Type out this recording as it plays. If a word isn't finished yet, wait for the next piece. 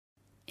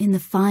In the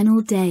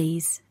final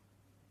days,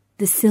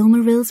 the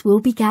Silmarils will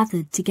be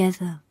gathered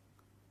together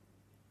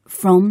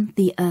from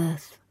the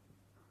earth,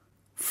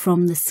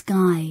 from the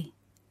sky,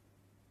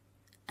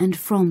 and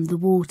from the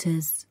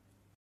waters.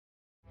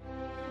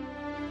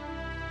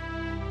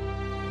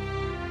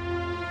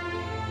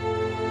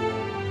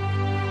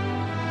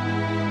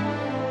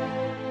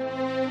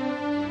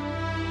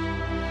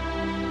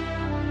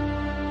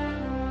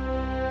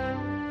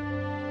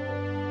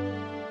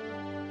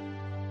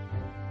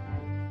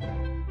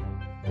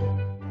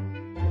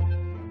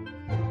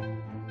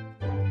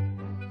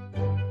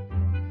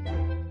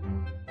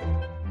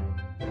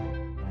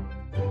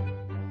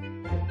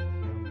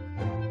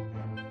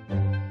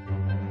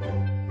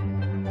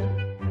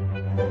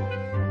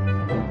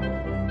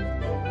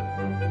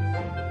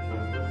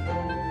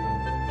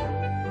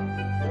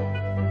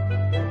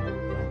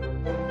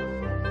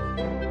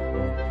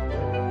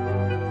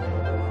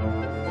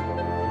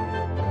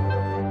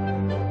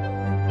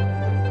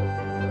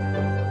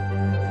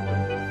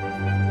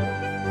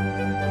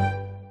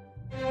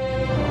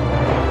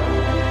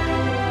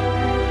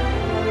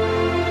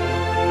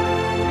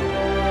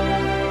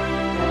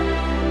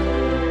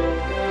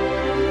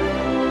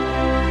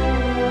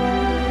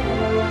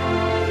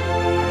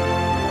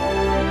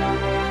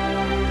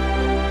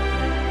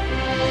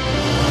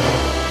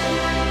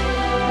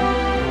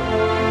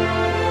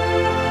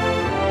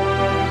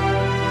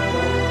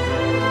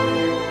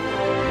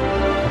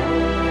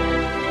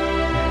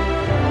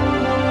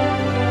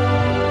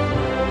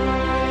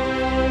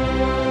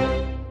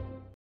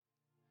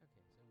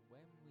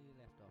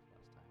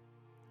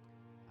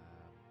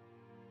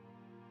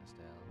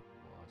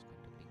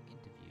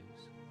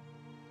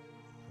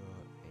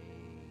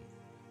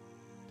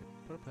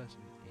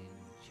 Person in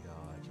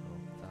charge of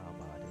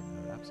Tharbad in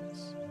her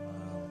absence,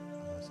 while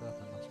myself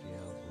and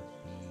Nostriel would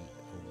be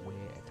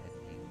away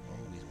attending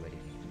Always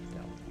Wedding in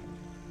Delphi.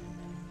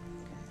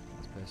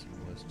 This person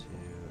was to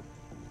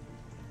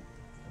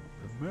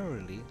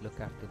primarily look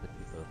after the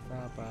people of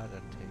Tharbad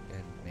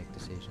and make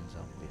decisions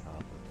on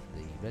behalf of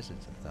the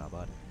residents of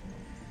Tharbad,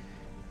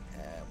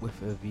 with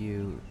a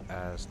view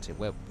as to,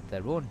 well,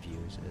 their own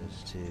views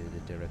as to the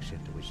direction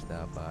to which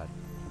Tharbad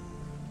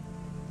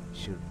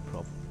should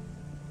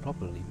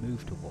properly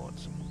move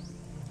towards,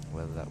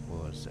 whether that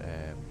was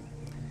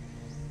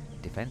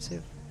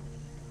defensive,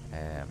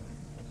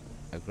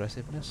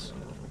 aggressiveness,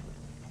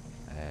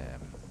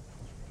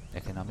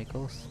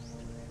 economical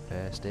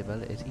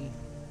stability,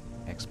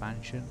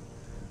 expansion,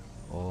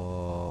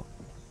 or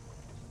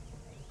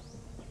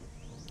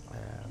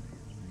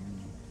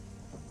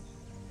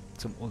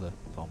some other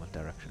form of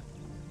direction,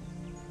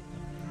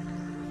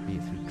 be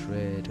it through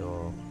trade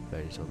or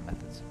various other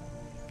methods,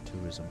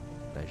 tourism,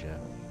 leisure,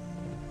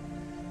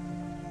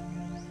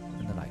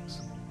 and the likes.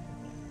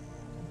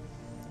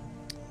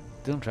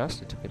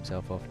 Dillentrast took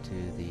himself off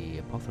to the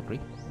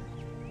apothecary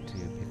to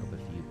pick up a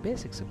few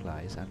basic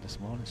supplies and a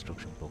small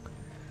instruction book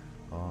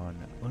on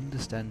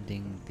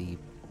understanding the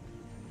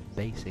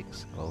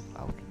basics of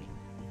alchemy.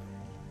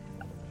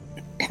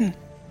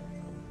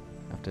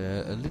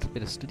 After a little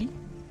bit of study,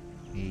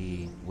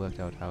 he worked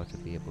out how to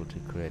be able to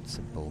create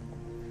simple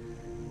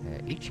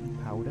itching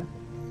powder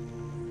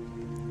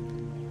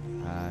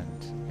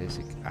and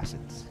basic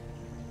acids.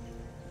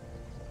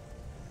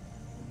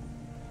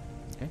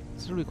 Okay,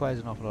 still requires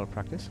an awful lot of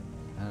practice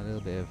and a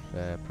little bit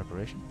of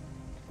preparation.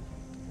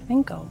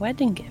 And got a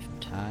wedding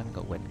gift. And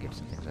got wedding gifts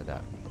and things like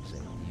that. So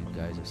you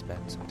guys have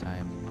spent some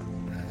time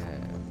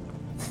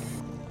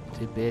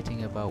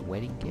debating about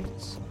wedding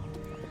gifts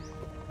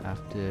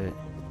after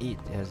it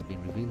has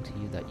been revealed to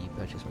you that you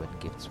purchased wedding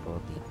gifts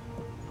for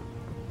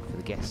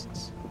the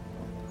guests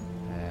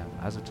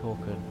as a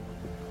token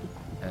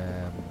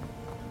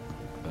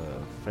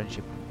of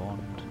friendship and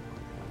bond,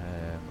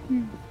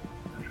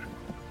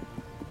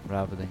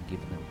 rather than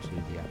giving them to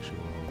the actual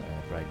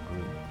bride and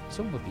groom.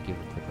 Some would be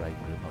given to the bride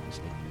and groom,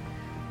 obviously,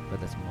 but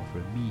that's more for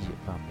immediate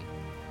family,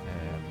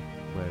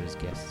 whereas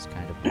guests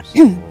kind of just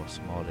for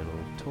small little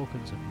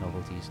tokens of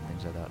novelties and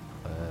things like that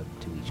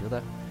to each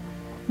other.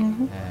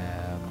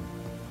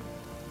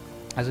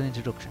 As an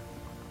introduction.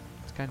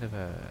 It's kind of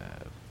a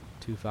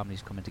two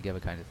families coming together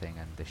kind of thing,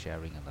 and the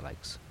sharing and the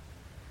likes.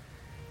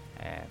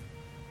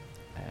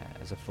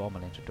 As a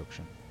formal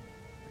introduction,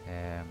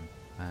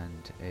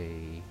 and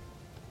a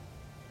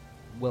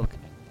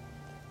welcoming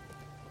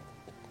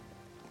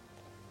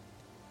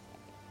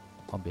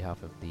on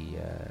behalf of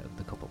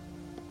the couple.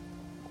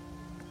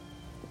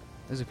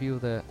 There's a few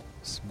other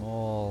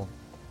small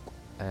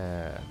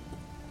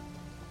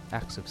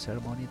acts of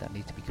ceremony that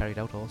need to be carried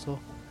out also,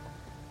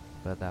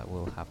 but that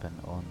will happen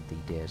on the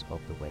days of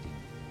the wedding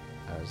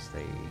as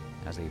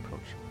they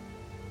approach.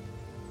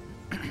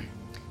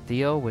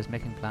 Theo was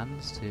making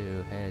plans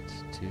to head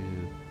to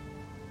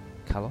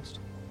Kalost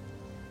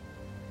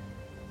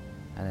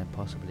and then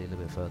possibly a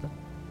little bit further,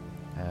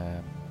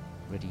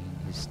 readying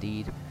his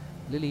steed.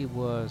 Lily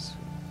was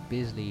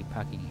busily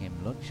packing him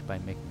lunch by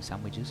making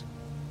sandwiches.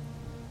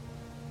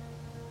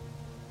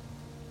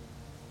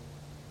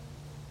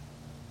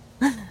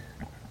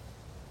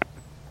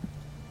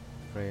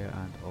 Freya here,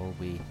 and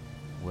Olby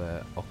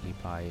were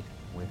occupied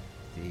with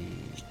the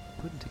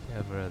putting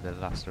together the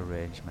last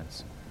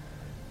arrangements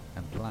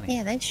and planning.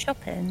 Yeah, they're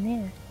shopping,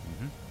 yeah.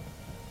 Mhm.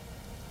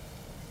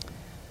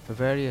 For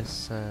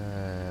various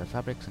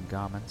fabrics and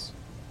garments,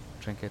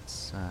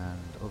 trinkets and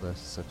other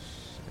such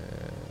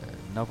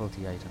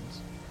novelty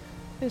items.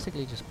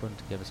 Basically just putting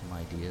together some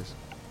ideas,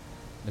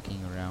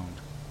 looking around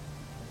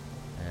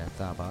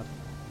Tharbad,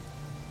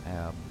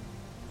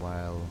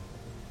 while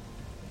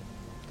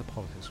the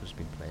politics was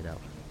being played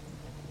out.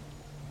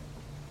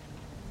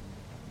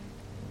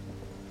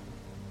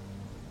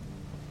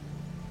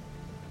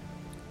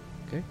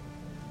 Okay.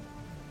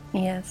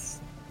 Yes.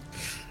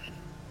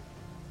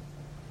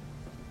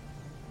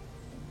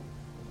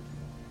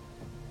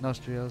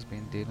 Nostriel's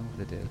been dealing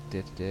with the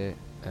day-to-day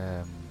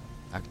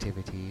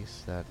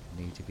activities that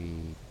need to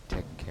be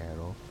taken care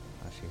of,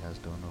 as she has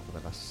done over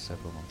the last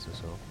several months or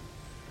so.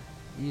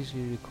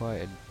 Usually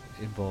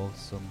involves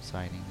some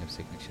signing of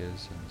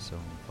signatures and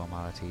some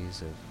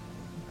formalities of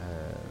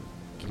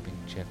keeping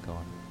check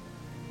on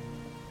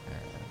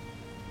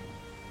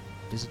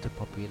visitor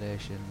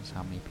populations,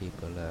 how many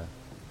people are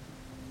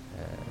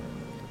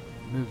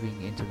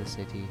moving into the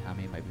city, how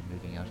many might be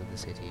moving out of the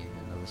city,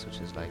 and others such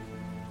as like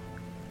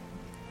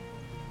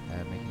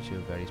making sure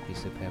various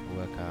pieces of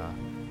paperwork are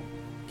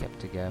kept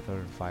together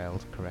and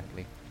filed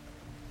correctly,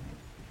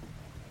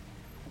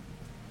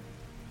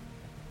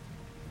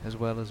 as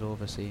well as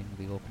overseeing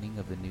the opening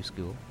of the new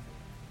school.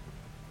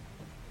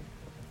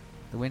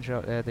 The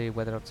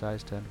weather outside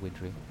has turned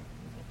wintry.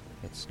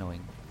 It's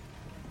snowing.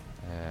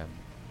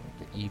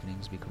 The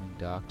evenings becoming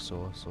dark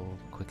so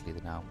quickly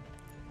now,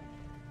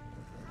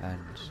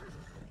 and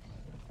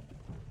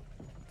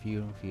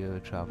fewer and fewer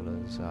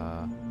travellers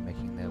are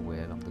making their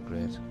way along the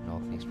Great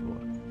Northeast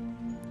Road.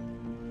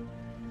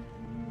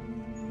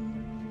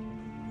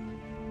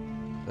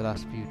 The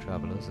last few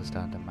travellers are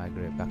starting to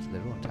migrate back to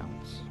their own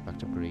towns, back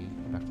to Bree,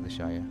 back to the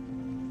Shire,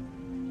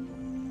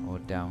 or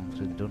down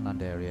through the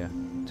Dunland area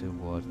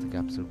towards the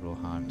Gaps of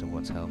Rohan,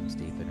 towards Helm's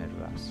Deep and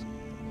Edras.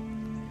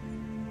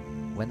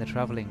 When the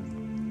travelling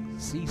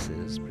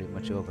ceases, pretty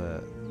much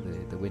over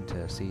the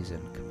winter season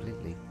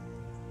completely,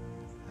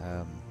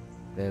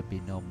 there'll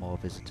be no more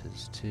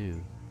visitors to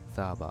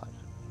Tharbad.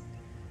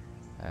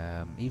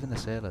 Even the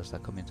sailors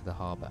that come into the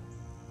harbour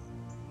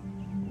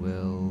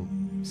will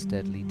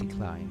steadily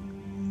decline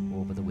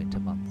over the winter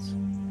months.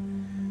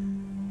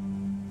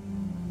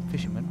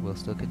 Fishermen will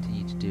still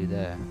continue to do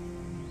their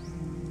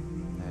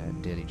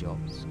daily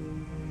jobs.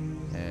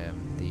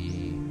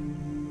 The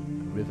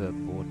river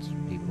boat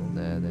people,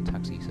 the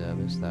taxi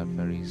service that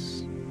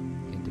ferries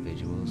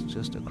individuals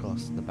just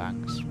across the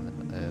banks, from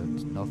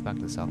the north bank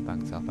to the south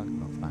bank, south bank to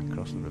north bank,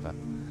 across the river,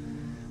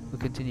 will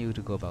continue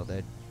to go about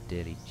their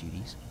daily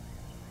duties.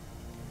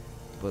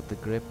 But the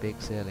great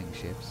big sailing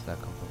ships that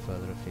come from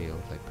further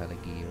afield, like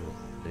Pelagia,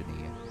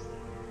 Linnea,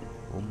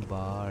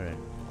 Umbar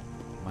and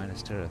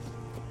Minas Tirith,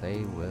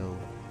 they will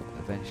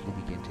eventually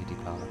begin to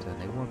depart,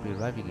 and they won't be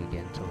arriving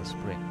again until the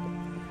spring.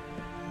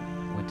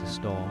 Winter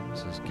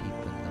storms is keeping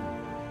them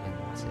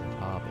in safe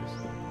harbours.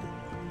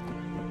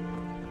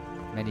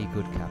 Many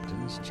good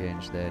captains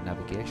change their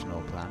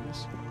navigational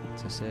plans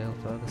to sail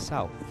further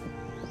south,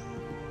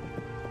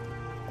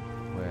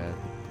 where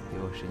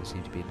the ocean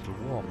seems to be a little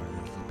warmer and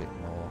a little bit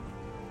more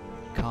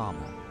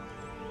calmer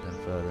than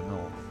further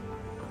north.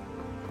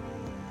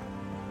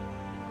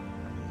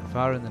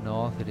 Far in the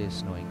north it is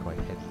snowing quite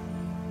heavy.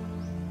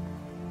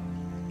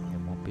 It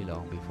won't be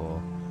long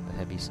before the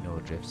heavy snow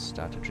drifts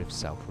start to drift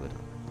southward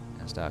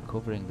and start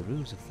covering the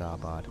roofs of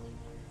Tharbad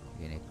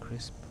in a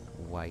crisp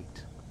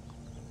white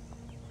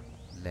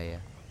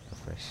layer of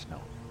fresh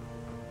snow.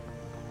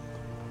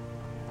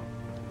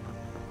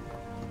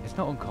 It's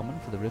not uncommon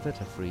for the river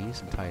to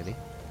freeze entirely,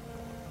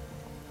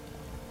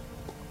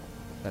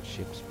 that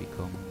ships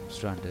become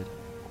stranded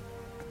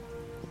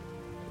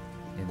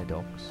in the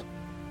docks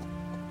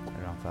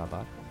around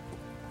Tharbad.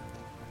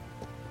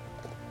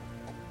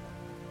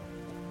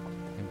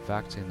 In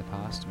fact, in the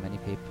past, many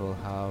people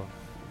have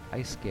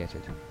ice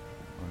skated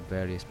on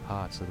various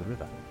parts of the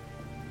river.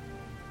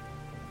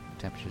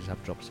 Temperatures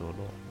have dropped so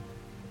low.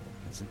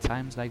 It's in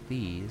times like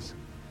these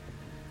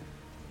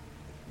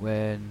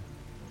when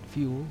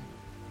fuel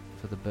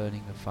for the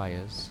burning of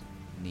fires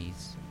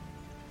needs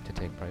to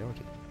take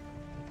priority.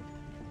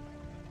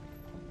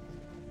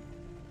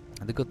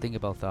 And the good thing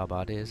about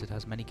Tharbad is it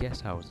has many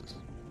guest houses.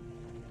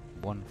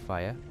 One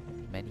fire,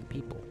 many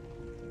people.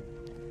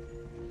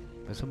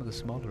 But some of the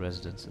smaller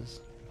residences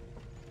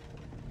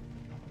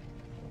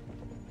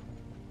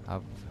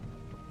have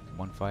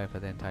one fire for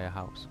the entire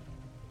house.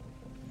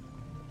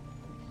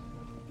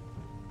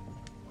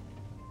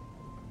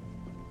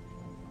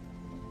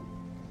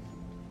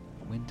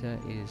 Winter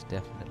is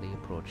definitely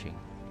approaching.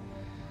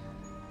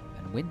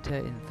 And winter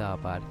in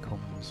Tharbad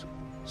comes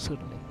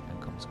suddenly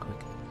and comes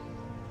quickly.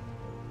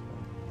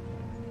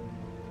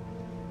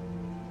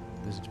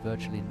 There's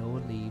virtually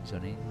no leaves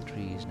on any of the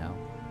trees now.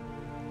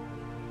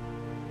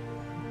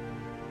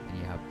 And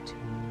you have 2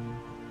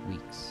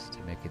 weeks to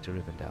make it to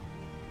Rivendell.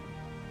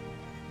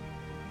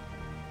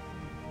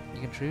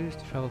 You can choose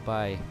to travel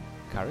by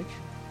carriage.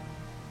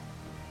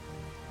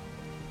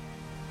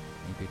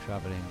 You'd be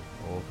travelling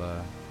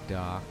over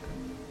dark,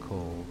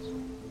 cold,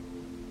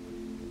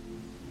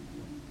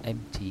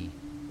 empty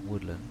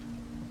woodland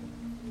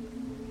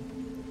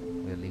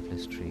with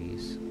leafless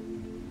trees,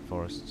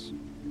 forests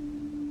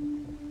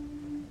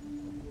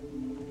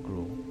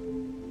grow.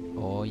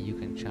 Or you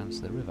can chance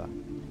the river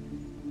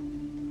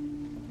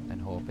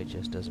and hope it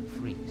just doesn't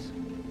freeze.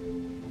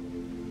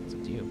 It's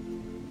up to you.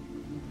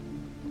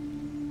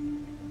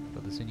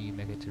 But the sooner you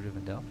make it to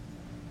Rivendell,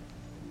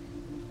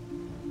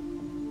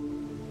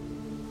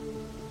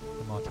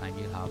 the more time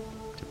you'll have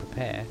to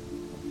prepare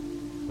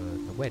for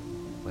the wedding.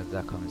 Whether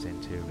that comes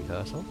into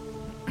rehearsal,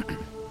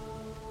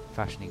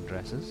 fashioning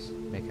dresses,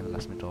 making the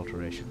last minute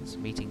alterations,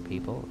 meeting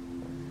people,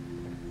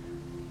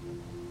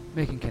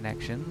 making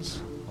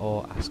connections,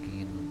 or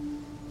asking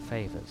in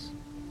favours.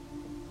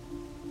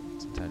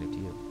 It's entirely up to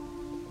you.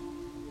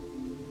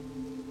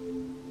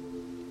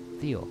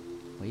 Theo,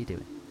 what are you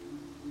doing?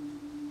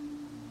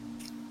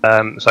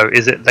 So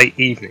is it late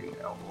evening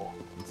now? Or?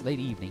 It's late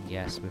evening,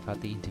 yes. We've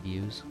had the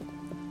interviews.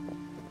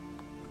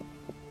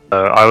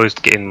 I was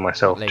getting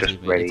myself Late just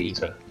evening, ready it's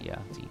to. evening. Yeah,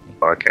 it's evening.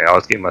 Okay, I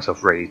was getting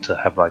myself ready to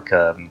have like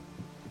an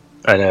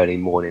early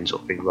morning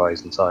sort of thing,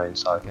 rise and shine.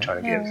 So I'm Okay.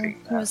 trying to get everything.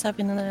 I was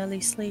having an early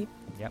sleep.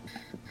 Yep.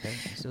 Okay,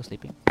 you're still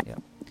sleeping? Yep.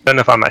 I don't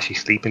know if I'm actually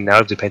sleeping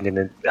now, depending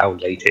on how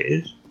late it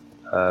is.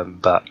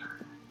 But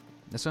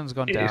The sun's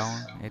gone It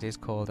down. It is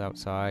cold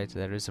outside.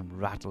 There is some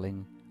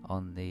rattling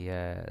on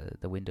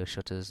the window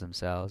shutters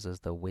themselves as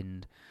the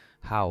wind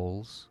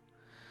howls.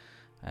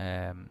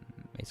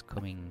 It's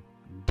coming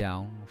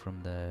down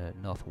from the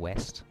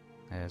northwest,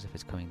 as if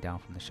it's coming down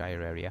from the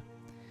Shire area,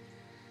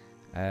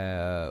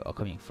 or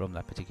coming from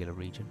that particular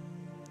region,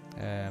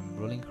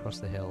 rolling across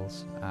the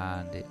hills,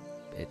 and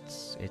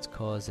it's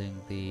causing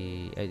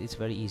it's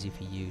very easy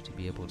for you to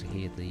be able to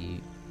hear the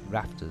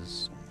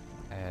rafters,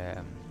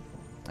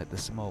 like the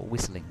small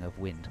whistling of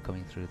wind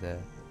coming through the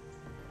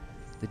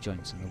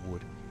joints in the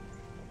wood.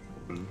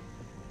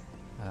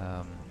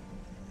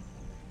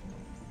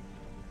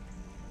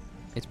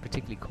 It's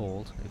particularly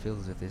cold. It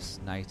feels as if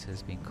this night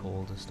has been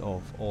coldest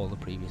of all the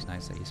previous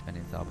nights that you spent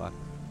in Tharbad.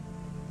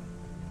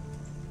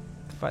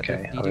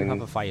 Okay, You I do mean-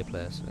 have a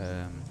fireplace,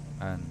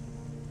 and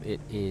it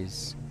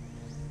is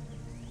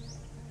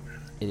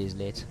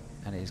lit,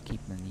 and it is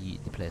keeping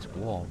the place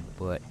warm,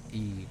 but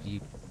you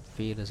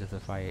feel as if the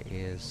fire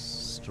is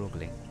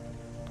struggling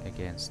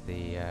against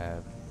the...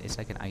 it's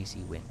like an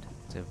icy wind.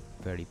 It's a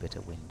very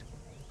bitter wind.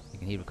 You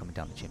can hear it coming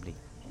down the chimney.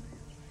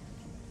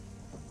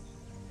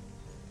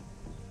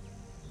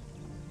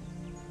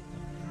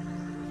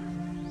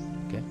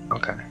 Okay.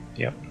 okay,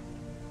 yep.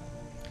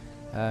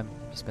 You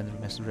spend the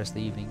rest of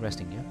the evening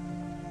resting, yeah?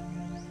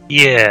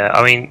 Yeah,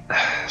 I mean,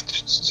 I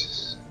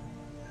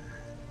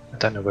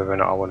don't know whether or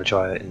not I want to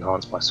try to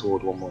enhance my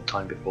sword one more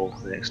time before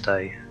the next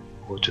day,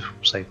 or just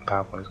save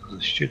power points because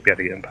I should be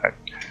able to get them back.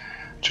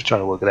 Just trying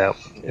to work it out.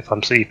 If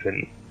I'm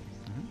sleeping,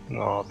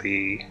 I'll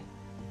be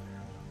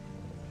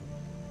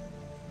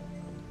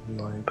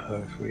 9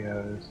 per 3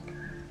 hours.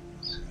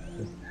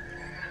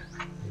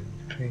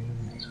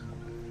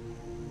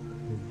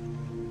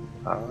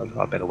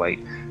 I better wait.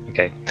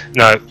 Okay.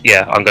 No,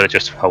 yeah, I'm going to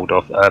just hold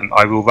off.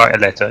 I will write a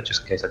letter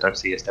just in case I don't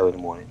see Estelle in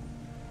the morning.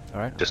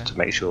 Alright, Just to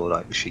make sure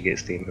like she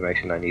gets the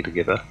information I need to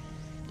give her.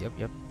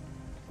 Yep.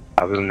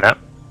 Other than that,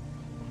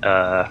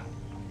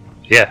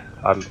 yeah,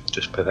 I'm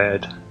just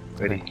prepared,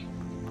 ready.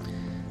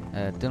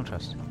 Don't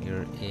trust.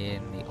 You're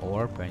in the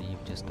orb, and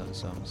you've just done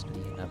some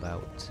studying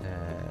about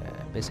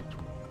basic,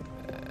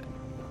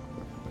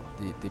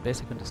 the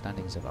basic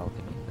understandings of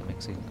alchemy, the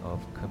mixing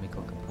of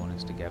chemical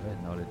components together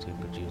in order to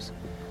produce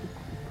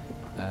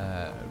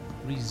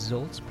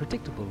results,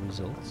 predictable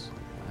results.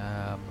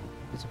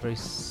 It's a very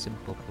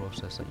simple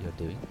process that you're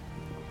doing.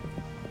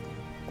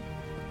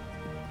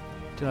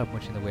 You don't have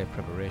much in the way of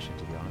preparation,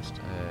 to be honest.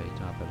 You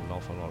don't have an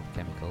awful lot of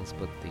chemicals,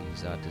 but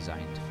these are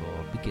designed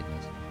for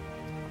beginners.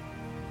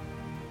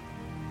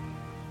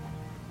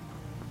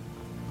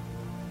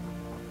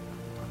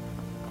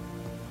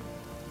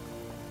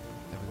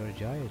 Have we got a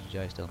Jai, or is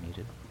Jai still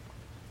muted?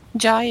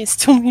 Jai is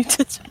still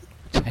muted.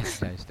 Jai is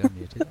still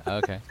muted.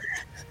 Okay.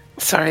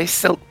 Sorry,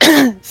 still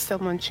still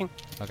munching.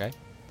 Okay.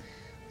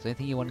 Is there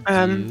anything you want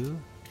to do?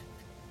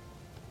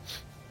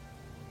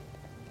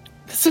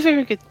 That's a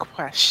very good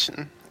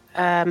question.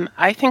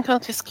 I think I'll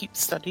just keep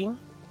studying.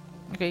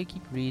 Okay,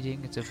 keep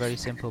reading. It's a very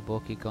simple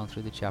book. You've gone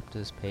through the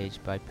chapters page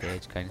by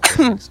page kind of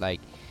thing. It's like,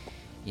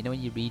 you know,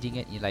 when you're reading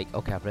it, you're like,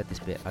 okay, I've read this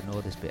bit, I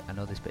know this bit, and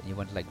you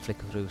want to like flick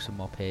through some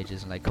more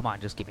pages and like, come on,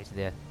 just get me to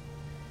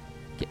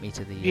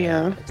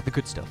the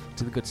good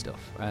stuff,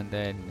 and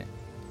then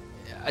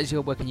as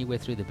you're working your way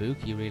through the book,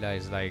 you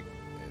realize like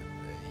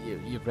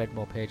you've read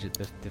more pages.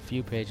 The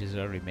few pages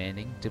that are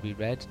remaining to be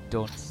read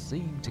don't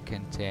seem to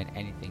contain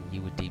anything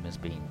you would deem as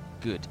being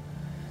good,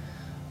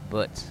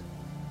 but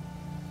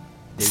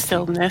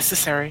Still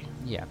necessary.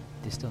 yeah,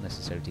 they're still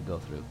necessary to go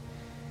through.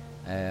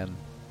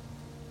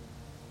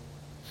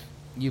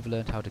 You've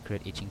learned how to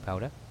create itching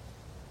powder.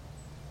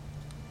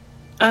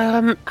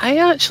 I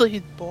actually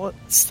had bought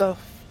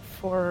stuff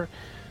for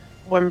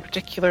one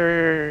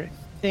particular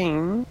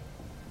thing.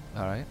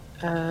 All right.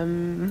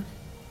 I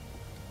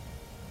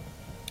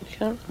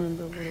can't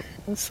remember what it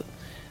was.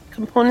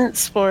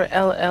 Components for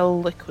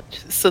LL liquid.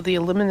 So the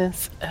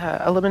Illuminous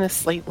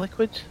light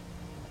liquid.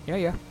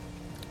 Yeah.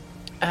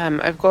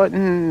 I've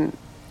gotten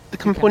the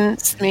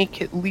components to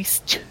make at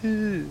least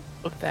 2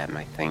 of them,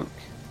 I think.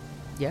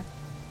 Yeah.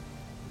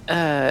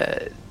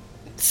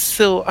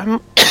 So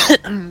I'm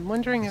I'm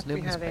wondering It's if we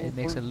luminous have anything. It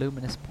makes a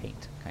luminous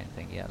paint kind of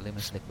thing. Yeah,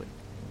 luminous liquid.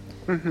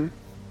 Mm-hmm.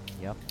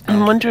 Yep.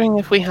 I'm wondering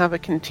if we have a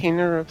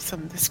container of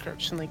some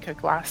description, like a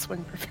glass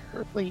one,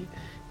 preferably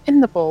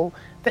in the bowl,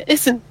 that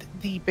isn't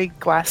the big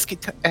glass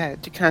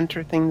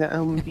decanter thing that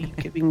I'll be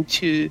giving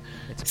to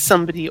It's a-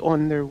 somebody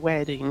on their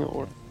wedding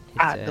or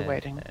at the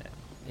wedding.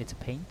 It's a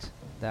paint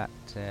that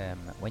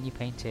when you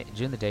paint it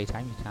during the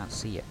daytime you can't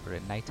see it, but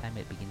at nighttime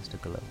it begins to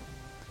glow.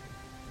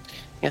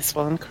 Yes,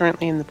 well, I'm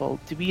currently in the bowl.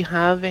 Do we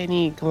have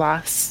any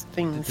glass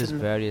things? There's in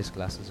the... various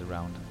glasses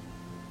around.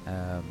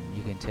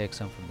 You can take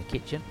some from the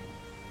kitchen.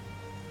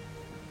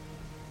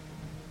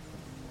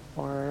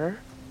 Or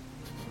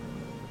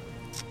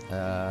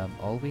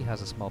Olby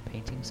has a small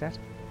painting set.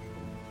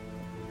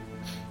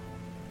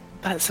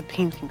 that's a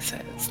painting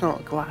set. It's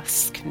not a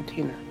glass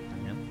container.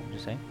 I know, I'm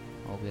just saying.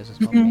 Olby has a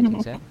small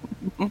painting set.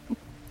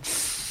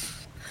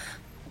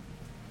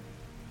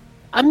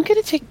 I'm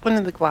gonna take one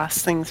of the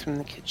glass things from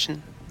the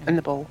kitchen in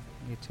the bowl.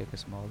 You take a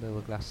small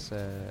little glass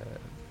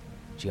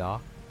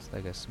jar. It's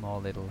like a small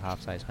little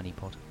half-size honey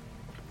pot.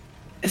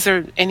 Is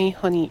there any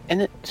honey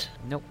in it?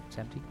 Nope, it's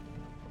empty.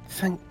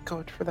 Thank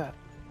God for that.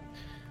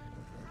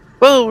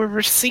 Well, we're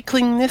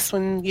recycling this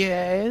one,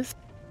 yes.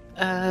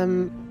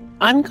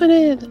 I'm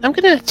gonna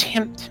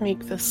attempt to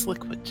make this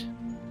liquid.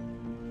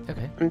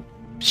 Okay. I'm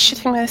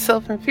shitting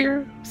myself in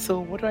fear. So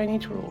what do I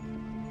need to roll?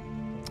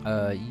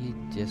 You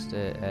just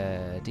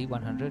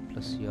D100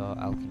 plus your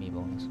alchemy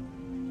bonus.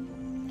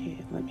 Okay,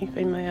 let me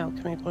find my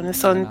alchemy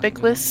bonus on that's big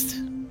good. list.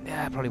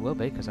 Yeah, it probably will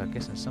be, because I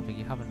guess it's something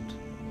you haven't.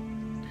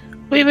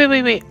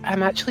 Wait.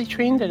 I'm actually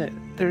trained in it.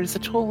 There's a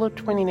total of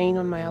 29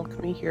 on my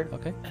alchemy here.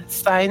 Okay.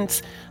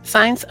 Science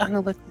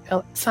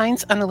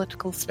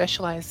analytical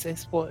specialized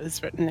is what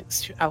is written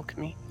next to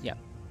alchemy. Yeah.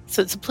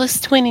 So it's a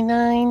plus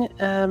 29.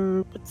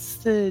 What's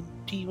the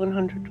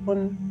D100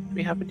 one? Do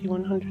we have a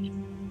D100?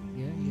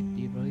 Yeah,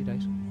 you roll your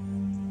dice.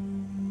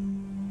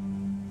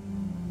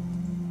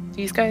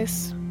 These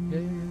guys? Yeah.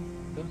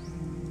 Go.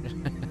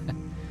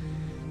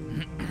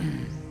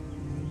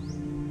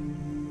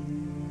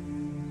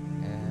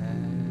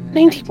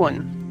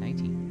 91.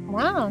 90.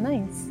 Wow,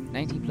 nice.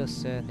 90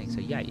 plus things. So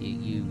yeah,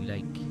 you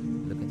like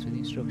looking through the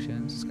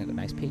instructions. It's got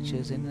nice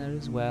pictures in there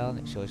as well, and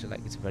it shows you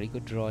like it's a very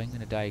good drawing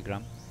and a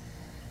diagram.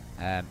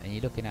 And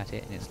you're looking at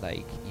it, and it's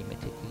like you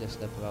meticulous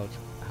stuff about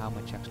how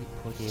much you actually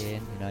put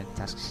in. You know, it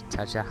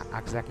tells you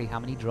exactly how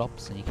many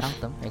drops, and you count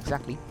them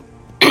exactly.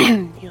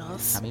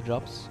 Yes. How many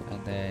drops,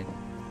 and then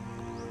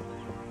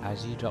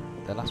as you drop,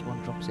 the last one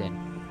drops in,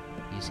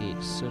 you see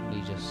it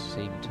suddenly just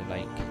seem to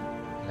like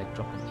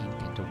dropping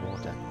ink into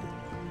water.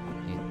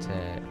 It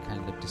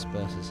kind of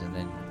disperses, and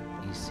then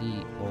you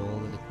see all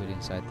the liquid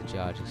inside the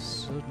jar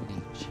just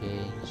suddenly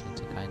change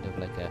into kind of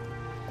like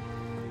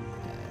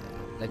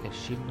a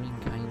shimmering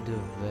kind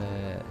of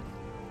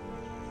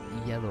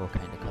yellow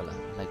kind of colour,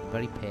 like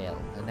very pale,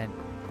 and then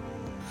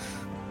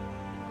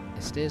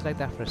it stays like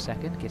that for a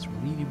second, gets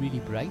really, really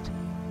bright,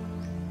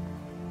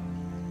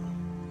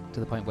 to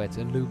the point where it's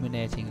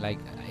illuminating like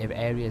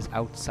areas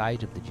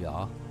outside of the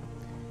jar,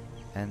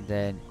 and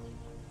then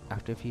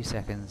after a few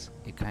seconds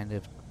it kind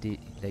of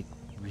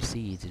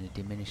recedes and it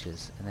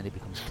diminishes, and then it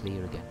becomes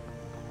clear again.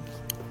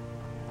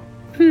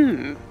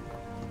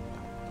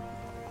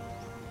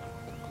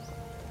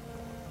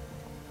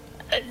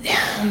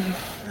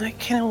 I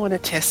kind of want to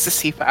test to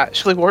see if it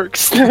actually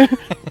works.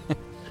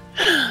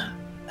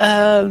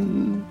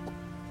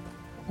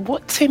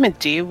 What time of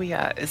day are we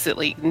at? Is it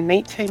like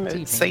nighttime It's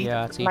outside? evening,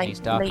 yeah, it's evening, it's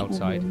dark Late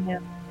outside. evening, yeah.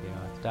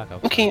 Yeah, it's dark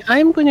outside. Okay,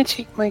 I'm going to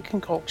take my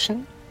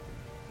concoction.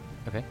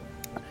 Okay.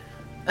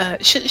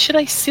 Should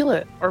I seal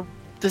it, or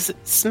does it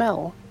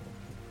smell?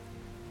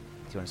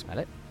 Do you want to smell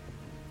it?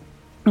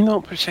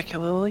 Not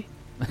particularly.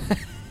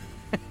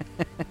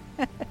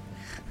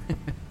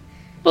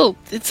 Well,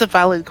 it's a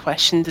valid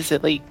question. Does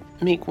it like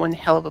make one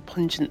hell of a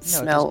pungent No,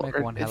 smell, it does make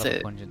or one hell is of a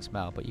it? pungent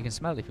smell, but you can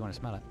smell it if you want to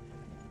smell it.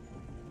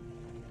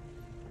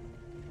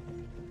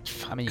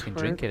 I mean, you can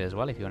drink it as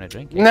well if you want to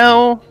drink it.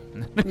 No,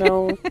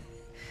 no.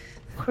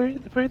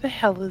 Where the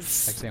hell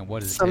is? Like saying,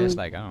 what does it some- taste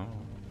like? I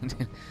don't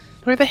know.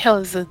 Where the hell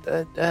is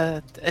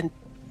a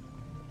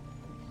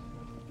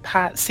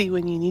patsy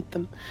when you need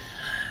them?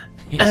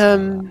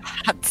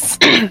 Yes.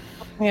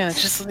 Yeah,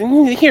 just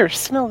here,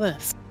 smell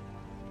this.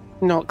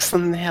 Knocks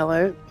them the hell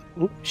out.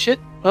 Oop, shit.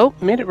 Well,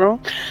 made it wrong.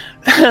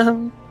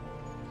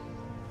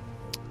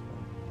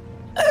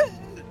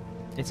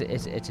 It's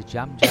a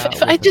jam jar.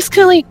 If I with a just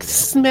kind of like fizzy-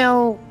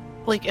 smell,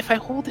 like if I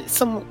hold it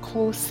somewhat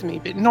close to me,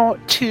 but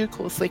not too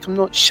close, like I'm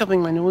not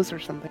shoving my nose or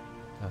something.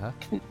 Uh-huh.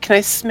 Can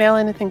I smell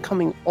anything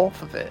coming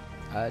off of it?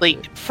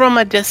 Like, from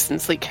a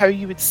distance, like how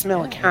you would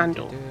smell a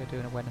candle. Do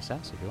an awareness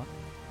sense if you want.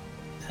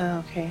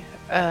 Okay.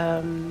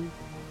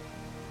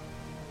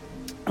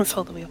 It's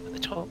all the way up at the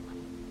top.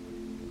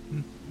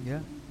 Yeah,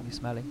 you're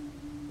smelling.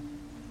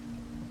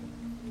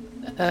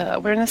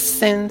 Awareness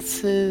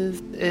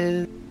senses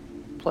is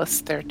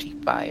plus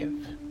 35.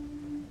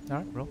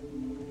 Alright, roll.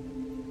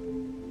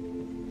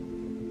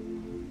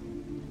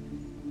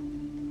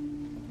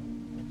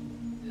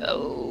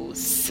 Oh,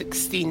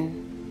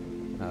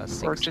 16.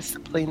 6. Or just a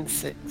plain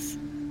 6.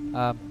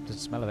 Doesn't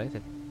smell of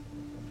anything.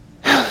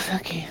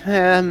 Okay.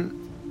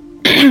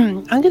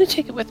 I'm gonna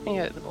take it with me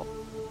out of the bowl.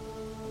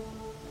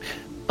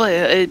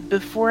 But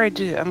before I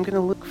do, I'm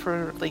gonna look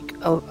for like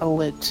a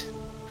lid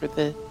for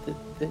the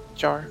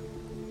jar.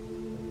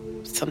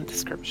 Some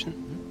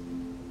description.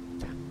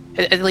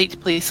 I'd like to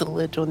place a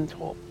lid on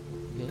top.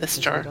 Okay, This there's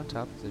a jar. lid on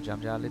top. The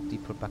jam jar lid, you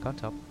put back on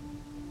top.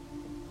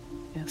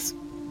 Yes.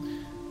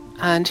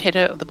 And head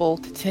out of the bowl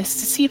to test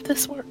to see if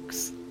this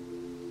works.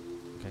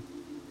 Okay.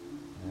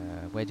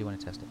 Where do you want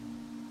to test it?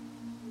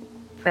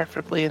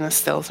 Preferably in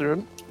Estelle's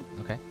room,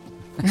 Okay.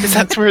 because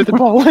that's where the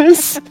ball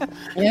is.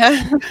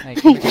 Yeah.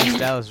 Like, in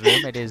Estelle's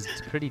room, it is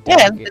pretty dark.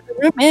 Yeah, the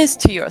room is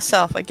to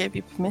yourself. I gave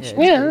you permission.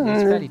 Yeah, it's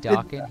and fairly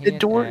dark in here.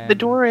 The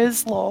door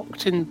is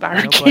locked and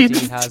Nobody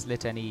barricaded. has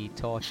lit any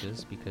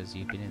torches because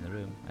you've been in the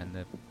room and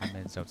the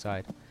handmaid's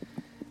outside.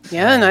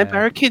 Yeah, and I Uh,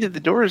 barricaded the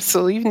doors,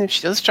 so even if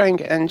she does try and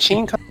get in, she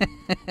ain't come.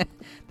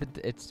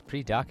 It's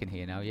pretty dark in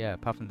here now. Yeah,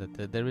 apart from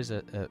that, there is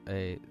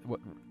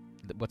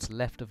what's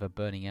left of a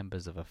burning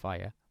embers of a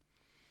fire.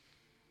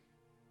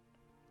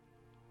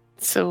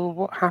 So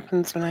what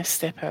happens when I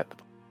step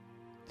out?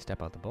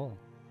 Step out the ball.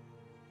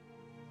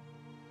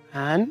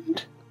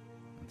 And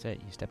That's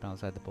it. You're stepping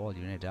outside the ball.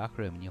 You're in a dark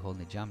room and you're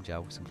holding a jam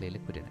jar with some clear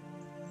liquid in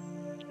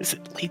it. is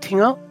it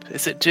lighting up?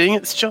 Is it doing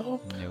its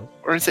job? No,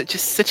 Or is it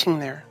just sitting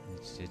there?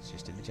 it's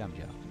just in the jam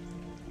jar.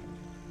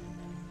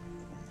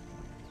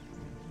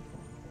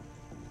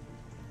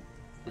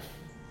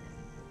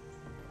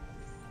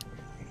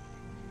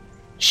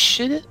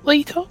 Should it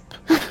light up?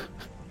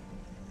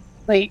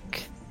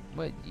 Like,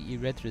 Well, you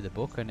read through the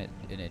book and it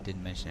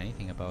didn't mention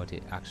anything about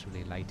it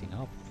actually lighting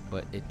up,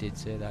 but it did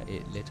say that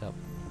it lit up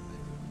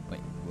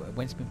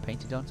when it's been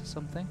painted onto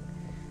something.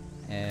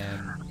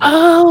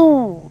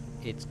 oh,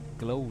 It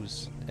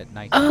glows at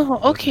night. oh, glows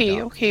in the okay,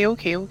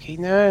 dark. okay.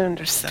 Now I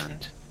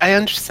understand. I In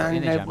understand a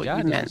now jam what jar, you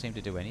it doesn't meant. seem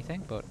to do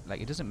anything, but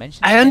like it doesn't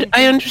mention. I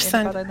anything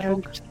understand. in the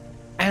book.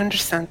 I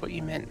understand what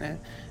you meant now.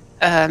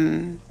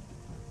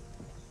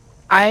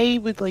 I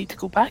would like to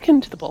go back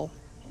into the ball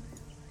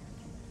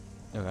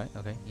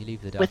Okay. You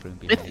leave the dark room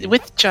behind.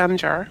 with jam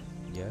jar,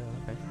 Yeah,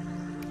 okay.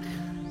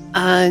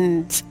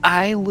 and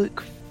I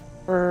look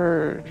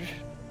for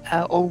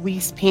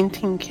always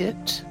painting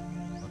kit.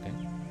 Okay.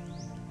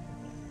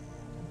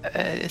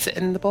 Is it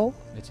in the ball?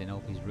 It's in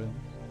Opie's room.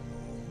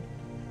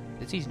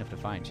 It's easy enough to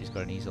find. She's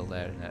got an easel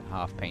there and a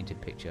half-painted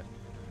picture.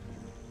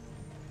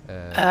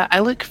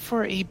 I look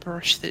for a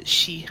brush that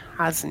she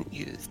hasn't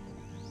used,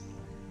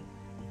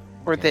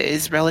 or Okay. that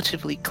is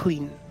relatively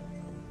clean.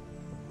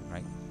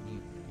 Right. You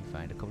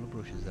find a couple of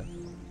brushes there.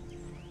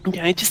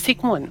 Okay, I just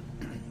take one.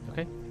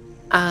 Okay.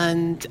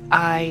 And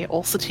I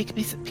also take a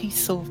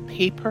piece of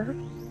paper.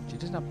 She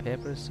doesn't have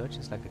paper as such.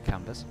 It's like a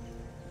canvas.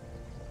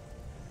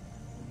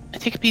 I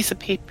take a piece of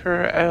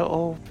paper out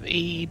of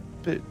a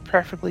book,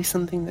 preferably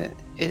something that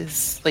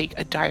is like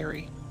a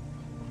diary,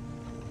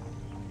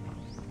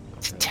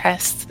 to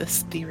test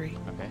this theory.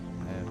 Okay.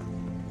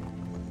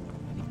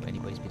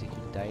 Anybody's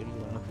particular diary you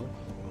want to look for?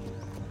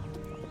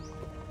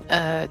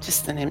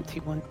 Just an empty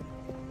one,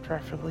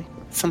 preferably.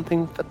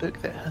 Something with a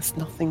book that has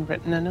nothing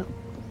written in it.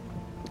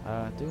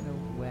 Do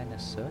an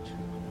awareness search.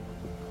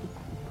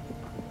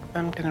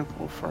 I'm gonna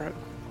roll for it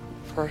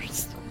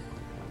first.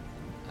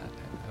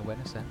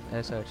 Awareness search.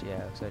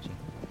 Yeah, searching.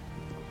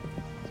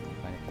 So you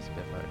find a piece of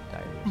paper, a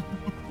diary.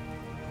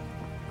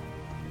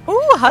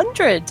 Ooh,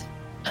 100.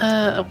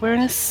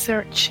 Awareness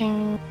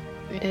searching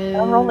is...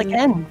 I'll roll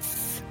again.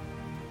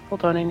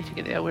 Hold on, I need to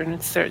get the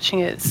awareness searching.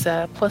 It's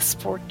plus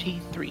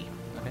 43.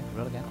 Okay,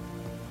 roll again.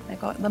 I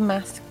got the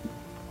mask.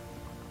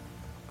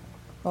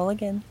 Roll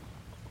again.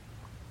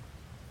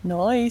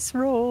 Nice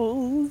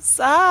rolls.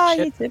 Ah,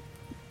 Shit. you did.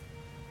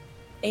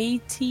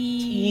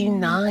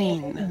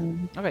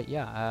 89. Okay,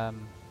 yeah.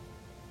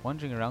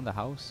 Wandering around the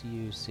house,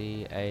 you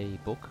see a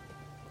book.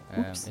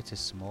 Oops. It's a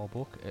small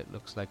book. It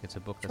looks like it's a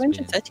book that's been.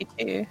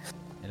 232.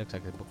 It looks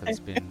like a book that's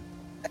been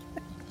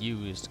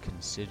used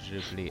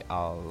considerably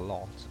a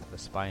lot. The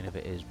spine of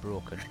it is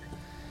broken.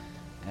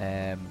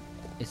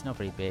 It's not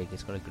very big.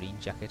 It's got a green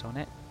jacket on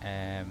it.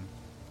 And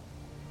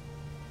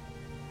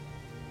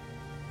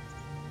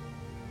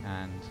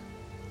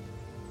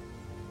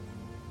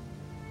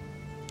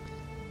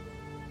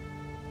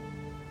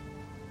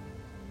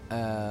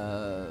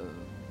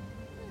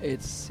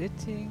it's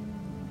sitting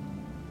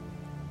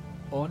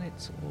on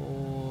its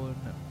own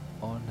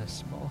on a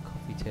small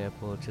coffee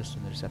table just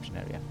in the reception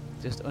area,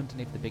 just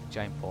underneath the big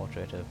giant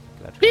portrait of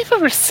We Gladriel.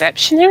 have a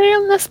reception area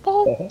on this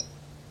ball?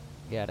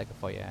 Yeah, like a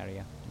foyer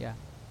area. Yeah.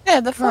 Yeah,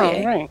 the Oh,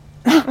 foyer. right.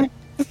 Like,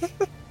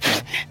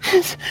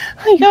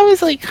 I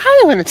was like,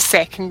 hang on a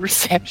second,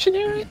 reception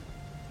area?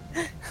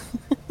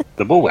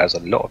 The ball has a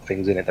lot of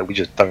things in it that we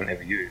just don't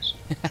ever use.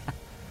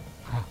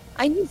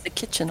 I use the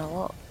kitchen a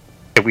lot.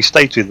 If we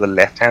stay to the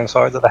left-hand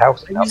side of the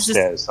house, I use this-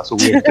 upstairs, that's all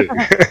we do.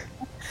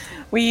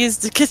 We use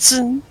the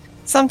kitchen.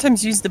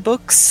 Sometimes use the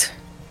books.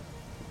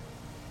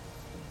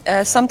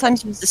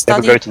 Sometimes use the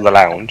Never study. go to the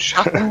lounge.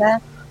 Up in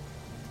there.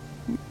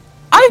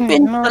 I've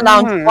been to the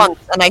lounge Mhm. once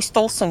and I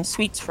stole some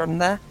sweets from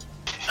there.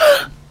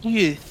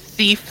 You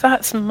thief,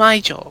 that's my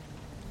job.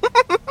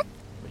 But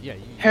yeah,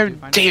 you How do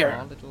find dare. a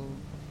small little,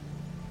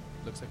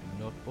 looks like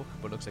a notebook,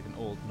 but looks like an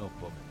old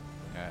notebook.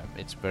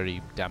 It's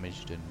very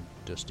damaged and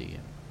dusty.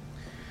 And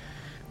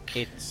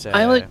it's.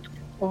 I look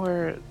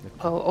for,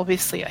 well,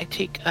 obviously I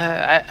take,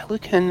 I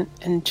look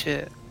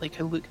into, like,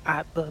 I look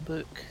at the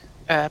book,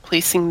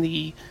 placing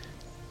the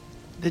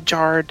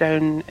jar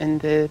down and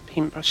the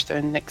paintbrush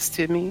down next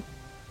to me,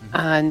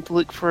 and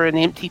look for an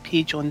empty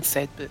page on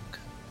said book.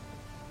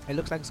 It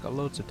looks like it's got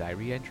loads of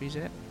diary entries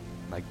in it,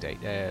 like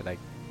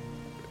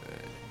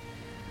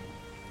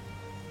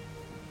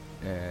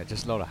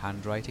just a lot of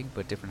handwriting,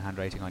 but different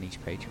handwriting on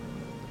each page,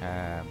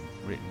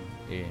 written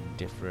in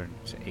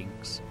different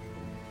inks,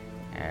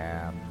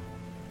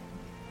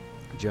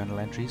 journal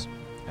entries.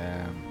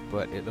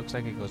 But it looks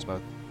like it goes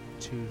about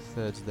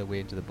 2/3 of the way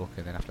into the book,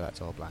 and then after that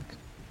it's all blank.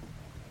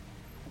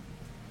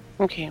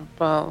 Okay,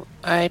 well,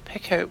 I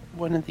pick out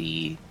one of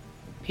the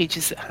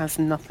pages that has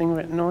nothing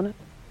written on it.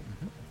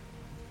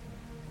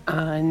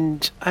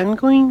 And I'm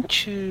going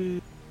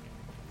to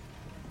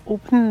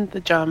open the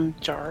jam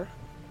jar,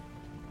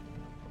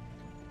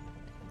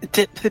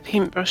 dip the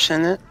paintbrush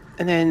in it,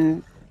 and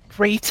then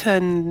write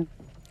an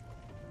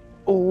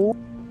O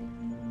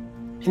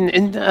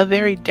in a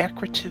very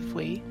decorative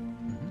way,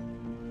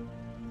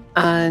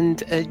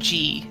 and a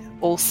G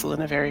also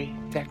in a very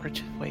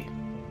decorative way.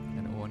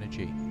 An O and a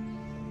G.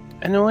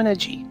 An O and a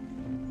G.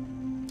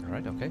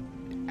 Alright, okay.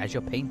 As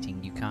you're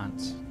painting, you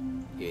can't.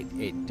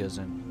 It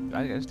doesn't.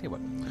 I'll tell you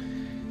what.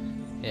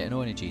 Yeah, an O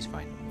and a G is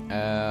fine.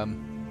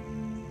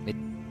 It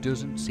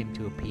doesn't seem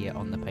to appear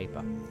on the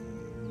paper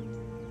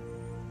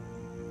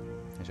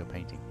as you're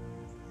painting.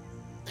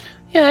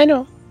 Yeah, I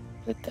know.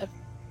 But I've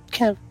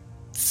kind of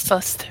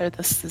sussed how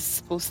this is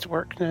supposed to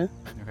work now.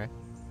 Okay.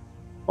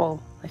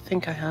 Well, I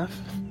think I have.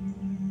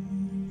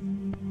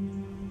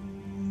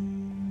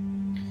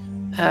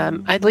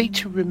 I'd like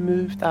to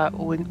remove that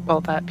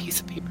that piece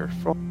of paper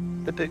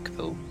from the book,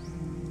 though,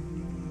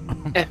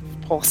 if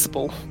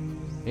possible.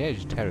 Yeah, you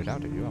just tear it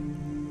out if you want.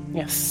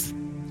 Yes.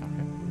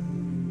 Okay.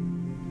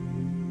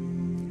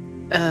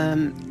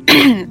 And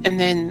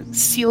then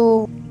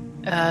seal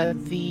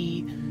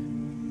the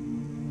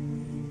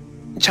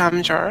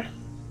jam jar,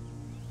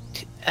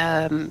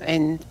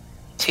 and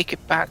take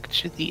it back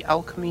to the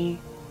alchemy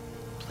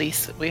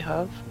place that we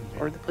have,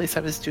 or the place I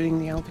was doing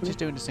the If you're alchemy. just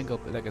doing a single,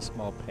 like a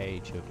small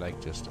page of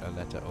like just a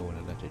letter O and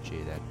a letter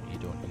G, then you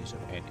don't use an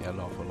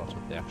awful lot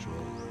of the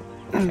actual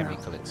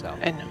chemical itself.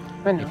 I know.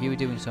 If you were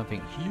doing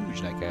something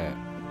huge like a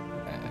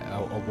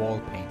wall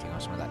painting or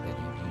something like that,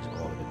 then you'd use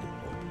all of it.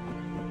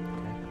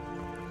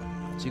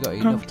 Okay. So you got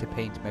enough to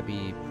paint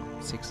maybe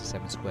 6 or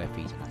 7 square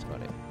feet, and that's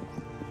about it.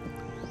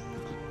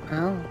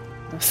 Oh,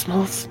 a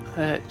small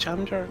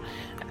jam jar.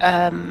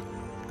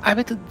 I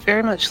would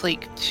very much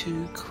like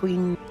to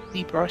clean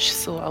the brush,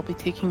 so I'll be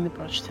taking the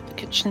brush to the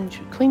kitchen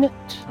to clean it.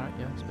 Alright,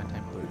 yeah, spend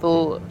time with it.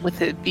 Though,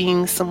 with it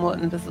being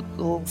somewhat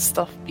invisible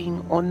stuff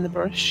being on the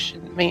brush,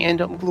 it might end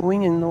up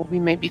glowing, and we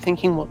might be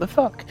thinking, "What the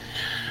fuck?"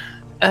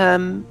 I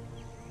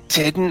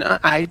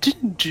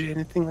didn't do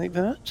anything like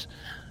that.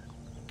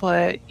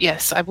 But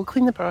yes, I will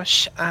clean the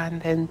brush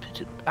and then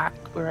put it back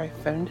where I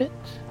found it,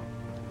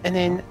 and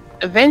then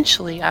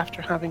eventually,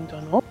 after having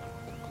done all,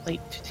 I'd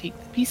like to take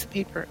the piece of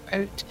paper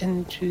out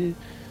into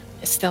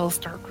Estelle's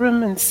dark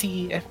room and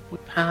see if we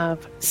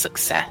have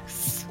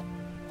success.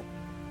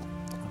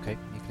 Okay,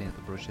 you clean up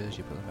the brushes,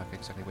 you put them back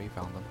exactly where you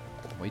found them.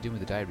 What are you doing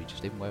with the diary?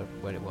 Just leave them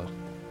where it was.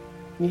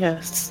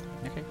 Yes.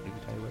 Okay, leave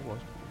the diary where it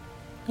was.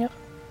 Yep.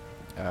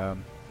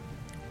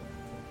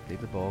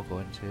 Leave the ball, go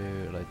into,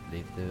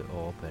 leave the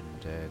orb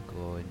and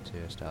go into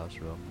Estelle's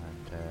room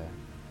and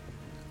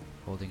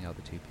holding out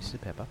the 2 pieces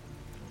of paper.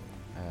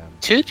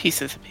 2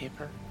 pieces of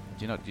paper.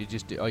 Do you not, you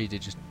just, you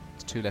did just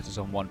 2 letters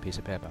on 1 piece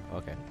of paper?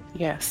 Okay.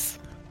 Yes.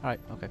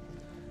 Alright, okay.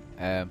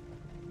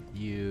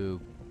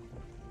 You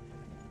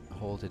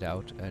hold it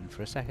out, and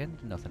for a second,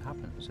 nothing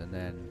happens, and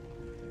then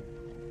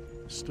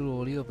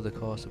slowly over the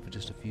course of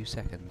just a few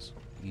seconds,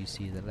 you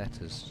see the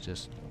letters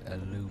just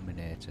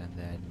illuminate and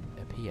then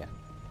appear,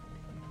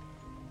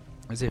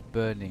 as if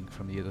burning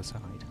from the other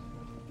side.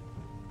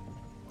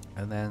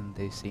 And then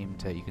they seem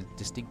to, you can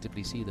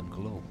distinctively see them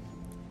glow.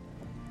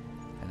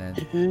 And then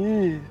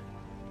Ooh.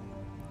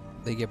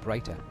 they get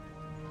brighter.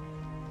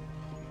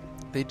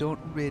 They don't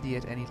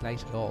radiate any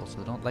light at all, so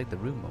they don't light the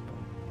room up.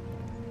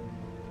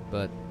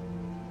 But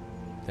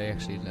they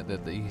actually,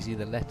 you see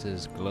the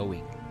letters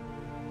glowing.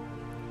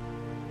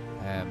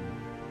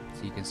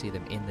 So you can see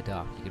them in the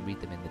dark, you can read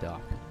them in the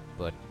dark.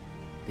 But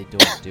they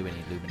don't do any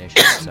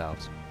illumination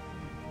themselves.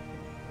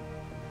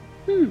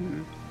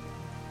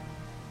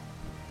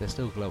 They're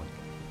still glowing.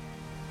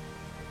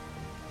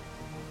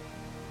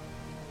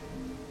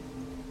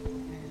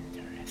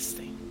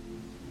 Interesting.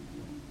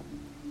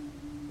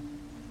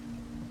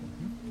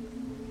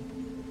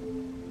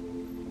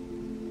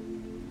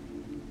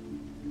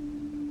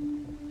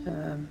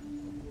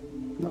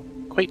 Not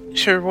quite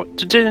sure what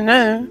to do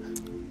now.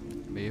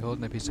 Are you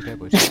holding a piece of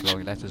paper with just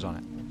glowing letters on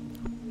it?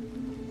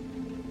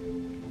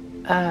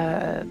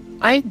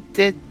 I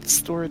did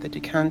store the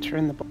decanter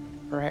in the box,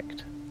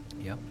 correct?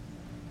 Yep.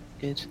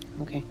 Good.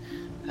 Okay.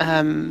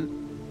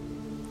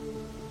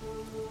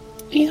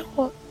 You know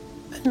what?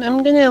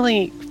 I'm gonna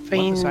like What are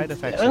find. the side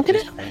effects I'm of gonna.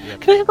 this? Yeah.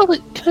 Can I have a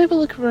look? Can I have a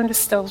look around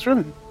Estelle's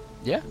room?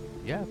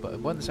 Yeah, but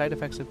one of the side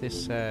effects of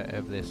this,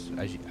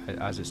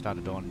 as it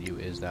started on you,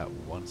 is that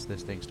once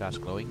this thing starts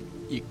glowing,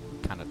 you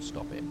cannot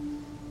stop it.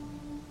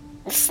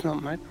 It's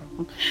not my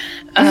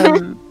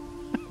problem.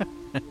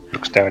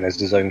 Looks down at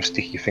his own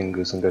sticky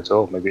fingers and goes,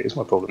 "Oh, maybe it is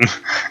my problem."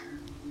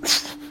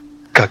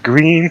 Got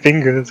green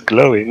fingers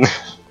glowing.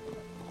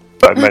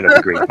 But it might not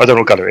be green. I don't know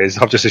what colour it is.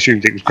 I've just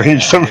assumed it was green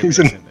for some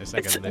reason. It's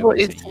like It's- a well,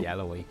 little it's-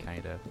 yellowy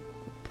kind of.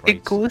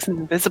 It goes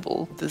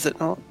invisible, does it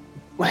not?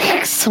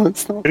 Like, so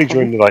it's not. Only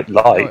during the light,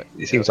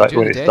 it seems like when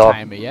during it's the dark.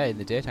 daytime, yeah, in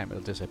the daytime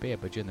it'll disappear,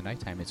 but during the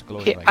nighttime it's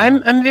glowing. Okay, like I'm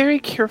that. very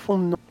careful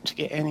not to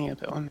get any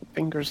of it on my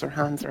fingers or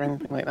hands or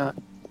anything like that.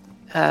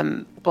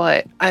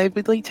 But I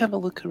would like to have a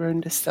look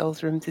around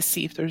Estelle's room to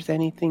see if there's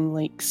anything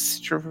like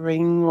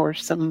string or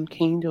some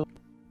kind of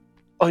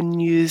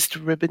unused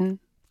ribbon.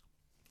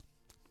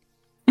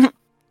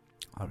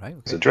 All right.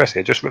 There's a Okay. dress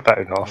here, just rip that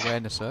in half.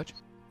 Awareness search.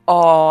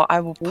 Oh, I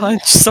will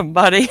punch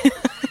somebody.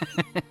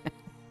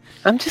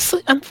 I'm just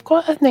like, I've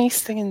got a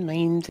nice thing in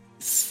mind.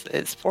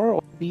 It's for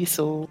Ollie,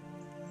 so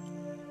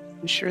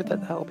I'm sure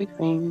that that'll be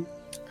fine.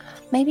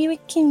 Maybe we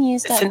can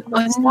use It's that an for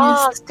unused-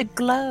 stars to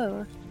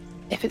glow.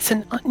 If it's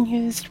an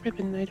unused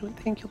ribbon, I don't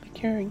think you'll be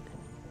caring.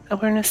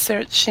 Awareness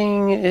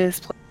searching is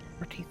plus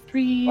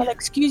 43. Well,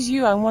 excuse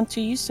you, I want to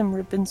use some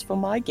ribbons for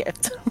my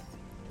gift.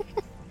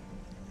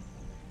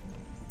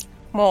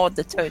 More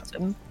the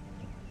totem.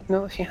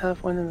 No, if you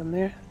have one of them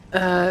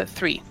there.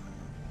 3.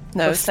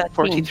 No, Plus 13.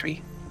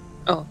 43.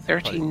 Oh,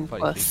 13 43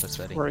 plus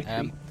 30.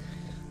 43.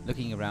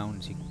 Looking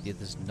around,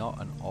 there's not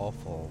an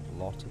awful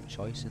lot of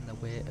choice in the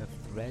way of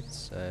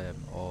threads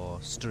or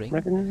string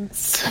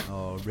Ribbons.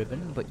 or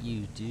ribbon, but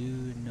you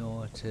do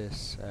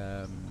notice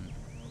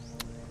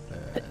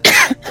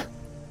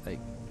like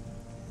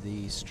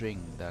the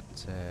string that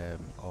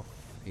of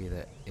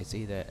either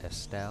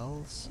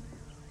Estelle's,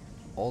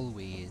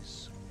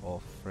 Always,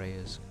 or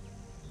Freya's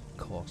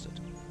corset.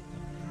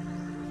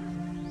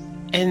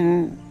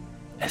 In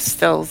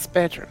Estelle's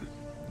bedroom.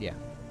 Yeah.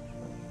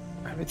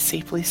 I would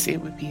safely say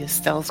it would be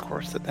Estelle's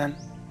corset then.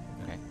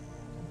 Okay.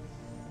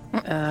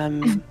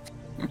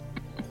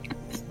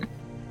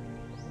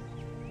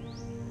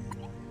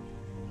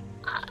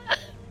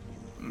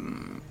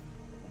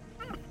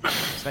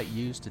 Is that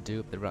used to do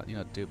up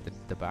do up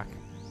the back,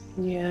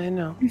 Yeah, I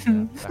know.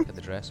 back of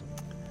the dress?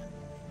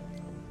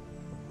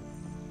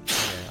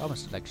 Yeah,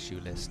 almost like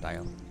shoeless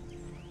style.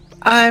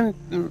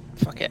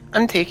 Fuck it.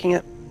 I'm taking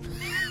it.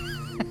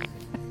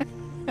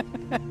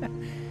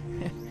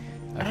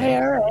 Hey,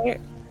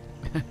 alright.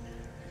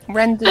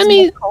 Renders I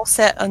mean- the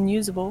corset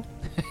unusable.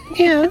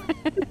 Yeah.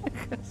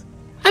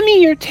 I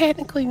mean, you're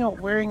technically not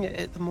wearing it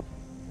at the moment.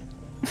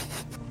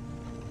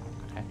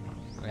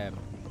 Okay.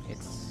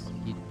 It's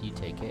you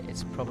take it.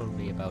 It's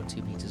probably about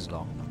 2 meters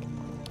long.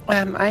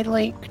 I'd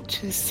like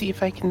to see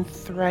if I can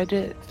thread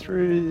it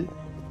through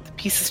the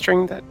piece of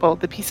string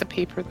the piece of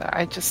paper that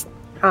I just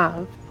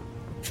have,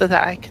 so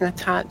that I can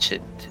attach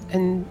it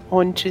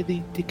onto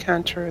the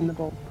decanter in the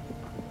bowl.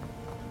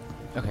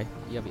 Okay.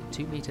 You have a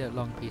 2 meter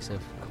long piece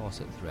of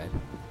corset thread.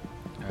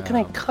 Can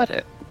I cut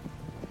it?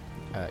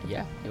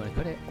 Yeah. You want to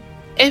cut it?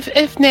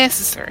 If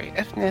necessary,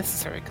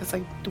 because I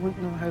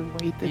don't know how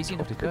wide the Easy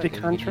enough to top of cut. the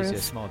You can decanter use a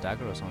is. small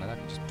dagger or something like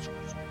that. Just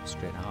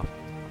straight in half.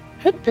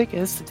 How big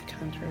is the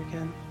decanter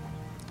again?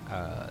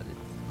 The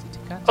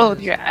decanter Oh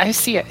is yeah, I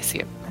see it.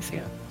 about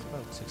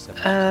 6,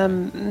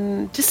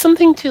 7 Just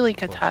something to like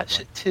Close attach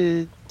up,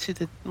 it to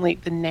the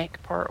like the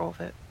neck part of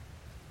it.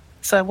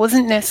 So I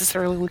wasn't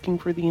necessarily looking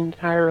for the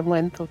entire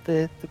length of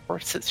the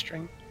corset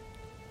string.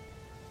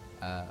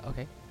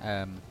 Okay.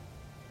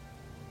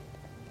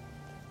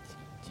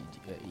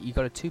 You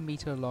got a 2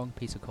 meter long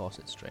piece of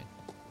corset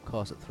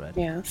thread.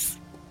 Yes.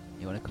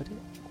 You want to cut it?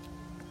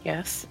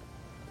 Yes.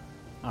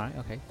 All right.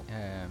 Okay.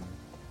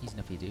 Easy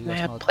enough. You do. You I got a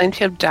have small-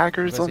 plenty of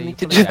daggers Well, on so me you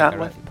to pull a do that dagger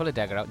with. out- You pull a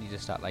dagger out and you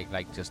just start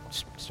like just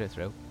straight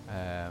through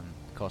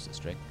corset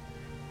string.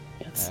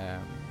 Yes.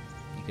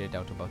 You get it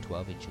down to about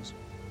 12 inches.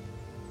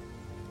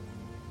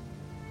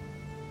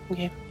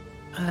 Okay.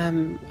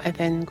 I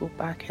then go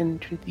back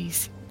into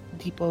these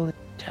depot and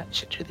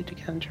attach it to the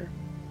decanter.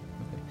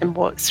 Okay. And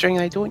what string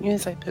I don't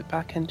use, I put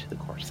back into the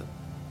corset.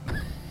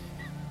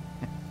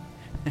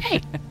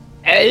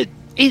 Hey,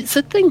 it's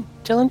a thing.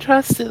 Dylan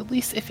trusts that at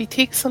least if he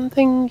takes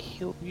something,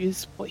 he'll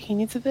use what he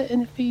needs of it,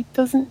 and if he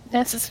doesn't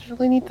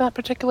necessarily need that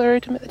particular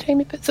item at the time,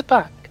 he puts it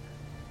back.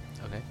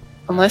 Okay.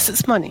 Unless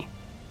it's money.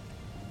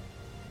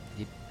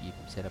 You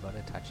said about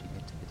attaching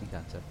it to the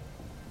decanter.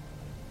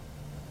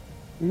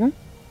 Hmm?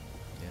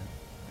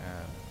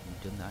 Yeah.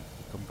 You've done that.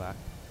 You come back.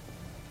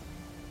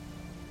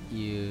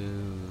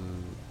 You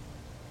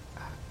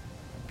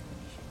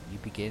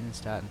begin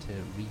starting to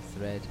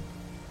rethread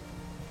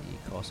the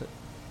corset.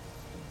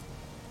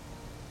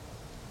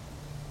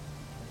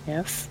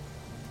 Yes.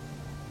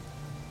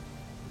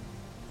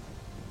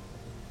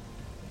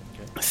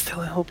 Okay. Still,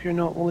 I hope you're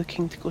not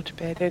looking to go to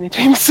bed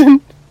anytime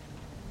soon.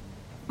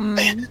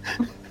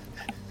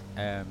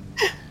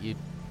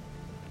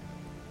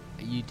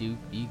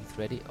 You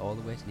thread it all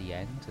the way to the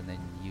end, and then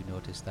you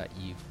notice that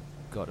you've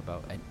got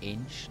about an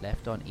inch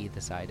left on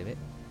either side of it.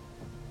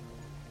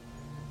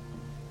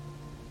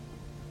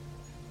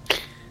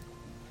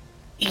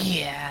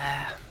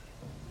 Yeah.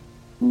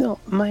 Not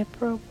my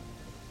problem.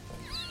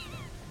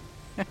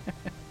 Okay.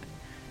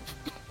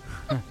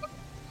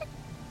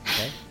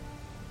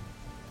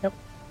 Yep.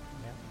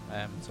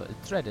 Yeah. So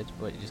it's threaded,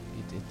 but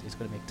it's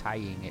going to make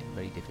tying it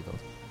very difficult.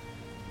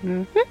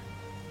 Mm-hmm.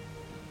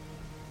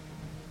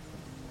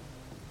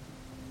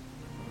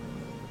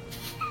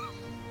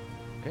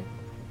 Okay.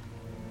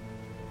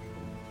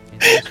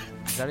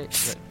 Is that it?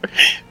 Is that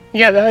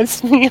Yeah,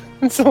 that's me.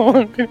 That's all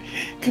I'm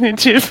gonna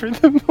do for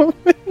the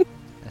moment.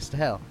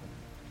 Estelle?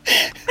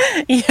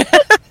 Yeah.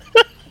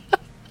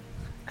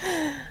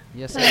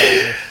 Yes, with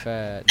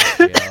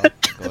Nitriel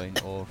going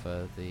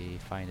over the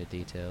finer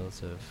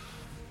details of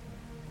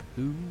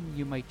whom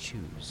you might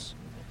choose.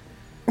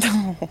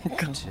 Oh,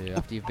 God.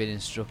 After you've been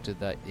instructed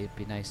that it'd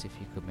be nice if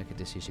you could make a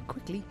decision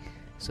quickly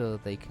so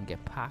they can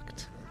get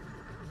packed,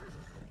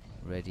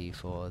 ready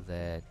for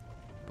their...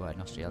 Well,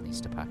 Nostriel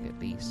needs to pack at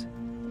least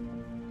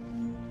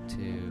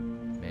to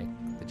make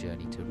the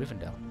journey to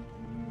Rivendell.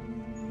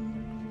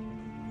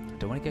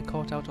 Don't want to get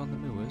caught out on the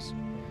moors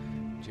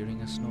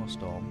during a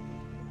snowstorm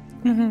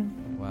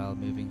while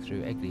moving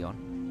through Eglion.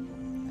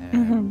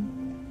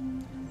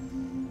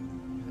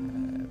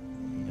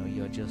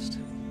 You're just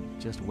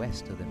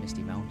west of the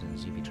Misty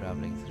Mountains. You'll be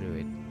travelling through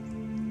it.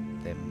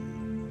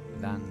 Them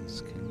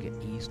lands can get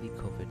easily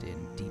covered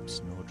in deep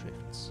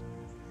snowdrifts.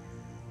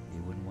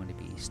 You wouldn't want to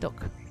be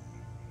stuck.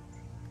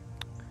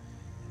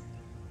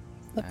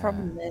 The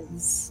problem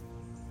is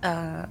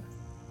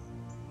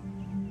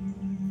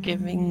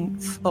giving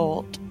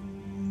thought.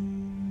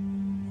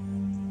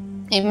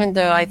 Even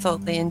though I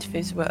thought the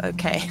interviews were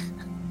okay,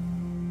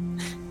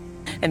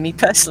 and me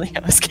personally, I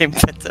was getting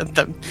better at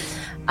them.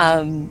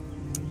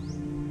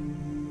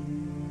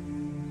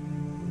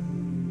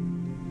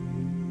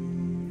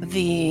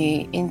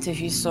 The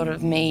interview sort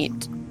of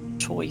made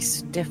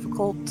choice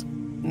difficult,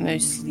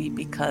 mostly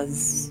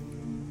because,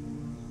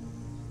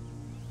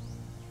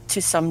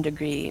 to some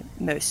degree,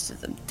 most of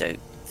them don't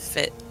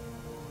fit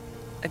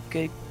a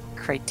good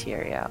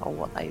criteria or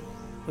what I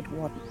would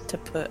want to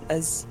put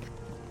as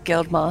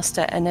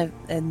guildmaster, and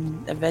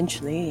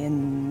eventually,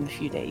 in a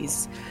few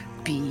days,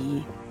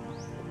 be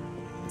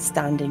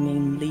standing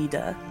in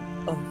leader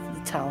of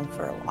the town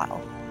for a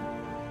while.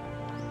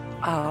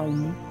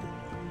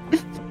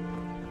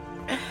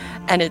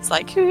 And it's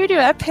like, who do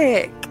I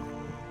pick?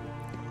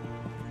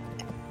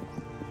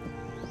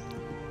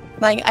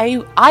 Like,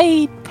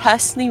 I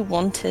personally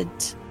wanted...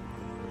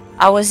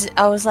 I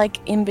was like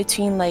in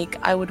between, like,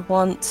 I would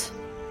want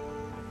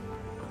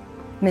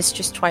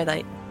Mistress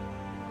Twilight.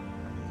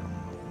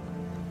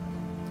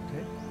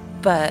 Okay.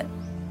 But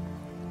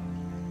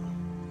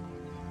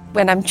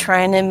when I'm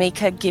trying to make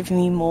her give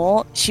me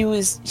more,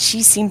 she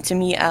seemed to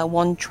me a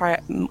one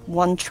track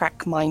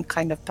mind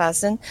kind of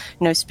person.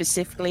 Knows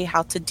specifically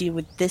how to deal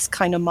with this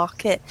kind of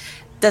market.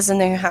 Doesn't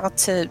know how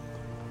to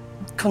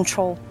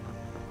control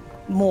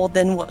more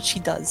than what she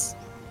does.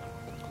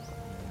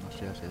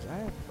 Nostriel says, I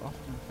have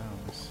often found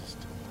Mrs.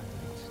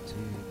 Twilight to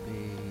be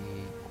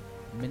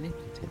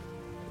manipulative.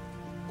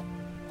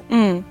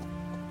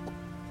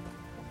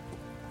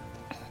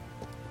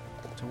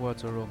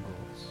 Towards her own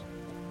goals.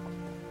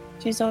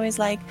 She's always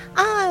like,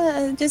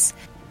 just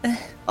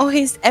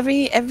always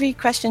every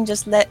question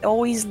just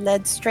always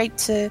led straight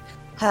to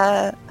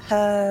her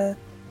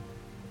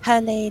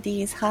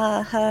ladies,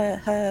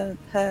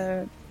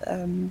 her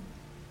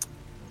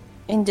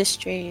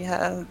industry,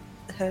 her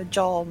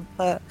job,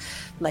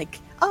 like,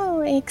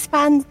 oh,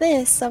 expand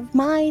this of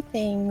my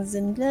things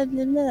and blah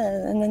blah blah,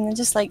 and then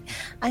just like,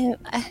 I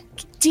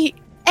do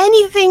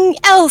anything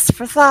else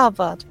for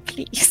Tharbad,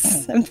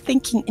 please. I'm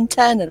thinking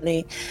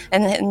internally,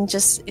 and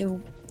just it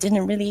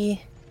didn't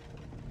really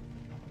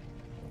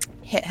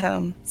hit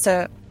home.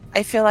 So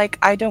I feel like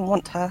I don't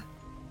want her,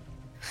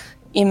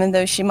 even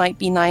though she might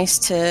be nice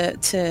to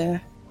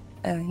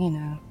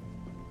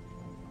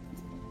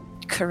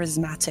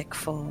charismatic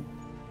for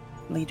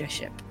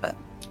leadership, but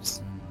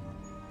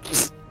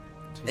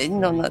She's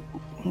not.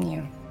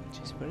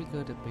 She's very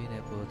good at being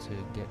able to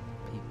get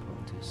people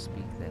to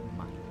speak their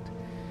mind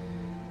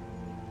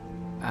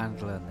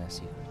and learn their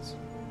secrets.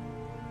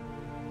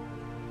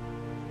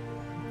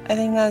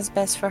 think that's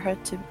best for her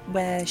to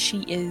where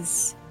she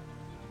is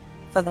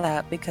for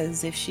that,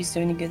 because if she's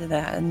only good at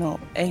that and not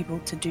able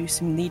to do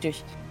some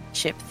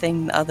leadership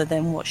thing other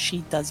than what she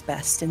does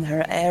best in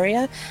her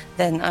area,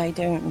 then I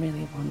don't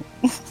really want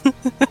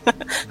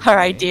her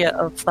Okay. idea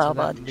of So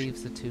Tharbad. that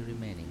leaves the two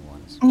remaining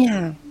ones.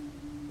 Yeah.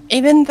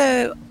 Even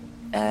though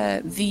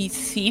the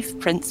Thief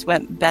Prince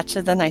went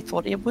better than I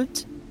thought it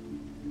would.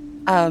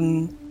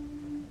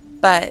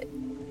 But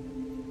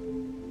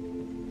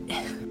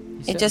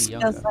He's it just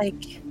certainly feels younger.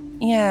 like,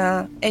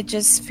 yeah, it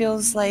just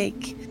feels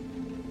like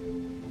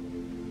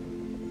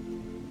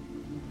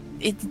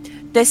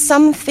there's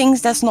some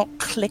things that's not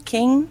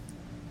clicking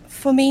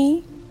for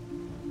me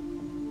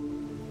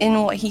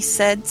in what he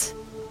said.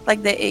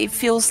 Like it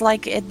feels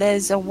like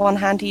there's a one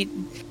hand he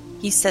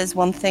says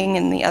one thing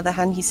and the other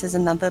hand he says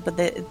another, but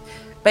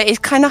it's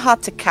kind of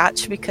hard to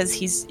catch because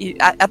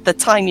at the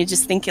time you're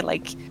just thinking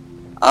like,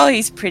 oh,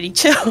 he's pretty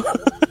chill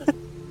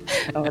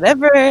or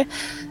whatever.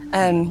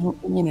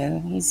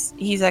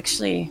 He's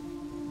actually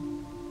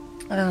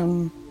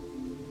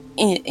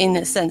in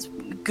a sense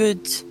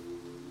good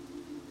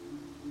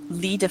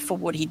leader for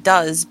what he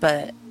does,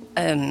 but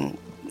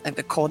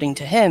according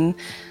to him,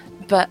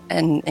 but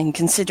and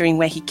considering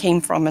where he came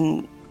from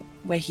and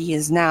where he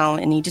is now,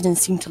 and he didn't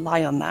seem to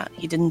lie on that.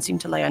 He didn't seem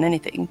to lie on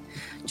anything.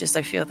 Just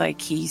I feel like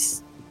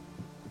he's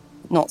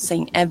not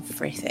saying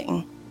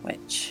everything,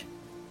 which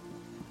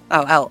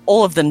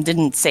all of them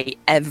didn't say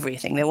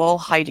everything. They were all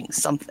hiding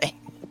something.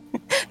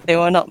 They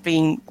were not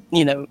being,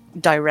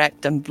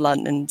 direct and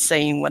blunt and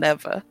saying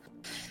whatever.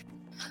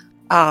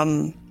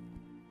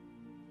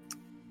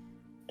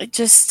 It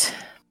just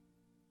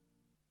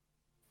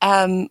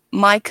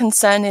my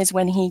concern is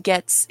when he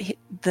gets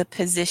the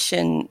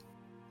position,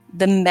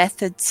 the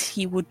methods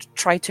he would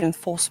try to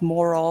enforce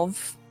more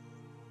of,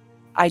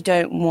 I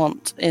don't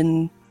want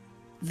in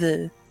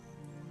the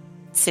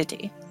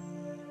city.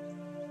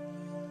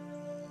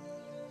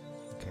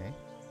 Okay.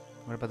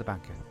 What about the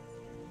banker?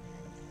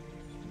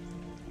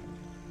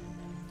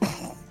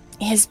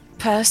 His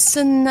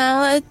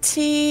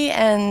personality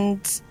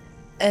and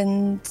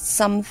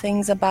some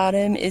things about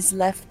him is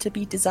left to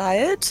be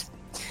desired,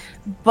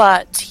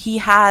 but he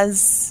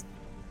has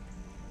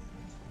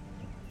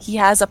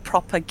a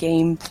proper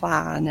game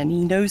plan and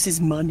he knows his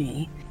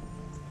money.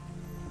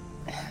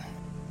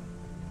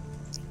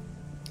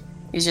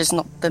 He's just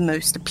not the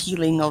most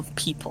appealing of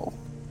people.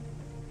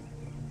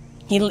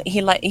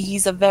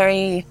 He's a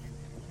very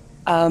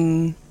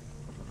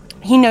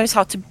he knows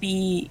how to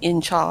be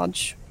in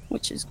charge,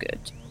 which is good,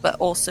 but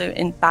also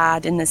in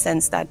bad in the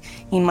sense that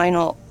he might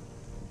not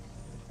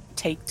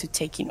take to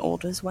taking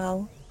orders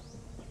well.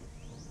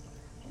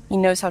 He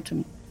knows how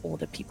to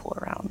order people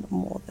around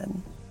more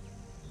than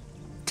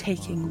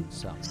taking.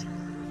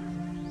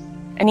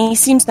 And he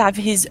seems to have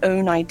his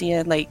own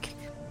idea. Like,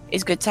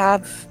 it's good to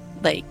have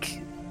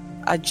like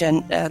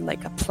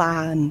a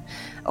plan,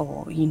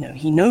 or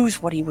he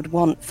knows what he would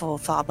want for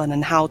Tharbad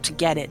and how to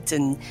get it,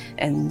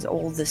 and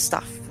all this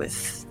stuff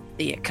with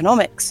the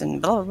economics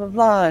and blah blah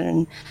blah,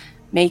 and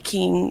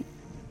making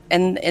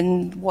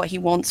and what he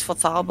wants for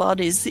Tharbad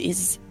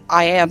is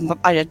I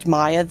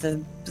admire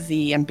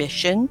the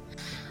ambition.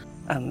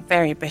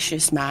 Very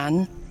ambitious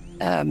man.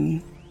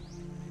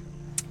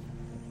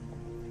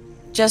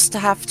 Just to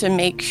have to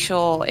make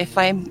sure if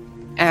I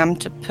am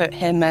to put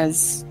him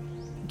as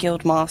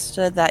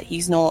Guildmaster that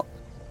he's not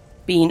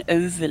being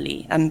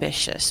overly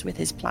ambitious with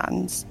his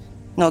plans,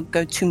 not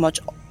go too much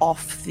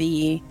off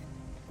the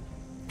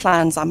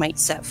plans I might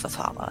set for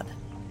Tharbad.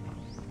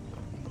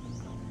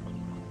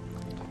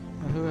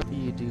 Well, whoever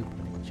you do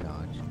put in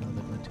charge,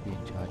 they're going to be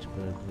in charge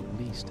for at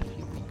least a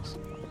few weeks.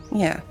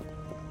 Yeah.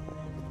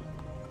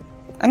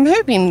 I'm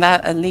hoping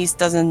that at least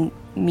doesn't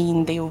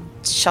mean they'll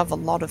shove a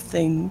lot of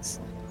things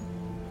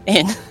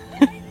in.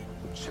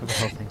 Shove the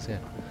whole things in.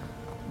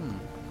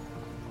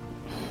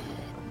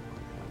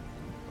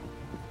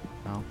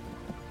 Now,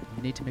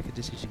 you need to make a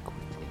decision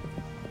quickly.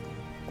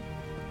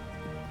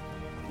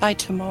 By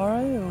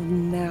tomorrow or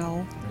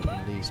now?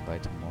 At least by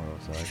tomorrow,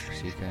 so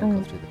you can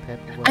go through the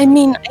paperwork. I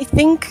mean, I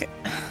think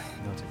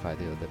notify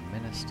the other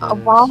ministers.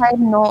 while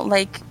I'm not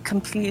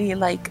completely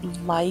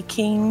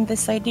liking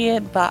this idea,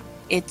 but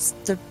it's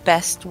the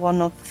best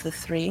one of the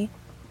three,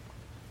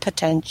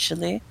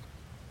 potentially.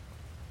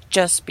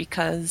 Just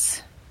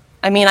because,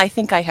 I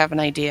think I have an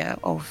idea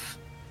of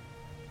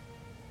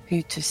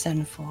who to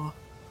send for,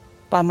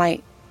 but I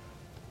might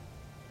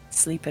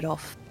sleep it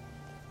off.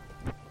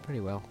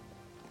 Pretty well.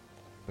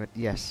 But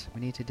yes,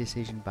 we need a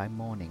decision by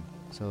morning,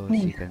 so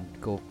she can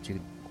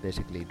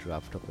basically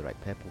draft up the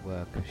right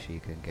paperwork. She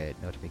can get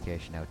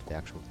notification out to the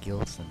actual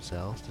guilds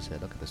themselves to say,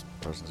 look, this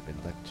person's been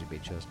elected to be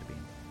chosen to be,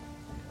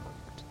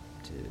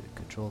 to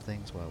control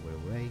things while we're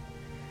away.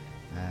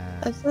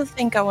 I still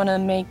think I want to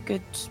make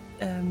good,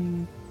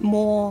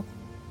 more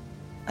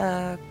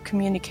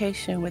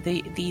communication with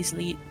these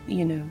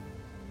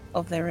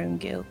of their own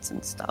guilds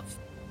and stuff.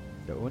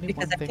 The only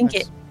Because one I thing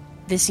think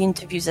this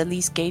interviews at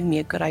least gave me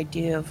a good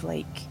idea of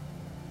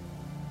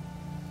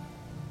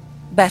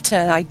better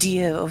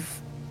idea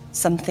of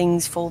some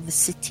things for the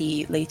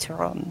city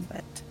later on,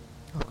 but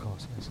Of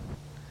course, yes.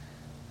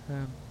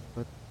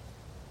 But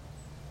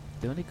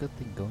the only good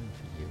thing going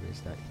for you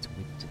is that it's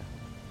winter.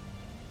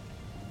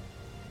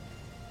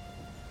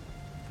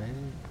 Very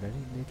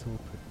little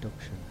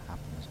production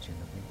happens during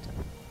the winter.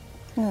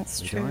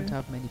 that's We true. don't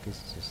have many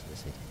visitors to the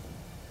city.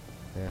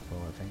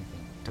 Therefore, if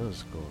anything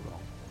does go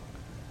wrong,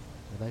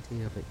 the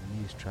likelihood of it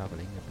news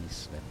travelling will be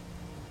slim.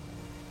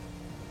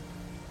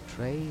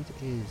 Trade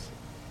is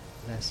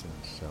less than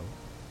so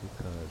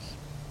because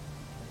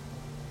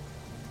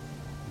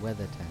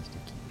weather tends to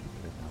keep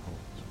people in their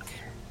homes.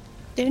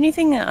 The only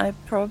thing that I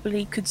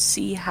probably could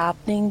see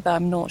happening, but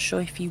I'm not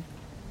sure if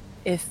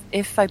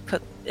I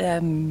put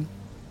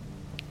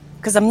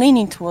because I'm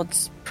leaning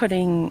towards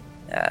putting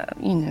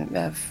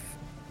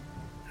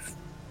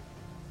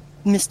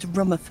Mr.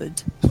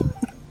 Rummerford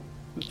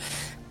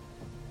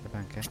The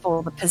banker.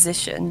 for the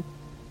position,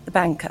 the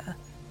banker.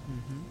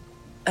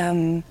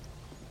 Mm-hmm.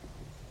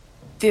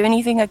 The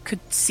only thing I could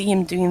see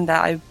him doing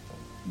that I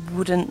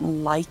wouldn't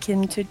like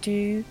him to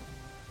do,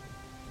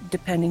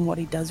 depending what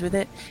he does with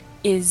it,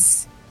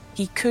 is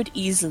he could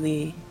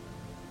easily,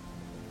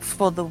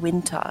 for the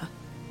winter,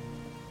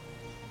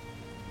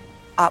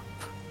 up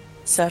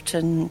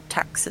certain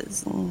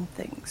taxes and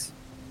things,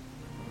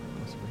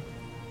 Possibly.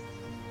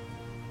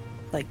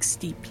 like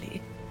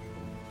steeply.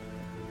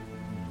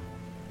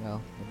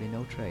 Well, there'll be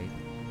no trade.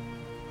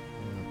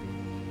 There'll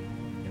be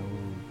no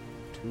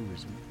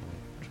tourism for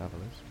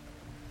travellers.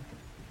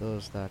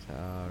 Those that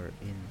are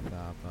in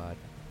Tharbad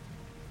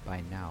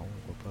by now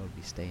will probably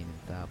be staying in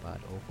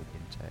Tharbad over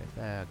winter. If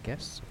they're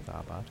guests of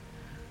Tharbad,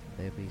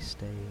 they'll be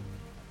staying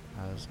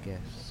as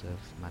guests of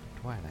Madame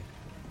Twilight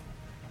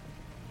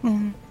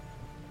Mm.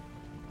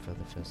 for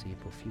the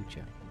foreseeable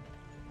future.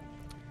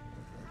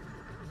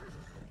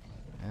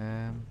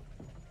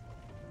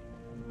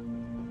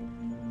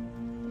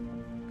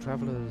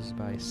 Travellers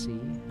by sea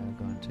are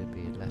going to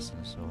be less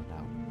than so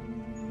now.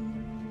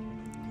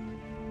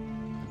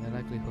 And the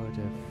likelihood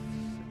of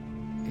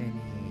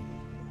any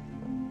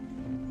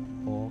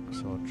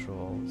orcs or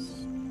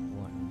trolls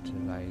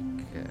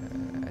wanting to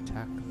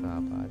attack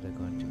Tharbad are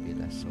going to be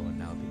less so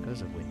now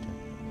because of winter.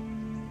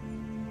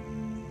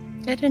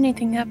 Did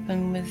anything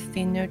happen with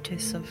the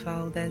notice of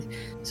how there's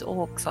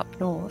orcs up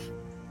north?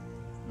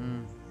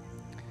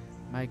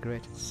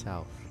 Migrated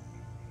south.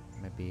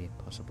 Maybe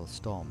possible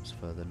storms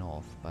further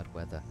north, bad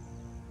weather.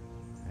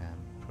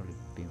 Probably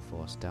being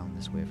forced down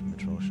this way from the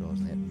troll shores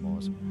and the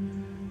moors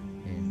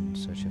in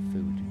search of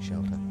food and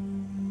shelter.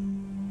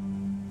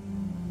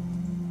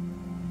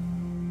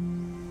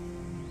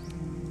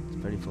 It's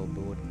very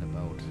foreboding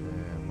about what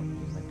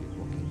you might be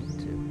walking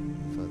into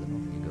further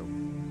north you go.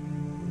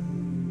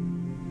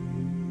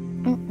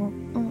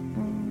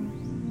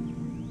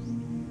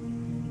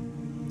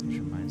 Which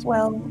reminds me, if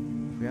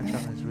we are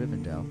travelling to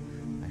Rivendell,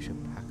 I should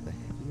pack the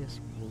heaviest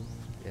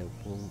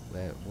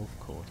wolf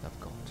coat I've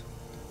got.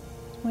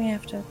 We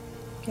have to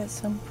get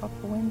some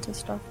proper winter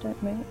stuff,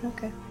 don't we?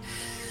 Okay.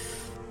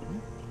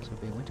 So it'll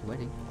be a winter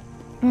wedding.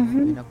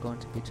 Mm-hmm. We're not going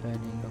to be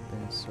turning up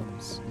in some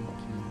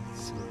sneaky,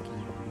 silky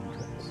blue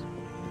dress.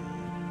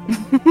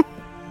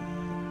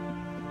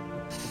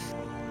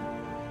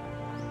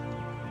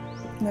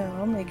 No,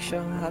 I'll make sure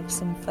I have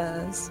some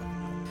furs.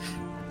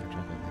 I'd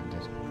recommend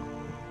it.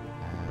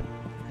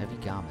 Heavy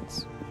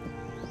garments.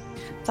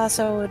 That's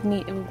all we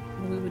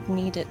would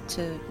need it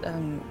to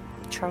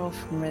travel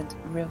from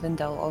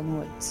Rivendell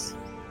onwards.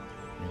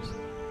 Yes.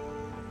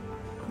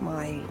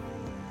 My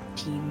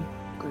team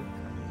group.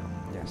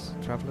 Yes.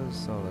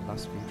 Travellers, or the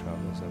last few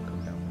travellers that have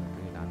come down from the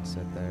Greenland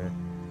said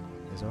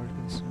there's already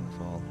been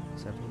snowfall,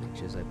 several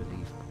inches I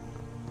believe.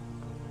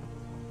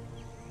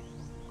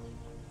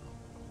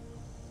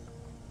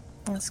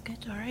 That's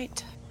good,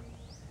 alright.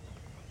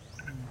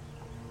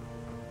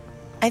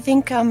 I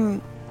think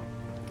for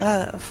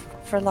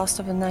Last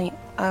of the Night,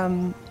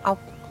 I'll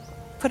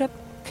put a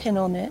pin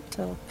on it.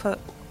 I'll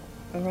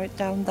write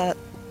down that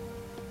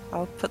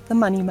I'll put the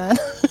money man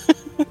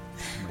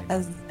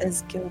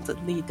as guild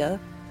leader,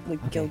 the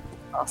Okay. guild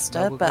master.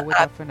 No, we'll but go with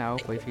that for now,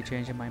 but if you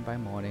change your mind by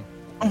morning,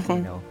 let me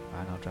Mhm. know,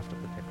 and I'll draft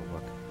up the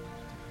paperwork.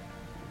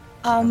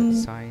 Have it um,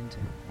 signed,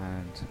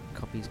 and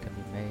copies can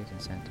be made and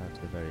sent out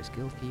to the various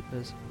guild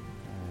keepers.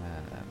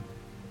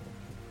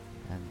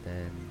 And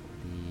then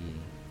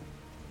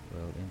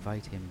we'll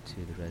invite him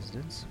to the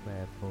residence,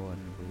 whereupon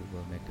we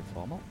will make it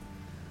formal.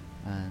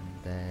 And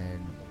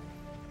then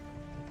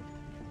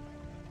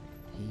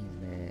he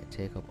may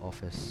take up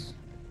office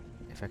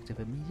effective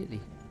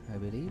immediately, I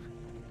believe.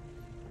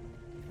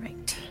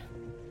 right.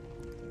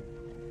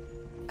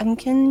 And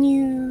can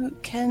you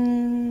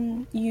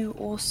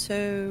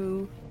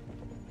also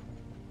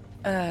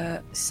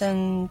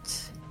send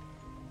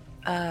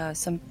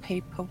some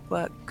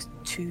paperwork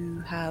to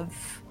have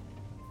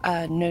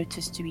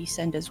notice to be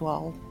sent as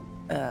well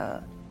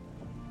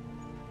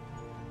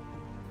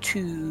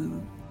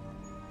to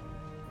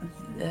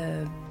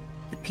the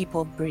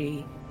people of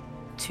Bree,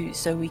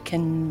 so we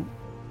can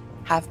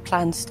have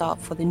plans start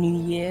for the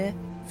new year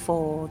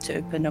to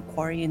open a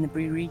quarry in the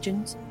Bree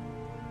regions?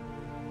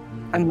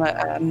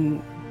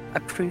 I'm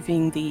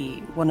approving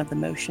one of the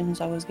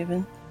motions I was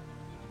given.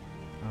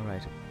 All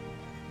right.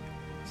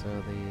 So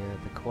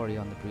the quarry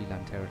on the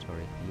Breland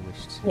territory, you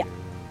wish to Yeah.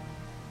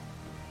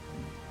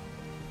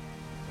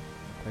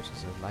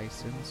 purchase a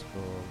license for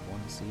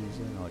 1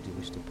 season, or do you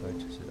wish to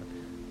purchase it?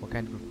 What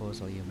kind of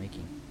proposal are you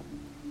making?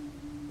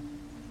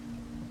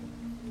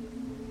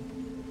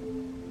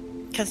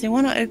 Because they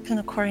want to open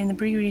a quarry in the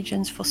Bree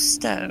regions for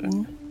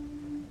stone.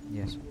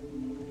 Yes.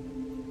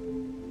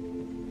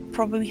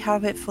 Probably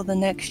have it for the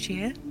next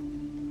year.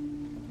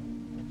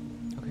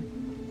 Okay.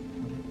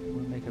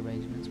 We'll make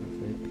arrangements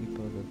with the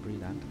people of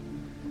Breland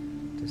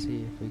to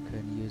see if we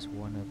can use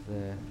one of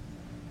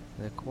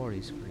the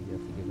quarries for you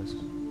if they give us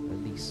a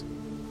lease.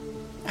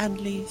 At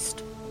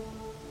least.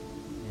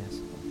 Yes.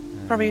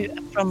 Probably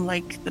from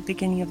like the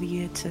beginning of the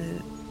year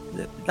to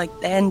the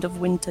end of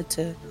winter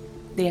to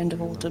the end of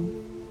Very well.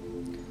 autumn.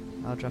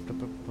 I'll draft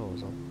up a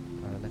proposal,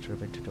 a letter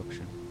of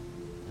introduction,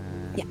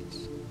 and Yeah.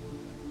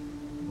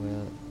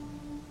 we'll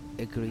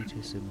agree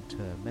to some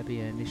term, maybe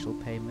an initial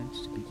payment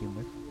to begin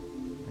with,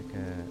 like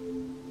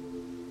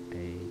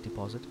a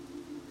deposit,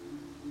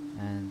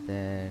 and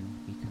then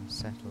we can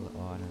settle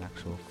on an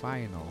actual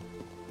final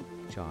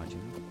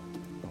charging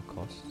or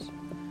costs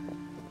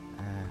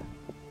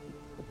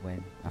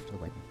after the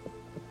wedding.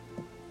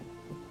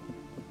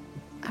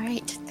 All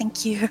right,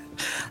 thank you.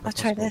 I'll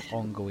try to.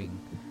 Ongoing,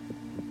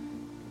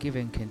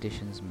 given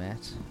conditions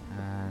met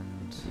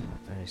and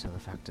various other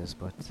factors,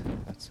 but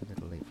that's a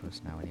little late for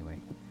us now anyway.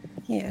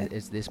 Yeah.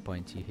 At this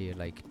point you hear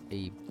like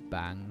a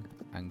bang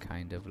and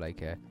kind of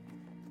like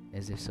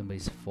as if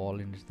somebody's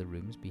fallen into the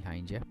rooms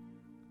behind you.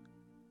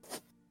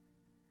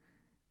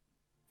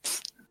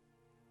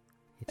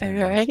 You turn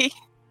around- Alright.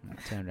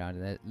 turn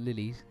around and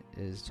Lily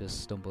has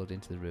just stumbled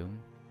into the room,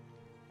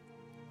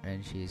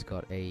 and she's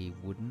got a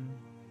wooden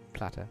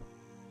platter,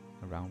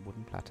 a round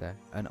wooden platter,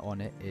 and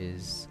on it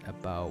is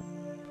about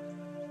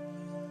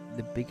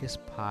the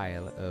biggest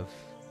pile of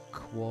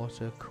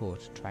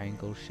quarter-cut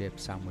triangle-shaped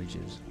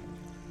sandwiches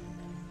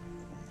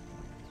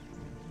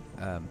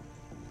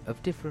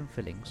of different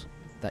fillings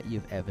that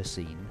you've ever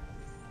seen.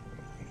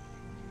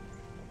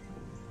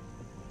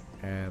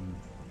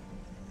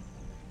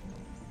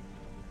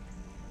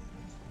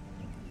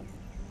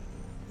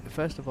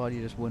 First of all,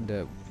 you just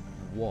wonder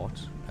what,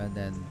 and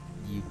then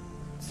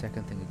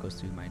second thing that goes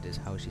through your mind is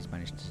how she's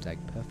managed to like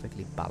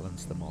perfectly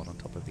balance them all on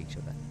top of each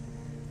other.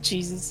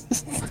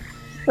 Jesus.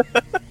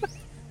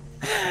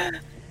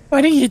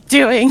 What are you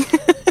doing?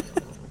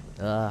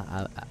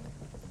 I've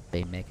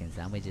been making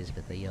sandwiches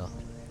for Theo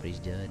for his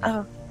journey.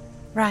 Oh,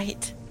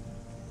 right.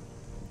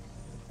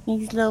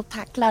 His little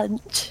packed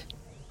lunch.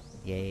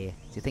 Yeah. Do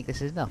you think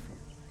this is enough?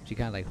 She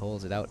kind of like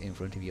holds it out in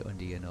front of you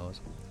under your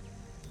nose.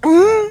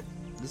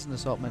 There's an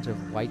assortment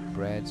of white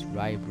breads,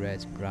 rye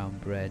breads, brown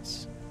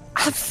breads.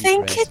 I crispy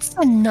think breads. it's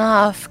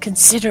enough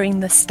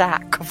considering the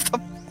stack of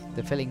them.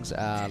 The fillings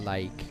are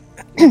like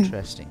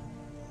interesting.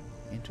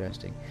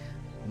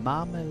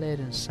 Marmalade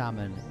and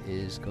salmon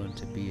is going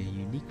to be a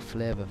unique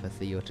flavour for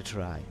Theo to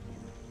try.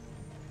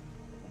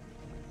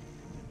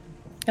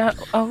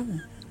 Oh.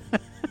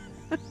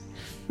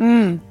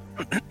 Yeah.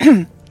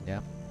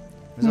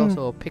 There's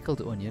also a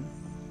pickled onion.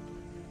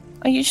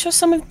 Are you sure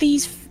some of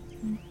these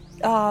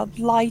are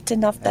light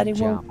enough that And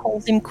it won't jam.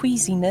 cause him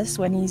queasiness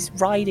when he's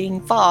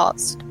riding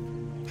fast?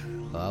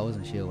 Well, I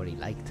wasn't sure what he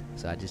liked,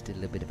 so I just did a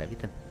little bit of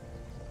everything.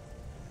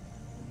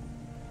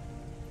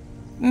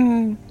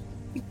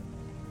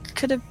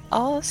 Could have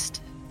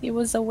asked. He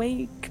was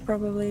awake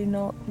probably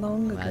not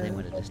long ago. Well, I didn't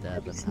want to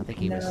disturb him. I think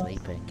he was No.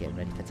 sleeping, getting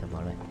ready for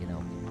tomorrow, you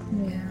know.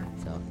 Yeah.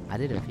 So I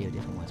did a few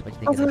different ones. What do you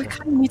think Although I of this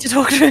kind of need to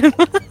talk to him.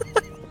 one?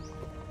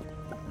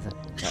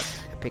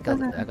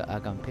 Pickled, I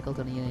got pickled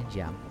onion and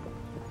jam.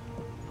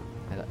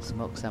 I got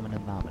smoked salmon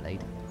and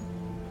marmalade.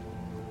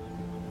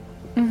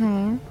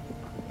 Mm-hmm.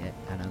 Yeah,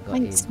 and I got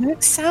Wait,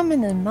 smoked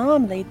salmon and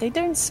marmalade, they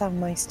don't sound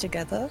nice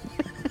together.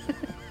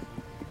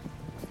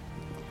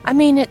 I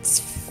mean,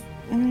 it's...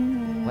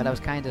 Well, I was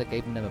kind of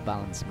giving them a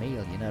balanced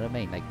meal, you know what I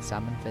mean? Like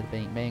salmon for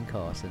the main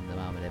course and the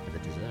marmalade for the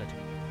dessert.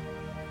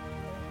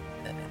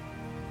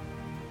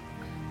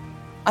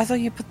 I thought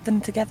you put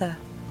them together.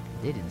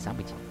 I did in the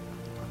sandwich.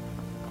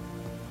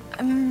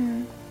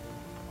 Um,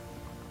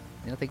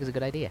 You don't think it's a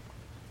good idea?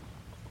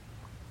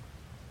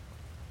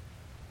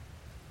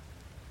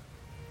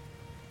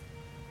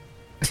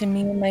 to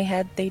me in my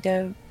head, they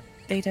don't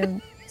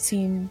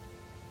seem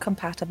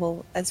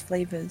compatible as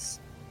flavors.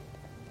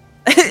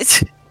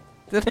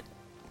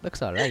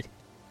 Looks alright.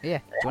 Yeah,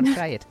 do you want to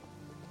try it?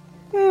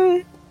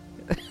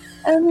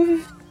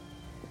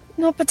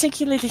 Not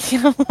particularly.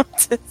 I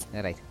want it.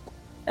 Alright.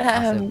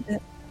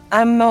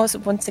 I'm also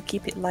want to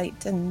keep it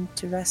light and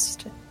to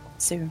rest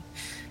soon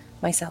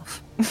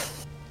myself.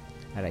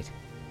 Alright.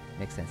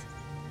 Makes sense.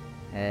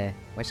 Where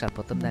shall I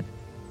put them then?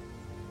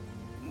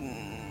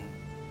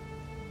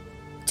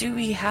 Do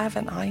we have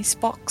an ice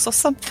box or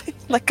something?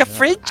 Like a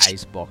fridge?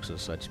 Ice box or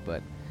such,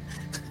 but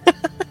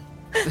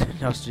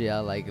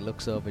Nostriel like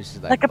looks over. She's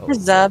Like a "Oh,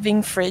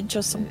 preserving fridge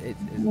or something.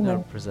 It's you not a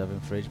know. preserving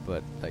fridge,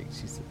 but like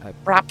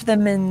Wrap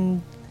them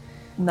in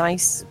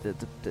nice.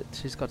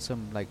 she's got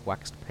some like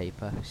waxed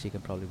paper. She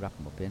can probably wrap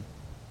them up in.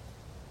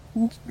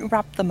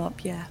 Wrap them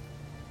up, yeah.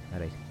 All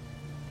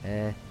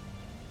right.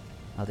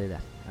 I'll do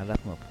that. I'll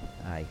wrap them up.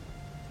 Aye.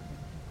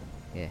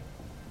 Yeah.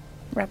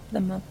 Wrap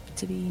them up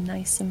to be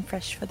nice and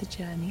fresh for the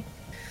journey.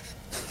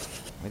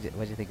 What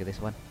do you think of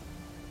this one?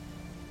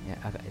 Yeah,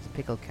 it's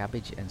pickled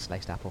cabbage and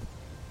sliced apple.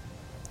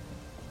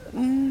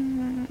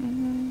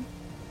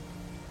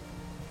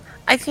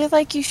 I feel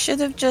like you should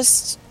have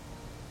just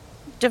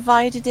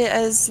divided it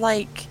as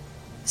like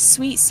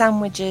sweet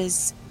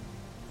sandwiches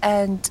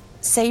and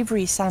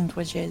savoury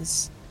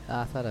sandwiches.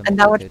 I thought And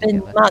that would have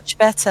been much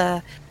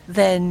better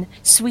than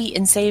sweet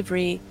and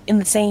savoury in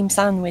the same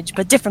sandwich,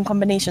 but different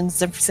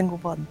combinations every single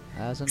one.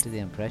 I was under the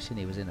impression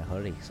he was in a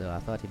hurry, so I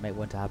thought he might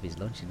want to have his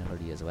lunch in a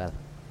hurry as well.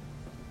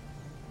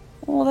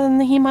 Well, then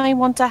he might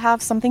want to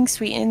have something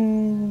sweet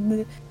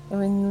in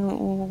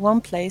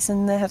one place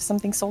and have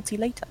something salty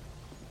later.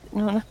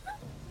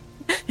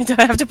 You don't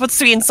have to put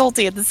sweet and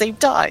salty at the same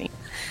time.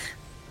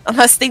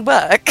 Unless they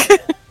work.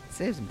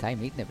 Saves him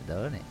time eating it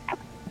though, doesn't it?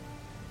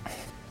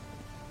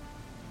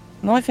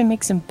 Not if it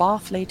makes him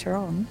barf later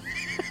on.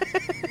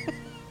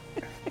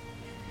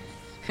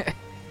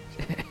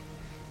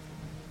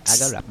 I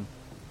go wrap him.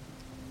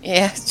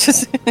 Yeah,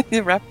 just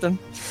wrap them.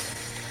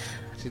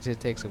 She just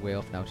takes her way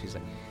off now. She's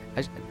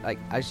as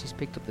she's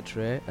picked up the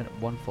tray and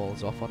one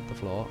falls off onto the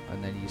floor,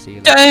 and then you see.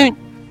 Like, Don't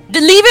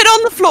leave it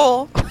on the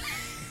floor.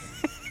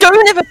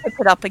 Don't ever pick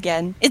it up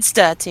again. It's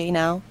dirty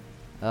now.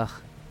 Ugh.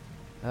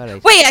 All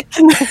right. Wait, I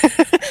can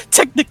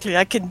technically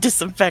I can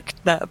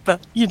disinfect that,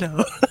 but you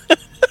know.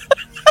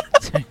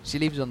 She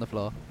leaves it on the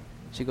floor.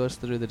 She goes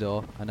through the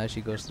door, and as she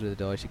goes through the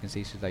door, she can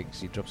see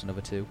she drops another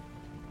 2.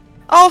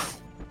 Oh.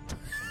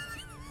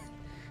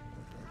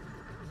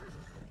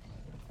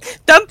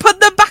 Don't put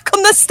them back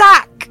on the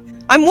stack!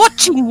 I'm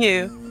watching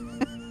you!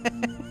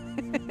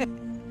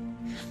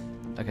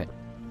 Okay.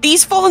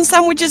 These fallen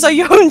sandwiches are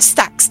your own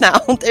stacks now.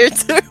 They're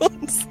their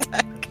own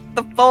stack.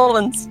 The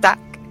fallen stack.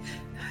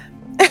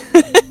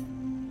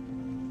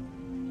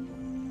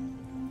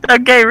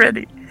 Okay,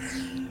 ready.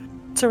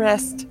 To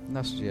rest.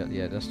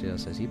 Nostriel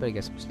says, you better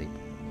get some sleep.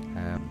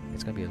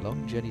 It's going to be a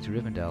long journey to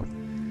Rivendell.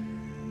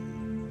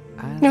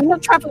 And No, I'm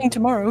not travelling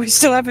tomorrow. We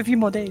still have a few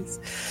more days.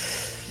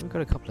 we've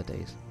got a couple of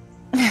days.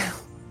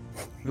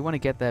 We want to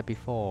get there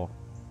before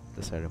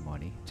the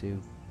ceremony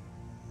to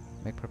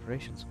make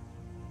preparations.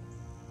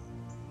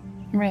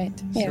 Right.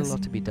 Still Yes. a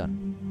lot to be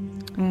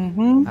done.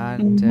 Mm-hmm.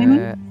 And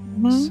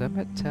Mhm.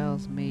 Summit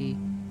tells me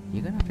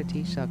you're going to have to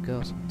teach that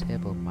girl some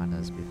table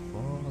manners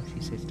before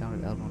she sits down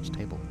at Elrond's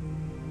table.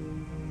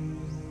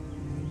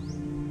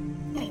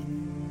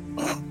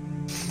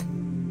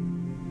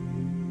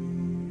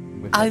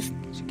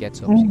 She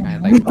gets up, she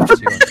kind of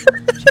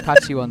like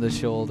pats you on the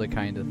shoulder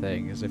kind of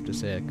thing, as if to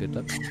say good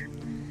luck.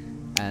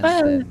 And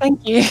then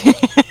Thank you.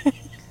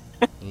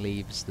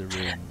 leaves the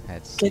room,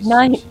 heads. Good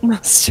night,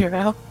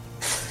 Nostriel.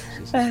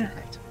 She says good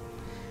night.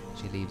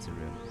 She leaves the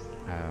room.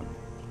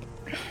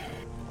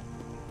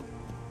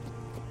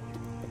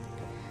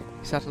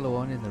 He sat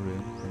alone in the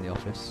room, in the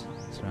office,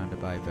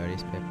 surrounded by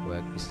various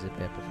paperwork, pieces of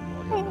paper from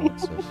all your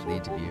notes of the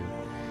interview.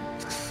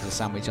 There's a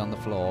sandwich on the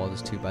floor,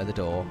 there's 2 by the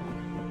door.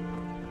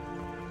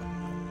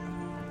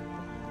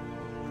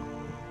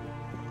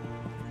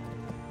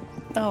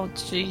 Oh,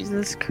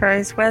 Jesus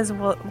Christ. Where's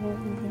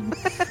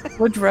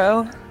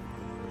Woodrow?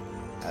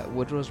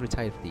 Woodrow's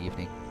retired for the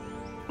evening.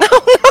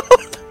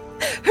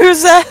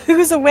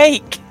 Who's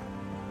awake?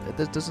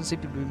 There doesn't seem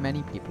to be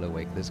many people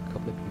awake. There's a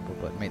couple of people,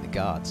 but maybe the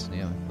guards,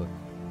 but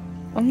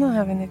I'm not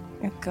having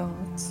a guard.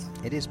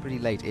 it is pretty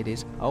late. It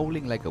is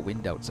howling like a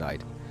wind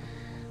outside.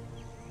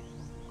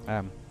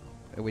 In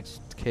which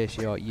case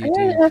you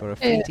do for a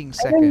fleeting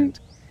second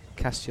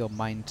cast your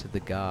mind to the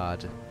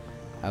guard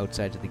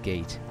outside of the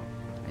gate,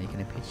 and you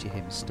can picture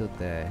him stood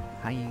there,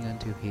 hanging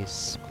onto his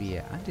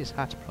spear and his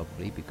hat,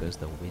 probably because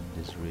the wind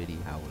is really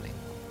howling.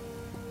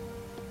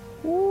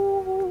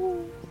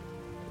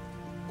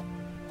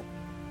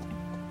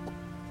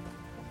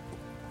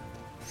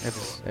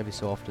 Every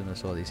so often or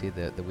so, you see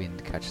the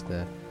wind catch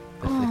the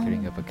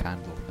flickering of a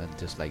candle, and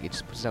just like it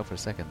just puts it out for a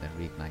second, then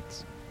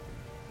reignites.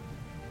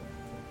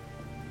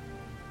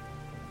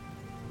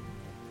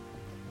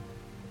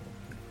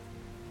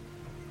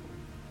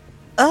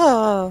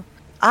 Oh,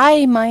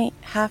 I might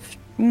have.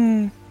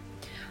 I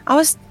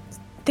was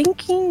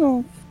thinking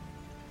of.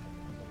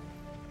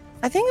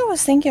 I think I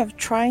was thinking of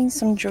trying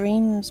some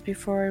dreams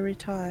before I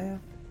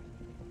retire,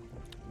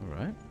 All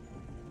right.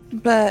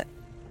 but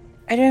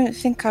I don't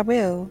think I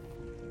will.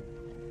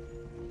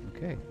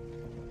 Okay.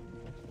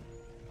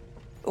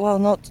 Well,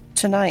 not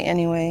tonight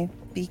anyway,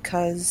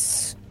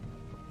 because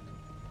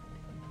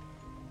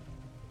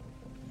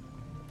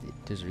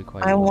It does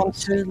require. I you want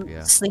sleep, to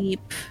yeah. sleep.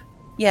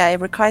 Yeah,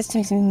 it requires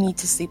me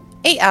to sleep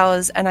 8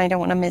 hours, and I don't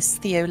want to miss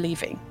Theo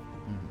leaving.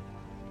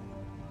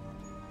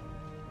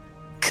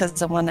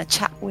 Because I want to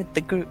chat with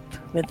the group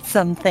with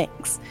some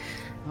things.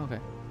 Okay.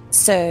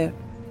 So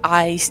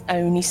I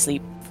only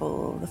sleep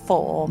for the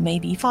 4,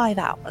 maybe 5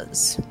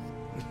 hours.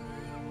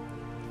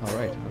 All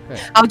right.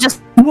 Okay. I'll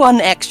just one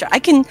extra. I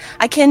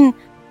can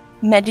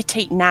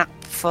meditate nap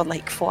for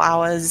like 4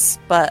 hours,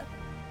 but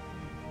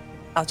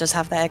I'll just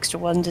have that extra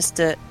one just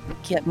to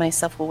get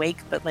myself awake,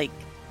 but like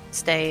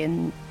stay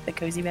in the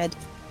cozy bed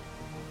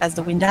as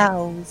the wind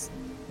howls.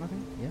 Okay.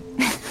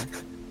 Yeah.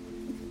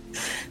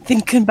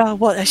 Thinking about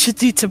what I should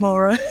do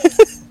tomorrow.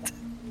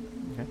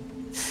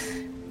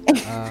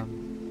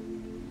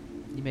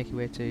 You make your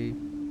way to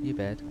your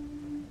bed.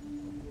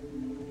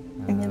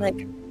 And you're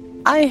like,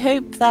 I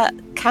hope that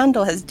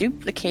candle has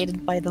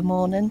duplicated by the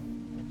morning.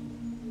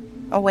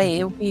 Oh wait,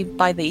 it would be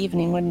by the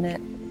evening, wouldn't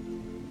it?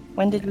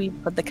 When did we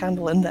put the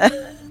candle in there?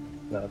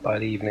 No, by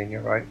the evening,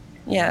 you're right.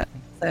 Yeah,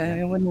 so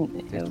it wouldn't.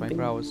 It Takes would 24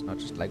 be... hours, not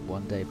just like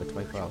one day, but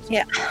 24 hours.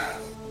 Yeah.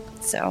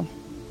 So,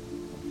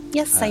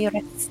 yes, I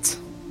rest.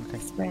 Okay.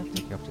 Well.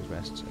 You have to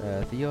rest.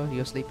 Theo,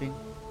 you're sleeping.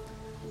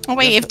 Oh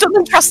wait, Yes, if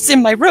Dylan Trust's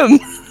in my room.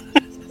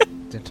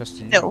 Didn't trust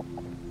you. No.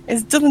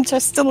 Is Dylan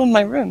Trust still in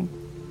my room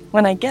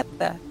when I get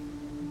there?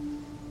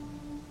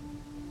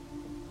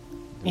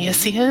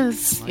 Yes, he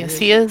is. Oh, Yes, yes.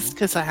 he is,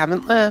 because I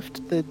haven't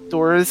left. The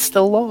door is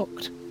still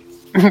locked.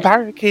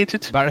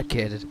 Barricaded.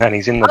 Barricaded. And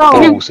he's in the Oh.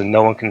 pool, so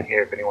no one can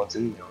hear if anyone's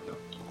in there or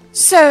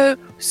not.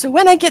 So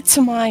when I get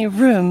to my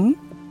room,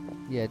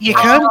 Yeah. You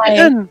Theo, can't get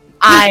in.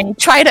 I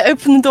try to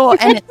open the door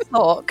and it's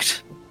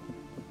locked.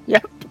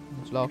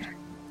 It's locked.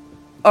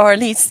 Or at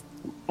least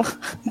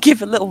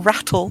give a little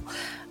rattle.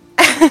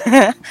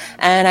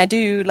 And I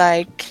do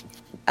like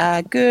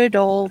a good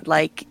old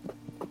like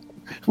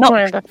not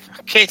Where the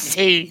fuck is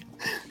he?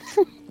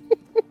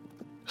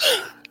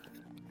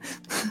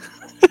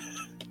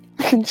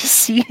 I can just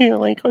see you,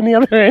 like, on the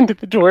other end of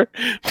the door,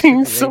 being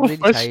You're so really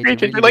tired, you're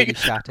frustrated. really, Like, really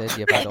shattered.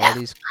 You've had all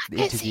these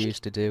interviews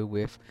to do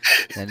with,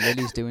 and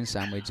Lily's doing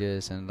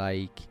sandwiches, and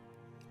like,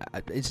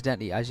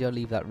 incidentally, as you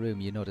leave that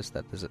room, you notice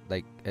that there's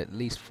like at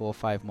least 4 or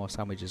 5 more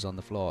sandwiches on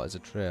the floor as a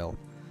trail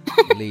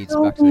leads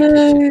back to the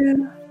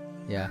kitchen.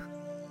 Yeah.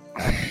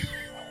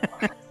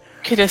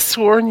 could have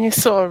sworn you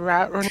saw a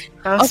rat running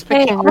past Okay,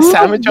 picking on the the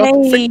sandwich up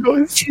as way it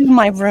goes. to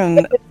my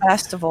room.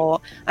 First of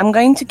all, I'm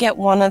going to get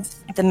one of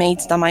the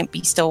maids that might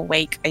be still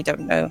awake. I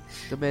don't know.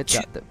 The maids,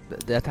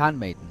 the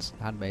handmaidens.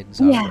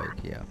 Handmaidens are Yeah. awake.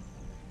 Yeah.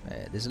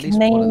 There's at least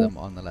Can one of they- them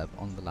on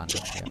the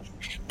landing. Yeah.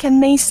 Can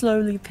they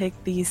slowly pick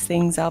these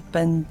things up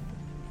and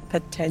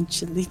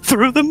potentially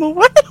throw them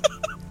away?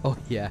 Oh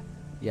yeah,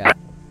 yeah.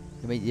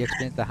 I mean, you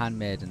explain to the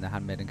handmaid, and the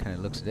handmaiden kind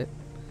of looks at it.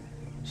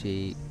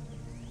 She,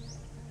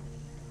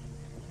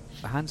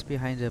 her hands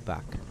behind her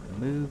back,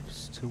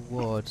 moves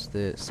towards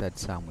the said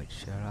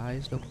sandwich. Her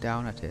eyes look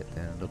down at it,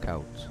 then look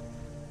out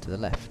to the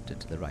left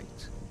and to the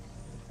right,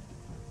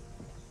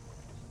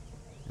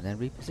 and then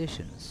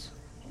repositions.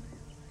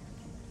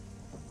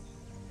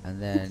 And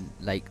then,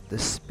 like the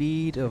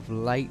speed of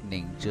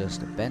lightning,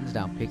 just bends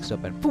down, picks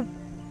up, and boom!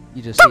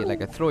 You just see it like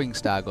a throwing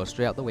star go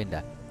straight out the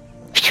window.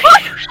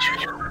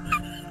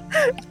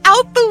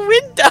 Out the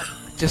window!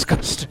 Just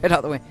goes straight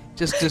out the window.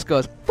 Just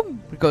goes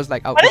boom! It goes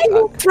like out. When I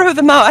mean throw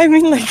them out, I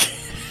mean like...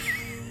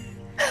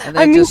 And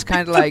I then mean, just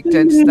kind of like,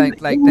 then she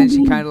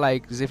kind of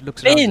like, as if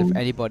looks around as if Bin.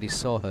 anybody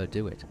saw her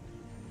do it.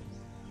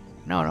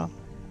 No.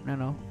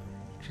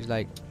 She's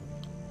like,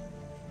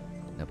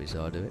 nobody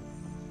saw her do it.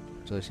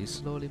 So she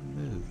slowly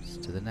moves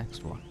to the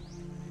next one.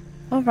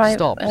 Alright,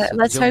 Stops at the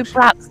let's hope junction.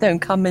 rats don't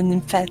come and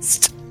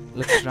infest.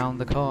 Looks round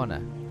the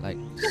corner, like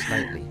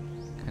slightly,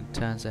 and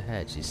turns her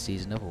head. She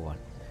sees another one.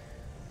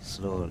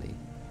 Slowly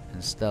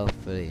and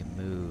stealthily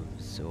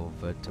moves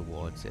over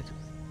towards it.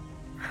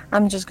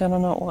 I'm just gonna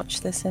not watch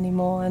this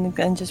anymore and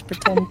just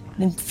pretend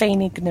and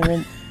feign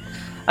ignorant.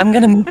 I'm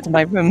gonna move to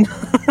my room.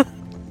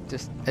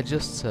 Just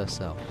adjusts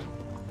herself,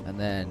 and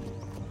then,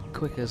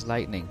 quick as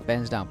lightning,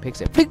 bends down,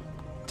 picks it, fling,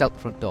 it's out the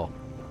front door.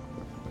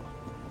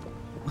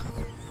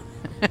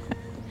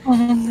 Oh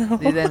no.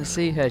 You then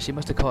see her, she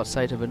must have caught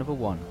sight of another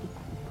one.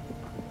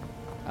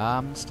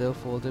 Arms still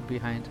folded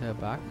behind her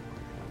back.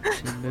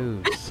 She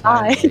moves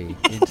Hi. silently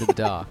into the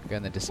dark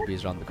and then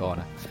disappears around the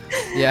corner.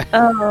 Yeah.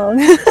 Oh.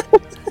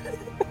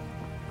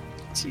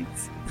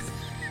 Jeez.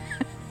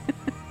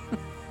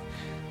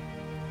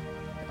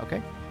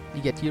 Okay.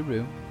 You get to your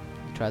room,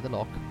 you try the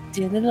lock.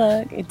 Didn't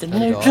look. It didn't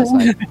Try the door, it's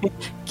open.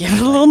 like, Give it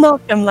a little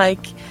knock. I'm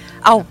like,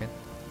 oh. okay.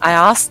 I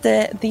asked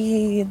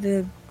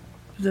the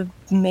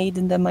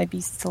maiden that might be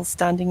still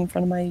standing in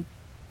front of my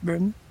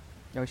room.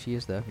 Oh, she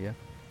is there, yeah.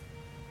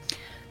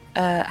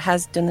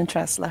 Has Dylan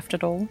Tress left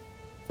at all?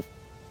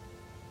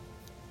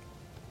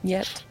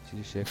 Yet. She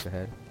just shakes her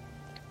head.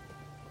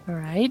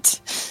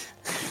 Alright.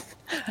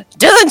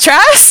 Dylan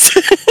Tress!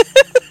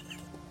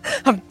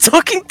 I'm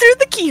talking through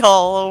the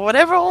keyhole or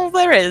whatever hole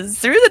there is,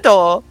 through the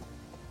door.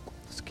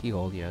 It's a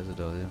keyhole, yeah, there's a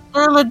door there.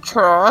 Dylan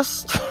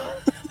Tress.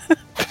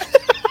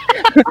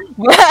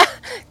 Where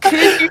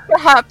could you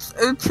perhaps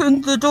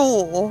open the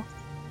door?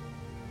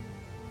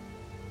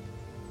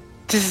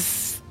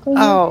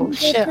 Oh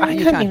shit! I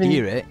You can't can't even.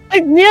 hear it.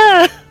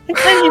 Yeah, I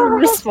can't even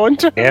respond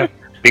to her. Yeah,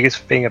 biggest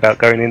thing about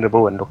going in the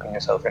ball and looking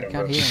yourself in You a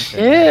can't room. hear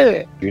anything.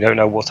 Yeah. You don't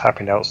know what's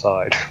happened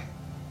outside.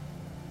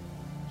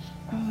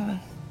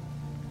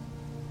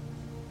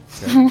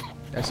 So,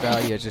 that's how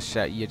you just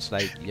shout. You just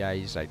like, yeah,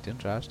 you just like, don't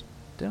trust,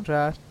 don't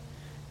trust,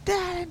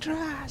 don't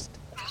trust.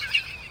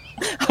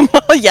 I'm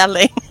all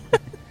yelling.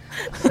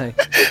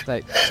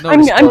 Like, no I'm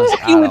response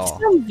talking at with all.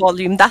 some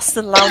volume. That's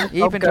the loudest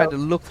He I'll even go. tried to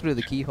look through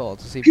the keyhole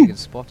to see if you can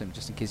spot him,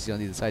 just in case he's on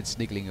the other side,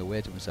 sniggling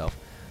away to himself.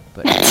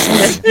 But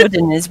There's wood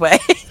in his way.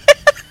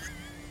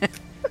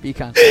 you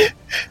can't. See him.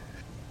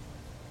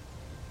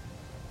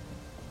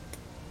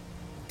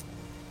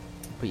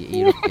 Put your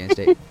ear up against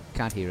it.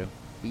 Can't hear him.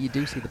 But you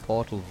do see the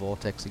portal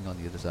vortexing on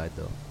the other side,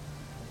 though.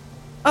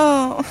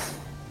 Oh.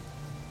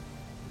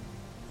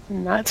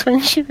 And that's when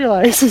she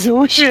realizes,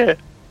 oh shit.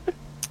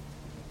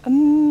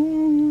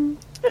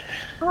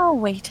 I'll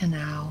wait an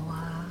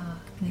hour.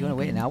 You want to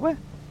wait an hour?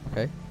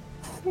 Okay.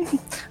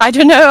 I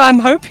don't know. I'm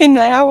hoping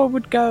the hour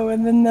would go,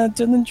 and then the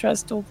Dylan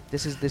Trust will.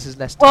 This is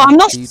less. Well, time I'm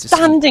not for you to sleep,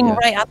 standing yeah.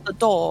 right at the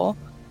door.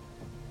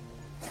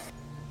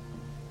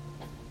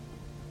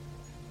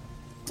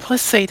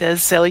 Plus side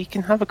is, you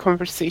can have a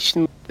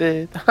conversation with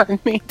the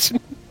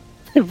handmaid.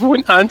 It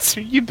won't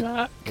answer you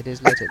back. It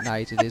is late at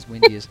night. It is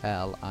windy as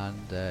hell, and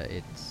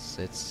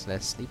it's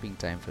less sleeping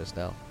time for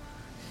Estelle.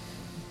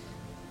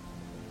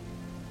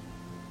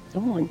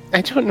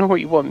 I don't know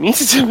what you want me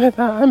to do with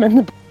that. I'm in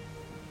the...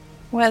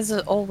 Where's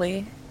it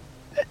Ollie?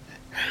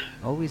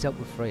 Always out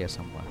with Freya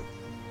somewhere.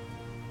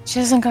 She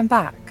hasn't come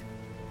back.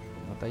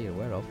 Not that you're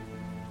aware of.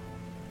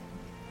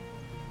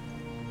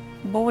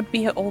 What would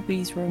be at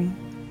Olby's room?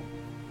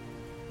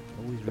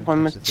 Always room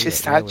one next with to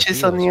just Theo, yeah, with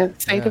statues on the Theo's.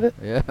 outside Yeah, of it?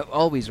 Yeah,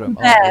 always room.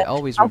 There.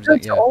 Always I'll room. go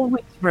Like, to yeah.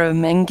 Olby's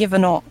room and give a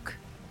knock.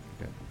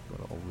 Okay, go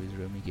to always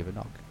room. You give a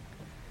knock.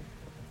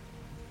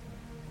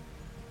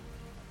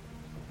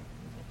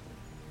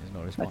 There's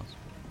no response.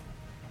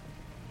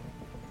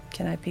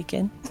 Can I peek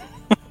in?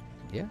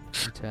 Yeah,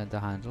 you turn the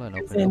handle and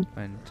It's open in. up,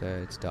 and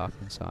it's dark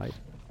inside.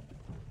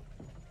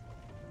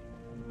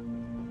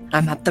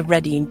 I'm at the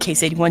ready in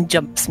case anyone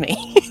jumps me.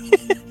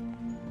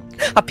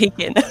 I'll peek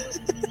in.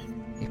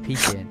 You peek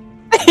in.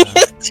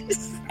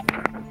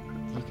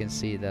 You can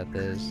see that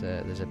there's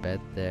a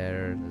bed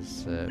there.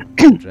 There's a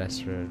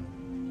dresser,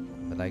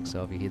 and the likes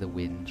of. You hear the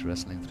wind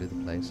rustling through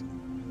the place.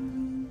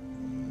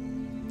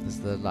 There's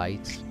the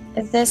light.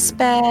 Is there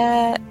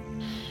spare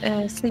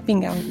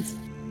sleeping gowns?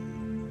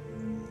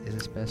 Is there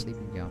spare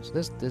sleeping gowns?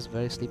 There's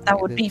very sleeping. That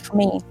would be for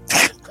me.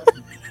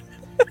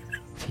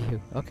 for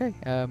you. Okay.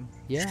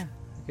 Yeah.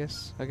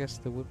 I guess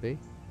there would be.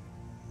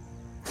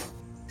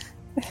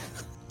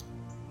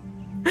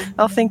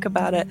 I'll think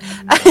about it.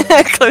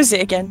 Close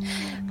it again.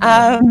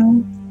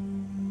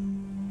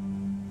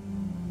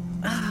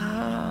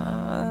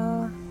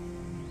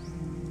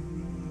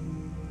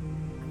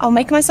 I'll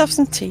make myself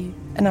some tea,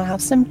 and I'll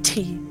have some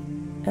tea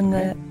in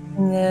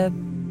the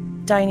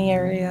dining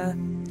area.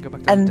 Go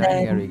back to the And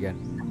dining then- area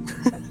again.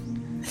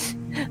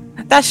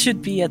 That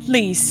should be at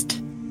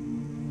least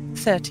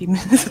 30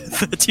 minutes.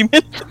 30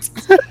 minutes.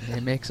 You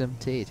make some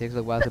tea. It takes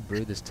a while to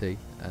brew this tea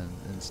and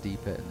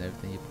steep it and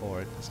everything. You pour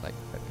it. It's like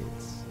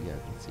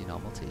it's your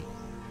normal tea.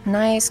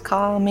 Nice,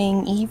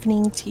 calming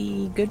evening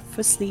tea, good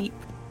for sleep.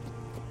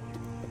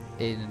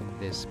 In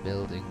this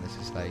building, this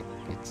is like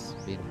it's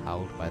been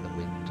howled by the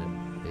wind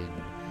and been.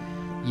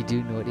 You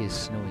do know it is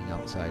snowing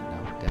outside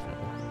now,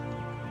 definitely.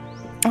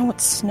 Oh,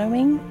 it's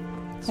snowing?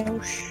 Oh,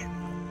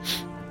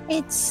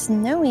 it's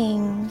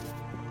snowing.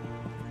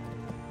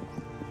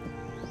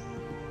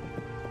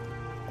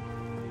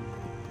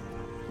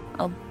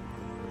 I'll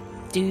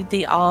do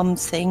the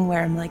arms thing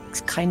where I'm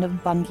like kind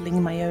of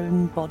bundling my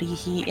own body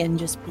heat and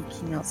just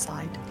peeking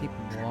outside. Keep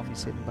them warm. You're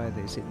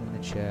sitting sitting in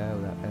the chair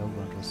with that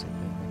Elrond sitting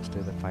next to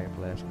the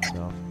fireplace and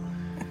stuff.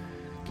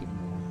 Keep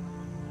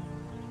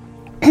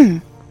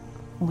them warm.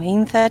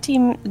 Waiting 30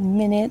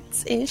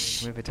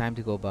 minutes-ish. We have a time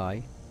to go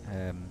by.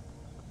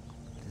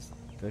 There's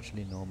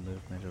virtually no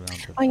movement around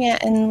the. Oh yeah,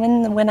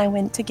 and when I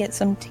went to get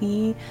some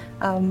tea,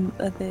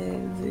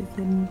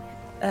 the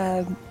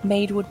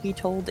maid would be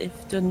told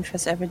if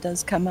Duntress ever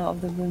does come out of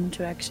the room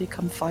to actually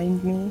come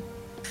find me.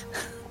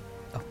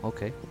 Oh,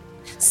 okay.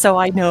 So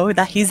I know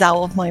that he's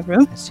out of my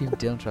room. I assume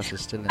Dylan Truss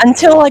is still in.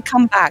 Until I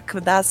come back,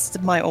 that's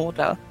my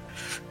order.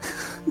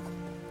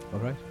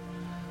 Alright.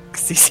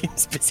 Because he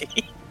seems busy.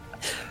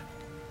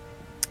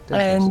 Dylan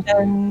And Truss,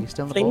 then you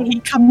still in the ball? he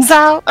comes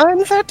out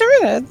in 30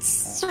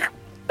 minutes.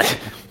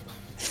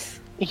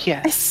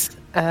 Yes.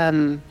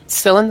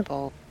 Still in the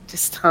ball.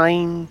 Just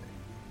tying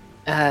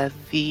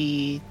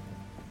the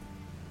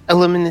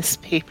luminous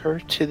paper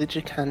to the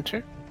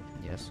decanter.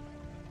 Yes.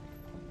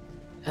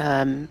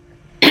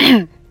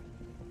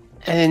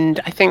 And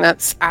I think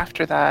that's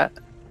after that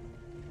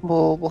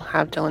we'll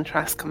have Dylan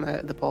Trask come out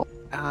of the ball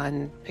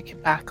and pick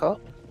it back up,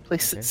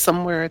 place Okay. it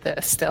somewhere that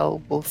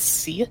Estelle will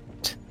see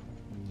it,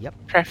 Yep.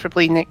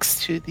 preferably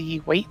next to the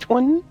white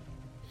one,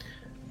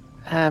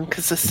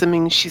 because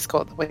assuming she's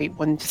got the white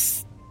one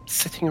just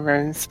sitting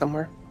around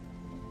somewhere,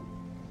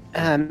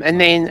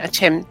 and then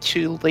attempt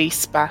to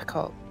lace back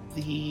up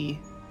the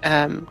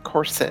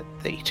corset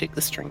that he took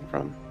the string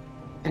from.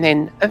 And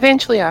then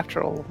eventually,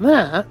 after all of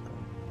that,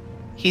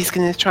 he's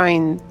going to try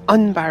and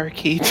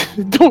unbarricade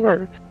the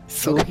door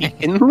so he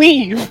can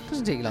leave. It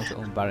doesn't take you long to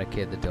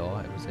unbarricade the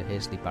door. It was a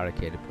hastily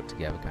barricaded, put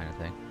together kind of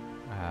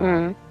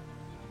thing.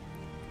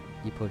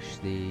 You push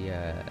the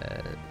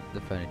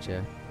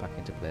furniture back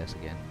into place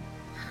again.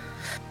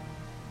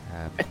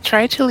 I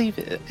try to leave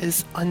it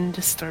as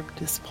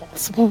undisturbed as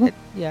possible.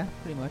 Yeah,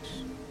 pretty much.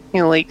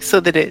 You know, like, so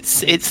that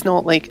it's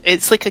not like,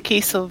 it's like a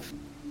case of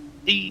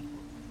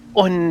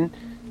on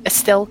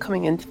Estelle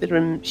coming into the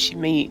room, she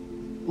might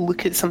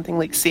look at something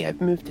like, say, I've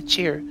moved a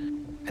chair,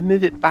 and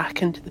move it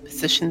back into the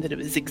position that it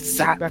was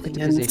exactly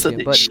in, so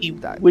that she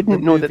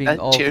wouldn't know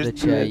that chair's the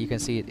chair. You can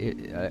see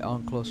it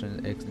on closer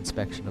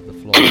inspection of the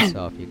floor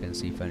itself. You can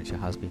see furniture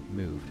has been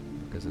moved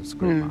because of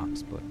scrape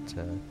marks, but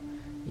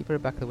you put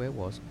it back the way it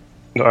was.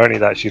 Not only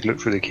that, she'd looked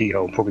through the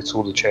keyhole and probably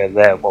saw the chair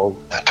there while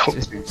the door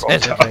was being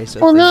brought up.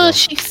 Well, no,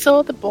 she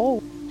saw the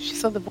ball. She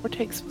saw the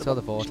vortex. Saw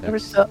the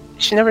vortex.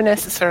 She never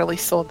necessarily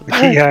saw the The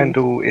key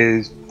handle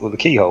is, well, the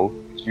keyhole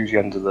is usually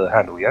under the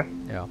handle, yeah?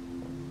 Yeah.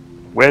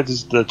 Where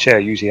does the chair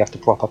usually have to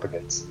prop up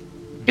against?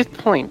 Good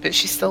point, but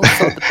she still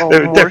saw the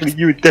ball.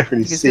 You would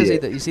definitely see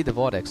it. You see the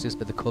vortex just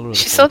by the colour of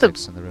She the saw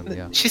vortex in the room.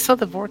 Yeah. She saw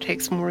the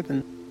vortex more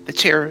than the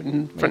chair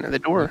in front of the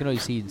door. You can only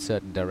see in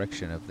certain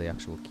direction of the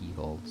actual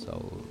keyhole,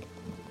 so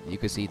you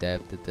could see the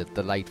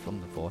light from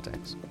the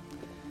vortex.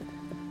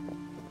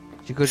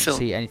 She couldn't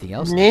see anything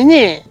else.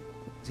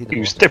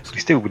 You definitely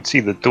still would see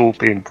the door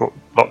being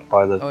blocked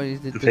by the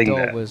thing door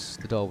there.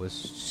 The door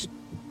was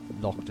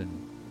locked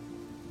and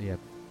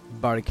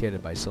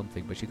barricaded by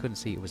something, but she couldn't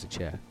see it was a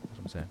chair. That's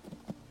what I'm saying.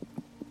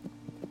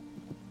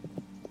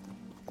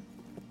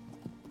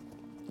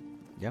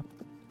 Yeah.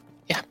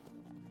 Yeah.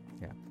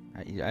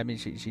 Yeah. I mean,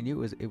 she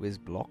knew it was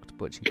blocked,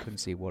 but she couldn't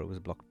see what it was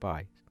blocked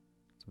by.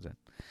 That's what I'm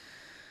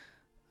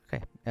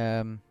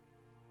saying. Okay.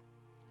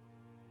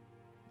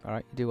 All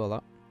right. You do all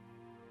that.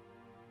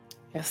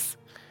 Yes.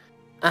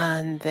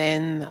 And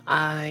then Put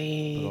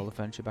I all the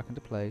furniture back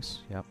into place.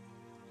 Yep.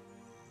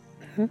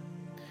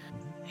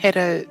 head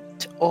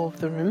out of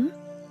the room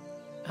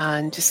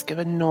and just give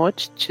a nod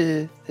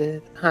to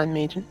the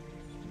handmaiden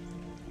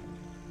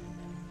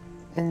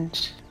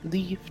and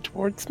leave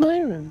towards my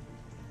room.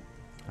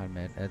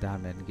 The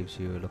handmaiden gives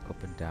you a look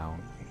up and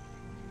down.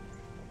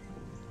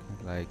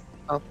 Like,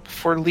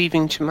 Before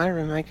leaving to my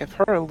room, I give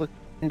her a look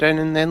up and down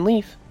and then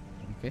leave.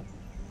 okay.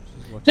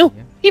 She's watching No,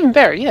 you. even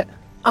better yet.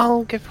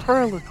 I'll give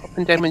her a look up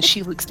and down when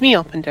she looks me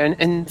up and down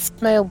and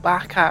smile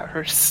back at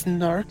her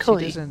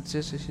snarkily.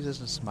 She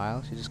doesn't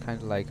smile. She just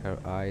kind of like her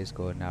eyes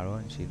go narrow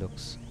and she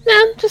looks. Yeah,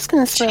 I'm just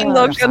gonna smile. She's at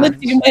not her. gonna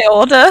do my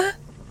order.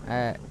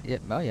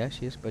 Yeah,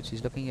 she is, but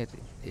she's looking at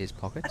his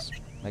pockets,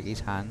 like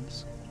his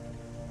hands,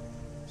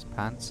 his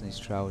pants and his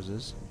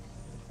trousers.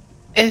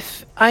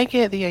 If I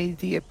get the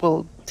idea,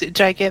 well,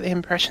 do I get the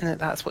impression that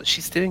that's what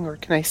she's doing, or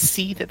can I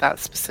see that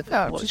that's specifically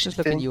No, what she's she's just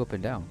looking doing? you up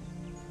and down.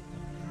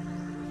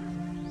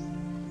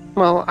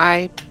 Well,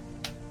 I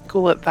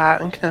go at that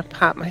and kind of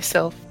pat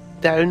myself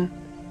down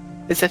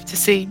as if to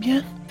say,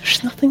 yeah,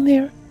 there's nothing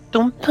there.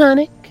 Don't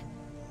panic.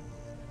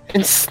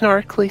 And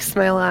snarkily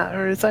smile at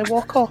her as I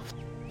walk off.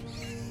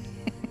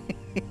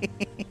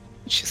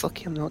 She's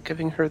lucky I'm not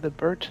giving her the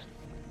bird.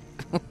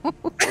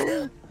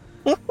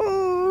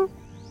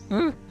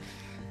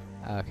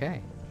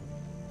 Okay.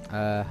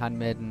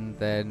 Handmaiden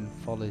then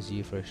follows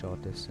you for a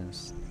short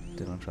distance,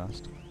 Dylan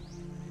Trust.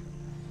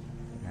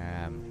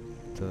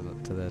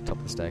 To the top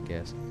of the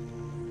staircase.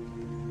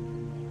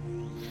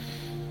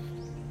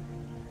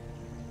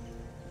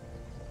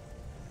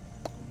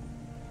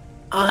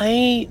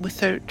 I,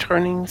 without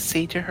turning,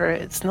 say to her,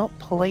 it's not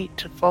polite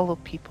to follow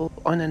people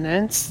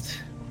unannounced.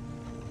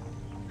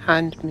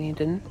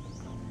 Handmaiden.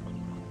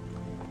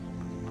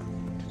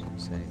 Didn't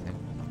say anything.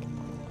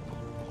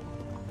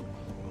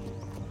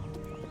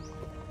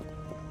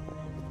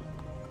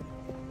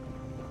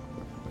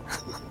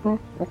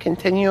 I'll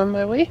continue on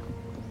my way.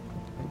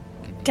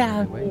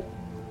 Damn.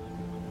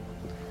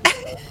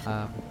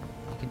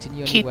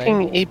 Continue on your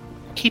way.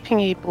 Keeping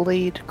a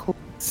blade close,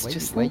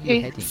 just Where in are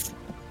you case. heading?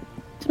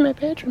 To my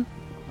bedroom.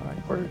 Alright.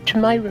 Or to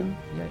my room.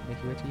 Yeah,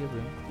 make your way to your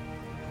room.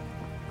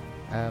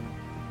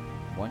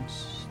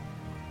 Once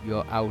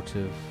you're out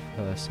of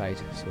her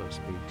sight, so to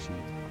speak, she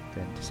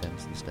then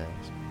descends the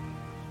stairs.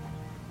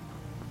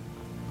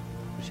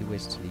 But she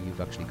waits till you've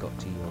actually got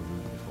to your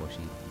room before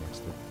she makes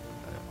the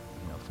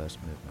first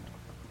movement.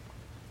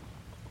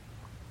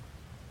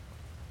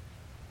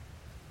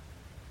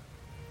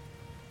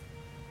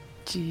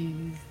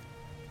 Jeez.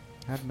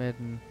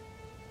 Handmaiden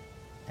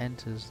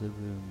enters the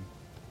room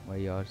where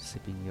you're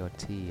sipping your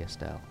tea,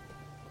 Estelle.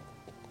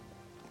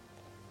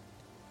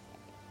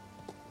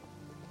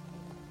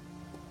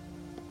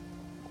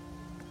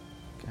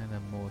 Kind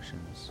of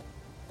motions.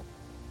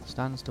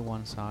 Stands to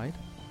one side.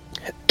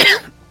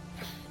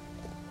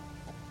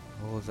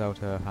 Holds out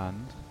her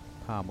hand,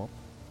 palm up,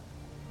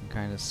 and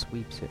kind of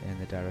sweeps it in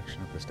the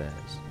direction of the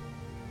stairs.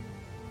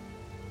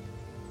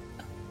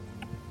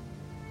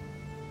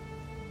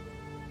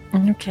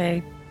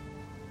 Okay.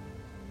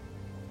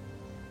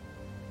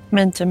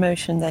 mental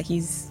motion that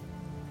he's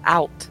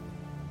out.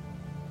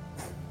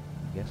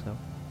 I guess so.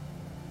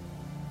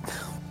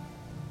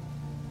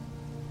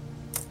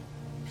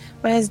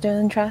 Where's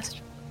Dylan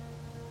Trust?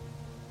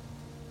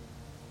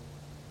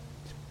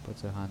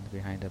 Puts her hand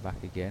behind her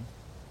back again.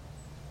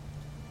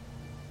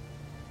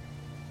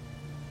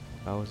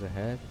 Bows her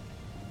head.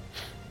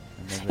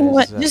 And then You know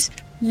what? there's, Just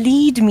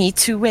lead me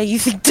to where you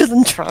think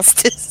Dylan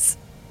Trust is.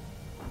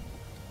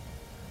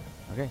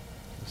 okay.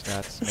 She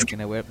starts making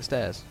her way up the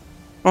stairs.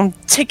 I'm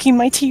taking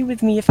my tea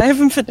with me if I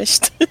haven't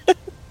finished.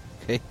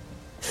 Okay.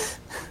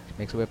 She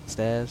makes her way up the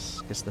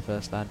stairs, gets to the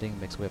first landing,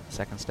 makes her way up the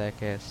second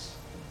staircase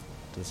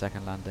to the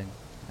second landing,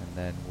 and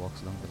then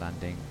walks along the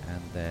landing,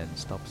 and then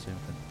stops in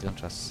front of Dylan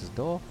Trust's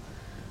door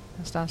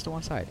and stands to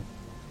one side.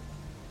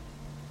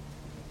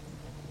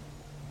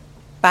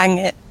 Bang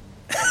it.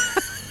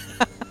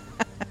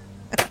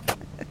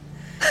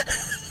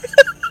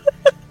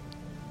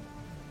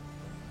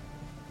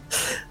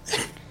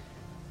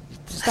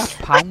 Start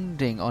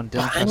pounding on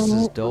Dylan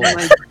Trust's door.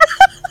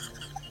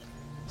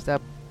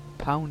 Start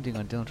pounding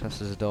on Dylan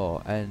Trust's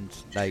door, and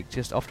like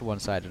just off to one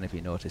side, I don't know if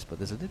you noticed, but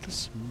there's a little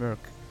smirk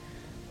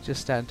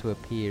just starting to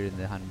appear in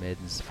the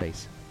handmaiden's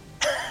face.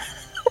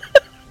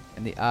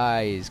 And the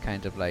eyes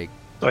kind of like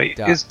Wait,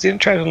 dark. is the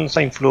Trust on the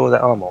same floor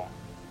that I'm on?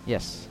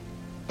 Yes.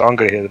 So I'm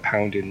going to hear the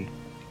pounding.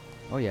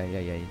 Oh yeah,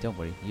 don't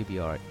worry, you'll be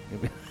alright.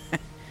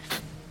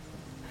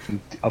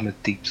 I'm a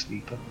deep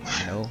sleeper.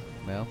 No,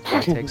 well,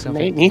 it takes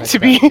something. Might need to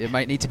be. It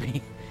might need to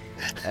be.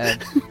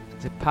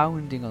 The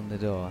pounding on the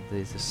door.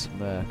 There's a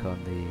smirk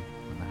on the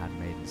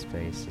handmaiden's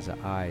face as her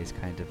eyes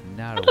kind of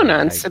narrow. I don't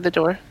answer the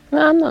door.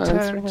 No, I'm not Turn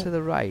answering to it.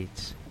 the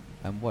right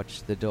and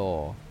watch the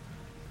door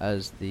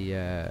as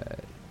the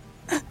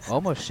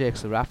almost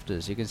shakes the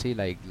rafters. You can see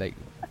like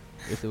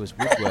if there was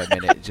woodworm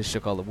in it, it just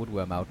shook all the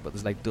woodworm out. But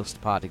there's like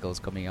dust particles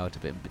coming out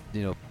of it,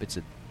 and, bits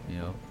of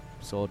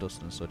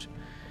sawdust and such.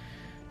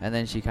 And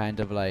then she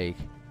kind of like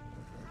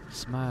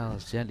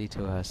smiles gently to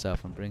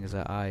herself and brings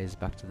her eyes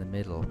back to the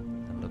middle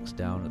and looks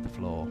down at the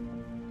floor.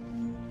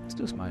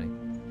 Still smiling.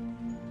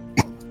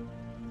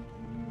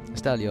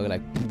 Estelle, you're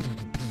like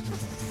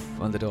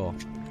on the door.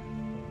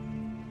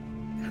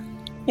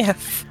 Yeah,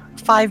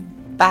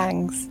 5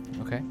 bangs.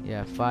 Okay,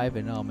 yeah, 5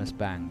 enormous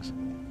bangs.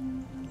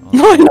 on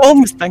No the door.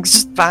 enormous bangs,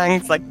 just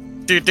bangs like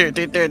do.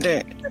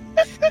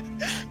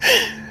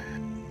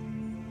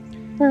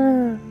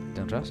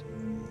 Don't trust?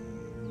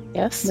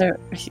 Yes. No,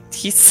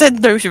 he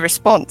said no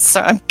response,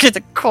 so I'm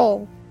gonna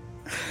call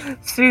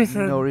through the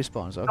No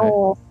response, okay.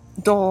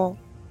 door.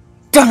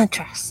 Don't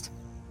trust.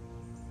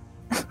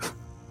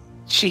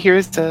 She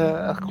hears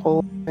a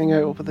call coming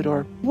out over the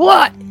door.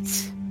 What?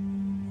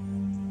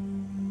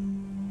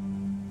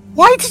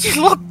 Why did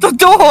you lock the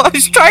door? I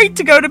was trying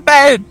to go to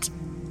bed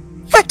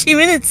 30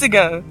 minutes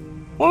ago.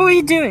 What were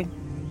you doing?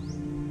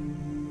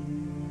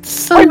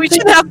 Why we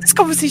shouldn't have this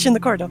conversation in the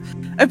corridor.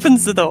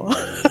 Opens the door.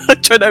 I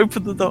try to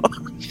open the door.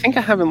 I think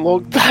I haven't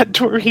locked that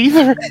door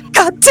either.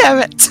 God damn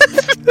it!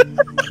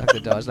 Like the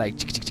door's like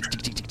tick, tick, tick,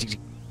 tick, tick, tick, tick.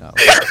 Oh,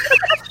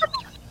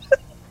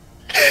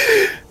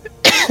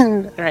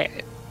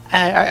 Right.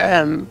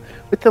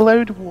 With the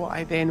loud what,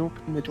 I then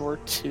open the door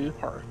to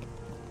her.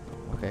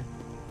 okay.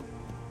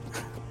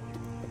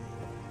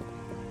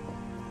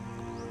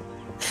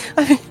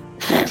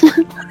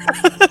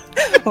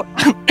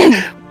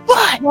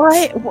 What?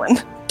 Why?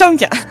 Don't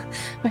get.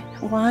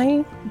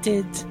 Why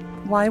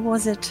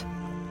was it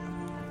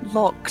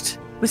locked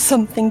with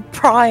something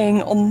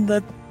prying on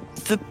the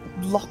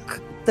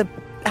lock, the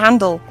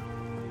handle?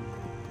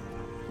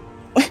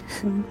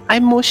 I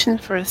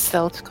motioned for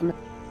Estelle to come in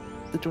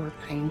the door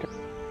behind her.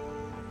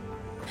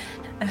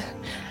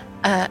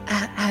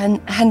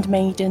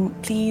 Handmaiden,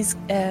 please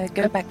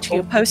go back to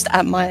your post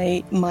at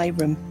my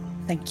room.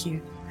 Thank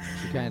you.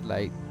 She kind of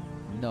like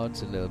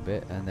nods a little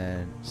bit and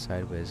then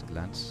sideways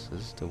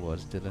glances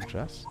towards Dylan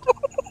Trust.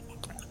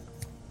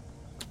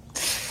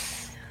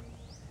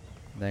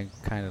 Then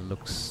kind of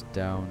looks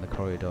down the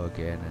corridor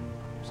again and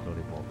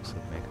slowly walks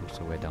and makes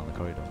her way down the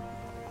corridor.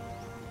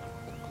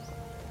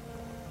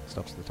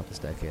 Stops at the top of the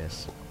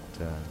staircase,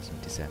 turns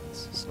and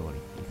descends slowly.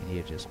 You can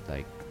hear just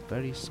like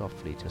very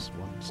softly, just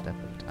one step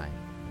at a time,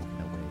 moving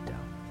her way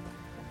down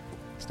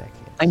the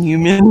staircase. I knew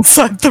me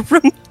inside the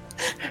room.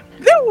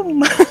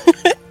 Boom!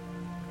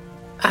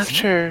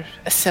 After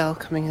Estelle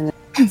coming in and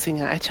announcing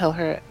it, I tell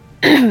her,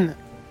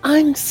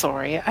 I'm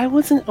sorry, I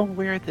wasn't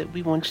aware that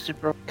we wanted to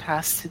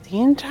broadcast to the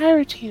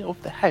entirety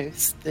of the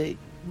house that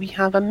we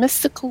have a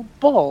mystical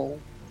ball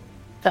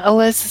that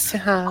allows us to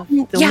have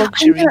the Yeah, I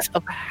luxuries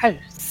of a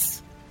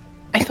house.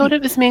 I thought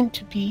it was meant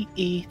to be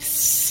a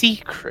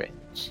secret.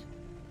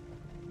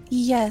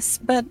 Yes,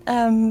 but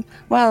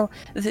well,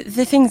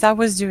 the things I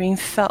was doing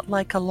felt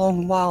like a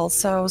long while,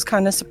 so I was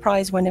kind of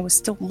surprised when it was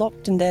still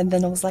locked in there. And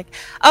then I was like,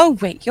 "Oh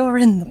wait, you're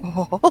in the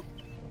ball."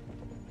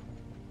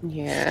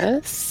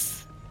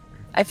 Yes.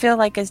 I feel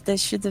like there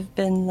should have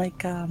been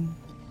like I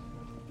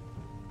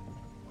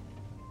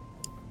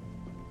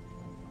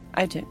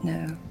don't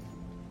know.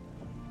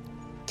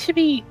 To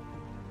be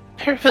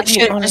I Perfectly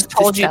should have honest just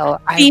told you.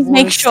 Estelle, I Please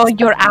make was sure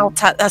you're studying.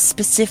 out at a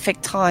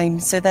specific time,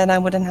 so then I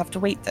wouldn't have to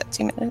wait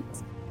 30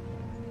 minutes.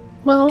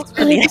 Well, It's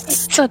really I late. was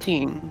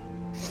studying.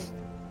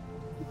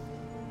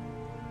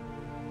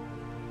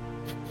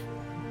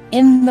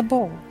 In the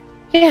ball.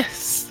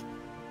 Yes.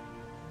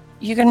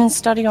 You're going to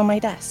study on my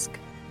desk.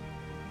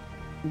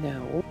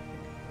 No.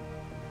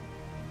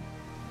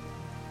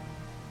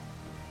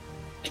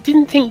 I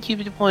didn't think you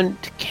would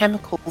want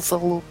chemicals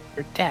all over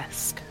your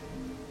desk.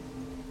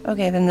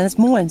 Okay, then there's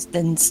more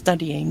than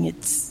studying.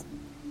 It's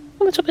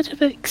A little bit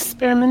of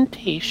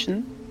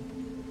experimentation.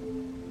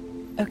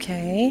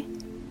 okay.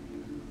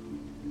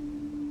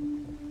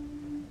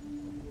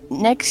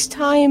 Next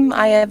time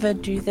I ever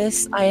do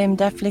this, I am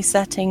definitely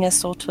setting a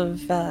sort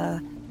of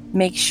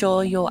make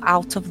sure you're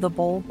out of the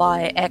ball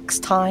by X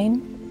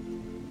time.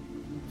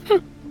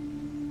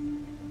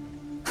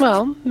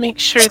 Well, make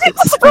sure that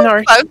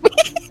Snarky...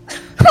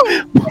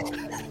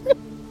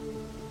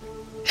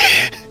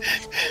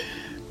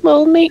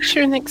 Well, make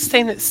sure next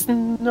time that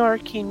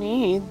Snarky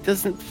me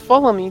doesn't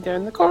follow me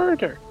down the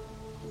corridor.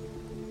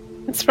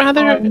 It's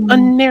rather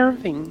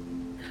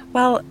unnerving.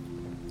 Well,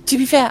 to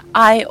be fair,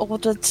 I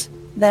ordered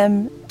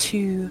them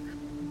to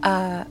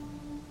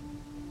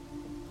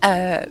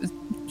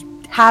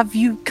have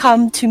you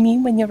come to me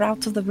when you're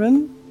out of the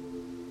room,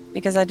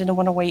 because I didn't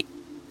want to wait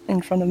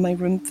in front of my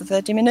room for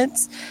 30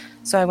 minutes,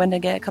 so I went to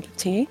get a cup of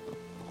tea.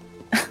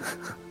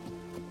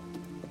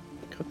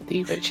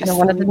 And I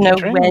wanted to know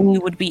when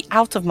you would be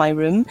out of my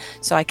room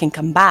so I can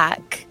come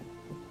back.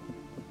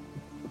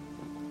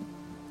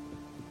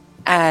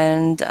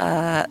 And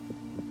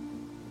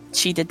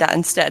she did that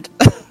instead.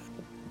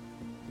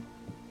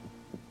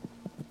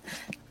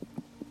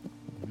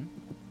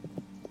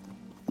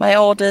 My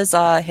orders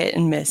are hit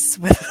and miss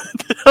with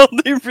how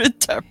they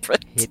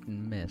interpret. Hit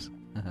and miss.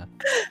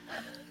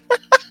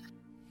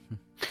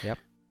 Yep.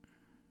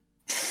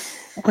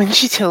 When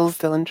she tells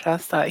Dylan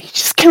Trask that, he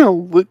just kind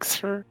of looks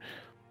her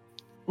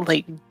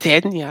like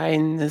dead in the eye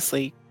and is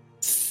like,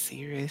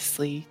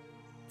 seriously?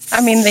 I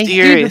mean, they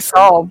do the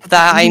job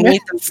that I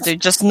need them to do,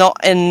 just not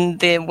in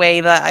the way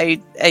that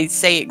I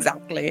say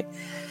exactly.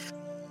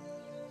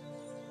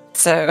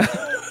 So,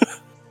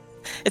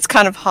 it's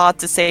kind of hard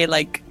to say,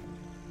 like,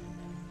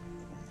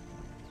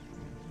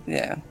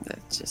 yeah,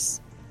 that's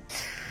just...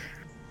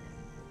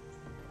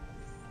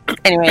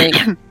 Anyway.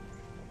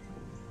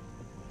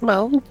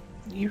 Well,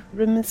 your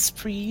room is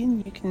free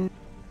and you can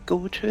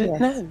go to it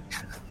now.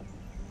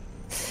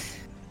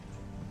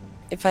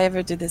 If I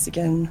ever do this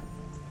again,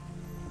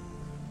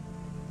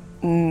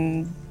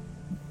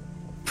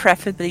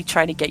 preferably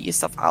try to get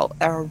yourself out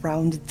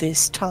around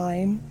this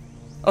time,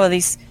 or at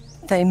least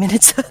 30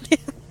 minutes earlier.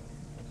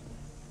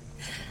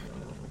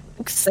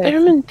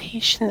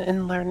 Experimentation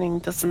and learning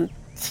doesn't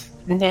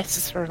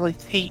necessarily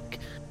take...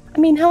 I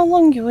mean, how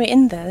long you were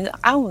in there?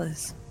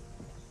 Hours.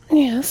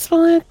 Yes,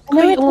 well, I know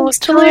quite it a lot takes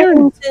to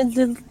learn. time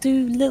to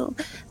do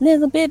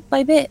little bit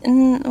by bit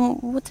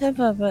and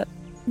whatever, but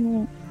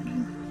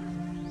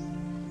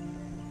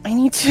I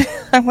need to.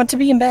 I want to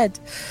be in bed.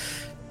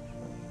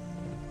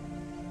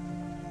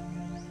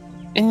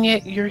 And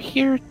yet you're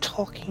here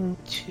talking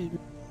to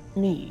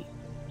me.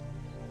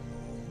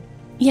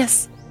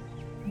 Yes,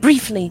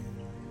 briefly.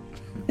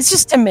 It's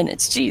just 10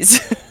 minutes.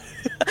 Jeez,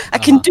 I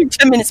can do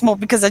 10 minutes more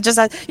because I just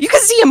had. You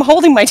can see him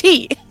holding my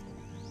tea.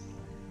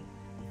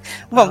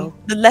 Well,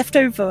 the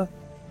leftover.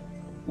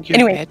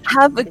 Anyway,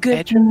 have a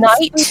good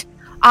night.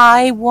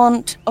 I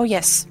want... Oh,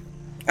 yes.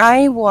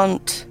 I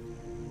want...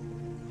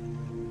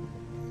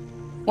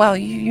 Well,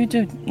 you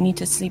don't need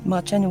to sleep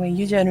much anyway.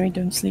 You generally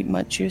don't sleep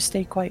much. You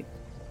stay quite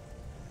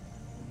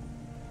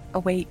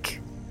awake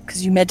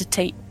because you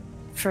meditate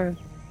for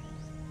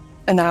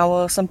an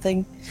hour or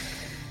something.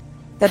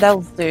 That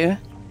elves do.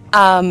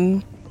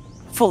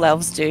 Full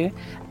elves do.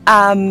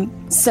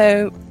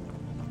 So...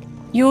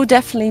 You'll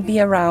definitely be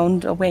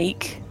around,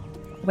 awake,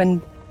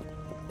 when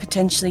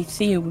potentially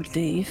Theo would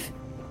leave.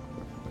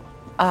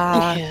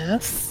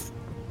 Yes.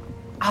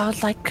 I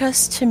would like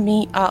us to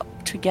meet up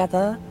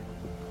together.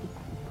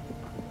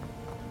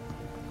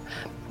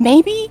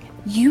 Maybe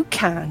you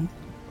can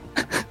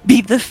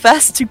be the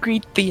first to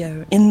greet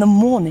Theo in the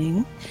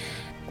morning,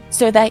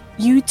 so that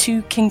you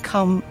two can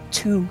come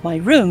to my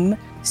room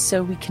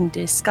so we can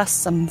discuss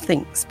some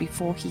things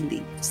before he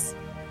leaves.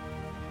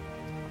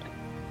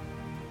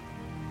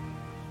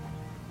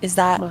 Is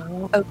that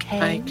okay?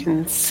 I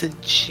can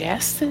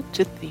suggest it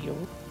to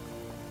Theo.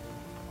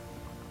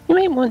 You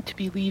might want to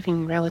be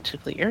leaving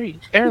relatively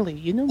early,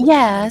 you know?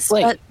 Yes,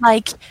 but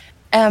like,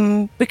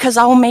 because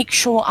I'll make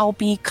sure I'll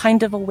be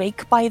kind of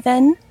awake by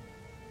then.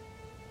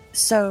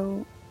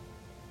 So,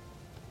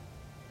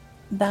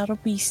 that'll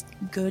be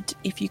good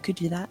if you could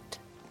do that.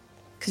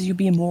 Because you'll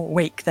be more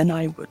awake than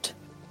I would.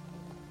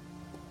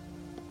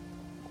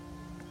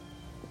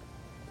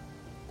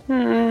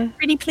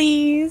 Pretty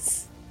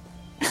please.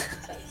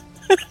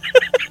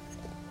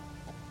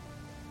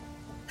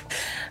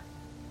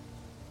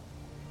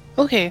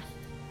 Okay.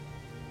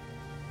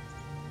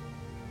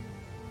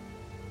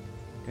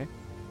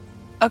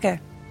 Okay.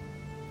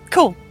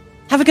 Cool.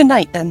 Have a good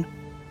night then.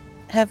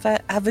 Have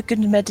a good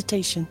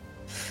meditation.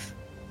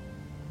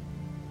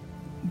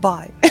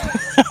 Bye.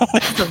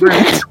 Leave the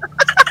room.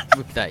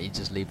 With that, you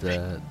just leave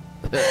the.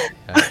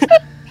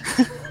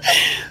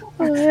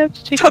 Well, I have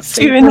to take Talk a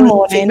to you side in the note.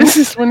 morning. This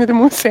is one of the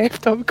most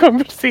effed up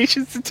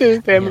conversations the two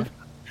of them Yeah. have.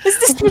 Is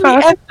this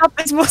really end up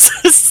as more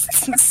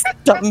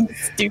dumb,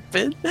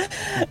 stupid?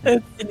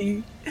 That's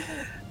silly.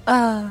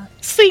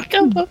 It's like, I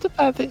love the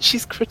fact that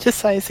she's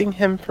criticising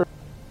him for.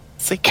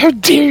 It's like, how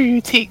dare you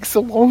take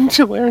so long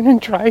to learn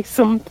and try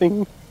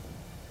something?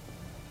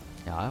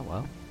 Yeah,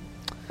 well.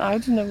 I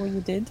don't know what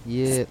you did.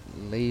 You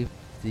leave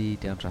the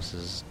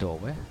Downtrusters'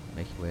 doorway,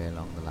 make your way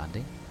along the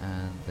landing,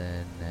 and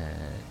then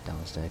down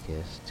the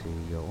staircase to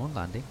your own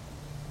landing.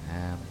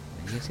 And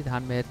you can see the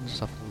handmaiden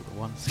just off to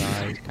one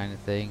side, kind of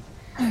thing,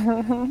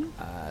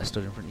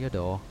 stood in front of your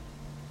door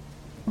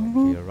for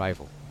your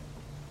arrival.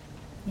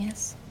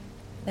 Yes.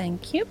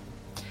 Thank you.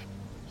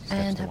 She steps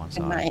And to have one a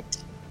good side.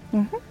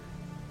 night.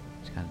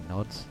 She kind of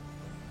nods,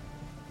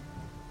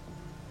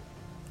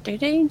 Do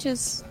they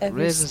just ever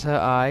raises her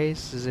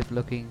eyes as if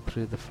looking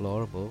through the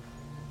floor above,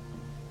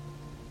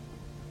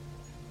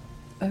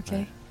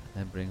 Okay.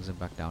 then brings them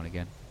back down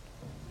again.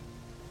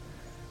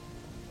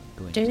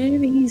 Going Do to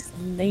these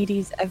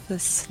ladies ever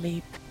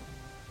sleep?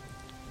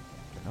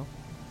 know.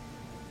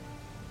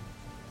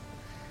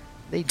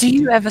 They Do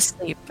you ever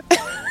sleep?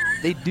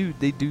 They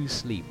do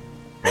sleep,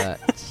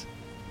 but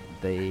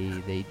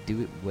they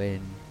do it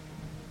when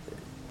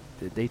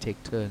they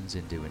take turns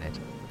in doing it.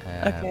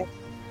 Okay.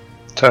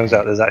 Turns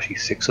out there's actually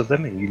 6 of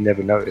them, and you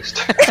never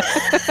noticed.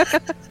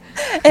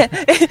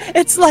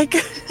 It's like.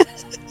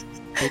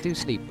 They do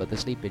sleep, but they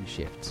sleep in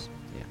shifts.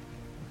 Yeah.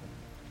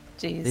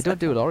 Jeez. They don't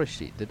do a lot of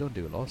They don't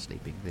do a lot of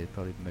sleeping. They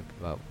probably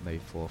maybe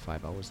 4 or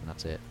 5 hours, and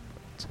that's it.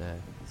 But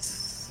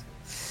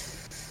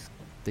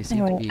they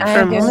seem Anyway, to be. For a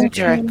I'm going moment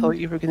there, I to- thought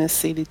you were going to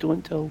say they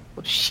don't do a lot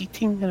of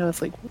sheeting, and I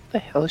was like, what the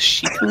hell is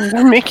sheeting?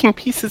 They're making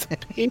pieces of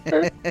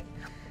paper.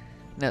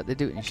 No, they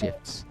do it in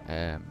shifts.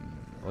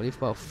 Only for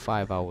about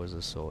 5 hours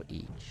or so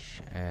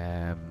each.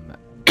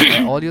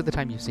 All the other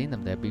time you've seen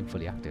them, they've been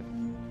fully active.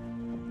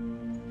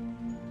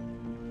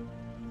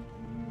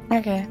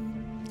 Okay.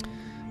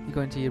 You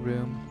go into your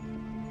room.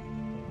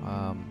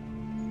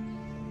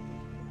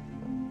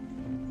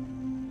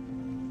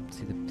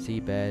 See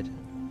your bed,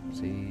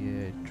 see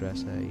your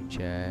dresser, your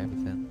chair,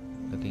 everything.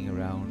 Looking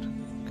around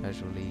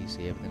casually, you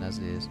see everything as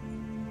it is.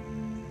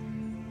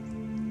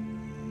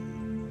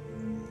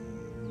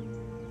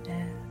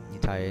 Yeah.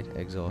 You're tired,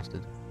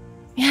 exhausted.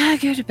 Yeah,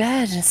 go to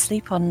bed and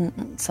sleep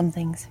on some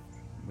things.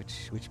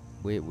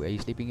 Wait, are you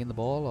sleeping in the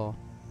ball or?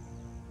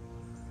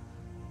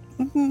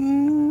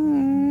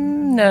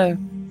 No,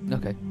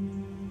 Okay.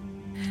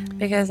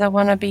 because I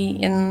want to be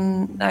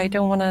in. I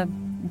don't want to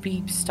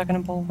be stuck in a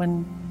ball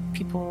when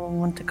people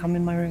want to come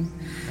in my room.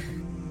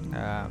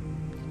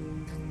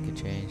 Get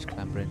changed,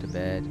 clamber into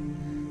bed,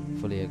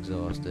 fully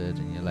exhausted,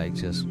 and you like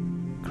just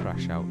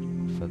crash out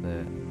for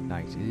the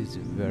night. It is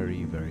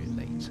very, very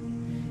late.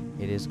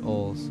 It is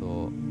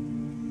also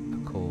a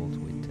cold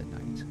winter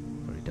night,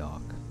 very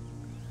dark.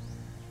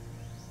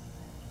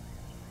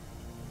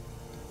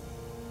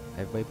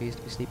 Everybody appears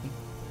to be sleeping.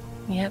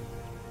 Yep.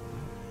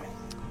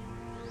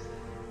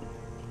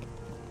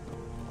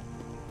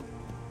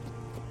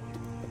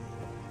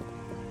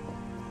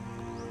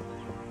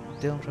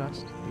 Dylan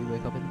Trust, you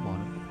wake up in the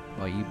morning.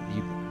 Well,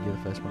 you're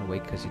the first one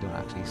awake because you don't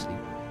actually sleep.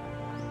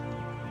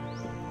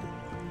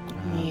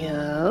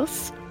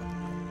 Yes.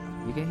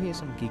 You can hear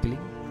some giggling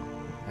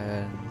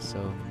and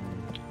some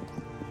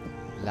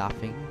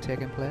laughing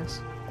taking place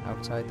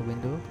outside the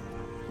window.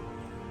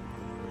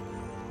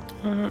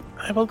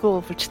 I will go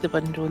over to the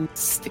window and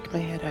stick my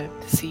head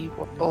out to see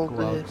what You all go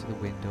the... out to the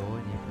window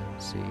and you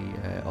can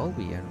see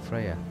Olby and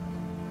Freya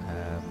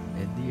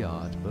in the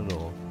yard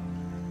below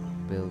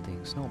building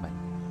snowmen.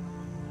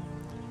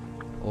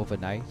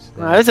 Overnight,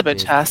 I was about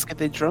they've- to ask, are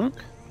they drunk?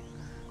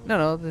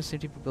 No, they seem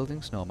to be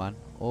building snowmen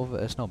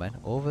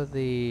over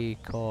the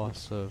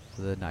course of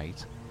the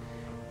night.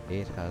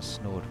 It has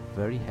snowed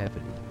very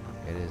heavily.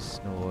 It has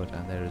snowed,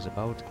 and there is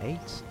about 8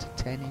 to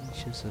 10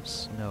 inches of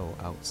snow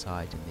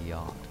outside in the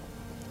yard.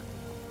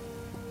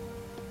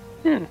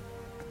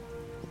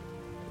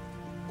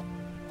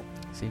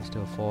 Seems to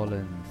have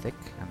fallen thick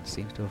and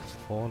seems to have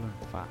fallen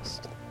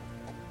fast.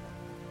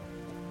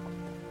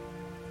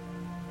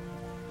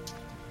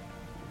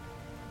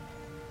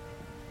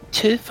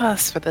 Too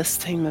fast for this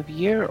time of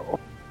year.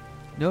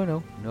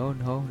 No.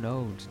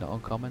 It's not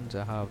uncommon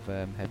to have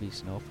heavy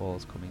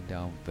snowfalls coming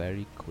down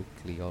very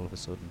quickly all of a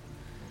sudden.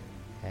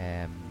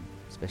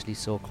 Especially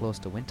so close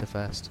to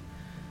Winterfest.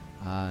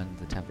 And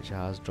the temperature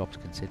has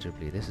dropped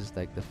considerably. This is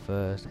like the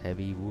first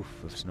heavy woof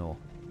of snow.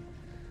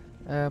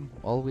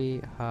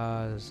 Olwe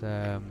has,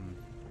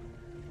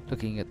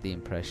 looking at the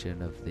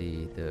impression of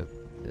the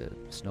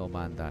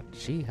snowman that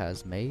she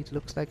has made,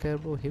 looks like a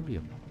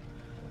Rohirrim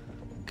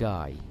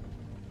guy.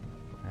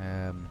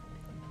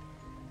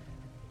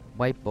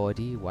 White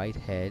body, white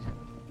head.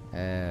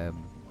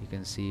 You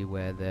can see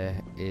where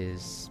there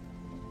is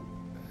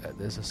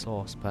there's a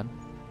saucepan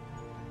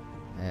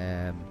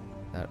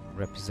that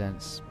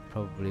represents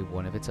probably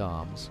one of its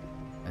arms,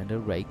 and a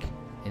rake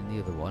in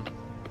the other one,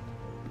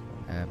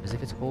 as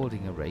if it's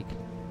holding a rake.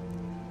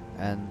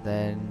 And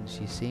then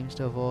she seems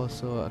to have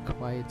also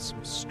acquired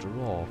some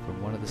straw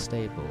from one of the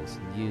stables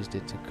and used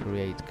it to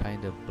create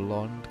kind of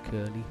blonde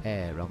curly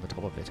hair on the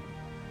top of it.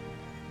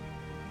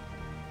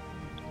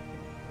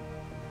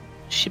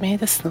 She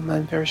made a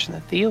snowman version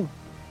of Theo.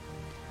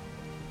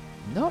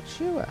 Not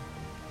sure.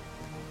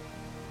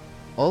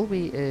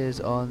 Olwe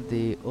is on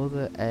the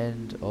other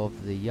end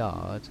of the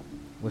yard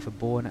with a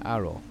bow and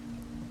arrow.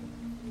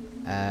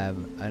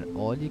 And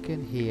all you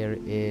can hear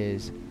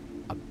is,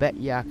 "I bet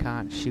you I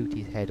can't shoot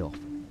his head off."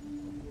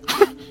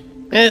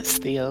 It's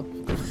Theo.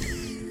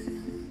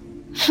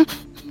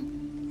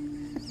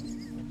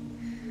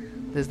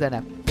 There's then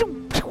a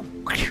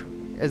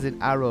as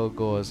an arrow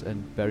goes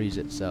and buries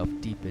itself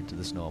deep into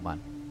the snowman.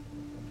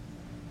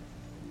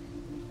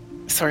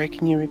 Sorry,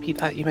 can you repeat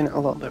that? You went a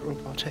little bit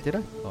robotic. Did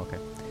I? Okay.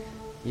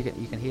 You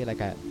can hear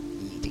like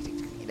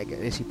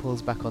as he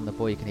pulls back on the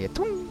bow, you can hear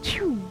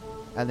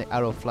and the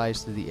arrow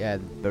flies through the air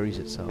and buries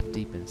itself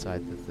deep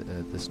inside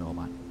the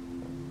snowman.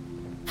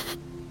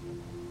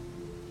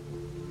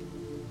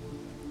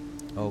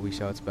 Oh, we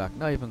shouts back,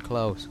 "Not even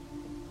close."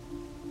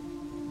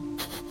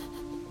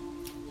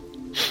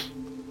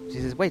 She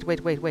says, wait.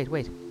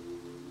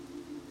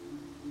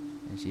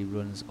 And she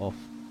runs off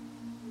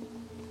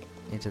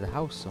into the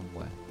house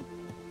somewhere.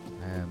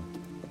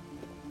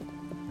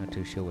 Not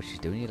too sure what she's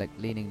doing. You're like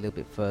leaning a little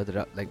bit further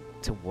up, like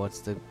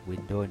towards the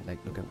window, and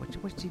like look at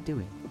what's she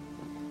doing.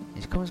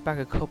 And she comes back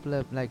a couple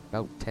of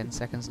about 10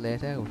 seconds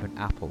later with an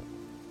apple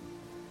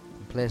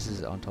and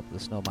places it on top of the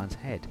snowman's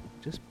head,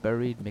 just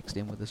buried, mixed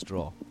in with the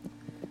straw.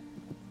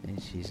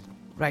 And she's,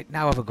 "Right,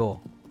 now have a go."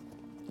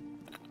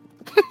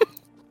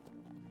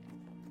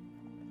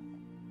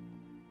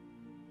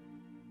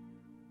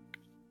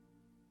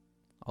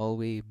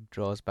 Olwe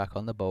draws back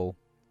on the bow,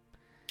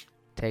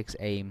 takes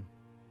aim,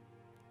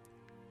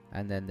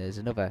 and then there's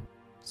another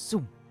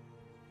zoom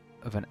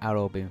of an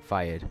arrow being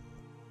fired.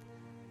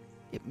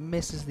 It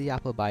misses the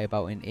apple by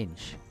about an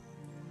inch,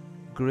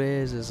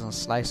 grazes and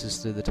slices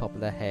through the top of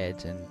the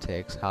head, and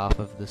takes half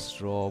of the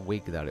straw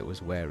wig that it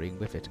was wearing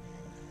with it.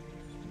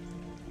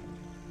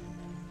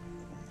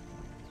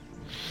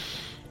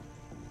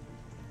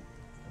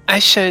 I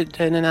shout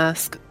down and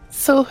ask,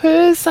 "So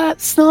who's that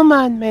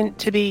snowman meant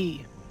to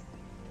be?"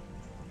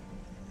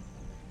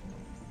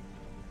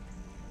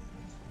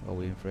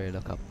 Olwe and Freya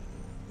look up.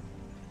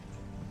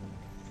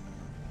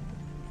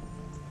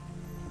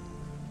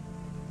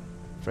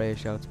 Freya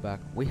shouts back,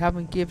 "We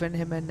haven't given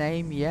him a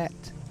name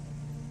yet."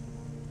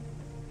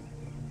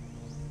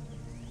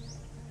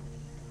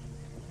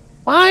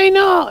 Why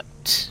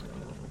not?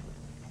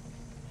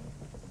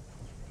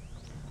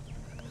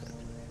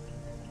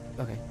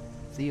 Okay.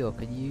 Theo,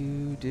 can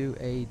you do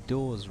a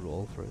doors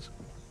roll for us?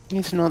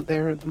 He's not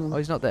there at the Oh, moment.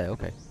 he's not there.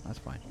 Okay, that's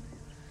fine.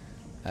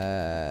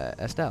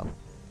 Estelle,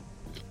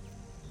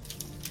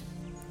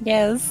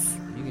 Yes.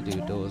 you can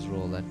do a doors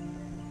roll then.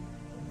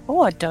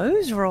 Oh, a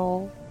doze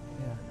roll.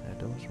 Yeah, a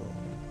doors roll.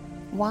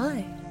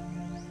 Why?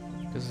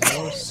 Because there's a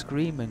lot of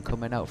screaming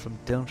coming out from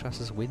Dylan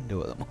Trass's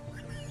window at the moment.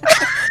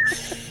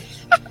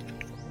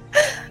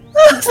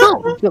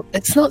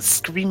 It's not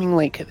screaming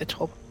like at the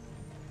top.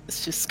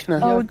 It's just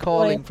kind of. Oh, You're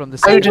calling boy. from the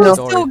I same don't know. I'll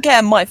story. still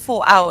get my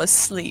 4 hours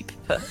sleep,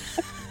 but...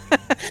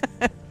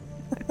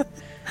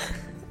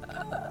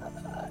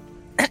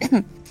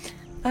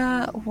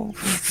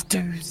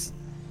 Doze.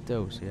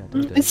 Dose, yeah. Do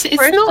it. It's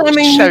First not time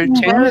in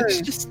shouting. words.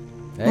 It's just.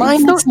 Hey?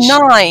 Minus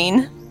not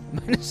 9.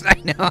 Minus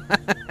 9 now.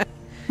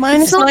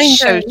 Minus It's not 9 doze.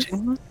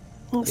 shouting.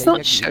 It's Yeah, not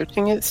yeah.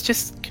 shouting. It's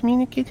just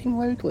communicating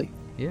loudly.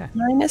 Yeah.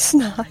 Minus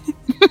 9.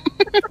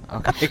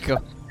 Okay, go.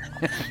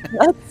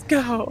 Let's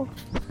go.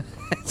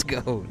 Let's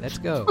go. Let's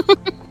go.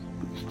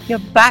 Your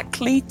back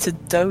lead to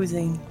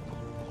dozing.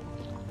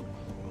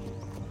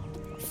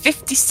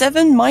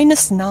 57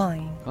 minus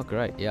 9. Oh,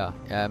 great, yeah.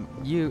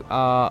 You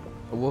are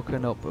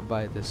woken up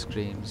by the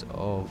screams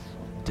of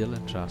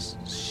Dylan Truss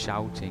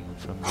shouting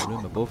from the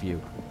room above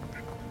you.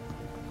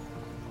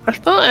 I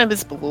thought I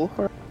was below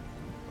her.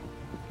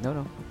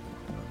 No.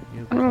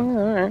 You're Oh,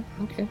 alright,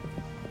 okay.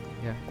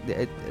 Yeah.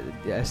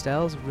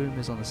 Estelle's room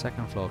is on the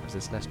second floor because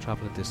there's less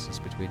travel distance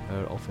between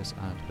her office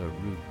and her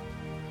room.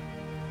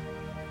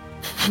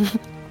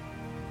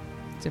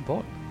 It's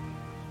important.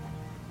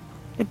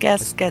 The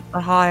guests get the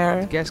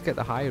higher. Guests get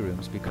the high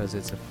rooms because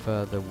it's a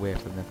further way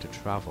for them to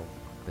travel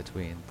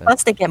between them.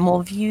 Plus, they get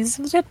more views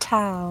of the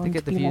town. They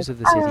get the to be views like,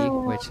 of the city,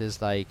 "Oh." which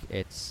is like,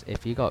 it's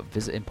if you got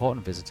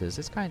important visitors,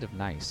 it's kind of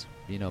nice,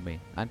 you know what I mean,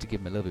 and to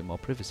give them a little bit more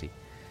privacy.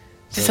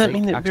 Does So that they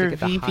mean that actually we're get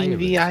the higher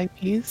rooms.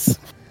 VVVIPs?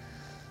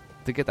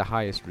 They get the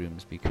highest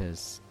rooms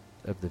because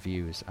of the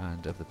views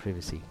and of the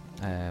privacy,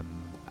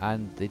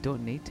 and they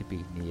don't need to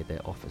be near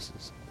their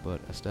offices.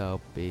 But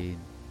Estelle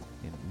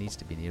needs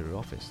to be near her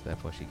office,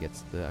 therefore she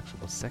gets the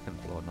actual second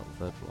floor, not the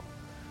third floor.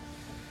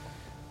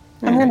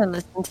 I'm gonna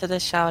listen to the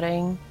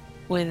shouting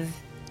with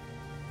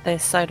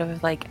this sort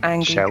of like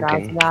angry,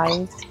 Shouting.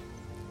 drowsy eyes.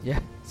 Yeah,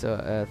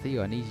 So,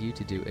 Theo, I need you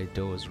to do a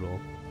doze roll.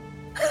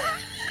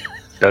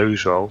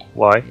 Doze roll.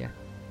 Why? Yeah.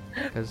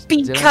 Because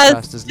Because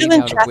Dylan is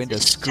leaning out of Dylan the window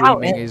is screaming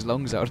shouting. his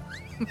lungs out.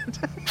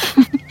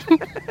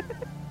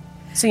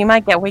 So you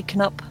might get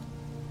waken up.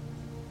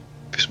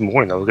 This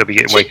morning I was going to be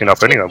getting waken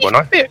up anyway, won't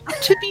I?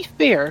 To be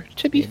fair,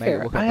 You might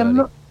get woke up I am early.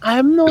 not. I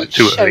am not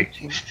Too early.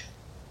 shouting.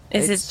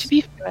 Is It's- it To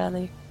be too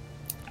early?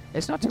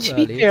 It's not too To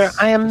early. be fair, it's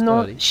I am just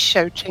not early.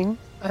 shouting.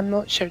 I'm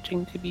not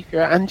shouting. To be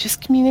fair, I'm just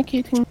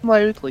communicating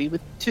loudly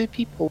with two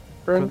people.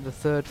 From the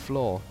 3rd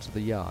floor to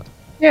the yard.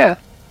 Yeah.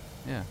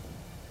 Yeah.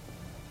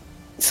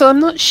 So I'm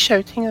not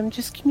shouting. I'm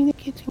just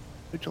communicating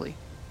loudly.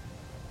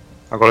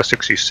 I got a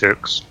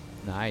 66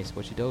 Nice.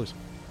 What's your dose?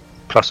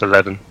 plus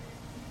 11.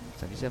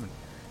 77.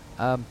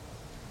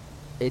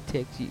 It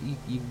takes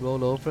you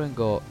roll over and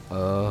go,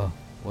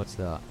 what's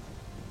that?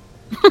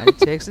 And it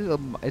takes a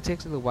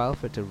little while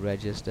for it to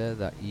register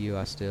that you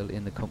are still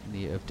in the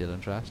company of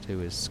Dylan Trask,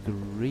 who is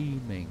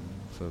screaming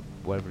for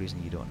whatever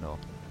reason you don't know.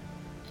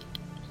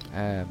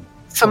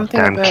 Something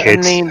Damn about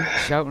kids. a name.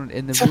 Shouting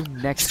in the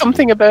room next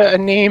Something to about a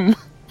name.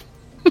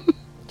 you.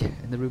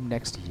 In the room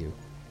next to you.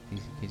 You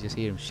can just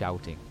hear him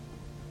shouting.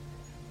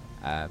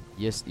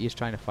 You're just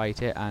trying to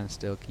fight it and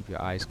still keep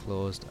your eyes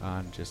closed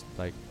and just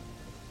like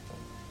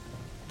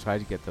try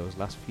to get those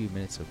last few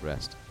minutes of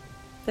rest.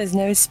 There's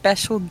no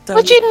special dose.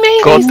 What do you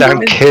mean?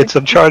 Goddamn kids,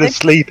 I'm trying to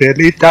sleep here,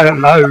 leave that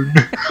alone.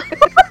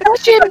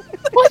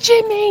 What do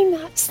you mean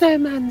that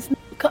snowman's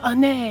not got a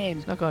name?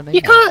 It's not got a name.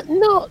 You can't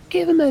not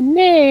give him a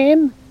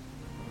name.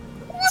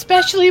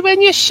 Especially when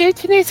you're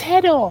shooting his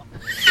head off.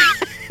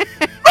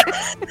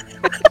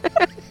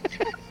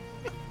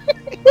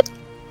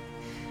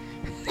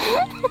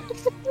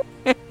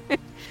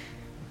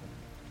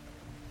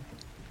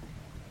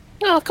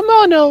 Oh, come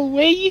on,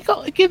 Olwe. You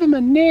got to give him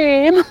a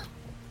name.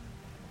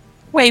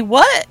 Wait,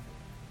 what?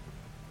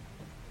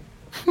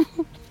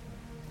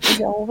 Is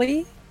it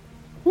Ollie?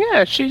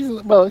 Yeah,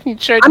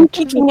 he's shouting. I'm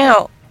kicking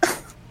out.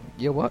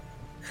 You what?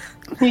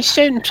 He's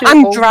shouting to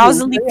I'm Olwe.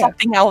 drowsily Yeah.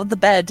 popping out of the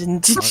bed and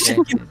Okay, shooting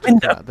you the jump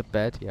window. out of the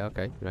bed. Yeah,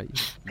 okay, right. You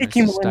managed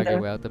Picking to the stagger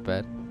window. way out the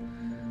bed.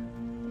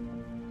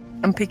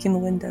 I'm picking the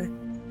window.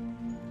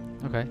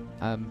 Okay.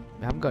 I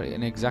haven't got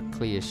an exact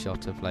clear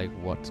shot of like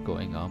what's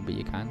going on, but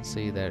you can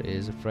see there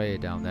is a Freya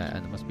down there,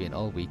 and there must be an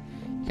Olwe.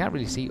 You can't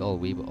really see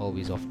Olwe, but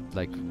Olwe's off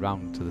like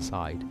round to the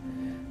side.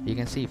 You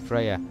can see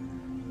Freya,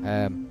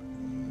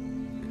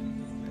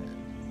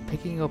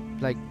 picking up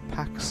like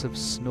packs of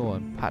snow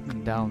and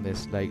patting down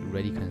this like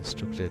ready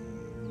constructed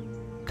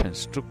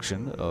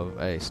construction of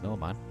a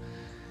snowman.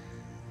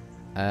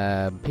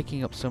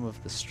 Picking up some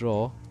of the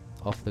straw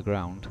off the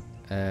ground.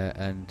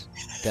 And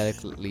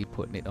delicately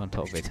putting it on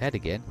top of its head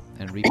again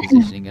and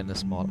repositioning in a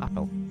small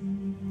apple.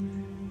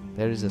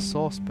 There is a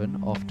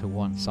saucepan off to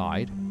one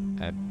side,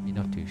 you're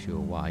not too sure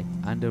why,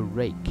 and a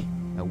rake,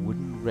 a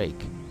wooden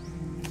rake,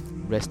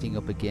 resting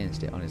up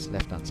against it on its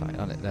left-hand side.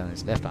 On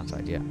its left-hand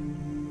side, yeah.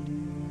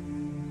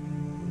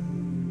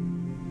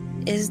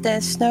 Is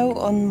there snow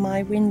on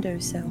my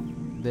windowsill?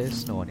 There's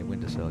snow on your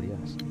windowsill,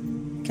 yes.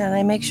 Can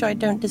I make sure I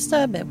don't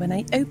disturb it when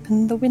I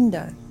open the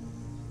window?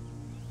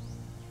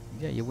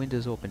 Yeah, your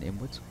window's open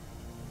inwards.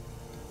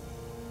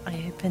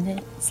 I open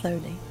it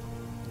slowly.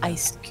 I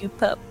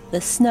scoop up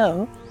the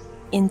snow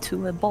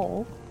into a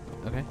bowl,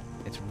 Okay,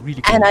 it's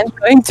really cold. and I'm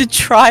going to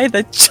try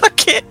to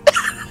chuck it.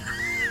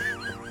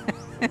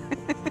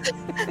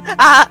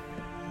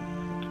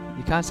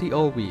 You can't see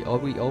Olwe.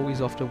 Olwe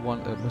always off to one.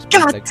 Must be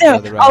God like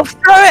damn! further I'll out.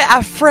 throw it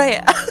at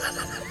Freya.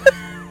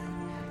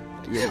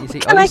 Yeah, you see,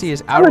 Can all I you see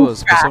is throw in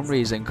arrows for some grass?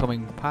 reason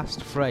coming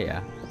past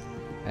Freya,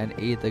 and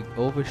either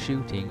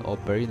overshooting or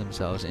burying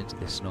themselves into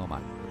this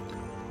snowman.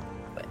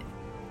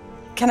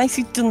 Can I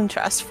see Dylan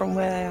Trask from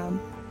where I am?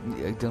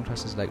 Dylan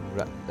Trask is like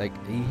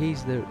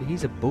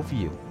he's above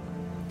you.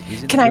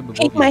 He's in Can the I room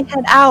peek above my you.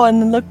 head out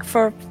and look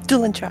for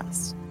Dylan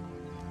Trask?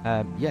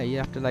 Yeah, you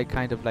have to like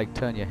kind of like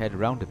turn your head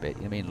around a bit.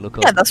 I mean, look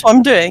up. Yeah, that's what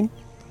I'm doing.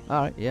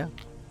 All right, yeah.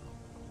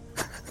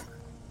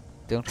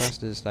 Dylan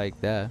Trask is like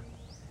there,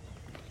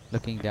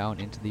 looking down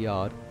into the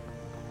yard.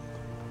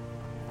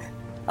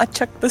 I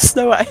chuck the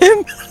snow at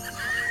him.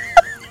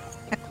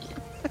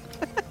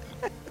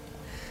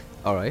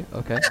 All right,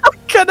 okay. I'm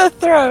gonna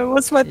throw.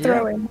 What's my Yeah.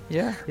 throwing?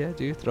 Yeah,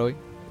 do your throwing.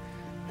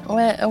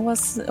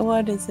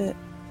 What is it?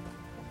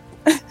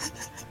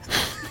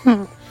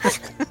 I'm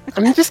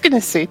just going to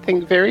say,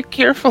 think very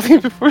carefully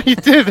before you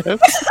do this.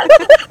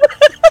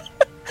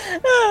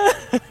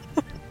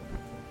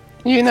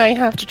 You and I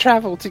have to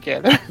travel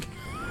together.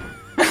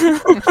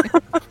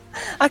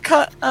 I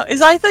can't.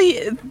 Is either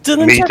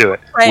Dylan Me Trask do or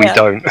it. Freya? We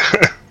don't.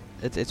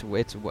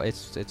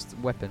 It's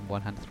weapon,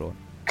 one hand thrown.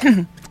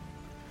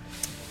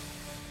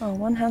 Oh,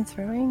 one hand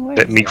throwing. Where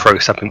Let is me it? throw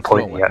something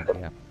Throw pointy at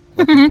weapon, them. yeah.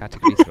 Weapon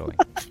category throwing.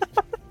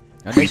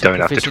 Unless We you're don't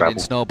have to proficient in travel.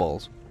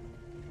 snowballs.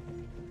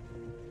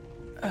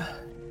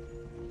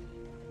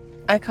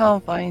 I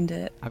can't find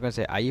it. I'm gonna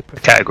say, are you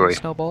proficient Category. in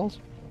snowballs?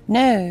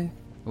 No,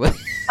 Well,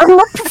 I'm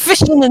not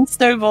proficient in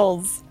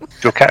snowballs.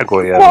 Your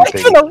category Not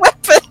thing. even a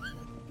weapon.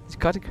 it's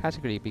got a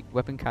category,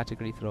 weapon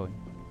category throwing.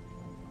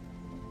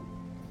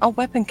 A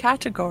weapon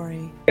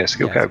category. Yeah,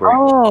 skill Yes. category.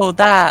 Oh,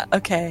 that.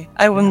 Okay,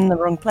 I went in the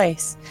wrong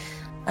place.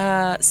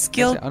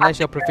 Skill Unless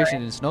you're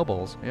proficient in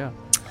snowballs, yeah.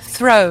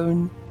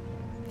 thrown.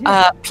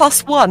 Yeah.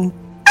 +1.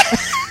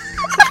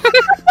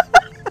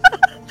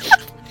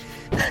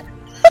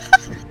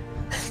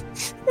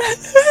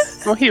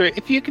 Well, here,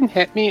 if you can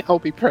hit me, I'll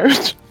be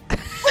proud.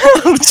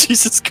 Oh,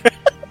 Jesus Christ.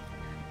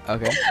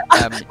 Okay.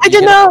 I you don't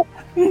get- know.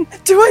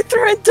 Do I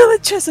throw it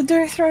Diligence or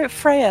do I throw it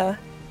Freya?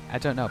 I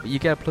don't know, but you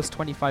get a plus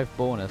 25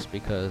 bonus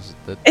because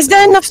the. Is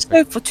there enough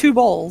scope for 2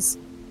 balls?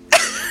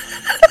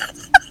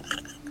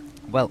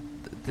 Well,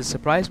 the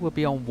surprise will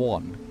be on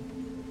one.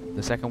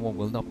 The second one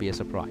will not be a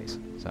surprise.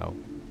 So.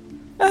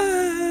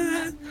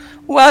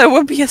 Well, it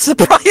would be a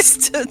surprise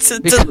to Because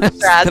Dylan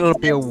Trask. it'll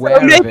be aware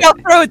So of maybe it. I'll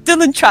throw at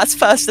Dylan Trask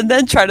first and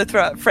then try to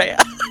throw at Freya.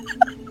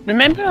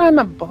 Remember, I'm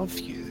above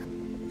you.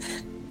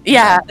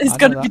 Yeah, it's I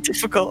gonna know be that.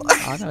 difficult.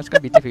 I know it's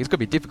gonna be difficult. It's gonna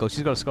be difficult.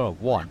 She's got a score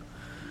of 1.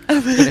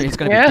 It's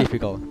gonna Yeah. be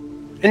difficult.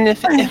 And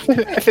if it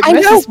I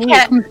misses don't me,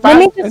 care. it comes Let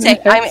me back just and say,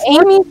 I'm hits.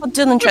 aiming for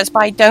Dylan Trask,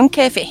 but I don't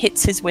care if it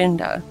hits his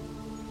window.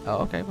 Oh,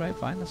 okay, right,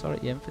 fine. That's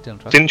alright. Yeah, for Dylan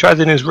Trust. Didn't try it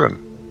in his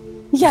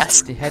room.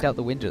 Yes. They head out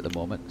the window at the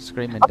moment,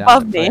 screaming Above down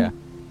at me. Freya.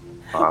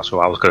 Oh, that's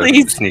what I was going to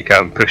Please. sneak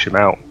out and push him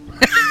out.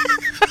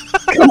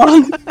 Come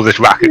on. All this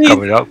racket Please,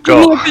 coming up. Give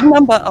me a God. good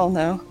number. Oh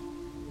no.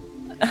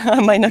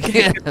 I might not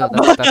get a good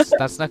number.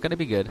 That's not going to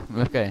be good.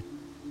 Okay.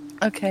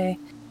 Okay.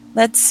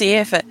 Let's see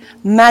if it...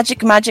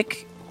 Magic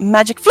flick!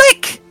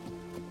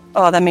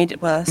 Oh, that made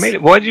it worse.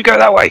 Why did you go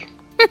that way?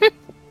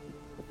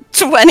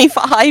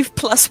 25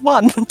 plus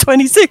 1,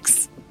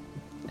 26.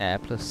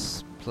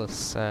 Plus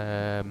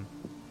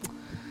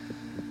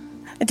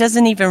It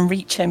doesn't even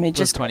reach him, it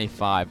plus just...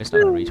 25. It's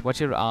not going to reach. What's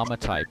your armor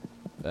type?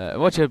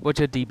 What's your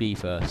DB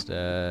first?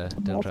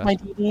 Dylan What's Trust? my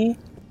DD? No,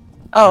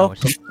 Oh,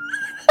 what's your-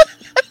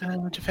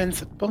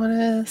 Defensive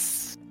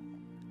bonus.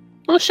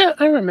 Oh shit,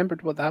 I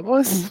remembered what that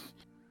was.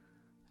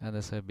 and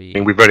this would be. I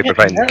mean, we've already been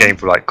playing the game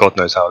for like God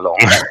knows how long.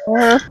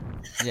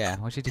 Yeah,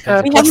 what's your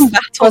defensive? we plus- haven't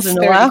battled Plus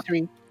in a while.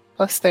 33.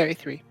 Plus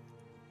 33.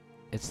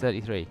 It's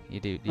 33.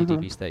 Your Mm-hmm.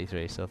 DB's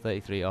 33, so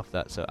 33 off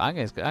that. So I'm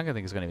gonna think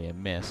it's gonna be a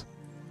miss.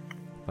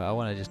 But I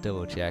want to just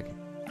double check.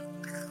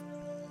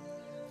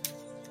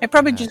 I'm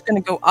probably just gonna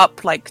go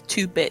up like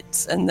 2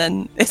 bits and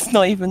then it's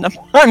not even up.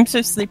 I'm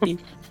so sleepy.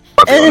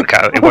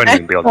 It won't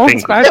even be on the thing.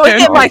 It would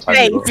hit my Time to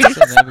face. go.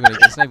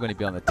 It's never going to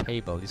be on the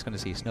table. You're just going to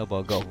see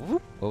Snowball go.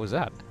 Whoop. What was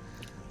that?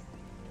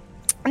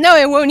 No,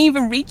 it won't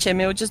even reach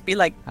him. It'll just be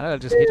like, I know it'll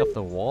just hit off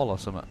the wall or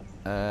something.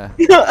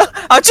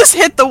 I'll just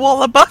hit the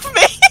wall above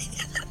me.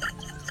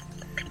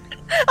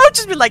 I'll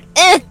just be like,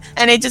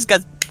 and it just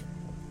goes,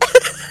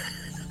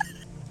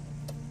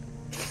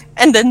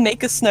 and then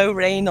make a snow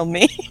rain on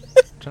me.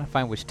 Trying to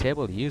find which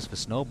table to use for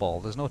Snowball.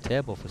 There's no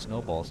table for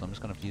Snowball, so I'm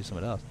just going to have to use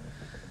something else.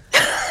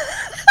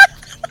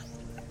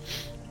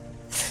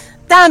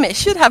 Damn it!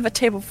 Should have a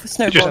table for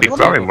snowball. Just be What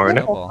throwing, table for won't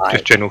it? Snowball?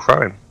 Just general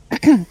throwing.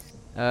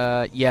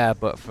 Yeah,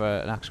 but for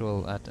an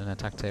actual an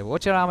attack table.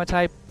 What's your armor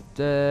type?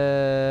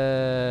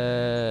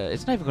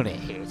 It's not even going to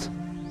hit.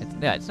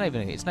 It's not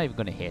even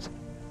going to hit.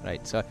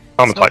 Right, so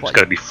Armor Snowball- type's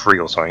going to be 3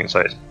 or something,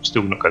 so it's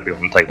still not going to be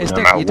on the table It's no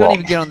not- matter you don't what.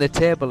 even get on the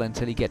table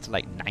until you get to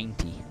like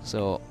 90.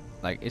 So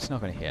like it's not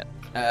going to hit.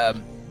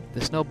 The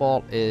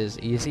Snowball is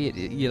you see it.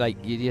 You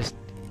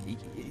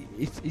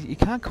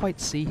can't quite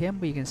see him,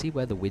 but you can see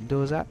where the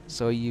window is at.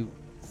 So you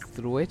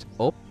throw it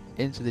up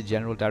into the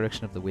general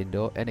direction of the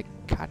window, and it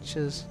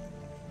catches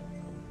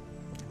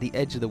the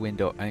edge of the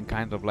window and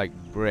kind of like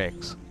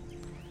breaks.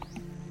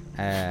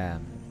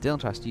 Dylan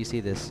Trust, you see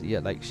this?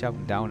 You're like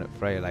shouting down at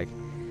Freya like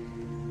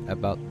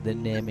about the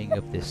naming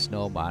of this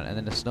snowman, and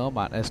then a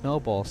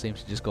snowball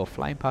seems to just go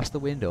flying past the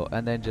window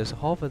and then just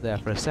hover there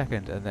for a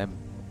second and then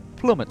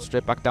plummet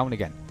straight back down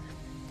again.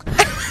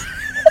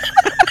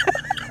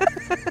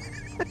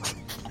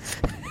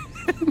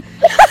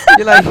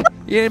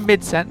 You're in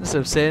mid-sentence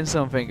of saying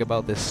something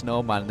about this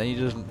snowman, and then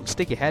you just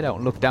stick your head out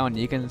and look down, and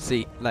you can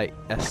see like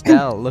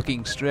Estelle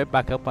looking straight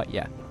back up at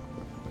you.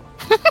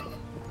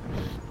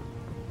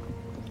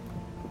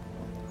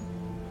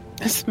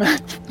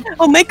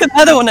 I'll make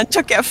another one and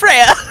chuck it at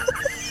Freya.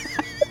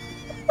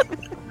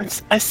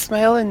 I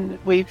smile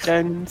and wave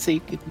down and say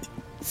good.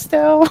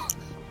 Still.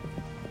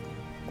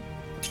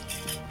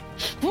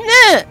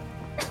 Nah.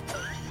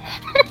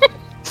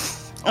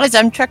 As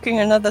I'm chucking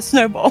another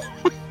snowball.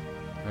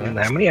 And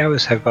how many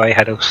hours have I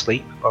had of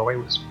sleep? By the way,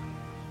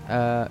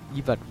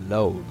 You've had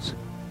loads.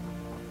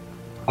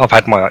 I've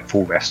had my like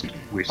full rest.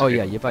 Oh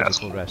yeah, you've had your That's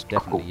full rest,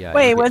 definitely. Yeah.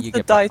 Wait, you where's you the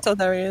get back- dice? Oh,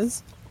 there he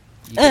is.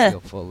 You get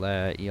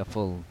your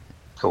full.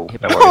 cool.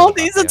 Hip- No Oh, worries.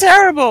 these are Yeah.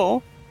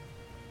 terrible.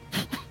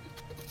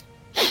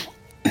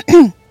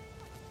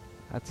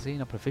 I'd say you're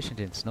not proficient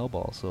in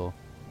snowball, so.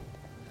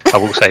 I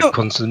will say,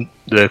 constant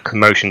the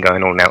commotion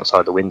going on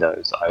outside the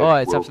windows. I Oh,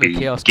 it's will absolute be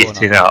chaos going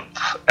getting on. up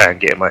and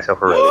getting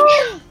myself a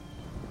rage.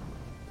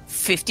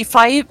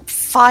 55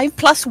 5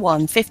 plus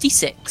 1,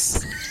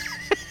 56.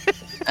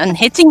 And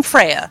hitting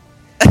Freya.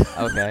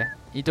 Okay.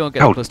 You don't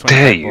get How a plus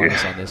dare 25 you.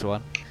 bonus on this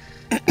one.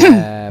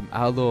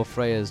 Although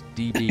Freya's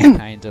DB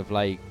kind of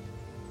like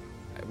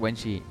when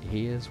she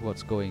hears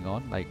what's going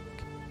on, like,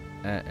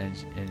 and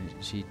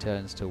she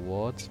turns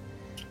towards,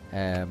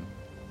 The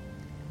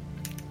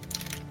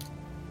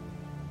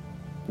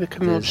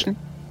commotion.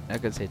 I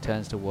could say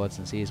turns towards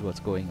and sees what's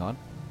going on.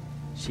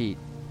 She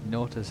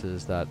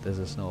notices that there's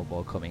a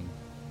snowball coming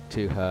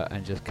to her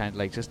and just kind of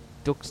like just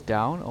ducks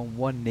down on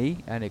one knee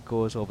and it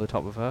goes over the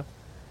top of her.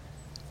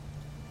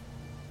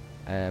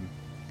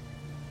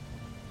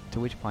 To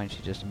which point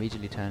she just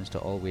immediately turns to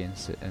Olwe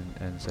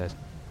and says,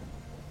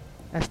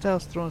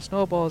 Estelle's throwing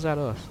snowballs at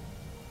us.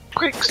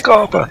 Quick,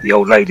 Scarpa, the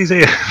old lady's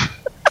here.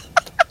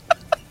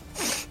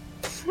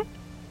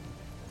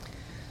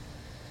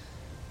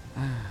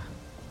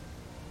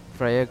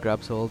 Freya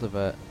grabs hold of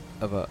a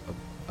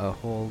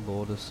whole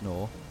load of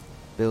snow,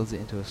 builds it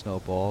into a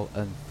snowball,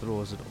 and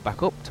throws it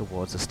back up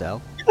towards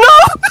Estelle.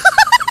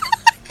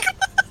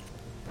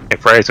 Yeah,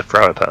 Freya's a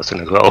thrower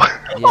person as well.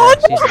 Yeah,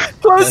 she's her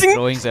Closing-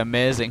 throwing's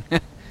amazing.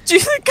 Do you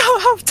think I'll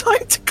have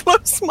time to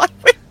close my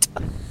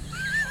window?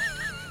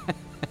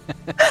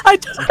 I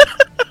don't.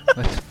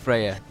 But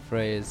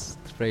Freya's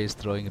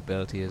throwing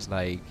ability is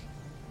like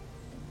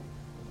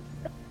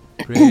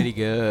pretty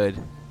good.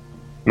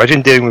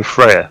 Imagine dealing with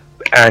Freya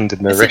and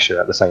Marisha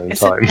at the same Is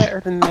time. it better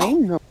than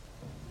mine, though?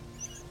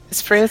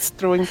 Is Freya's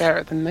throwing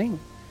better than mine?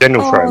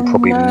 General throwing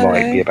probably no.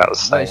 might be about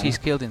the But same. she's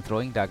skilled in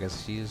throwing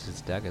daggers. She uses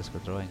daggers for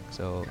throwing,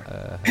 so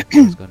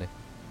it's gonna.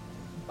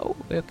 Oh,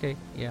 okay,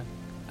 yeah.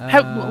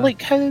 How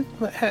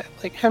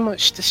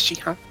much does she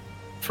have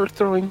for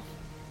throwing?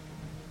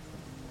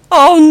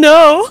 Oh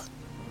no!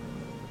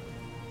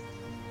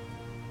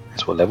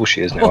 That's what level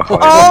she is now.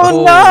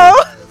 Oh no!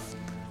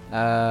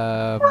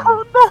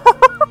 Oh no!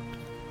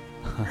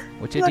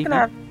 What's your Looking DB?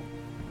 at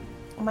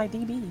my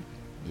DB.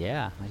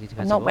 Yeah, what's your I'm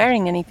defensive not bonus?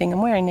 wearing anything.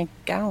 I'm wearing a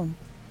gown.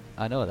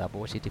 I know that, but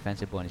what's your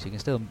defensive bonus? You can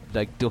still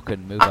like duck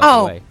and move out of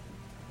Oh. the way.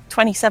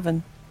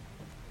 27.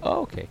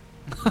 Oh, okay.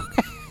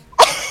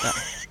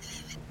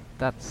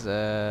 That's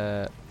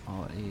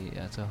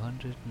that's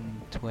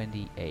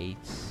 128,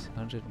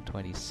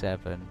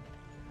 127.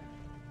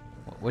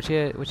 What's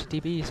your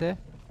DB? You say?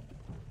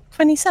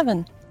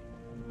 27.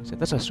 So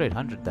that's a straight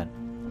 100 then.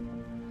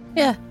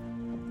 Yeah.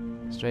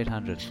 Straight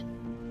 100.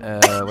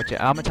 What's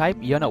your armor type?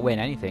 You're not weighing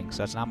anything, so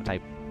that's an armor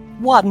type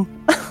 1.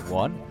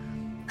 1.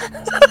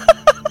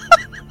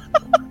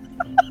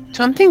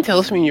 Something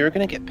tells me you're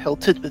gonna get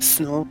pelted with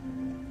snow.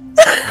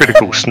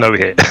 Critical snow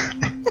hit.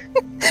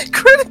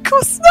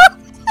 Critical snow!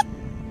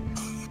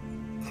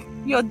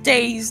 You're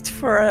dazed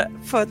for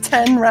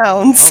 10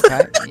 rounds.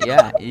 Okay.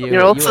 Yeah.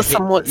 You're also hit,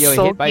 somewhat you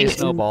were hit by a soggy and-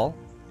 snowball.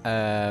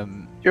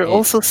 You're it-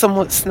 also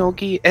somewhat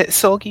soggy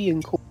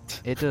and cold.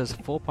 It does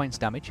 4 points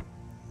damage.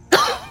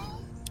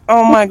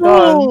 Oh my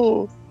god.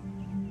 Oh,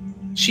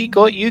 she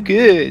got you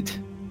good.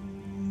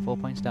 4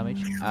 points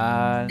damage,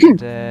 and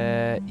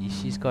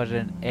she's got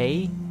an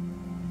A,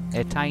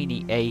 a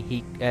tiny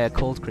A,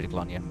 cold critical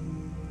on you.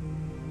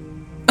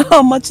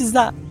 How much is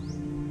that?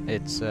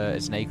 It's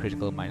an A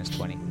critical minus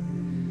 20.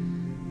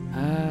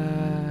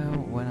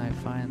 When I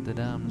find the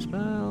damn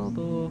spell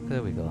book,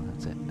 there we go.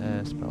 That's it.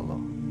 Spell law.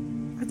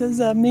 What does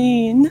that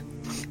mean?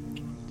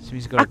 So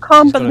he's got I a-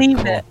 can't he's got a believe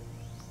cold-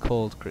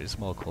 it.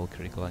 Small cold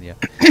critical on you.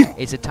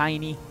 It's a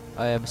tiny.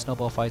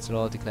 Snowball fights are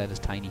all declared as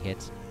tiny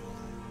hits.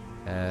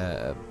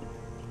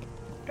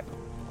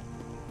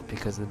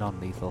 Because they're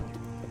non-lethal.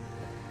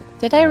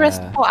 Did I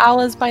rest Uh, 4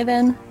 hours by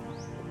then?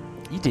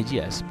 You did,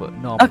 yes, but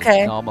normal.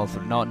 Okay. Normal.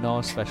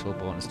 No special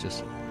bonus.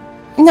 Just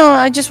No,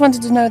 I just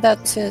wanted to know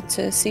that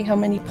to see how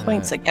many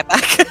points I get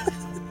back.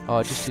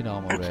 just your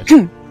normal rate.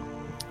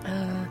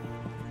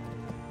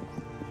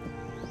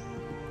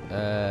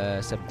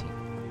 17.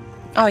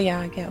 Oh yeah,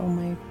 I get all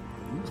my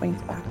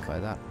points back. Magnify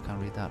that. Can't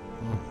read that.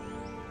 Oh.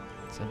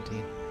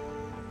 17.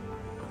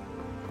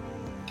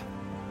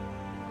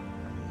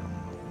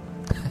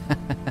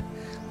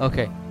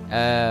 Okay.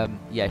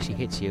 Yeah, she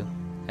hits you.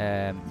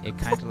 It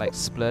kind of like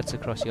splurts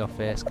across your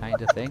face,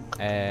 kind of thing.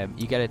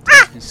 You get a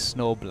definite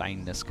snow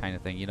blindness kind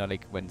of thing. You know,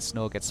 like when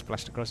snow gets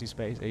splashed across your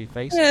face.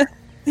 Yeah.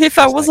 If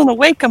I It's wasn't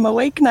awake, I'm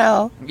awake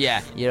now.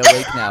 Yeah, you're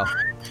awake now.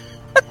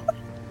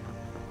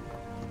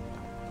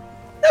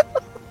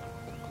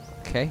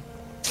 Okay.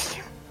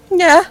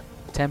 Yeah.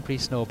 Temporary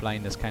snow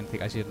blindness kind of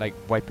thing, as you're like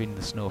wiping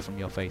the snow from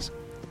your face.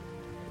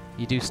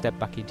 You do step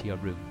back into your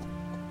room,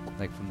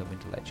 like from the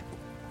winter ledge.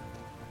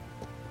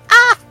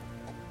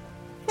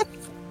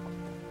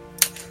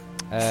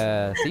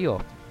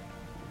 Theo,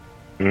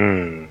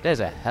 there's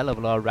a hell of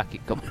a lot of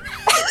racket coming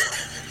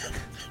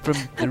from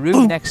the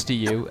room next to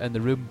you and the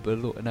room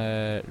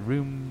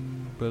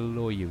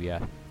below you. Yeah.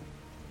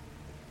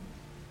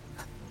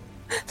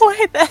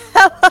 Why the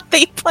hell are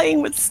they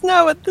playing with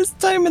snow at this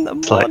time in the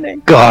It's morning?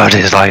 like, God,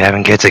 it's like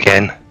having kids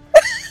again.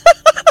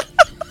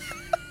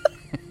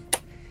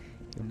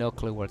 You've no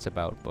clue what it's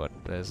about, but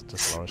there's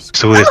just a lot of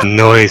It's all this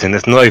noise and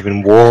it's not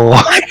even war.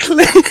 I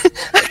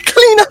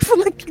clean up from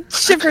like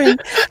shivering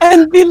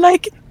and be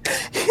like,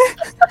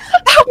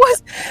 that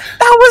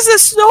was a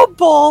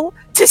snowball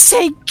to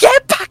say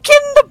get back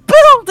in the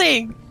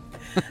building.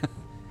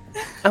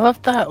 I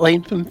love that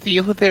line from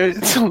Theo there.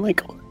 It's I'm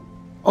like,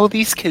 all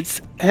these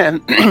kids,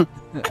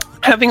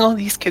 having all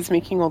these kids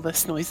making all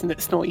this noise and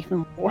it's not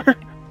even war.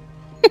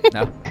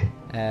 No.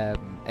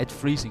 It's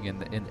freezing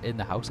in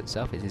the house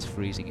itself. It is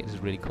freezing. It is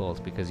really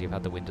cold because you've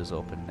had the windows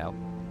open now.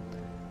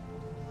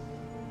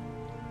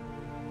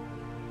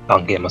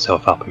 I'll get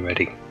myself up and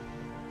ready.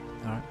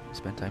 Alright,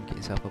 spend time getting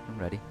yourself up and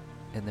ready.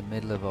 In the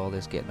middle of all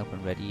this getting up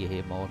and ready, you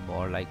hear more and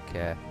more like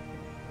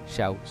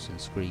shouts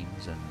and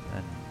screams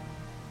and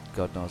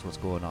God knows what's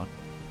going on.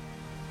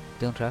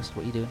 Dylan Trask,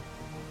 what are you doing?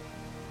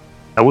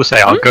 I will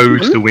say I'll go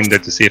to the window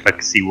to see if I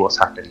can see what's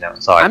happening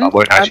outside. I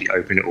won't actually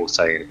open it or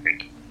say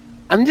anything.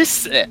 I'm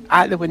just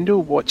at the window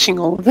watching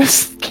all of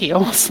this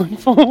chaos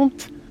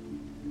unfold.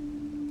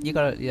 You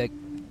got to, like,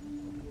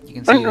 you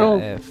can see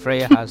that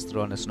Freya has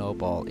thrown a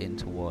snowball in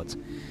towards.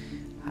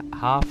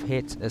 Half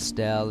hit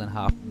Estelle and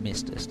half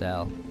missed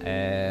Estelle.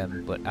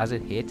 But as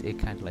it hit, it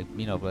kind of like,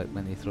 you know,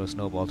 when they throw a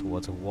snowball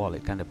towards a wall,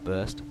 it kind of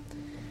burst.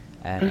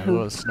 And a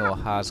lot of snow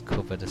has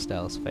covered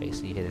Estelle's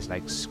face. You hear this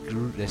like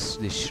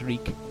this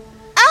shriek.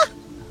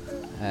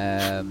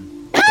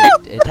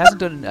 It hasn't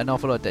done an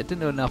awful lot. It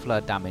didn't do an awful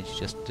lot of damage.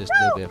 Just a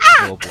little bit of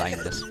snow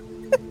blindness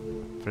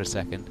for a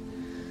second.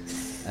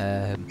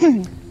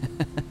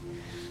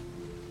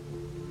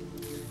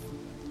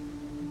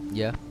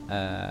 Yeah.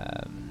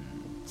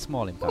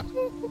 Small impact.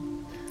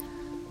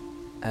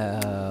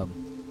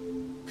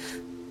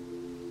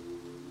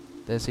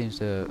 There seems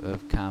to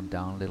have calmed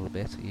down a little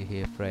bit. You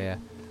hear Freya.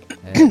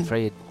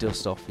 Freya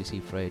dust off. You see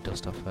Freya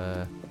dust off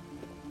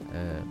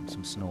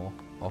some snow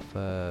off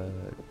her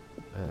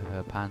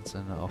pants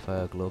and off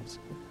her gloves,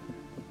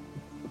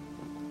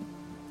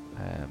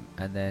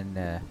 and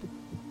then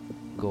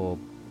go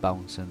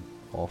bouncing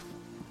off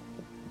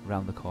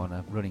round the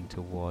corner, running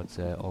towards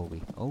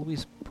Olwe.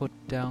 Olwe's put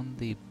down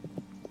the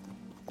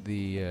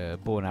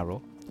bow and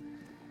arrow,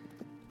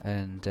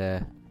 and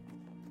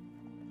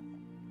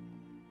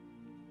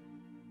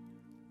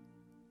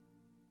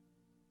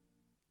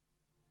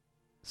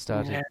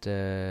started.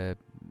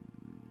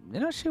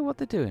 You're not sure what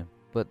they're doing.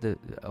 But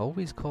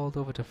always called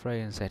over to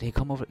Freya and said, "Hey,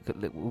 come over,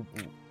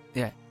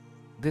 yeah,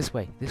 this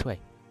way."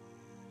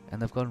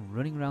 And they've gone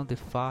running around the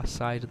far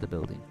side of the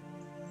building.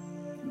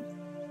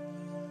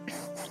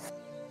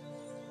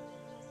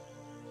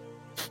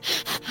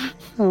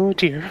 Oh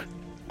dear.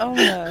 Oh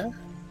no.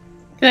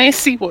 Can I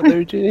see what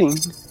they're doing?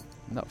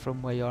 Not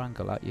from where your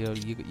angle at.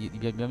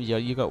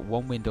 You got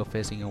one window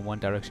facing in one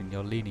direction.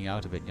 You're leaning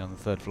out of it. And you're on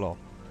the 3rd floor.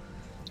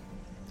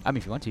 I mean,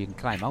 if you want to, you can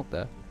climb out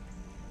there.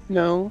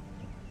 No.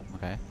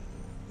 Okay.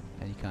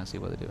 And you can't see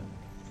what they're doing.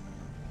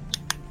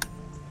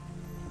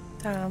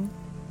 Damn.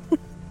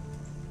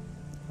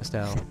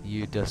 Estelle,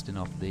 you dusting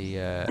off the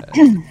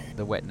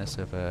the wetness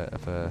of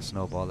a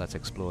snowball that's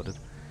exploded.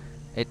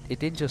 It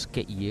didn't just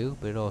get you,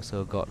 but it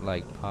also got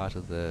like part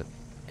of the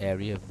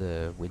area of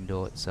the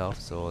window itself.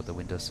 So the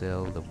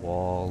windowsill, the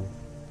wall,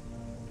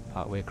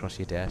 partway across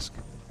your desk.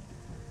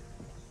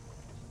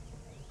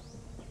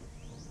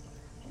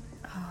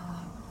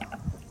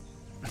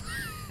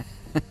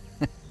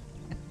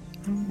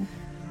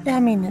 Yeah, I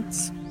mean,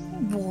 it's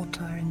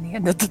water in the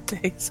end of the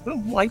day, so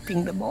I'm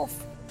wiping them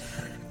off.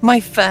 My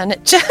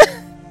furniture.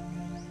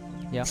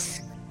 Yeah.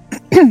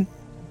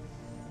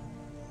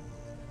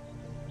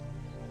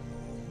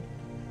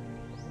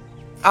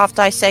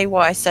 After I say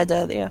what I said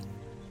earlier.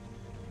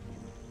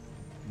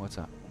 What's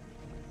that?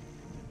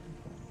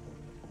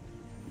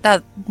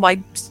 That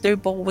my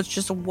snowball was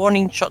just a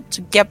warning shot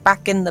to get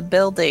back in the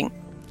building.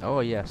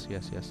 Oh yes. They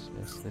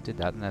did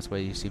that, and that's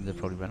where you seem to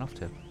probably run off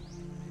to.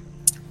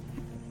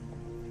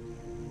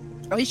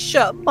 I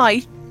shut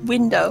my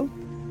window.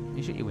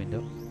 You shut your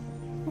window.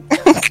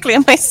 Clear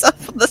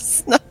myself of the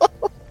snow.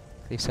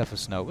 Except for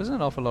snow. It wasn't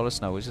an awful lot of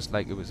snow. It was just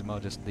like, it was more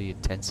just the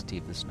intensity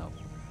of the snow.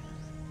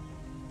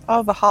 I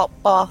have a hot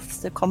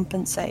bath to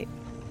compensate.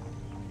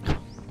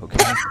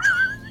 Okay.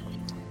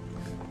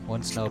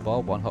 One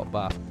snowball, one hot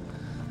bath.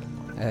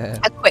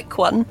 A quick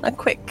one. A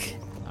quick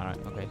Alright,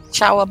 okay.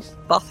 shower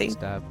bathing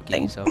Stab, get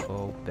thing. yourself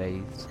all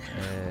bathed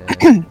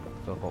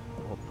for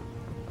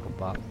hot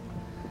bath.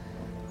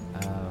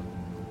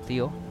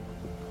 Theo,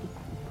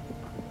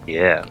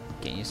 Yeah.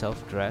 getting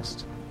yourself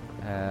dressed.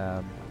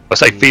 I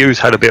say Theo's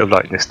had a bit of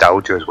like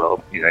nostalgia as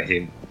well. You know,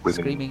 him, women,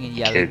 Screaming and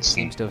yelling kids.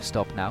 seems to have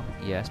stopped now,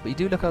 yes. But you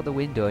do look out the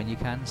window and you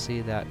can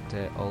see that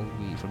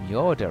Olwe, from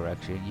your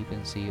direction, you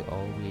can see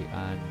Olwe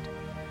and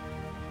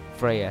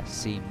Freya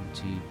seem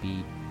to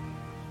be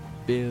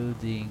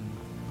building.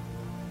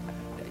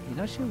 You're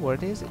not sure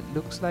what it is. It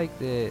looks like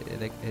a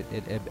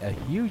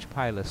huge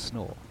pile of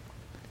snow.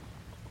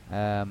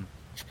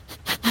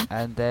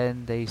 And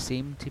then they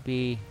seem to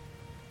be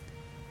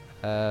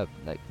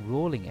like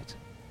rolling it.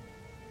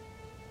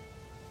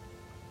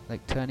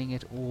 Like turning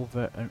it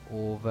over and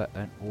over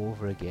and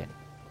over again.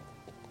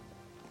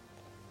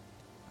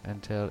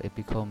 Until it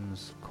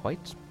becomes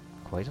quite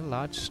a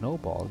large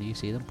snowball. You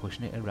see them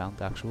pushing it around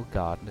the actual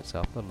garden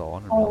itself, the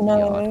lawn, and around the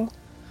yard.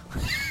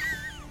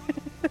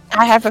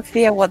 I have a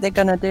fear what they're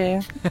gonna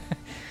do.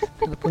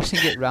 They're pushing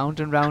it round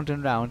and round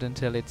and round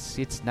until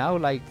it's now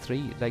like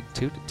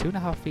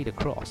 2.5 feet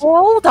across.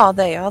 How old are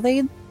they? Are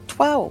they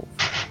 12?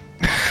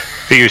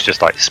 He was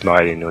just like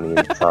smiling on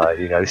the inside,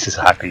 you know, this is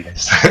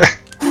happiness.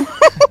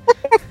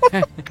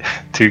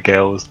 2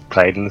 girls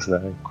playing in the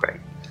snow, great.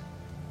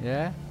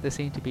 Yeah, they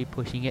seem to be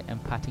pushing it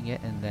and patting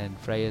it, and then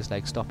Freya's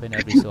like stopping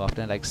every so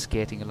often, like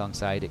skating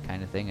alongside it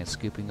kind of thing, and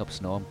scooping up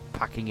snow and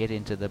packing it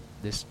into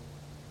this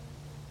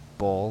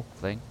ball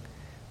thing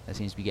that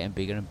seems to be getting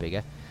bigger and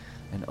bigger,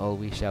 and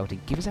always shouting,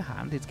 "Give us a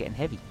hand, it's getting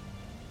heavy."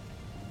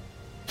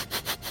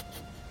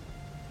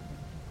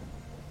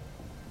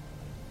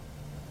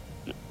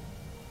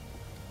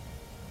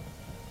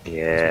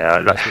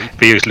 Yeah, like,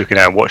 he was looking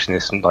out and watching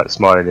this and like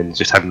smiling and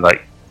just having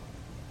like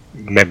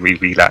memory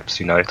relapse,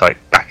 you know, it's like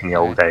back in the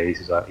old days.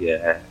 He's like,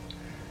 yeah,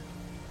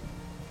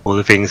 all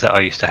the things that I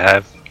used to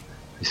have,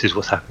 this is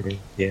what's happening.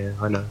 Yeah,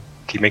 I know.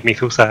 You make me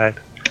feel sad.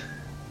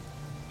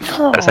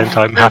 At the same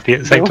time, happy at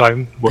the same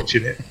time,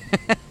 watching it.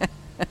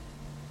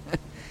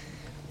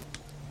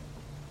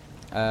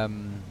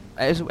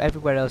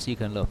 Everywhere else you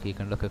can look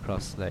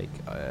across like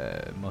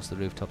most of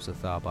the rooftops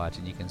of Tharbad,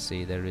 and you can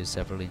see there is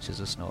several inches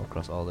of snow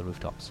across all the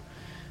rooftops.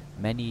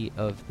 Many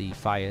of the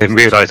fires. Then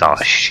realise, oh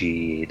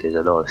shit, there's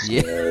a lot of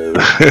snow.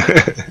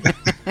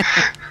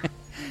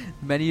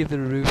 Many of the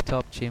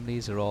rooftop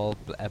chimneys are all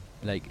have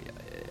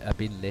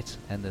been lit,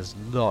 and there's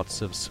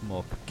lots of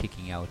smoke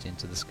kicking out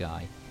into the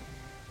sky.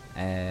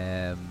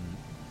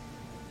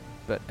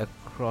 But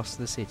across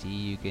the city,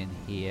 you can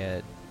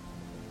hear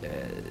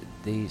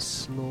the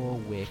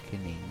slow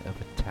awakening of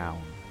a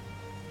town.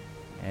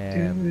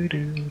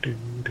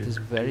 There's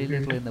very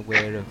little in the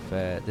way of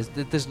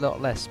there's a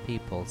lot less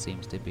people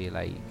seems to be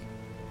like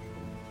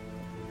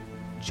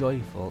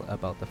joyful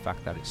about the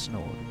fact that it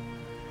snowed.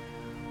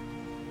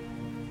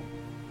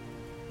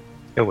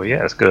 Yeah, well,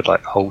 yeah, it's good.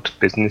 Like halt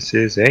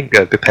businesses, they ain't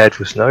go prepared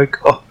for snow.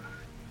 Oh,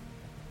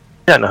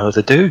 they don't know what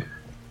to do.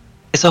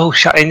 It's all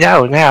shutting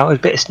down now. There's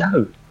a bit of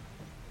snow.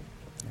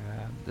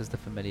 There's the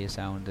familiar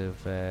sound of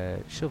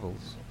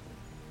shovels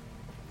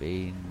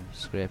being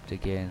scraped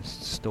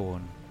against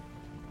stone,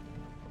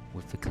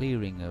 with the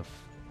clearing of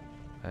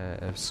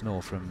snow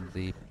from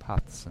the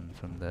paths and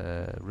from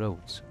the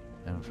roads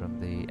and from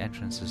the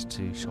entrances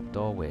to shop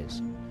doorways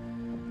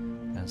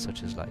and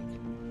such as like.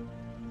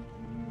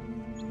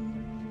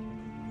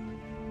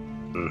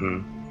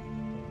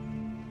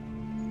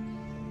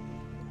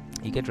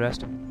 You get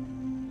dressed.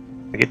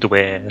 I get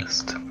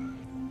dressed.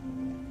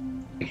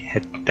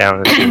 Head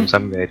down as soon as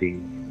I'm ready.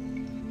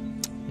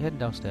 You're heading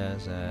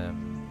downstairs,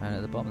 and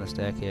at the bottom of the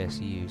staircase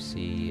you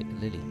see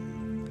Lily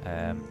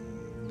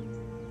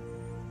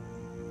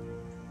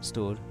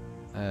stood,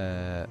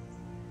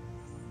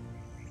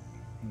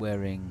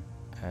 wearing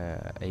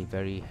a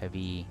very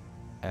heavy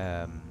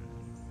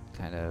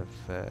kind of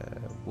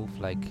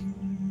wolf-like,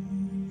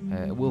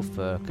 wolf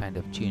fur kind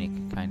of tunic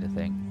kind of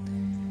thing,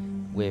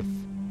 with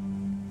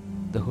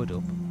the hood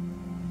up,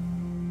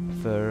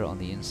 fur on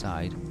the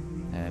inside.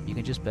 You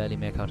can just barely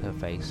make out her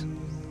face.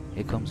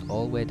 It comes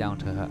all the way down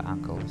to her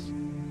ankles,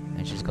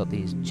 and she's got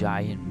these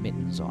giant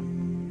mittens on.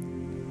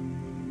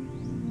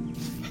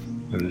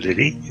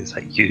 Lily, is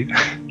that you?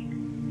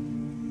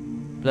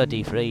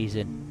 Bloody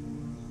freezing.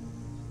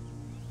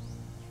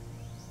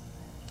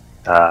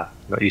 Not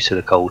used to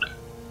the cold.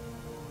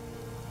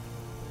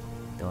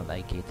 Don't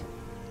like it.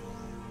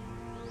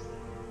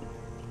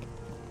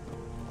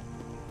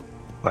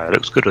 Well, it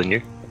looks good on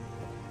you.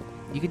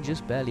 You can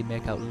just barely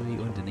make out Lily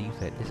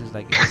underneath it. This is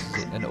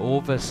an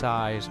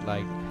oversized,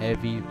 like,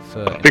 heavy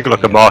fur. I think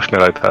like a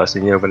marshmallow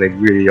person, you know, when they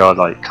really are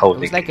like cold. It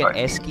was like an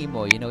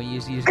Eskimo, you know. You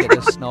used to get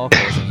those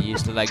snorkels and you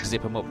used to like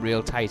zip them up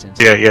real tight and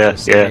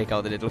just make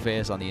out the little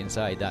face on the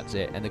inside. That's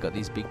it. And they got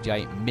these big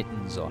giant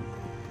mittens on.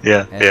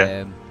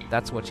 Yeah.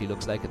 That's what she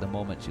looks like at the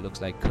moment. She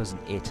looks like Cousin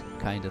It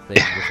kind of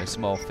thing with a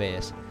small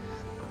face.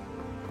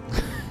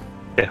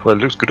 Yeah, well,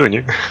 it looks good on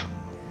you.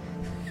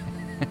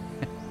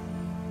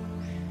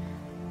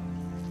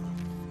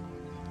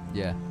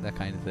 Yeah, that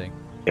kind of thing.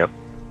 Yep.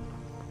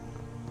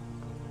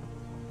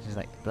 She's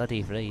like,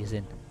 bloody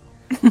freezing.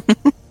 It's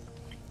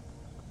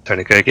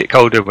only going to get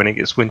colder when it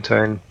gets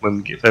winter and when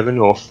we get further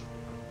north.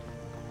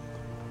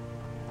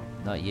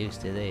 Not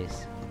used to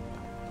this.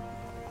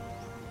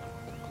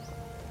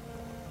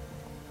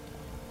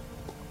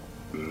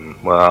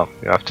 Well,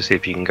 you have to see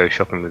if you can go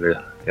shopping with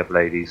the other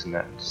ladies and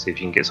that, to see if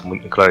you can get some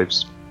winter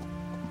clothes.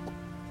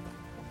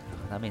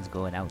 That means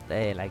going out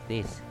there like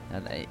this.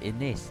 And in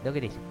this, look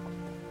at it.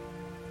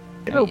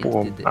 It'll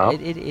warm up.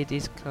 It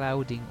is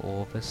clouding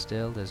over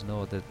still. There's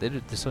no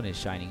the sun is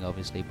shining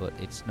obviously, but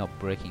it's not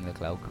breaking the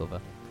cloud cover.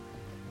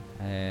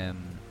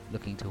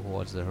 Looking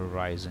towards the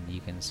horizon, you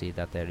can see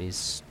that there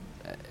is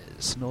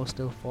snow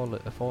still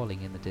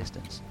falling in the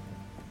distance.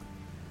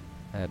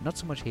 Not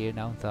so much here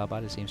now in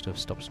Tharbad. It seems to have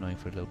stopped snowing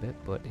for a little bit,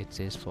 but it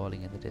is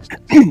falling in the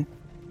distance. You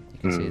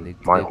can see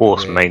my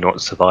horse may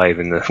not survive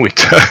in the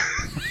winter.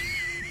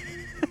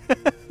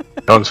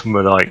 Comes from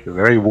a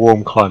very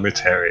warm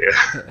climate area.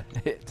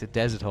 It's a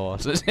desert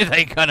horse.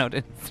 They gone out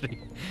in 3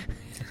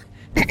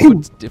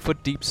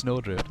 foot deep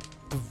snowdrift.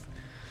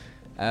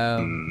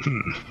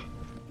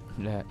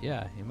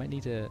 Yeah, you might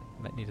need to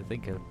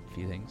think of a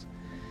few things.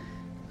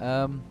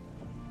 I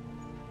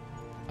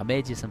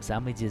made you some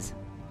sandwiches.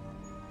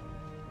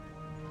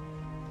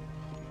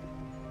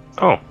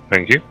 Oh,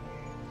 thank you.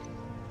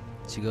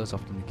 She goes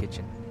off in the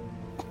kitchen.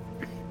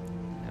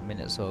 A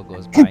minute or so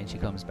goes by and she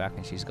comes back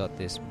and she's got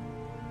this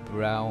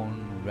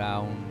brown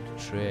round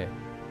tray.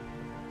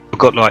 I've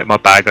got like my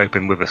bag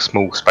open with a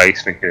small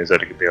space, thinking there's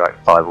only going to be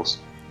like 5 or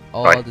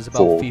Oh, like there's about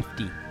 4.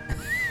 50.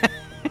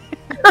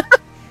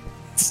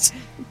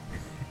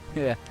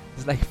 Yeah,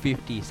 there's like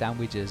 50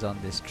 sandwiches on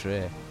this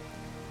tray.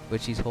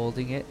 But she's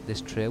holding it,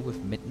 this tray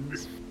with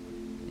mittens.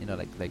 You know,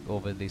 like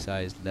overly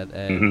sized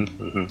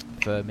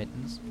fur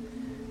mittens.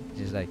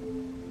 She's like,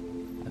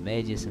 I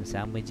made you some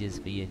sandwiches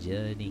for your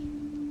journey.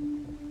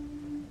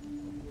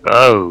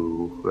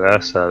 Oh,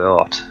 that's a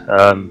lot.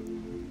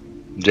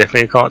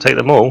 Definitely can't take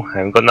them all. I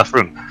haven't got enough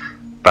room.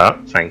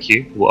 But thank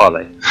you. What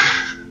are they?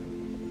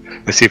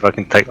 Let's see if I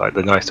can take like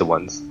the nicer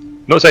ones.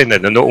 Not saying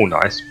that they're not all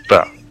nice,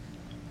 but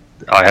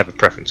I have a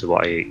preference of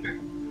what I eat.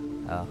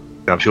 Oh.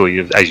 I'm sure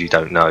as you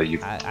don't know,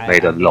 you've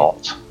made a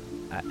lot.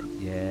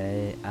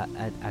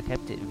 I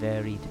kept it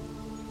varied.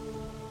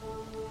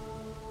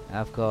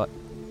 I've got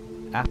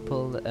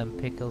apple and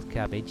pickled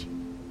cabbage.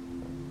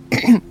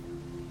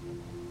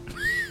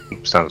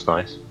 Sounds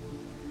nice.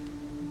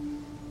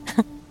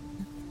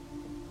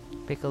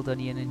 Pickled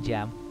onion and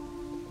jam.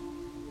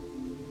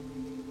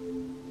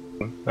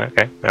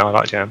 Okay, now I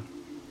like jam.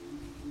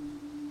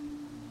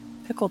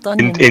 Pickled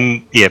onion.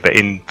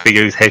 In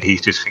Theo's head,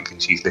 he's just thinking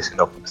she's listing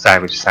off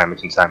sandwich,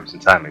 sandwich, and sandwich,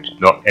 and sandwich,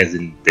 not as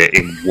in they're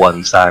in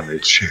one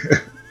sandwich.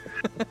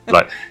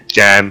 Like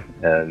jam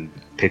and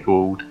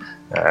pickled,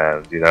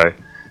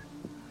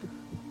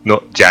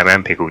 not jam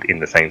and pickled in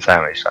the same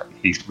sandwich. Like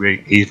he's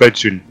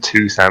registering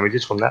 2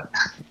 sandwiches from that.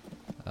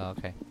 Oh,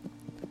 okay.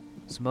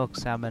 Smoked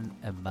salmon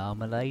and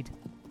marmalade.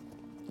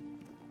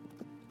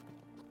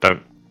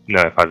 Don't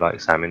know if I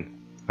like salmon.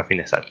 I think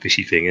that's that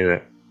fishy thing, isn't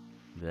it?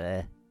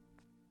 Bleh.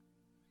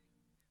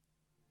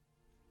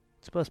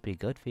 It's supposed to be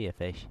good for your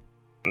fish.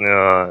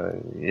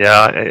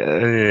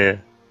 Yeah.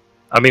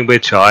 I mean, we're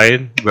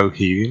trying.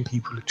 Rohirrian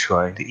people are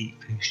trying to eat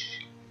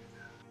fish.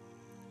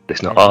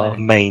 It's not our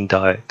main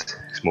diet.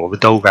 It's more of a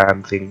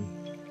Dolram thing.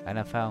 And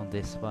I found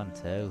this one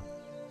too.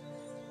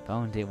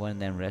 Found it in one of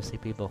them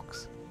recipe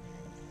books.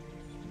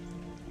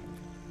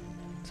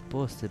 It's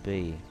supposed to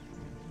be.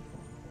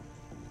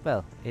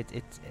 Well,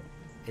 it's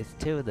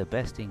 2 of the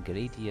best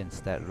ingredients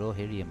that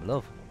Rohirrim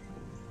love.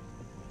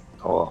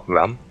 Or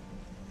rum,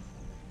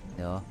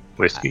 No.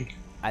 whiskey.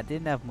 I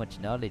didn't have much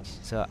knowledge,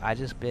 so I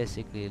just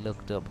basically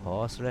looked up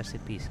horse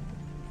recipes.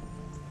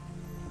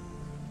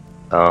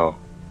 Oh,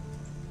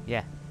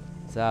 Yeah.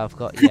 So I've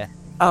got,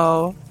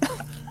 Oh.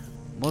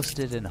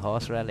 mustard and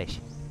horseradish.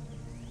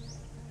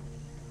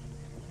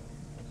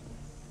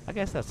 I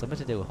guess that's something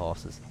to do with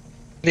horses.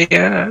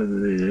 yeah.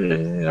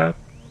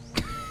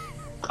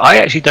 I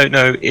actually don't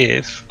know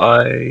if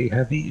I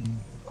have eaten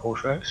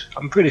horseradish.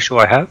 I'm pretty sure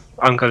I have.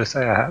 I'm going to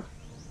say I have.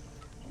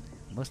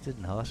 Mustard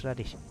and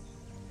horseradish.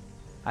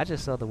 I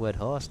just saw the word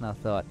horse and I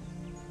thought,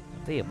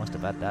 Thea must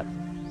have had that.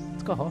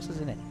 It's got horses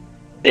in it.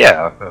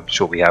 Yeah, I'm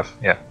sure we have.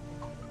 Yeah.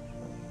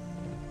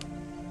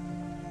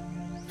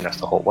 That's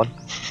the hot one.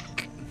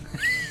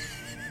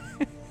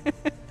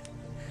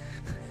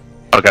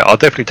 Okay, I'll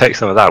definitely take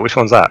some of that. Which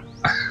one's that?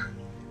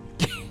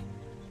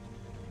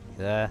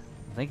 I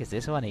think it's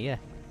this one here.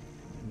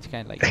 It's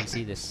kind of like you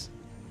see this.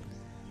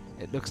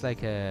 It looks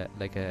like a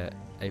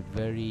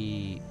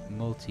very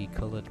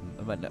multicolored.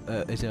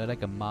 Is it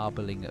like a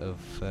marbling of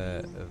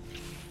I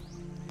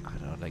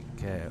don't know, like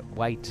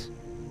white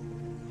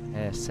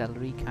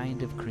celery,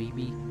 kind of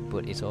creamy,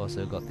 but it's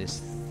also got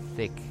this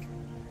thick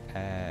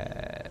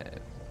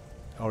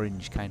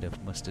orange kind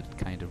of mustard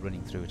kind of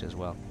running through it as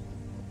well.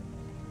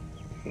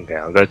 Okay,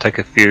 I'm going to take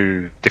a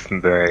few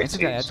different varieties.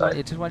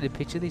 I just wanted to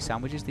picture these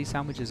sandwiches. These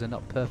sandwiches are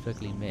not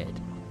perfectly made.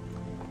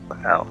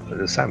 Wow,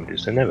 the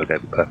sandwiches, they're never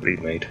going to be perfectly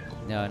made.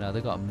 No,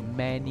 they've got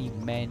many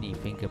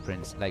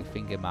fingerprints, like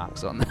finger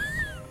marks on them.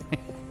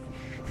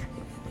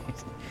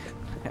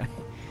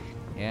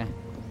 Yeah.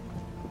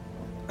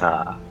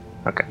 Ah,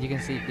 okay. You can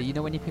see, you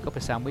know when you pick up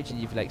a sandwich and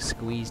you've like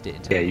squeezed it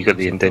into Yeah, you got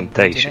the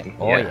indentation.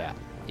 Oh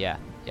yeah.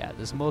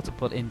 There's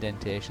multiple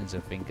indentations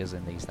of fingers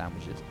in these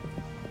sandwiches.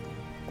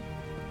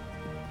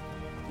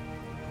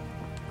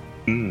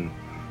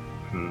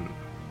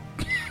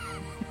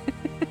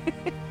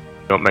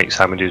 Not make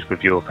sandwiches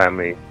with your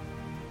family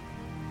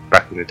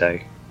back in the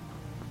day.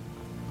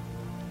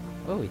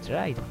 Oh, we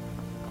tried.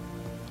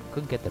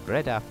 Couldn't get the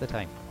bread half the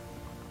time.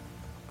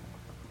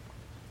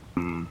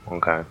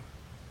 Okay.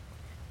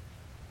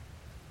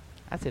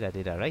 I said I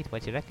did alright.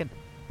 What do you reckon?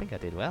 I think I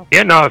did well.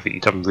 Yeah, no, I think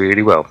you've done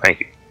really well.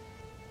 Thank you.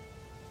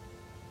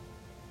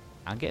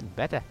 I'm getting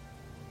better.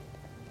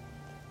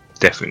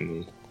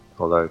 Definitely.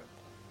 Although,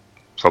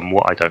 from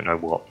what I don't know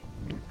what.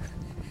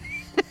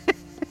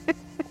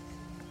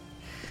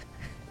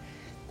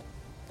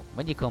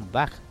 When you come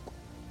back,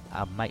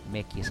 I might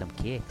make you some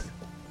cakes.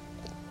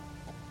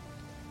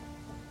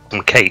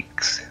 Some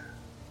cakes.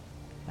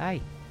 Aye.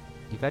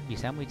 You've had me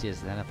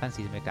sandwiches, and I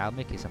fancy I'll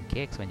make you some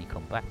cakes when you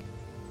come back.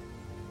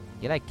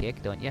 You like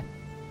cake, don't you?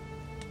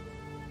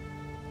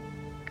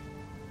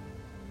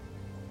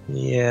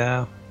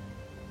 Yeah.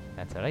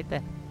 That's alright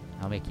then.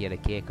 I'll make you a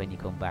cake when you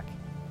come back.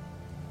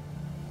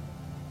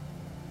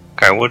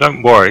 Okay, well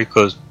don't worry,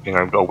 because, you know,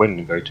 I've got a wedding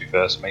to go to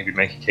first. Maybe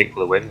make a cake for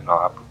the wedding and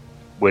I'll have a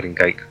wedding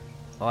cake.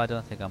 Oh, I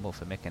don't think I'm up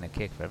for making a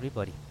cake for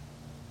everybody.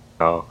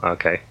 Oh,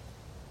 okay.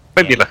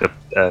 Maybe Yeah. like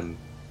a,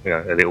 you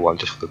know, a little one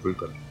just for the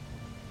group.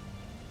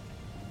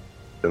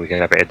 Then we can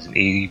have it as an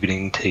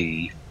evening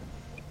tea.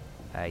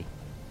 Aye.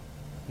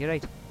 You're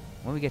right.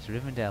 When we get to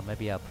Rivendell,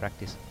 maybe I'll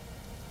practice.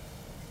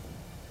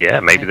 Yeah,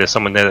 maybe there's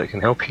someone there that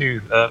can help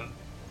you,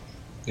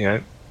 you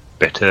know,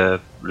 better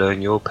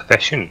learn your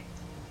profession.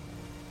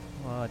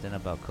 Well, I don't know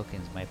about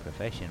cooking's my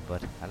profession,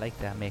 but I like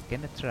to make a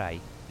try.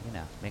 You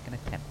know, make an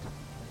attempt.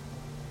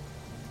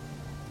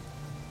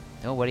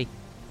 Don't worry.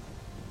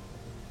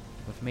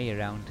 With me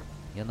around,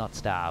 you'll not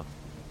starve.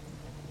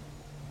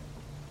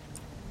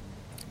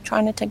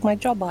 Trying to take my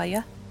job, are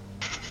you?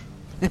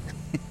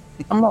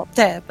 I'm not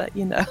there, but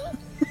you know.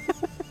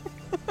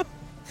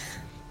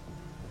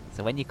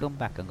 So when you come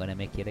back, I'm gonna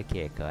make you a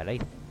cake,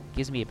 alright?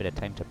 Gives me a bit of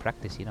time to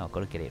practice, you know,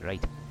 gotta get it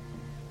right.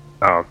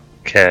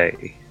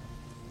 Okay.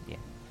 I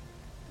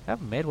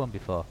haven't made one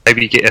before.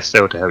 Maybe you get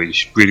Estelle to help you.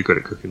 She's really good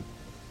at cooking.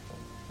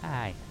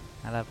 Aye,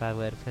 I'll have a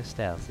word for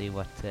Estelle, see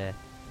what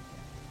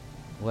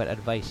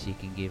advice you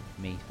can give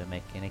me for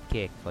making a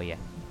cake for you.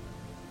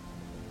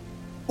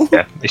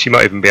 Yeah, she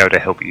might even be able to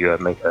help you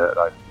make a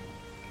like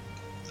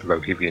a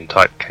Rohirrian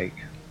type cake.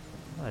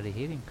 Oh, the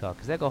hearing cock,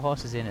 because they got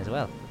horses in as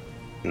well.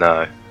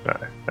 No.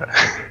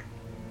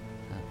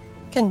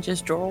 Can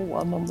just draw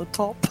one on the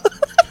top.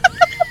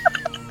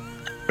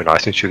 A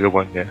nice and sugar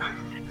one, yeah.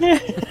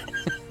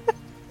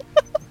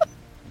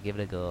 Give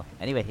it a go.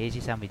 Anyway, here's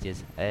your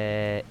sandwiches.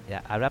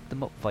 Yeah, I wrapped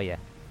them up for you.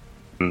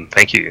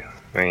 Thank you.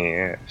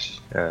 Yes.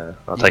 I'll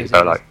You take use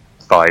about it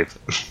as- like 5.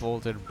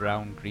 Folded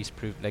brown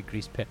grease-proof, like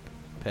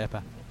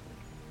paper.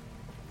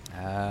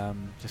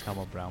 Just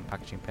normal brown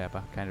packaging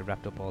paper. Kind of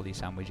wrapped up all these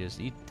sandwiches.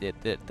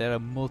 There are a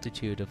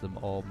multitude of them,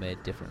 all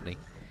made differently.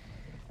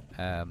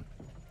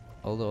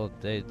 Although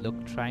they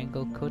look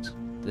triangle cut,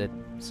 that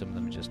some of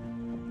them are just,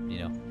 you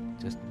know,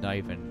 just not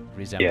even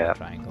resemble Yeah. a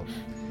triangle.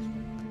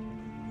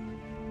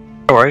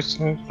 No worries.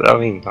 I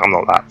mean, I'm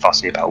not that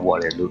fussy about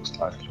what it looks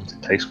like. As long as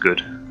it tastes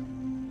good.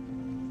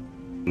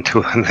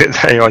 Until the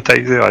day I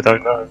taste it, I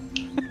don't know.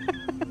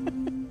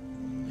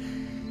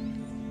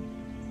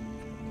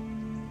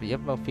 But you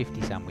have about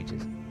 50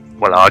 sandwiches.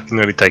 Well, I can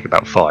only take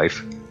about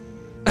 5.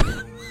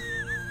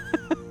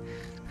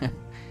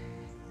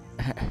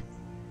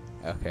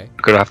 Okay. I'm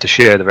gonna have to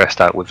share the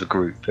rest out with the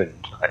group and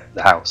like,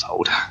 the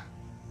household.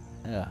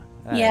 Yeah.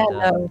 Yeah, and,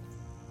 no.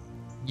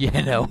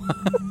 Yeah, no.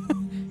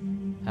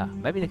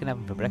 Maybe they can have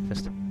them for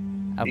breakfast.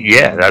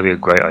 Yeah, that'd be a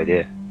great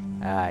idea.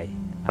 Aye.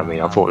 I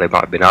mean, I thought they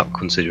might have been up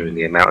considering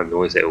the amount of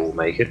noise they're all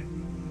making.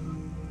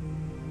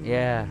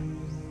 Yeah.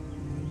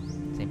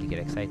 Seem to get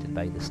excited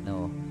by the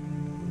snow.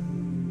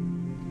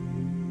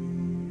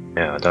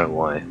 Yeah, I don't know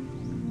why.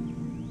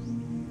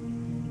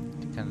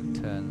 She kind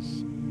of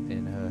turns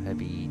in her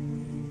heavy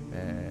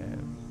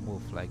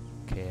wolf-like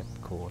cape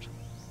coat.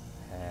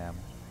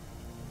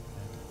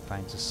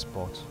 Finds a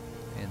spot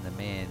in the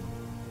main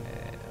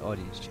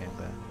audience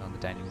chamber on the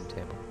dining room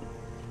table.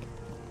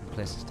 And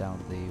places down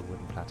the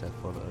wooden platter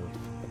full of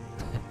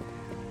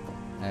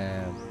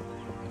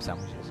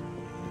sandwiches.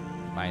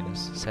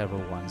 Minus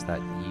several ones that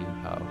you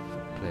have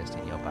placed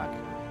in your bag.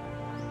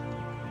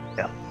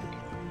 Yeah.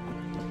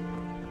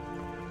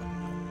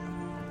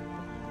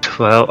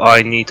 Well,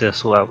 I need to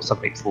sort out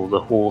something for the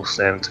horse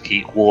and to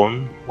keep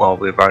warm while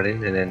we're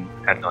running, and then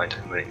at night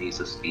time when it needs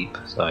to sleep.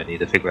 So I need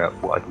to figure out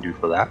what I can do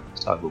for that.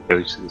 So I will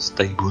go to the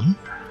stable and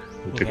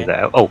figure Okay. that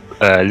out. Oh,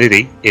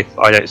 Lily, if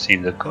I don't see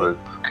the group,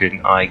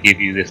 can I give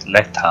you this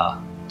letter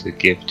to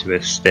give to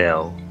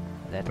Estelle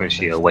when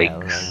she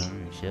awakes?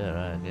 Sure,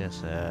 I guess.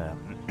 Do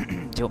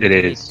you want me It to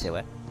read is. to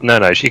her?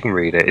 No, she can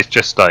read it. It's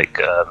just like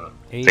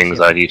things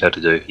I need her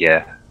to do.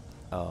 Yeah.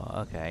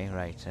 Oh, okay,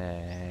 right,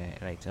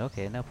 right,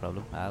 okay, no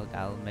problem.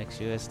 I'll make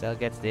sure Estelle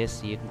gets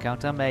this. You can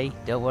count on me.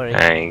 Don't worry.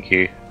 Thank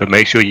you. But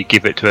make sure you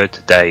give it to her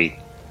today,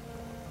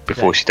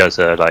 before Today. she does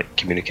her like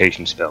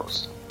communication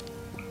spells.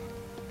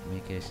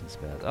 Communication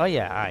spells. Oh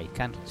yeah, aye,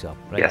 candle job.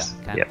 Right. Yes,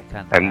 Can, yeah.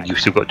 Can, And aye. you've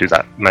still got to do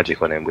that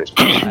magic on him, which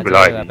I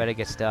rely do, I on you. better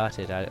get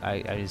started. I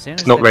as soon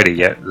as It's not the- ready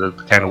yet. The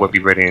candle won't be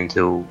ready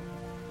until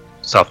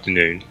this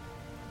afternoon.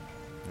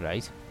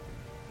 Right.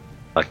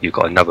 Like you've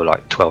got another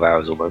like 12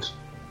 hours almost.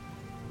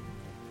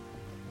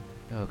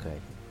 Okay.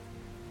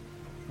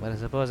 Well, I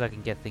suppose I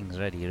can get things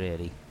ready,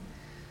 really.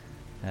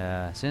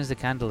 As soon as the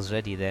candle's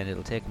ready, then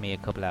it'll take me a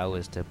couple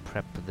hours to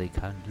prep the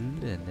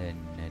candle, and then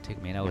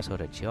take me an hour or so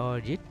to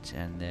charge it,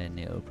 and then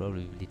it'll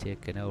probably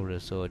take an hour or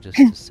so just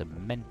to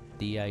cement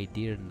the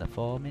idea and the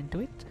form into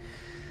it.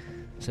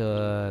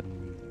 So,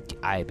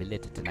 I'll be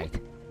later tonight.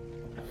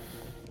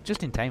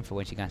 Just in time for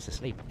when she goes to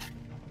sleep.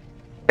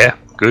 Yeah,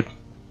 good.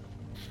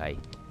 Aye.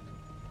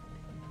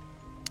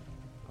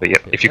 But yeah,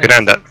 if you could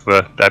hand that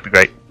for that'd be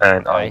great.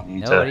 And I Aye,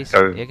 need no to worries.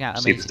 go You can't- I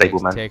see mean, the she stable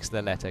takes, man. takes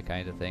the letter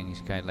kind of thing.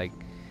 She's kind of like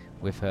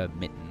with her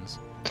mittens.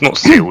 It's not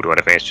sealed or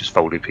anything. It's just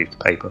folded piece of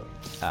paper.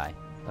 Aye.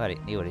 Alright,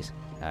 no worries.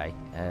 Aye.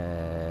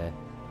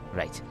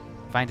 Right.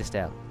 Find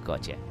Estelle.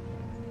 Gotcha.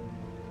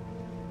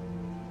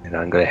 And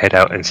I'm going to head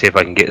out and see if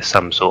I can get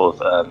some sort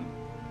of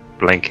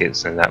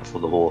blankets and that for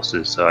the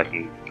horses, so I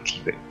can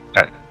keep it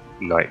at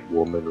night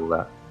warm and all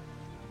that.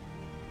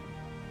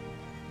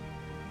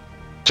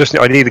 Just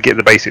I need to get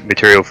the basic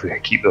material for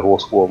keep the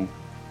horse warm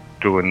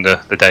during the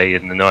day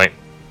and the night.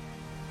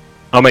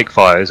 I'll make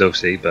fires,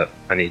 obviously, but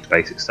I need the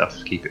basic stuff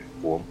to keep it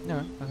warm.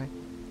 No, okay.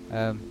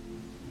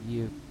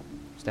 You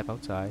step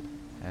outside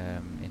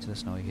into the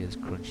snow. You hear this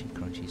crunchy,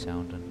 crunchy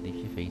sound underneath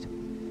your feet.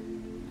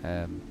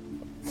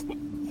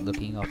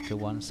 Looking off to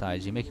one side,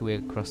 as you make your way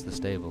across the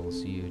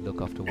stables, you look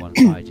off to one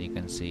side. You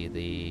can see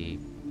the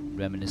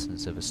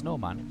reminiscence of a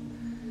snowman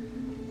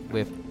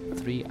with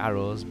 3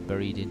 arrows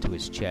buried into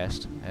its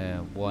chest,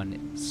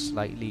 one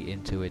slightly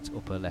into its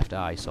upper left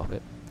eye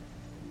socket,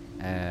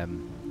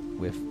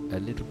 with a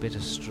little bit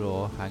of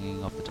straw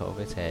hanging off the top of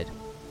its head,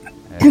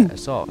 a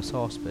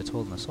saucepan. It's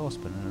holding a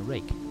saucepan and a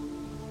rake.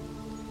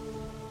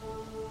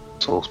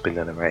 Saucepan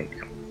and a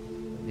rake.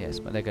 Yes,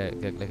 but like a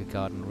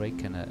garden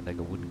rake and like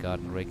a wooden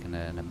garden rake and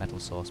a metal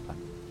saucepan.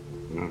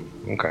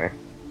 Okay.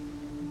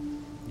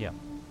 Yeah.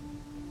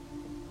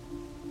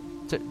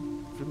 So,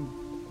 from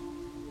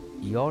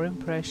your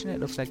impression, it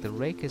looks like the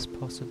rake is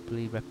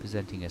possibly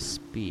representing a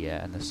spear,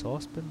 and the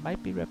saucepan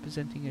might be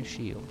representing a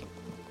shield.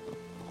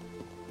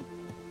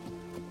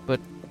 But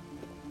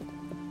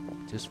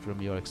just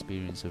from your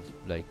experience of,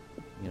 like,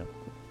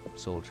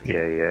 soldiering.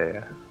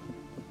 Yeah.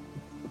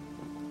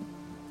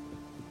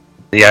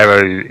 The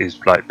arrow is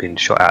like being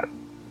shot at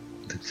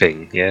the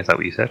thing. Yeah, is that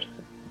what you said?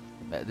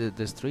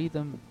 There's 3 of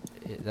them,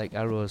 like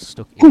arrows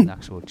stuck in the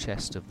actual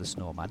chest of the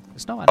snowman. The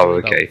snowman. Oh,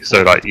 okay.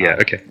 So like, yeah,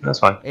 okay, that's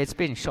fine. It's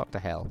been shot to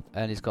hell,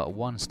 and it's got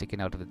one sticking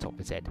out of the top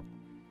of its head.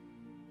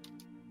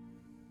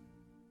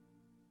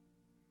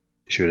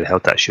 Should have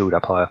held that shield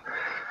up higher.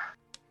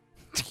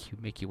 You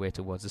make your way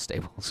towards the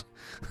stables.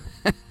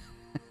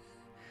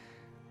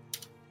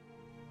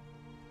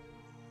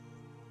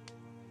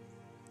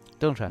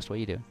 Don't trust. What are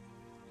you doing?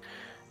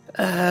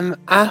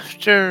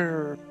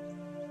 After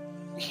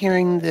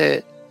hearing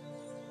that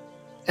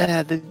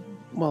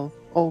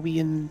Olwe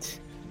and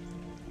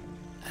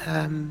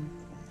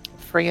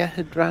Freya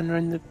had run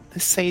around the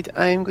side,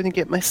 I'm going to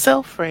get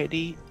myself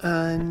ready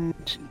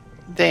and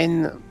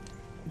then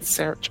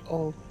search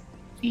all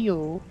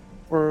Theo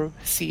or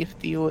see if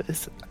Theo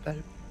is about.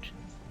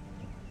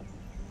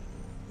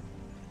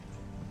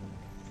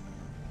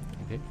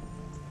 Okay.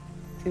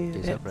 So Get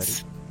yourself ready.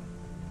 that's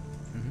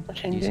what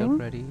Get I'm yourself doing.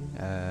 ready.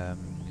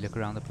 Look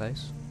around the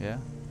place. Yeah.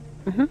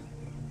 Mhm.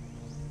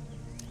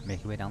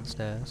 Make your way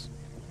downstairs.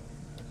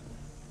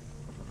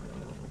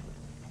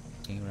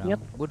 Looking around. Yep.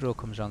 Woodrow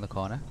comes around the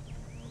corner.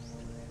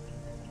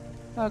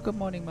 Oh, good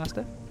morning,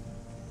 Master.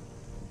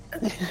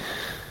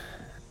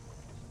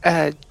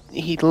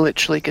 He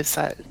literally gives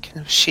that kind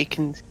of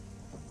shaken,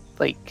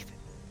 like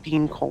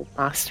being called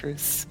master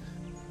is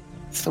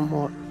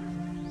somewhat,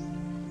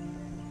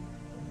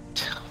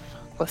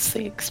 what's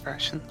the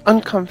expression?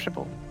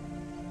 Uncomfortable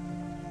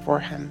for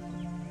him.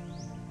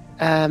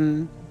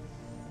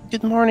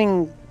 Good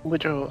morning,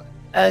 Woodrow.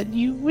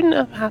 You wouldn't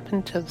have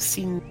happened to have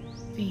seen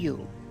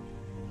Theo?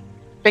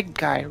 Big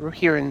guy,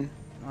 Rohirrim.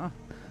 Ah,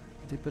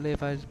 I do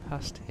believe I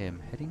passed him,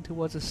 heading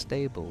towards the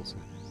stables.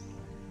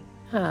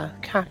 Ah,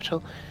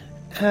 capital.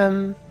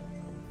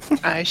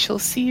 I shall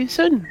see you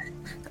soon.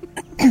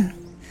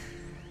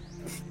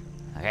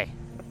 Okay.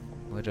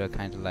 Woodrow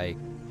kind of like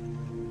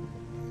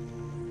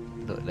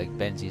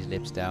bends his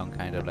lips down,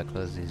 kind of like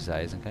closes his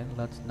eyes, and kind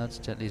of nods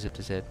gently as if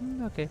to say,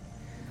 okay.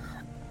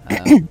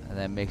 And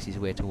then makes his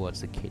way towards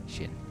the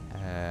kitchen,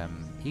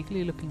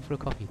 eagerly looking for a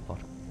coffee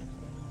pot.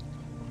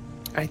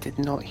 I did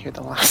not hear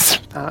the last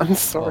of that, I'm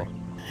sorry. Oh,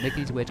 making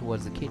his way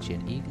towards the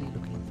kitchen, eagerly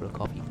looking for a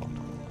coffee pot.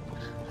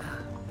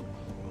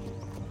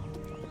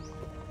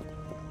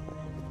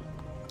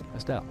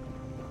 Estelle,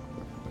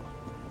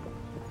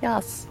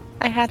 Yes,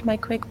 I had my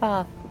quick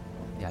bath.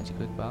 you had your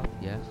quick bath,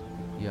 yes.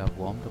 You have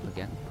warmed up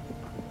again,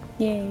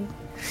 Yay.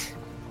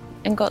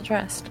 And got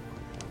dressed.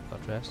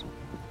 got dressed.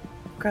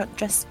 Got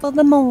dressed for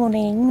the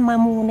morning, my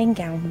morning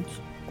gowns.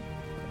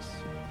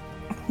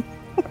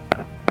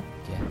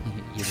 Yeah,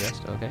 you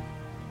dressed, okay.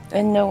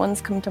 And no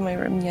one's come to my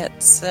room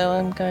yet, so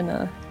I'm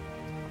gonna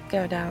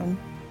go down.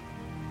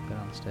 Go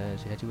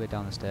downstairs, you head your way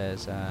down the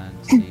stairs and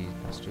see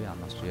Mastriel.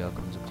 Mastriel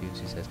comes up to you and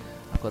she says,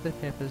 I've got the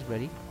papers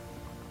ready.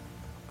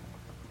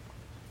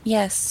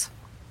 Yes.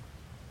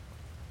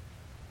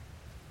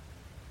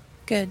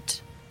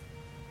 Good.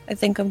 I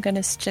think I'm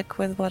gonna stick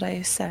with what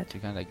I said. She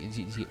kind of like,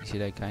 she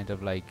like kind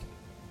of like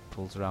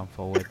pulls around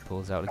forward,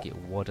 pulls out like a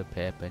wad of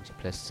paper and she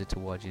places it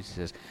towards you. She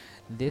says,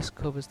 this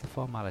covers the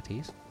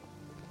formalities.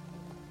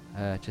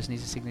 Just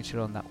needs a signature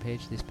on that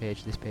page, this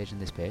page, this page, and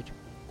this page.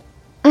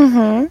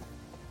 Mm-hmm.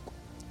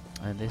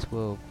 And this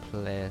will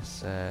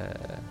place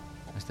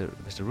Mr.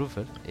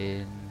 Rutherford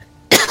in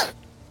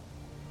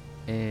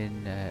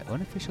in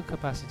unofficial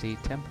capacity,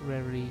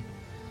 temporary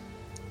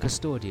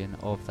custodian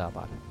of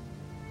Tharbad.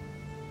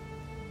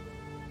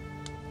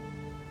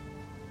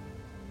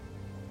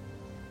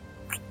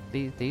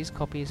 These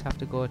copies have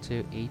to go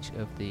to each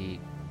of the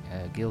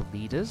guild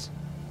leaders.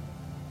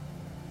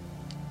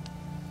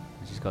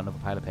 She's got another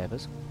pile of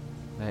papers.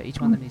 Each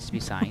one that needs to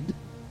be signed.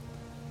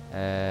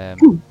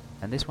 And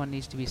this one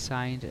needs to be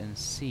signed and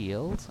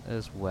sealed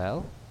as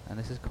well. And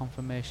this is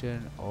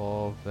confirmation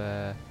of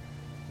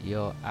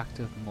your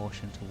active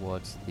motion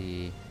towards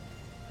the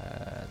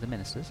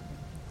ministers.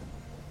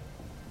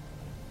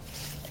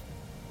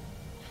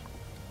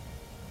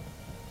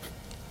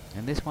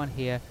 And this one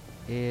here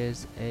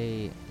is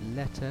a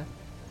letter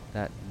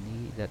that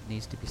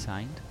needs to be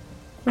signed,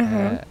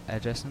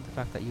 addressing the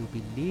fact that you'll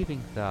be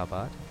leaving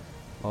Tharbad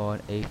on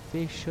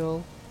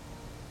official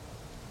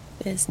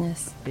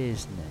business.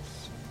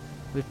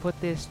 We've put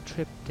this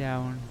trip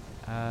down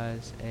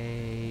as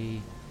a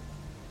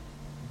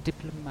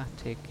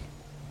diplomatic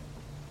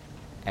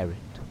errand.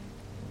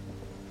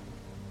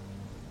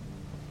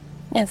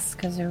 Yes,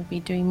 because we'll be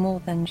doing more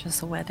than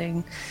just a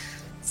wedding.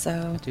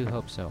 So. I do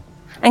hope so.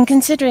 And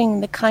considering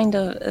the kind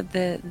of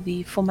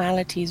the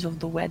formalities of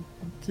the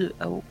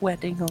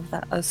wedding of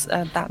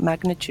that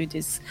magnitude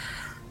is,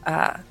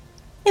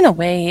 in a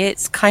way,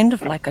 it's kind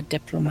of like a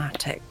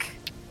diplomatic.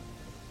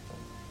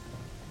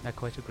 I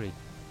quite agree.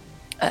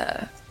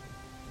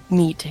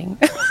 Meeting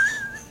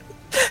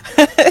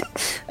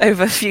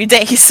over a few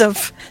days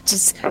of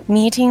just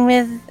meeting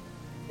with.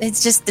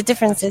 It's just the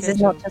difference is it's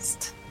not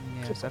just.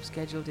 Yes, I've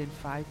scheduled in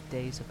 5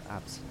 days of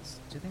absence.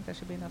 Do you think that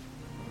should be enough?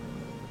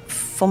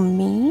 For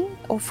me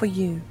or for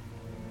you?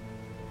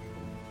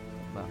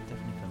 Well,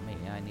 definitely for me.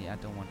 I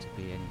don't want to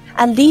be any...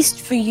 At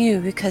least for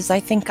you, because I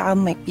think I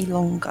might be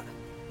longer.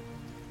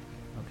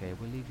 Okay,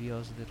 we'll leave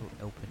yours a little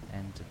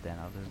open-ended then.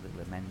 I'll do a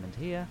little amendment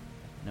here.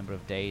 Number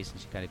of days,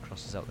 and she kind of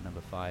crosses out the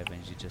number 5,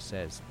 and she just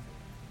says,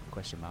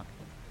 question mark.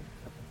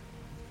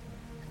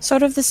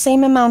 Sort of the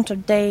same amount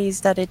of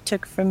days that it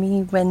took for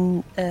me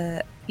when,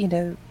 I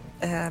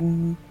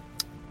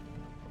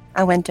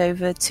went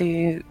over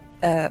to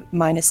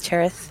Minas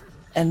Tirith.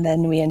 And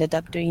then we ended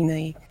up doing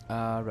the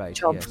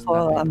job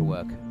for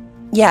work.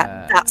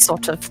 That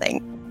sort of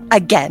thing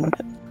again.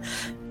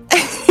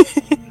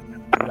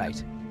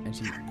 Right, and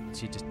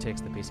she just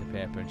takes the piece of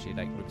paper and she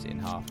like rips it in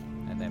half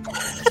and then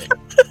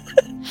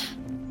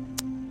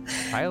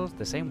filed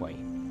the same way.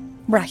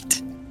 Right.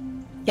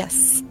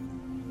 Yes.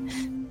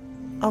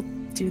 I'll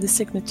do the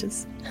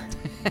signatures.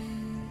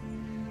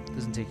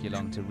 Doesn't take you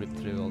long to rip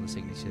through all the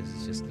signatures.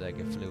 It's just like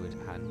a fluid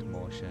hand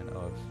motion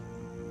of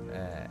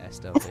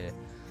Estelle here.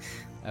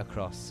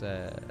 Across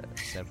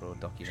several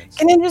documents.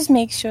 Can I just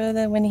make sure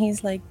that when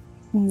he's like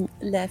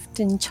left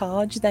in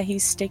charge that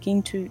he's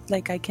sticking to,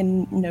 like, I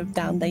can note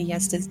down that he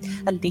has to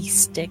at least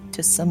stick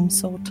to some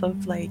sort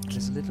of like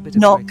there's a little bit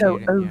of not go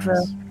criteria,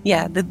 over yes.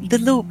 Yeah, the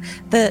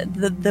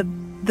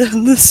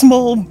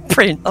small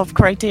print of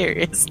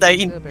criteria that a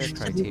little bit of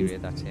criteria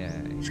that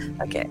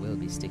okay. he will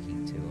be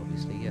sticking to,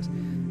 obviously, yes.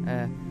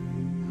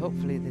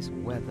 Hopefully this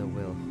weather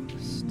will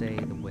stay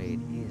the way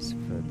it is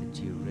for the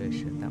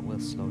duration. That will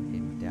slow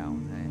him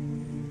down.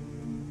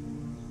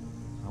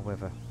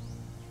 However,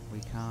 we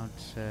can't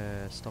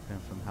stop him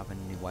from having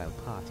any wild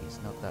parties.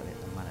 Not that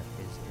at the man at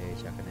his age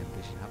I can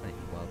envision having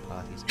any wild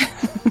parties.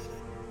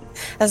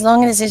 As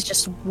long as it's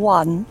just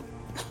one,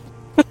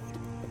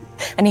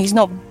 and he's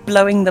not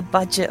blowing the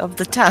budget of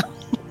the town,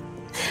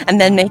 and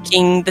then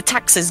making the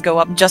taxes go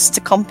up just to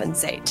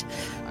compensate.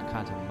 I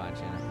can't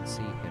imagine. I can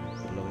see him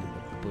blowing the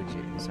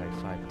budget inside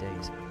 5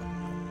 days.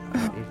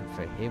 Even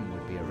for him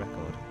would be a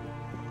record.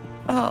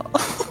 Oh.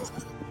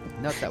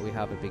 Not that we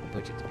have a big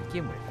budget to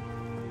begin with.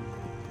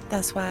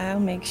 That's why I'll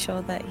make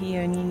sure that he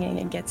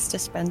only gets to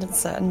spend a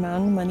certain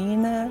amount of money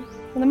in a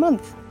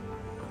month.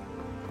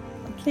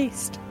 At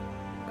least.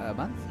 A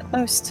month? At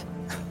most.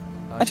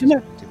 I don't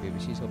know.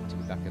 She's hoping to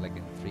be back in like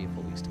in 3 or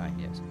 4 weeks' time,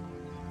 yes.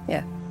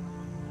 Yeah.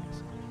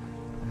 Yes.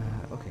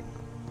 Okay.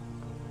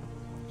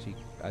 She,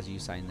 as you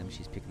sign them,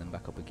 she's picking them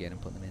back up again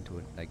and putting them into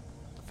it, like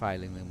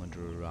filing them under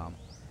her arm.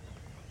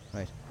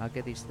 Right, I'll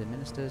get these to the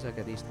ministers, I'll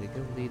get these to the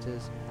guild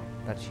leaders.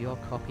 That's your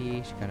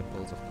copy. She kind of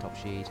pulls off the top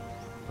sheet,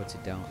 puts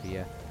it down for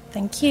you.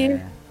 Thank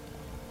you.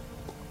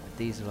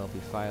 These will all be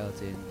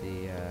filed in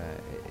the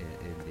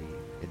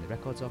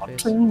records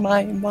office.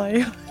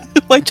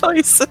 My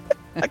choice.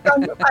 I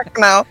can't go back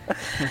now.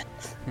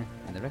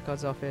 In the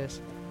records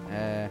office.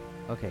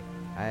 Okay.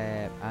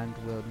 And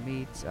we'll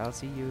meet. I'll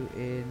see you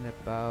in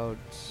about.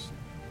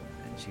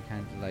 And she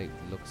kind of like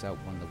looks out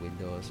one of the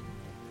windows.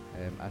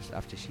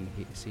 After she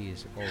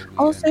sees Ollie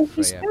Also, and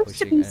he's Freya supposed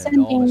to pushing be an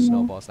enormous sending-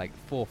 snowball. It's like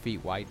 4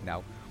 feet wide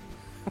now.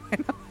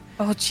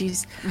 Oh,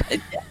 jeez.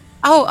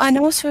 Oh, and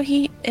also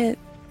he,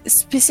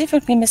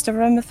 specifically Mr.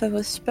 Romather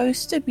was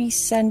supposed to be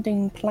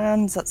sending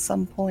plans at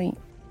some point.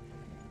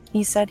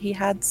 He said he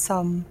had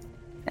some,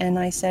 and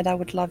I said I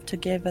would love to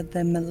give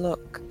them a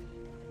look.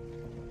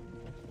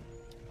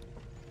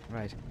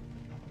 Right.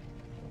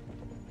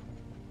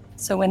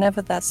 So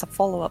whenever that's a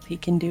follow-up he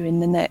can do in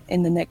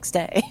the next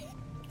day,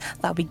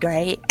 that'll be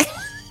great.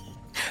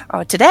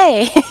 Or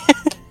today.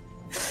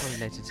 Probably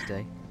later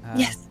today.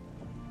 Yes.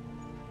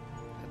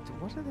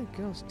 What are the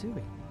girls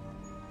doing?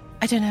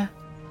 I don't know.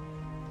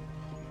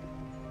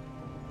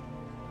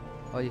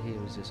 All you hear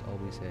is just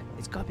always say,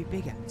 "It's gotta be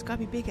bigger. It's gotta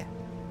be bigger."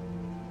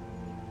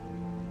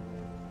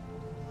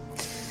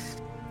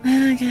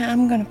 Okay,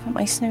 I'm gonna put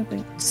my snow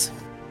boots.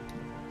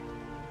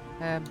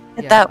 Yeah,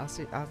 that-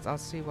 I'll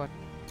see what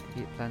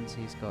plans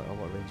he's got or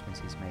what arrangements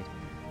he's made.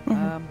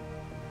 Mhm.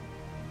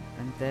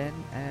 And then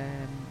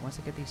once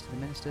I get these to the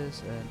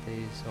ministers and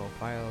these sort of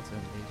files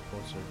and these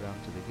posted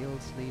around to the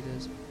guild's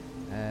leaders,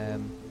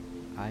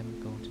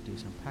 I'm going to do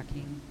some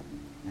packing.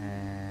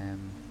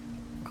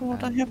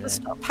 God, I and, have to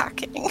start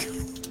packing.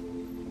 Yes.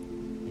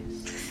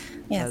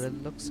 Yes. By the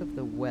looks of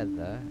the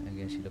weather,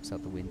 again she looks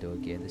out the window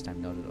again, this time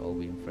not at all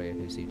being Freya,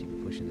 who seemed to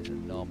be pushing this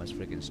enormous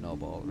friggin'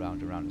 snowball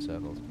round and round in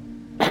circles.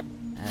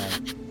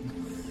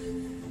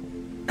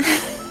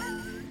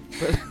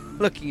 But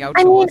looking out I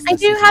mean, towards I the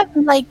do city, have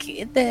like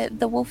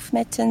the wolf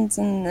mittens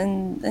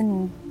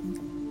and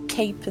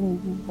cape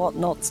and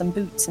whatnots and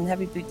boots and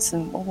heavy boots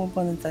and all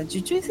one of those.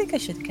 Do you think I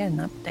should get an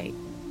update?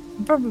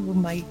 Probably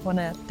might want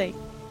to update.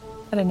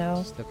 I don't know.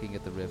 just looking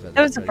at the river, Those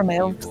there's are very from few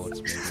elves.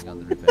 boats moving on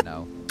the river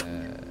now.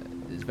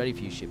 There's very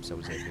few ships, I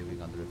would say,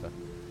 moving on the river.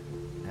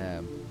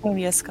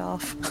 Maybe a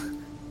scarf.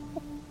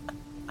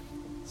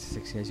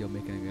 6 years you're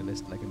making a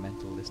list, like a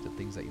mental list of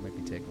things that you might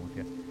be taking with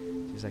you.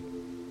 She's like,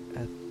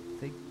 I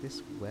think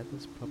this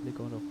weather's probably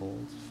going to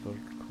hold for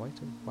quite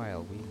a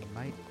while. We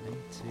might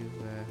need to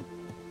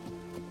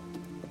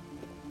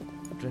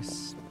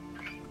dress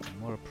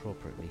more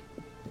appropriately.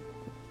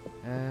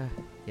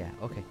 Yeah,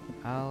 okay.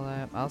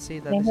 I'll see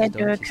that Maybe this I is do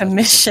done. a She starts picking up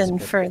commission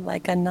the for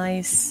like a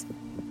nice,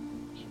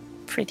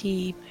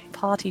 pretty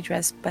party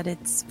dress, but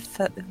it's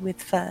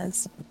with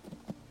furs.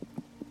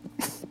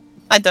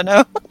 I don't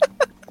know.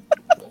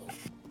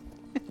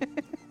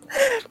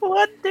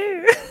 What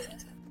do?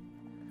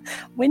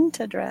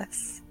 Winter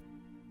dress.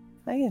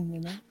 I can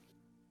do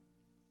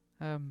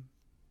that.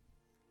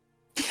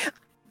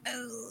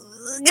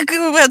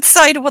 Go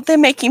outside what they're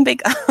making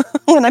big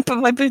when I put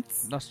my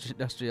boots.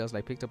 Nostriel's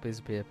like picked up his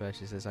paper.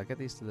 She says, "I'll get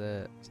these to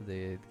the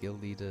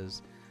guild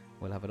leaders.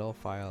 We'll have it all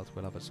filed.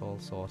 We'll have it all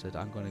sorted.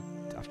 I'm gonna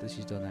after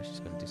she's done that, she's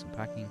gonna do some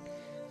packing,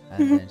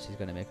 and then she's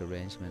gonna make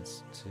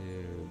arrangements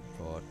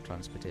for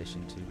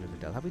transportation to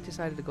Riverdale. Have we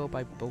decided to go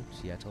by boat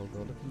yet?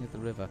 Although looking at the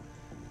river,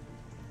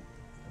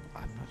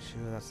 I'm not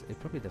sure it's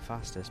probably the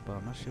fastest, but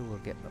I'm not sure we'll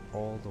get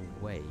all the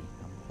way.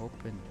 I'm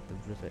hoping the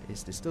river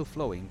is still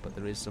flowing, but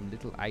there is some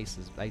little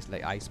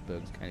like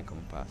icebergs kind of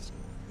coming past.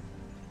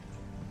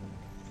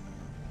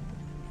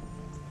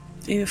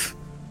 Oof.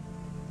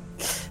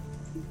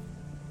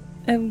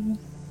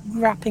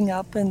 Wrapping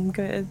up and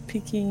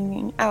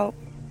picking out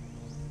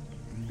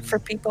for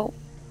people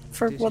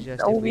for Do what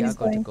suggest if we are always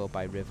going to going. go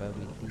by river,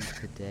 we leave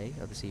today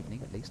or this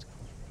evening at least.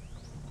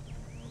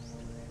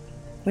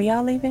 We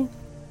are leaving.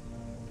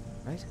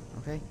 Right?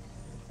 Okay.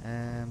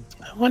 I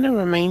want to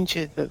remind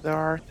you that there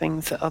are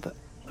things that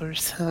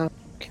others have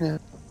kind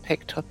of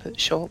picked up at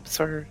shops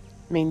or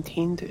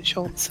maintained at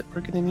shops that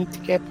we're going to need to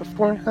get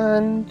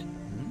beforehand.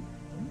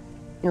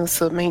 You know,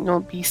 so it might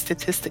not be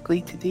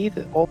statistically today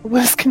that all of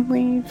us can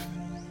leave.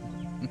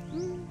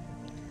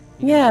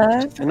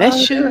 Yeah, It's an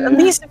issue. at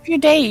least a few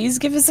days.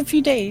 Give us a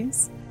few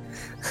days.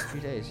 A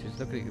few days. She's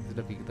looking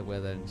at the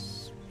weather, and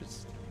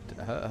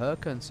her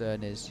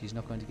concern is she's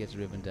not going to get to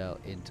Rivendell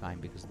in time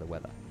because of the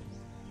weather.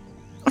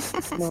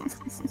 No.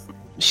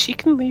 She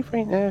can leave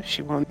right now if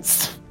she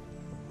wants.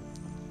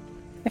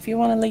 If you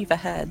want to leave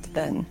ahead,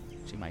 then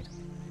She might.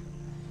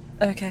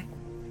 okay.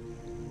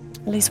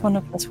 At least one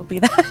of us will be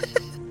there.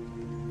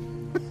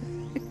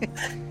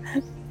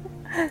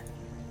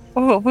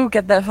 Oh, we'll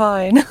get there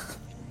fine.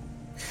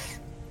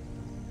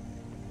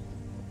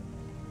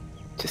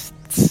 Just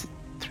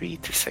 3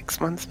 to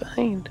 6 months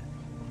behind.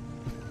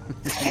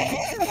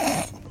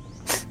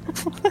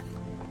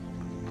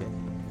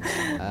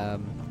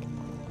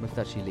 With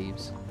that, she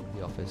leaves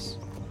the office,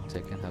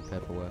 taking her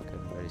paperwork and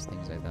various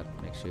things like that.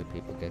 Make sure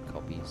people get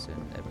copies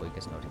and everybody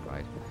gets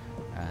notified.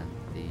 And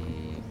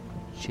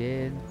the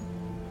chain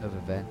of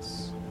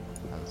events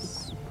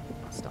has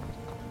started.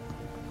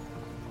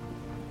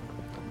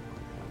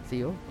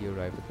 Theo, you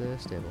arrive at the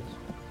stables.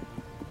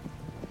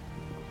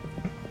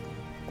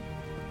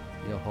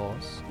 Your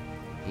horse,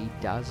 a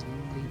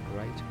dazzlingly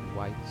bright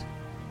white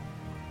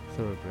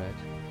thoroughbred,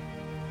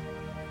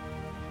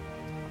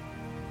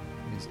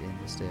 is in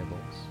the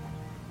stables,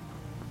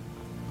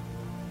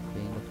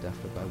 being looked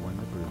after by one of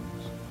the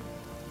grooms.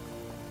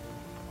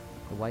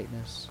 The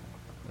whiteness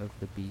of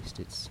the beast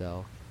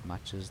itself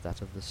matches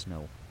that of the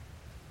snow.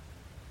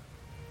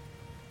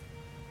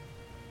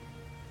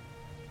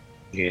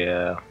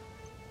 Yeah.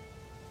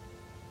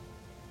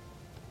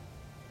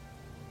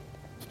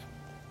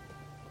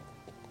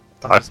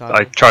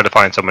 I try to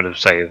find someone to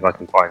say if I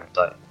can find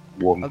that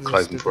warm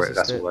clothing for it.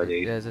 That's all I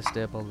need. There's a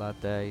stable lad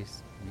there. He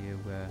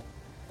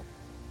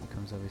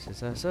comes over. He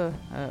says, "Sir,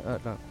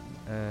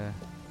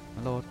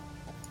 My lord.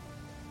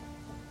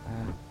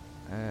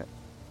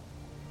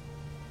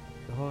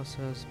 The horse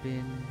has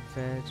been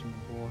fed and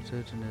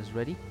watered and is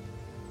ready.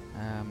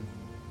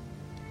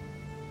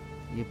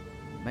 You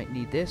might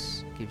need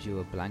this. Gives you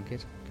a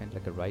blanket, kind of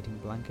like a riding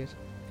blanket.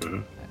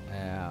 Mhm.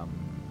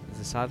 Is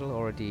the saddle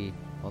already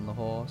on the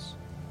horse?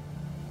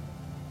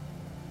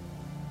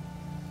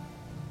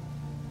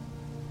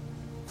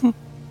 You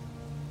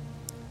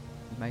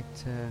might.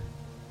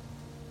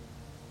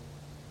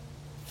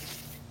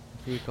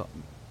 If you got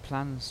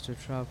plans to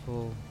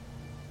travel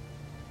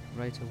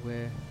right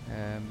away,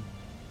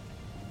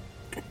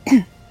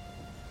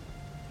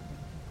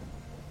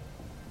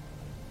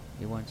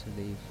 you want to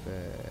leave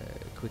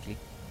quickly.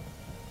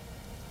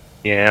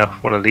 Yeah, I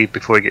want to leave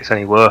before it gets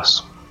any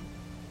worse.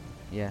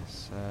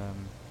 Yes,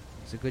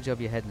 it's a good job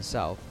you're heading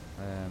south.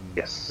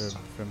 Yes.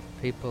 From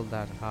people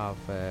that have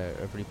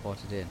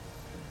reported in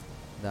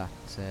that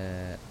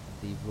the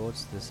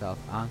roads to the south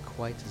aren't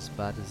quite as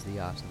bad as they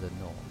are to the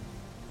north.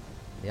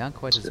 They aren't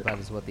quite as bad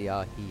as what they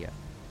are here,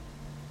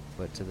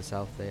 but to the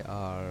south they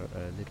are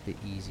a little bit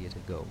easier to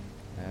go.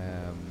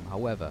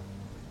 However,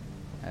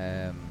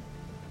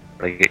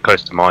 When you get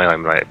close to my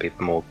home, like, it'd be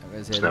more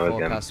as the snow again.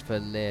 forecast for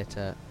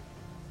later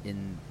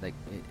in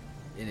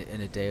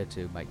a day or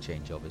two might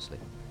change, obviously.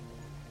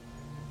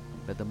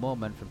 But at the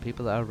moment, from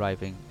people that are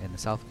arriving in the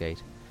south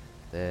gate,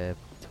 they've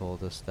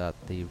told us that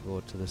the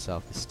road to the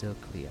south is still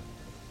clear.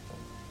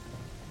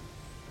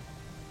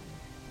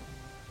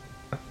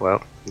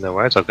 Well, no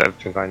worries, I've got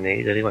everything I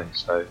need anyway,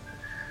 so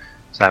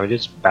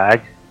sandwiches,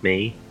 bag,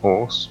 me,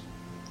 horse,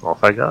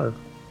 off I go.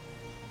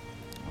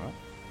 Alright.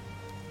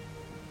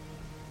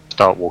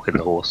 Start walking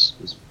the horse.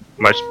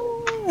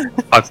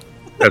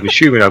 I'm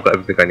assuming I've got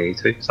everything I need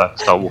to, so I can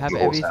start You walking have the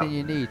horse everything out.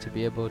 you need to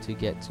be able to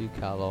get to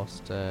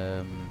Carlost.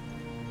 So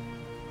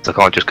I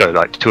can't just go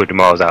like 200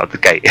 miles out of the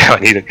gate. I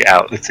need to get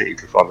out of the city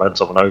before I run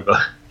someone over.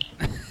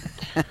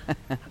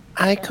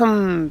 I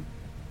come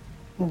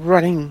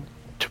running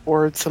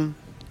towards them,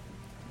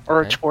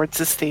 or Okay. towards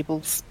the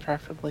stables,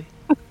 preferably.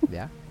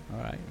 Yeah,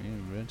 alright, you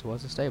run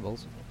towards the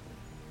stables.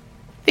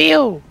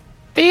 Theo!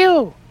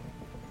 Theo!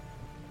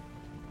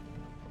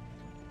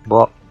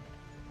 What?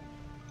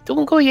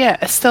 Don't go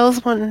yet.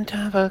 Estelle's wanting to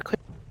have a quick...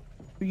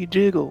 You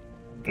do go.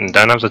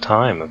 Don't have the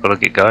time. I've got to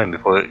get going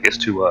before it gets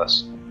too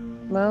worse.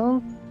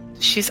 Well,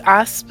 she's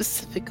asked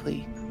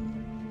specifically.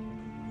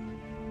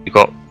 You've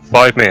got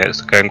 5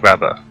 minutes to go and grab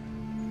her.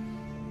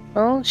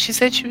 Well, she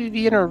said she would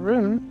be in her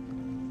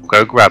room.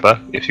 Go grab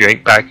her. If you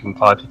ain't back in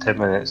 5 to 10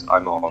 minutes,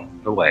 I'm on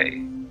the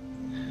way.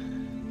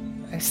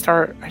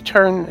 I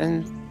turn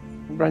and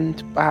run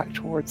back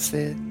towards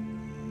the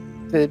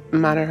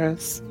manor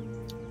house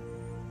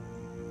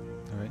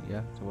Alright,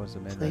 yeah, towards the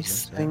main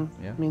place residence. thing,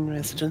 Yeah, main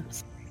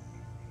residence.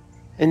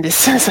 And as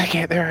soon as I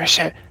get there, I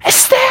shout,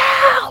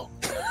 Estelle!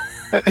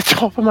 At the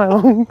top of my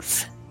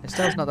lungs.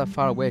 Estelle's not that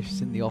far away,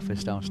 she's in the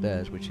office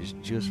downstairs, which is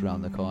just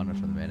round the corner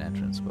from the main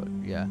entrance, but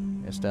yeah.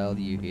 Estelle,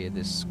 you hear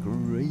this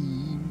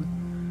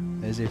scream,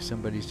 as if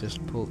somebody's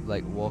just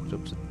walked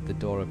up to the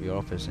door of your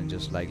office and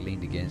just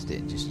leaned against it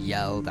and just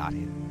yelled at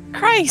you.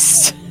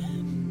 Christ!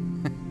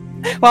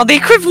 Well, the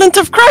equivalent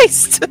of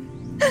Christ! A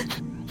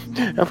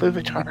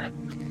Louvatar.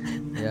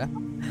 Yeah?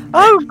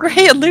 Oh,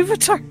 great, a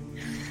Louvatar!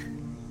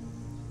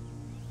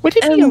 Would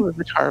it be a Um,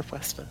 Louvatar of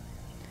Westman?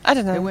 I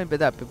don't It know. wouldn't be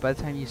that, but by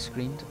the time you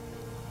screamed,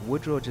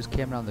 Woodrow just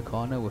came around the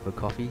corner with a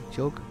coffee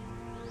jug.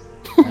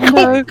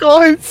 Oh,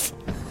 God!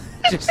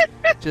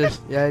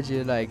 just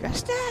you're like,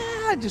 Estelle!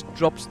 Just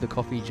drops the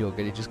coffee jug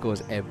and it just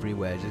goes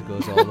everywhere, just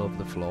goes all over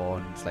the floor,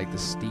 and it's like the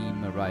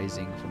steam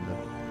arising from the...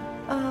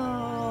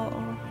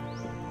 Oh.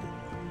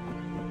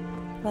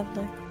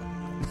 Lovely.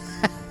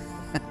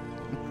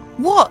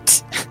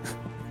 What?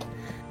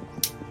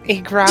 He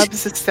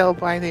grabs Estelle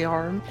by the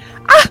arm,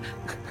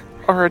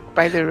 or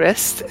by the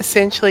wrist,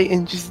 essentially,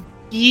 and just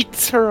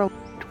eats her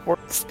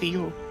towards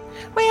Theo.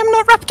 Wait, I'm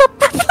not wrapped up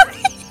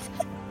properly!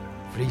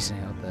 freezing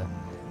out there.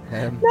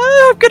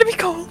 No, I'm gonna be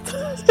cold!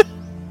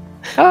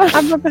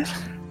 I'm a bit...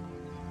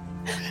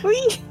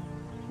 Wee!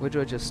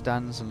 Woodrow just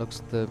stands and looks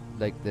at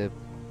the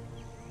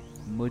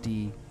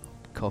muddy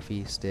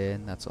coffee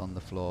stain that's on the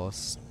floor,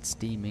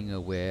 steaming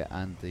away,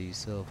 and the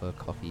silver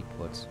coffee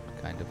pot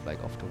kind of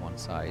off to one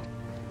side,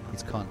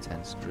 its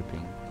contents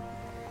dripping,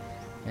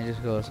 and he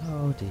just goes,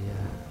 "Oh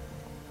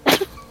dear."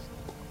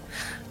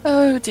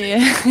 Oh dear,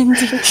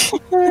 indeed.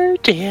 Oh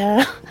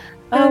dear.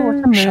 Oh, what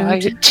a mood.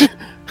 shite.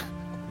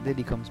 Then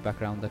he comes back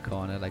around the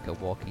corner like a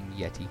walking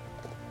yeti.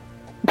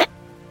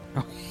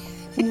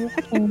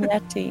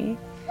 Yeti.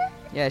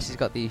 Yeah, she's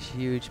got these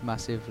huge,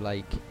 massive,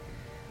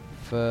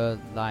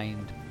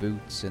 fur-lined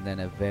boots, and then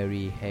a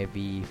very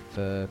heavy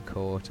fur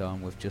coat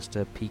on with just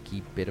a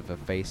peaky bit of a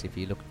face. If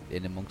you look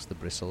in amongst the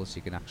bristles,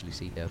 you can actually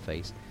see her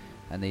face,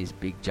 and these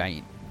big,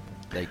 giant,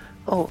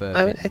 Oh, fur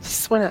I mittens.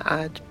 just want to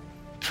add,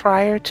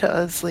 prior to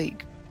us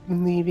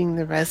leaving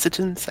the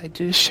residence, I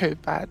do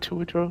shout back to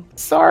Woodrow.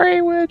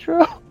 Sorry,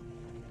 Woodrow.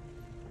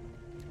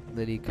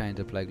 Lily kind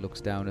of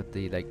looks down at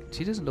the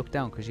she doesn't look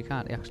down because she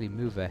can't actually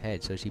move her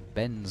head, so she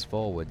bends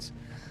forwards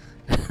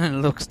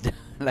and looks down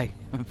like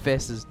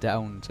faces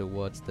down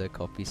towards the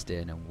coffee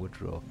stain and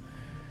Woodrow,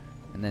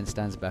 and then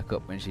stands back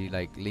up when she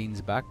like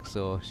leans back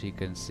so she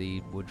can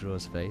see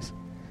Woodrow's face.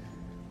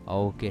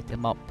 Oh, get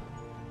him up.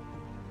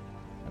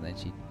 And then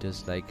she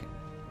does like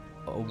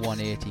a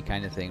 180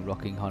 kind of thing,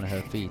 rocking on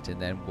her feet,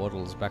 and then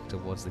waddles back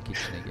towards the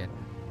kitchen again.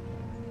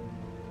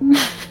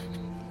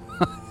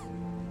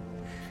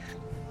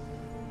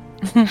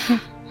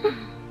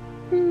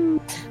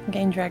 I'm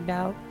getting dragged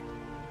out.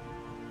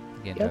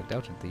 Getting dragged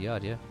out into the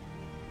yard, yeah.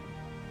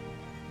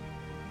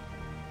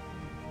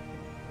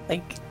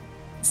 Like,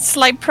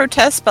 slight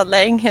protest, but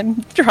letting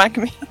him drag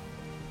me.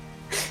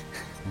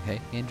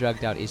 Okay, getting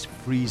dragged out is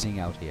freezing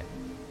out here.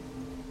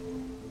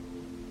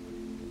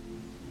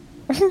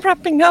 I'm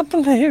wrapping up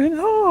and leaving.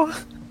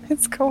 Oh,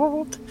 it's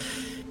cold.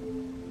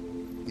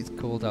 It's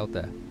cold out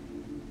there.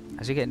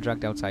 As you're getting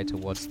dragged outside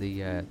towards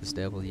the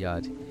stable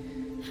yard,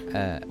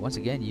 once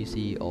again you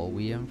see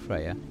Olwe and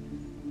Freya,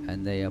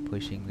 and they are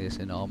pushing this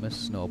enormous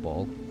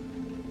snowball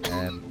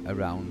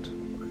around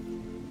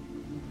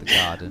the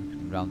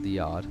garden, around the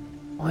yard.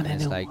 And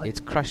it's like it's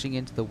crashing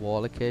into the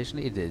wall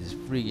occasionally. It is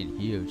freaking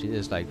huge. It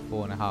is like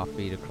 4.5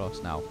 feet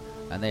across now,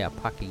 and they are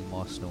packing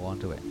more snow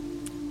onto it.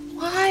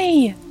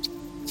 Why?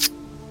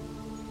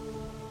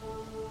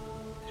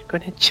 You're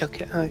going to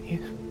chuck it, aren't you?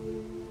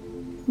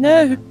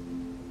 No.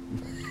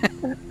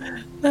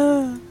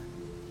 I'm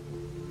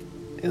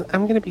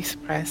going to be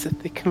surprised if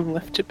they can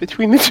lift it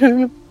between the two of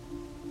them.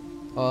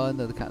 Oh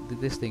no, they can't.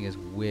 This thing is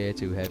way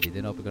too heavy.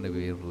 They're not going to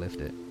be able to lift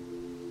it.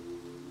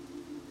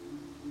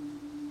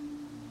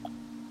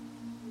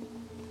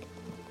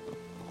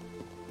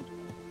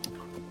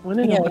 I want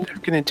to know what they're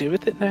going to do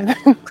with it now.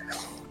 Then.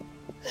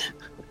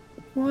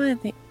 What are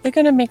they? They're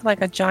gonna make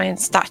like a giant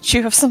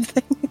statue of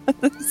something.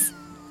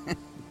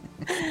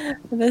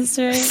 This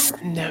right?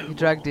 No. You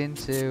dragged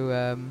into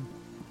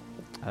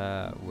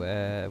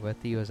where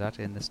Theo's at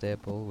in the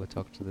stable. We're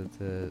talking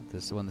to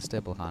the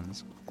stable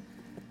hands.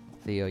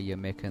 Theo, you're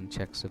making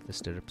checks of the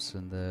stirrups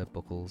and the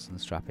buckles and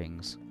the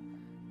strappings,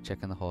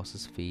 checking the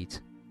horse's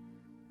feet.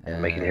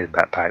 And making his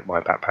backpack,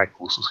 my backpack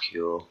all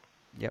secure.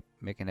 Yep,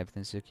 making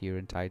everything secure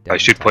and tied down. I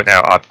should point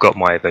out I've got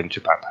my adventure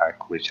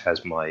backpack, which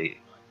has my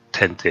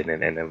tent in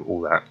and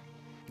all that.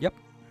 Yep.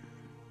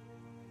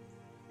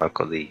 I've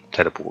got the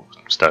teleport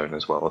stone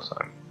as well, so...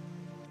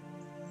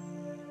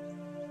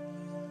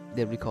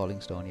 The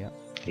recalling stone, yeah.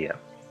 Yeah.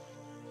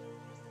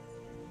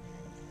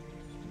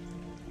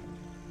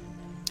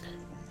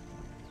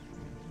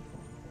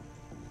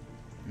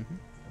 Mm-hmm.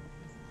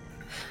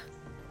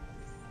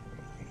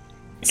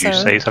 Did you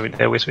say something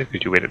there, Whisper?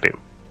 Could you win a bit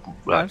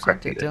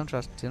cracky there? Don't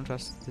trust.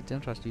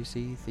 You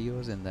see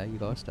Theo's in there. You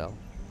got Estelle.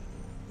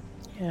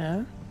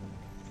 Yeah.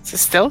 It's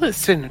Estelle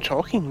that's doing the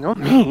talking, not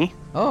me.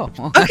 Oh.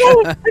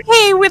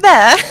 Okay, we're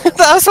there.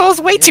 That's what I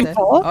was waiting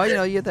for. Oh,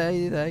 you're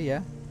there,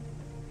 yeah.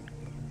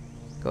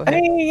 Go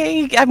ahead.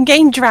 I'm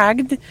getting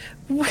dragged.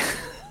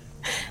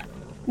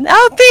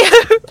 No,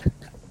 Theo!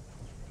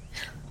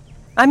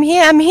 I'm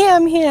here.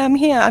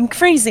 I'm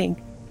freezing.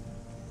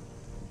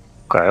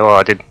 Okay, well,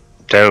 I did...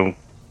 Don't...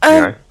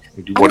 I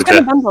was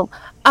gonna bundle.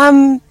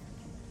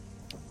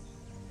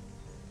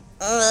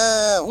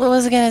 What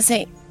was I gonna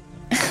say?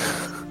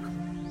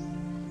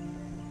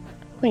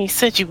 Well, you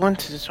said you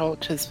wanted to talk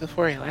to us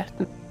before you left.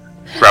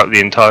 Throughout the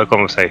entire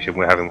conversation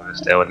we're having with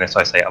Estelle, unless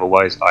I say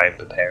otherwise, I am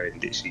preparing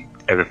literally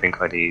everything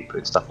I need,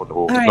 putting stuff on the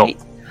wall. Right. Not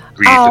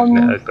really looking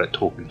at her, but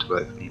talking to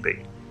her if need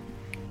be.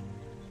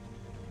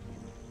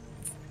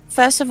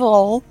 First of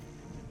all,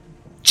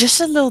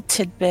 just a little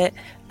tidbit,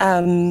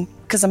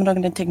 because I'm not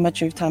going to take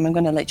much of your time. I'm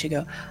going to let you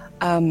go.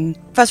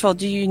 First of all,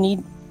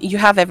 you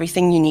have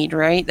everything you need,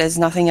 right? There's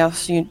nothing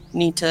else you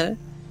need to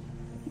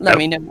let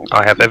me know.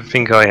 I have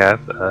everything I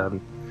have.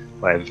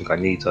 Everything I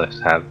need to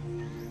have.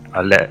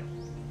 I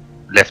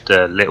left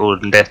a little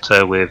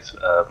letter with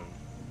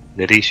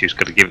Lily. She was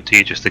going to give it to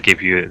you just to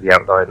give you the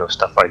outline of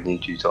stuff I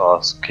need you to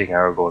ask King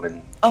Aragorn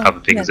and other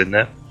things in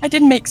there. I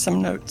did make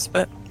some notes,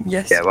 but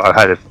yes. Yeah, well, I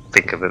had to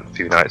think of it a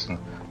few nights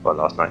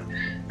last night,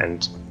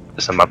 and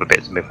some other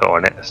bits have been put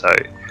on it. So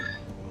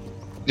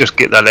just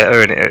get that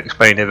letter and it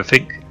explain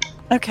everything.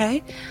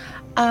 Okay.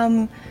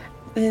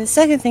 The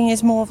second thing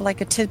is more of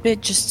like a tidbit,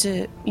 just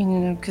to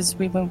because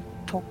we won't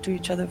talk to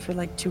each other for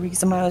like 2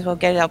 weeks. I might as well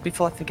get it out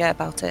before I forget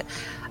about it.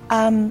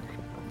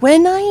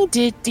 When I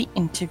did the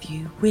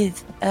interview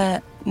with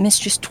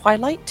Mistress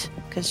Twilight,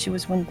 because she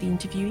was one of the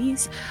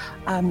interviewees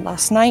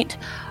last night,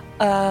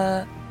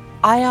 I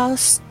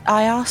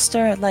asked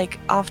her, like,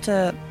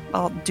 after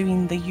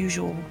doing the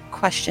usual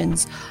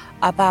questions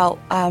about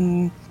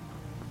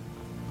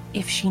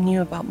if she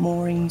knew about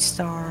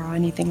Morningstar or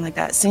anything like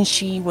that, since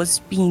she was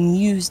being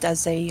used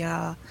as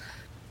a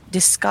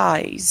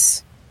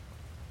disguise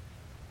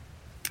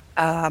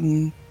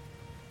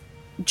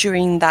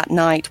during that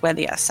night where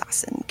the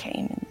assassin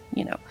came,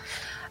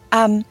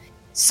 and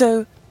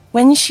so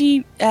when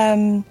she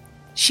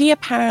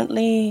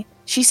apparently,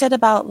 she said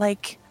about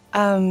like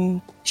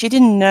she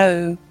didn't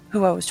know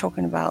who I was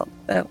talking about.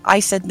 I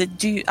said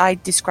that I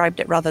described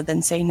it rather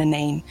than saying a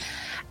name,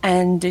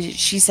 and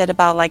she said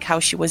about like how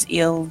she was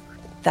ill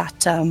that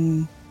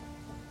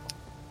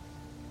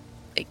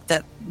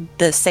that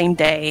the same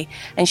day,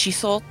 and she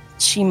thought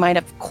she might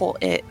have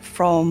caught it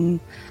from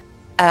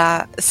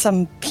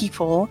some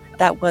people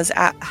that was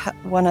at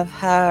one of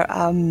her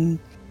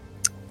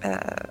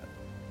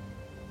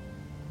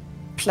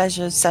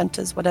pleasure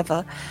centers,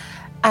 whatever,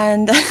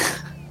 and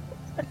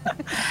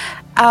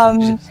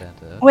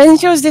when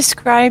she was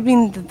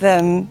describing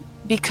them,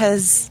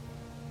 because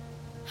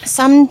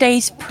some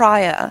days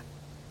prior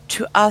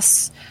to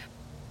us,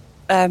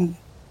 I'm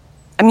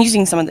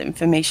using some of the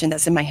information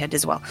that's in my head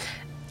as well.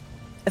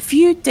 A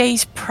few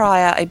days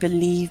prior, I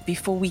believe,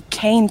 before we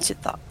came to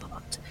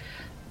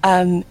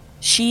Tharbad,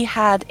 she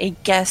had a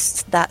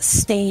guest that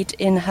stayed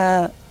in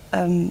her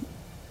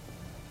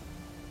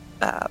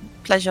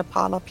pleasure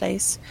parlor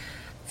place,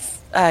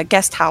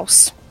 guest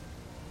house,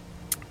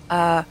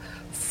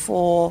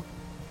 for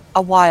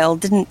a while,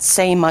 didn't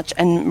say much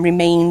and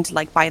remained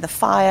like by the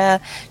fire.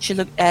 She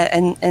looked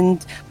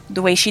and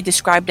the way she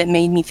described it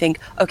made me think,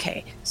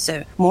 okay,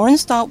 so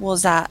Morgenstad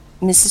was at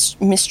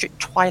Mistress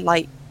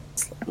Twilight's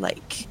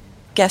like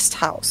guest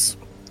house,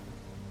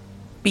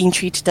 being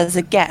treated as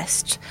a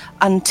guest,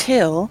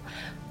 until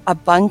a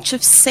bunch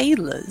of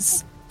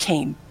sailors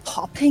came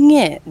popping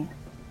in,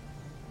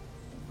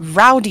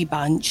 rowdy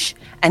bunch,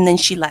 and then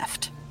she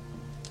left.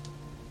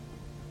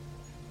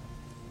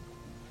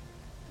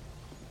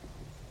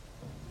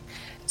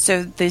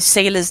 So the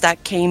sailors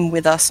that came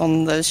with us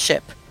on the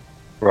ship,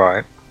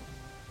 Right.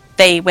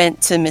 they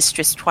went to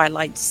Mistress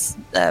Twilight's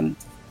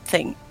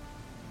thing.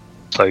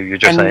 So you're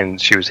just saying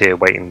she was here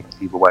waiting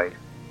either way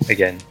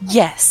again?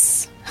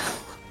 Yes.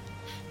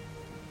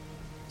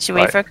 She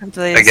waited Right. for a couple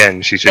of days.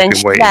 Again, she's just Then been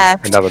she waiting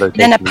left. another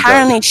location. Then to go.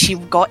 apparently she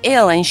got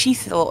ill, and she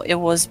thought it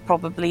was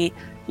probably,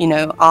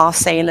 our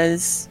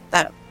sailors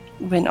that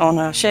went on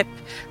our ship.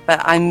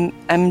 But I'm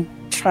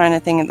trying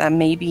to think that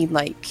maybe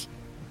like,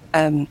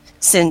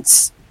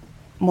 since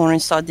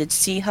Morningstar did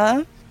see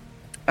her,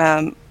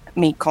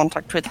 made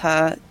contact with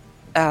her,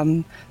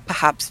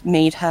 perhaps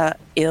made her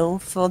ill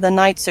for the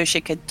night so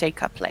she could take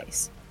her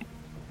place.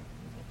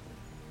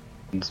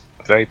 It's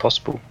very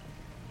possible.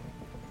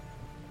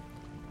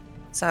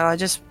 So I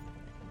just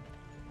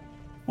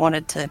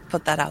wanted to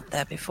put that out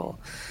there before.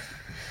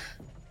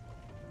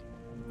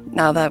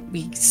 Now that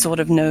we sort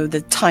of know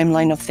the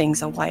timeline of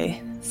things or why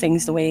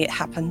things the way it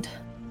happened.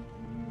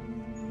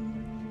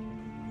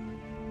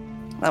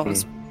 That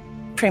was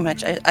pretty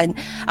much it. And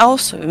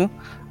also,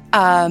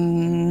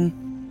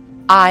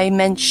 I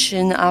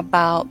mentioned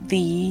about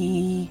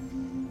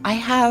I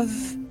have,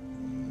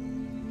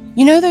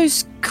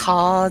 those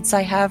cards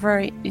I have,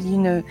 right?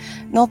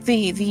 Not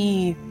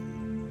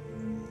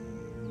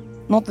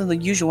the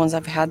usual ones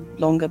I've had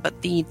longer,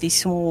 but the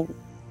small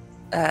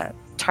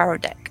tarot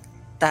deck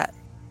that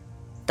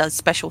does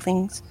special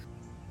things.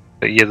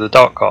 But yeah, the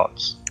dark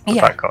cards. The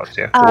Yeah. black cards,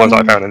 yeah. The ones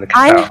I found in the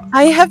tower.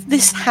 I have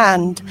this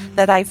hand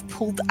that I've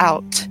pulled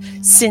out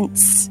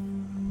since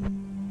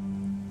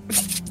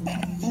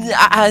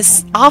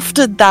as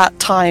after that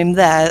time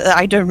there.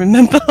 I don't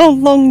remember how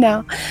long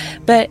now,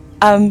 but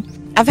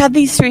I've had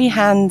these 3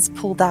 hands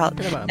pulled out,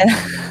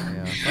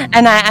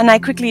 and I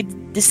quickly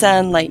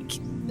discern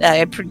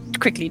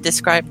quickly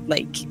describe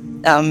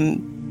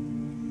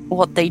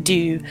what they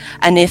do,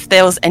 and if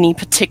there was any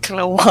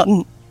particular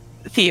one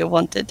Thea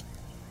wanted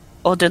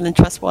or Dylan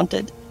Trust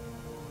wanted.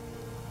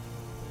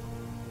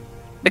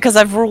 Because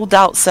I've ruled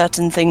out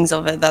certain things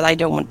of it that I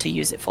don't want to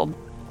use it for,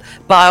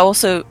 but I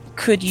also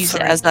could use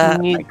it as a.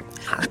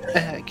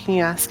 Can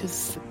you ask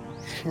us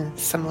a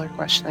similar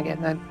question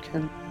again? I'm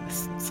kind of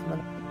similar.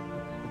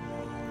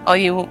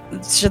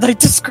 Should I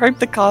describe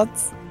the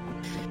cards?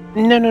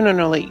 No.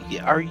 Like,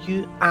 are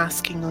you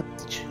asking us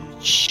to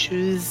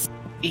choose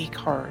a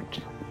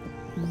card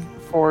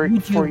for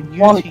you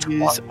to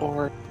use,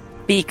 or?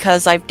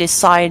 Because I've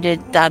decided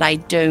that I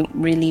don't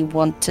really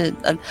want to.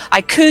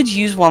 I could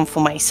use one for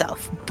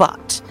myself,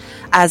 but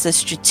as a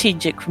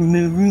strategic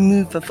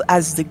remove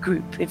as the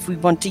group, if we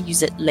want to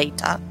use it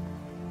later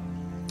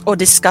or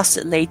discuss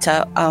it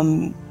later,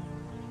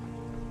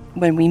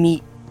 when we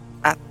meet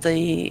at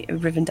the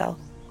Rivendell.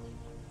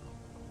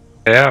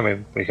 Yeah, I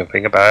mean, we can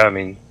think about it. I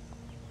mean,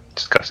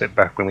 discuss it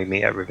back when we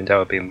meet at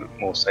Rivendell, being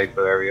more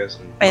safer areas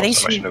and At not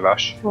least so much in a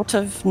rush. Sort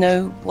of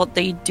know what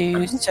they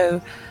do,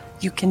 so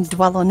you can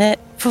dwell on it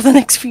for the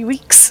next few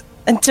weeks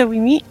until we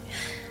meet.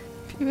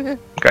 Okay,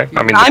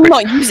 I mean, I'm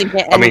not using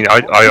it. I mean,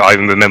 I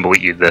remember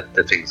what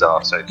the things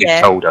are, so if Yeah.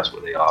 you've told us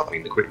what they are, I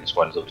mean, the quickest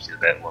one is obviously the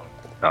better one.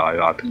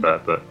 I prefer,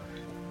 but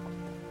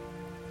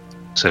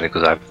certainly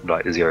because I have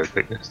like 0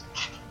 quickness.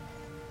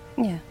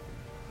 Yeah,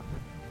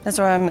 that's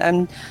why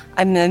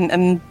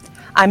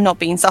I'm not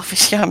being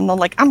selfish here. I'm not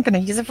like I'm gonna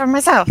use it for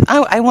myself.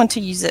 I want to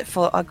use it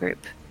for our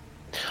group.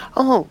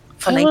 Oh,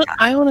 For later.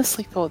 I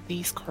honestly thought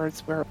these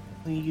cards were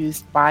only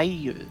used by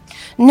you.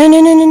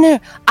 No.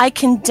 I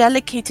can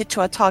delegate it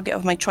to a target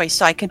of my choice,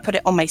 so I can put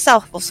it on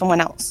myself or someone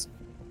else.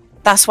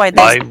 That's why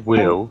I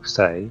will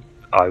say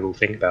I will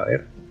think about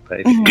it.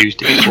 But if you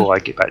used it before I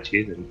get back to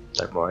you, then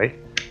don't worry.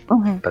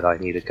 But I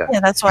need to go. Yeah,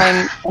 that's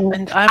why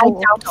And I I will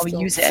doubt I'll also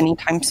use it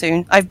anytime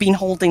soon. I've been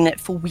holding it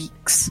for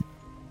weeks.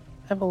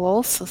 I will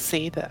also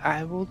say that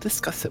I will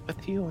discuss it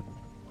with you when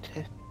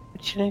the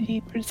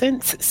opportunity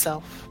presents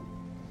itself.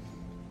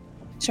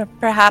 So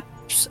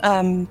perhaps,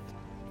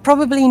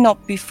 probably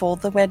not before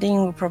the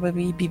wedding. We'll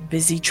probably be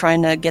busy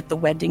trying to get the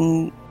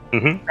wedding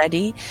Mm-hmm.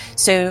 ready.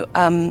 So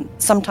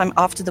sometime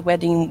after the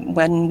wedding,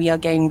 when we are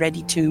getting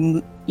ready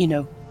to,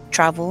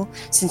 travel,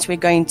 since we're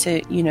going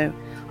to,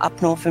 up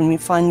north and we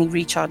finally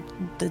reach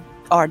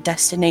our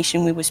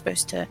destination we were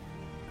supposed to.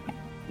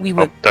 We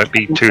were. Well, don't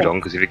be too long,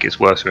 because if it gets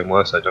worse and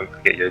worse, don't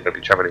forget you're going to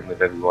be travelling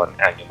with everyone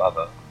and your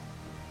mother.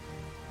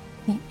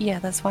 Yeah,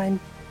 that's fine.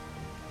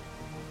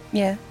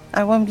 Yeah,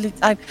 I won't believe.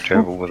 I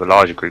Travel with a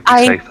larger group is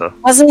I- safer.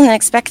 wasn't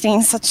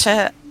expecting such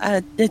a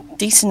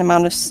decent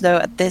amount of snow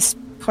at this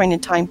point in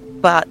time,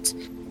 but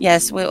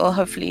yes, we will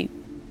hopefully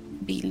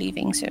be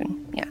leaving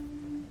soon. Yeah,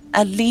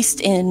 at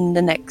least in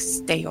the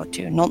next day or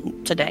two, not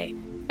today.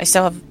 I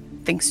still have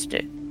things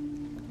to do.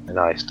 And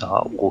I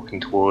start walking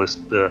towards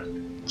the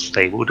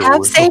stable door Have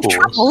with safe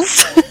the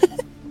horse.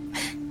 travels.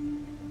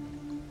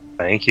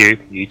 Thank you.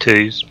 You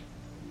twos.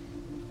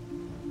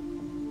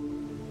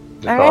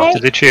 Look All right. after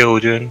the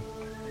children.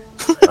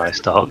 And I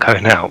start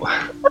going out.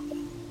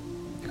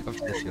 Of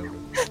the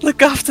children.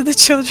 Look after the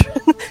children.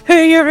 Who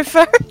are you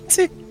referring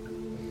to?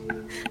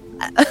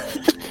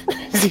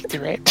 Is he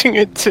directing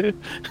it to?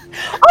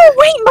 Oh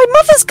wait, my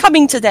mother's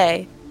coming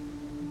today.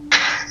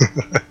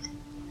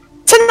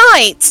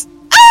 Tonight.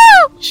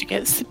 Oh! She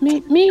gets to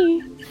meet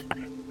me.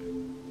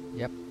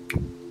 Yep.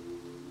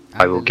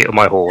 I will get on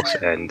my horse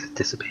and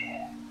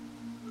disappear.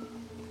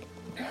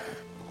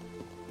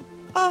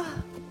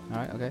 Oh,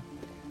 Alright, okay.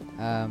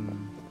 that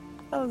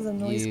was a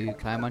noise. You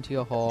climb onto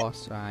your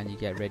horse and you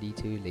get ready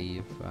to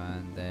leave,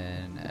 and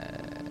then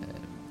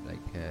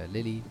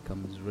Lily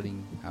comes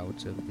running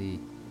out of the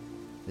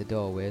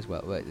doorway as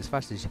well. Well, as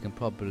fast as she can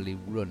probably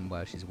run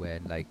while she's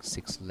wearing like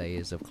 6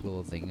 layers of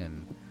clothing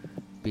and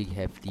big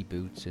hefty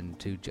boots and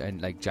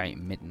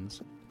giant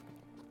mittens.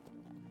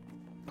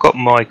 Got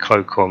my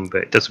cloak on,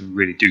 but it doesn't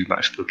really do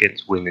much for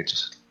against wind. It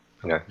just,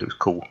 looks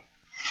cool.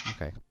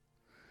 Okay.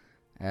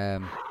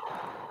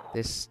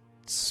 This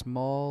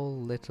small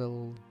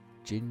little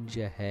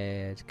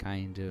ginger-haired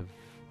kind of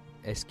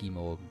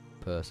Eskimo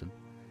person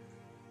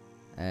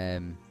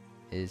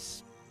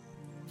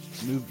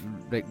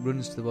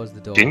runs towards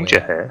the doorway. Ginger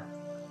hair?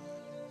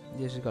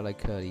 Yeah, she's got like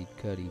curly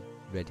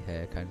red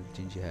hair, kind of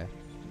ginger hair.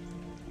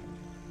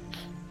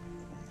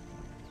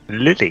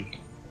 Lily?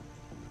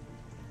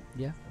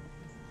 Yeah.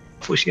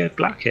 I thought she had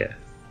black hair.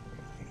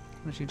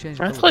 Well, she can change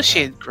I colour thought of she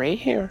her. had grey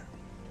hair.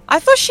 I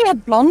thought she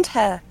had blonde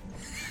hair.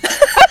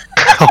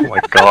 Oh my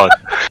god.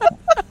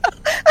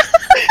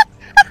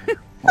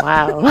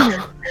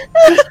 Wow.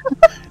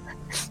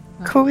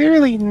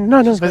 Clearly,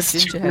 none She's of got us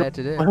ginger two hair are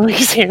today.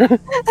 Lily's hair.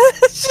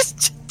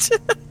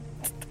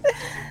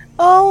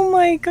 Oh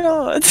my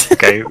god.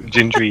 Okay,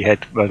 gingery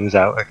head runs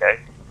out, okay.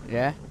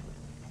 Yeah?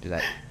 Do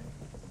that.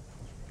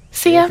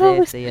 See, Yes, I've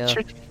always yes,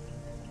 pictured.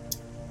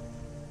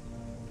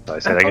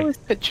 Sorry, say I've that again. always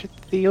pictured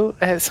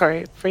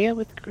Freya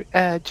with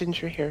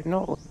ginger hair.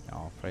 No,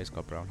 Oh, Frey's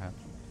got brown hair.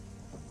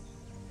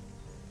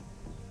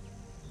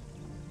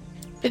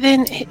 but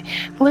then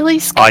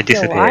Lily's I still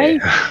disappear.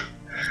 alive.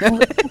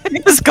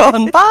 It's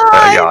gone.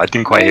 Bye. Yeah, I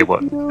didn't quite hear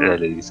what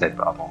Lily said,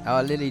 but I'm on.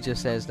 Oh, Lily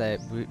just says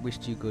that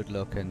wished you good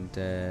luck and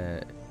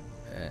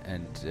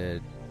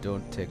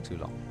don't take too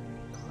long.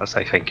 I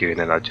say thank you, and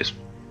then I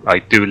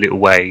do a little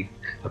way.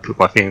 I put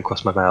my finger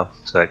across my mouth,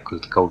 so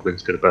because the cold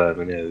wind's going to burn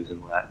my nose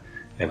and all that,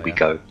 and Oh, we yeah.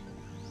 go.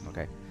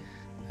 Okay.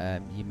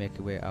 You make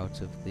your way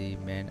out of the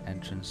main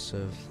entrance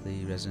of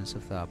the residence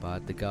of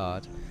Tharbad. The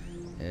guard,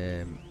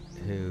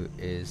 who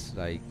is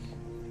like,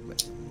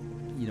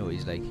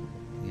 he's like,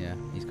 yeah,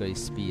 he's got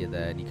his spear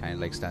there, and he kind of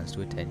like stands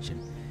to attention.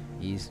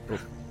 He's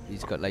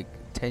got like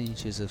 10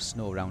 inches of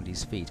snow around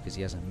his feet because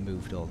he hasn't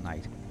moved all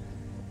night.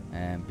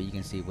 But you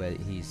can see where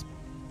he's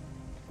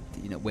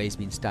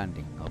been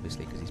standing,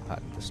 obviously, because he's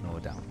patting the snow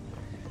down.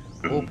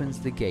 Opens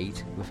the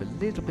gate with a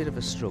little bit of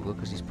a struggle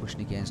because he's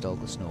pushing against all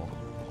the snow.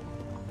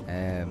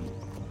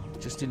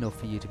 Just enough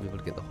for you to be able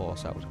to get the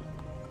horse out.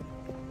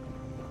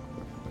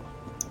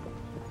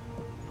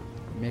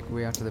 Make your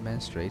way out to the main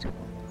street.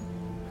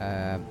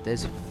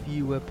 There's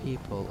fewer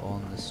people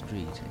on the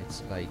street.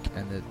 It's like,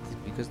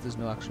 because there's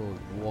no actual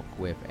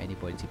walkway for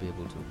anybody to be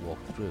able to walk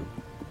through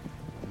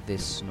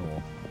this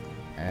snow.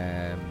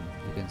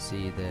 You can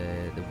see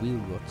the wheel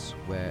ruts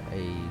where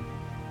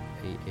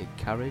a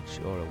carriage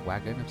or a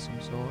wagon of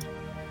some sort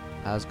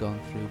has gone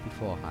through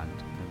beforehand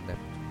and left,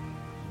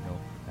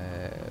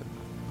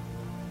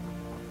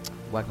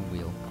 wagon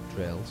wheel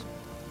trails.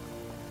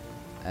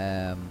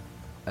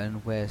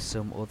 And where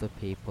some other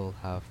people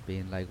have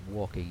been like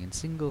walking in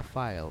single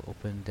file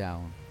up and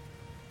down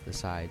the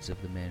sides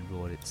of the main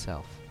road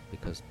itself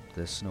because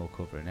there's snow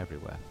covering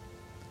everywhere.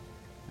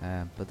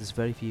 But there's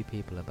very few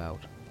people about.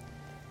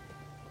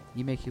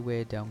 You make your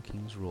way down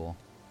King's Row.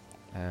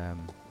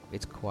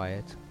 it's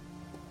quiet.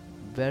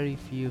 Very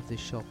few of the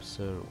shops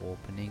are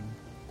opening.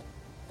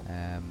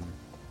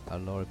 A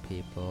lot of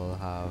people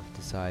have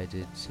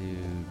decided to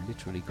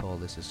literally call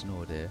this a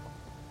snow day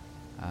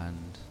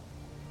and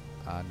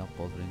are not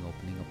bothering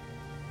opening up.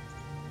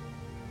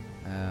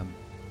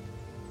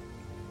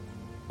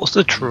 What's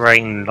the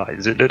terrain like?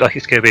 Does it look like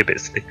it's going to be a bit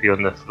slippery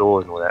on the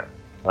floor and all that?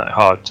 Like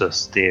hard to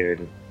steer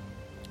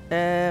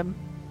in?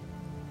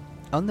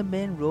 On the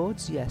main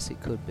roads, yes,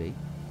 it could be.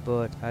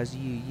 But as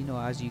you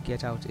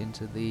get out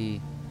into the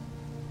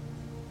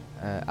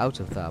out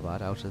of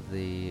Tharbad, out of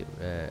the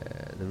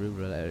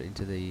rural area,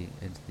 into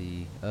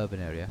the urban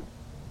area,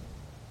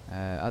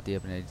 out the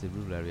urban area to the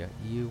rural area,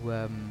 you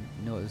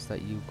notice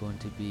that you're going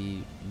to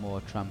be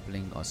more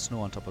trampling or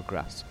snow on top of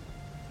grass.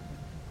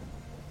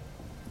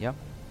 Yeah.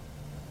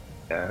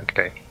 Yeah,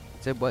 okay.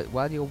 So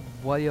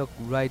while you're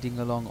riding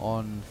along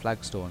on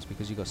flagstones,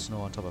 because you got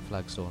snow on top of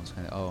flagstones,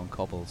 on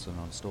cobbles and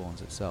on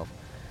stones itself,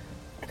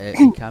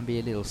 it can be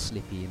a little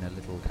slippy and a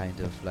little kind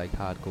of like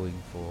hard going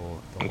for.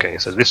 Okay,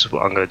 so this is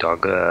what I'm going to do. I'm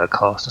going to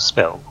cast a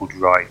spell called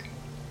Ride.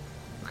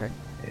 Okay.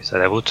 It's a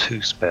level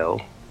 2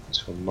 spell. It's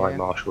from my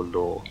martial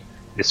law.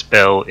 This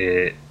spell,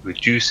 it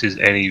reduces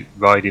any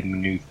riding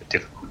maneuver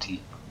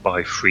difficulty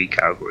by 3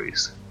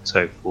 categories.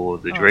 So for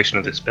the duration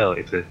of the spell,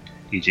 if the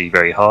e.g.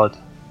 very hard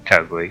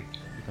category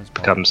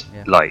becomes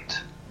light.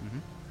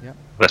 Yeah.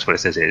 That's what it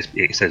says.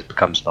 It says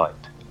becomes light.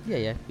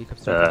 Yeah.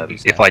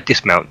 If I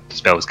dismount, the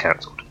spell is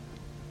cancelled.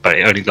 But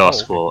it only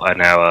lasts for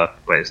an hour.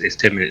 Well, it's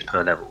 10 minutes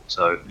per level,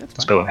 so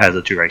the spell has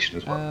a duration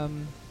as well.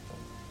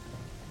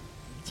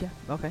 Yeah.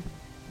 Okay.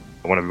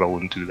 I want to roll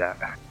and do that.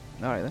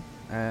 All right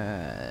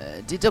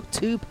then. Deduct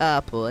 2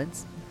 power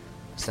points.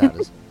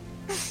 Starters.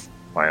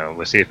 Well,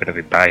 we'll see if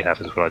anything bad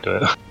happens when I do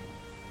it.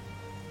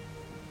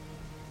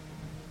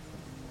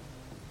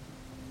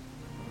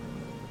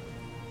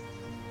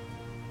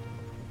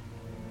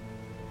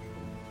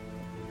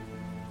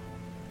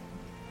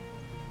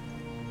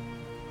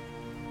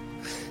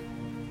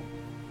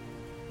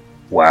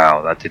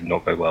 Wow, that did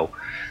not go well.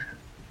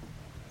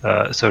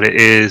 So it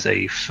is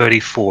a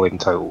 34 in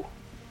total.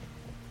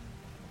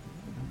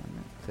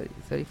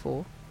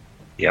 34?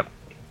 Yep.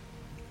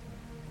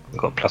 I've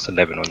got plus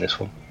 11 on this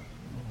one.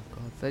 Oh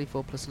god,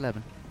 34 plus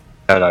 11.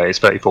 No, it's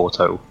 34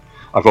 total.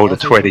 I've rolled a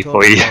 20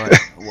 for you.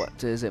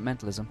 What is it,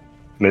 mentalism?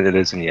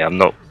 Mentalism, yeah, I'm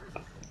not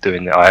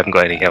doing that. I haven't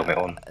got any helmet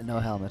on. No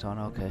helmet on,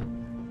 okay.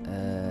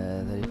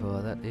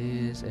 34, that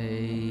is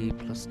a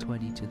plus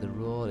 20 to the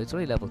roll. It's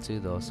only level 2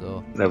 though,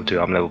 so... Level 2,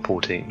 I'm level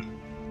 14.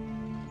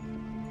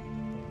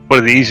 One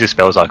of the easiest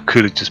spells I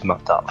could have just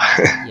mucked up.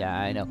 Yeah,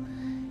 I know.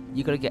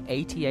 You gotta get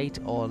 88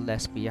 or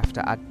less, but you have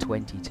to add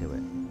 20 to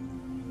it.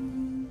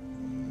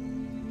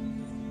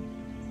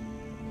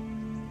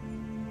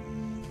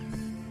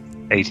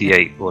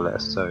 $88 or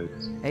less, so...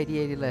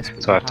 88 or less,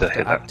 but so you I have to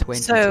hit add that. 20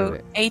 to So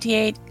it.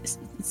 88,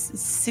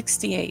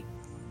 68.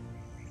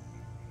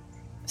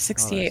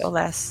 68 or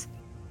less.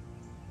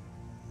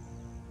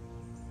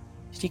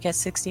 Did you get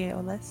 68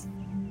 or less?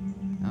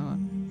 Oh,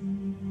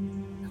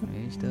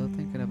 he's still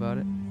thinking about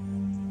it.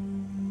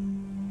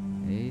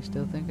 He's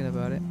still thinking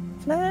about it.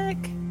 Flick.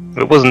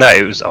 It wasn't that,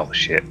 it was... Oh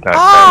shit, no.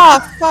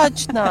 Ah,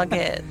 fudge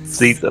nuggets.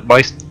 See,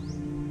 my...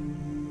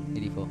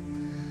 84.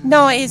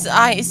 No, it's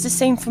the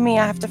same for me.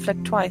 I have to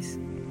flick twice.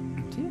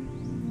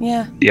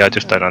 Yeah. Yeah, I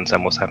just don't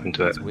understand what's happened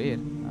to it. It's weird.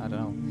 I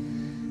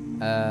don't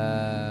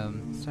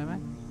know. Sorry,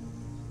 man.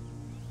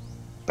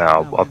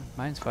 No, No,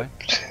 mine's fine.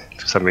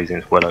 for some reason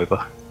it's well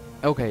over.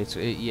 Okay,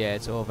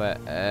 it's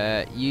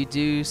over. You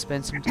do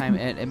spend some time,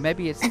 and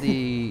maybe it's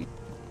the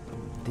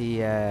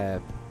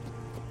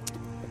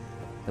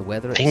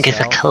weather Fingers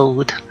are itself.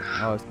 cold.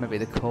 Oh, it's maybe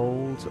the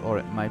cold, or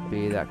it might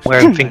be the actual...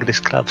 Wearing fingerless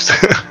gloves.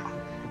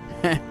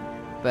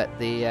 But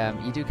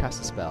you do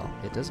cast a spell.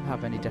 It doesn't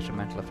have any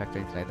detrimental effect or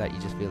anything like that. You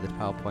just feel the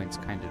power points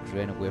kind of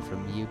drain away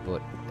from you,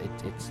 but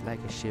it's like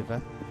a shiver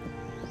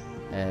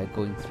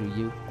going through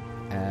you.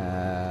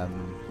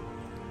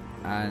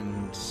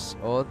 And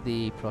all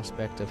the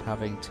prospect of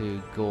having to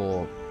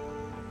go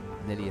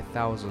nearly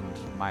 1,000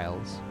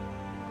 miles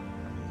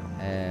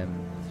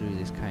through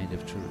this kind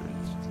of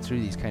through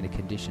these kind of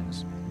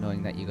conditions,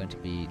 knowing that you're going to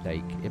be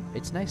like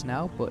it's nice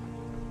now, but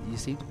you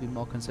seem to be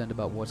more concerned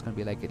about what's going to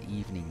be like at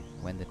evening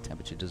when the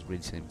temperature does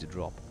really seem to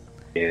drop.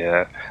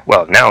 Yeah.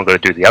 Well, now I'm going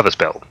to do the other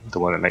spell, the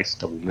one that makes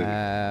double move.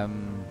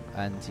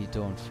 And you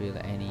don't feel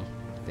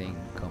anything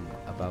come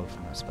about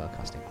from that spell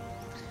casting.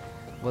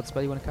 What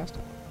spell you want to cast?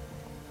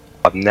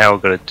 I'm now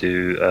going to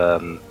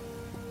do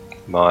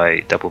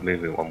my double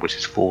movement one, which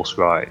is Force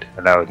Ride,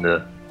 allowing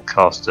the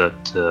caster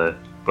to...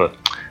 Well,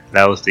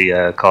 allows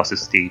the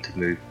caster's steed to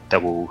move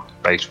double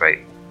base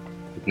rate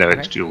with no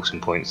extra awesome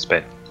points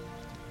spent.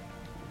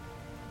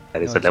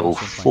 That is a level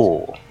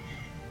 4.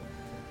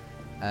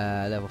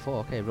 Level 4,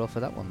 okay, roll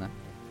for that one then.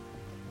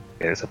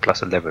 Yeah, it's a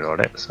plus 11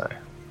 on it, so...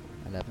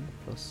 11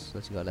 plus,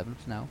 let's go 11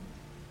 for now.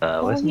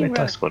 Where's my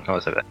dice gone? Oh,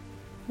 it's over there.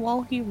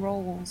 While he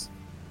rolls,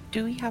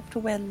 do we have to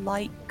wear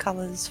light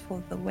colours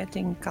for the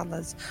wedding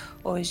colours,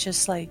 or is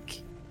just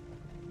like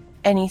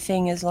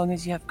anything as long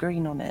as you have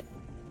green on it?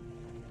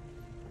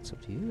 It's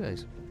up to you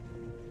guys.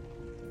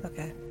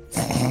 Okay.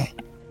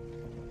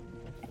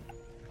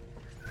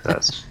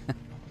 That's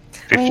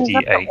I mean, is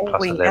that 58 all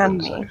plus we 11,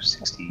 and so me?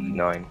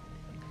 69.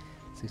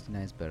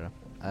 69 is better.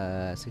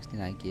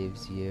 69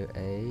 gives you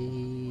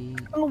a...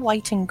 Oh,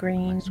 white and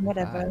green, Minus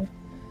whatever.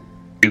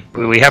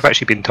 25. We have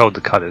actually been told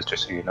the colours,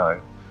 just so you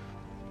know.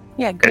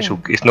 Yeah, green.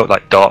 Actual, it's not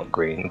like dark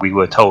green. We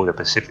were told a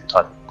specific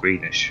type of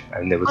greenish,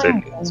 and there was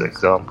an Pine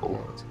example.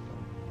 Good.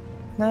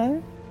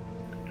 No?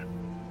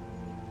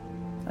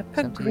 I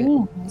put 78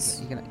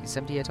 greens. You can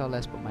 78 or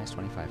less, but minus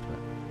 25 to it.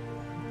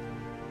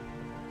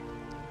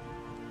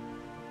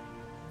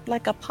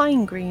 Like a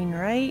pine green,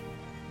 right?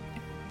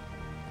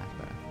 That's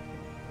better.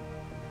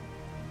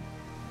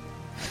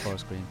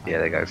 Forest green. Yeah,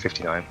 there you go, pine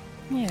 59.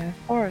 Yeah,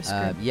 forest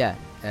green. green. Yeah,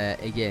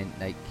 again,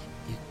 like,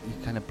 you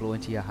kind of blow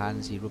into your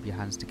hands, you rub your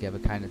hands together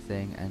kind of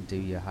thing, and do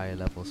your higher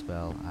level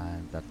spell,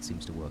 and that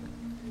seems to work.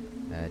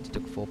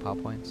 Deduct 4 power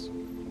points.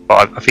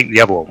 But I think the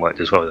other one worked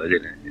as well, though,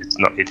 didn't it? It's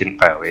not. It didn't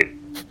fail.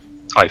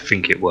 I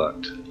think it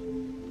worked.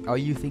 Oh,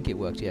 you think it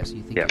worked? Yes,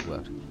 you think Yeah. it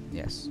worked.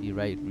 Yes, you're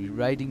right.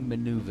 Riding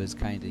maneuvers,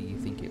 kind of. You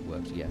think it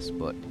worked? Yes,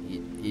 but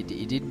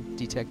it didn't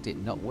detect it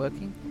not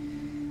working.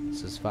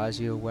 So as far as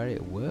you're aware,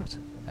 it worked.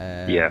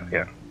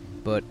 Yeah.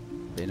 But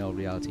in all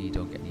reality, you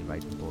don't get any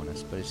riding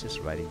bonus. But it's just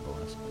a riding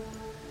bonus.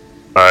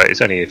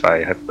 It's only if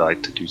I have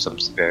like to do some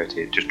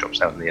severity, it just drops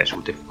down the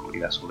actual difficulty.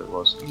 That's all it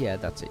was. Yeah,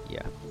 that's it.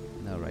 Yeah,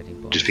 no riding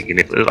bonus. Just thinking,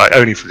 if like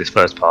only for this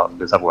first part,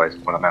 because otherwise,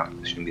 when I'm out,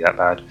 it shouldn't be that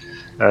bad.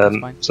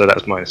 fine. So that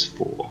was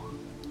 -4.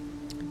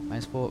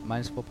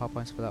 Minus 4 power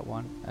points for that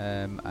one.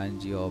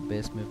 And your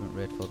base movement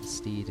rate for the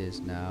steed is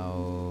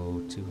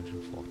now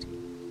 240.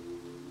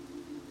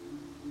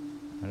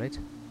 All right.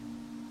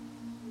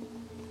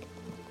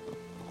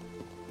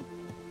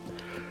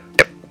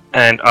 Yep.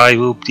 And I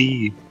will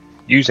be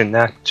using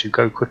that to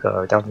go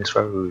quicker down this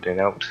road and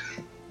out.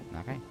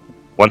 Okay.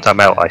 Once I'm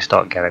out, I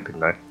start galloping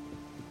though.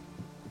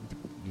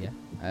 Yeah.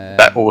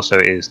 That also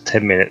is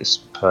 10 minutes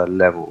per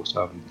level,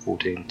 so I'm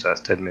 14, so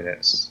that's 10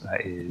 minutes.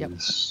 That is... Yep.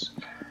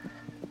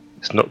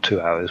 It's not 2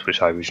 hours, which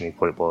I originally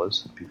thought it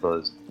was,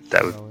 because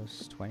that would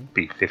 20.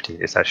 be 50.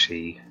 It's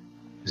actually...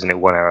 Isn't it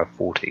 1 hour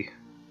 40?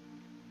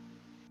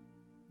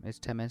 It's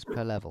 10 minutes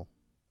per level.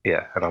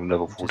 Yeah, and I'm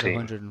level Which is 14.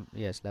 100.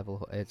 Yes,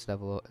 level. It's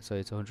level. So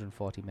it's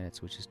 140 minutes,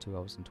 which is 2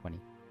 hours and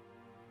 20.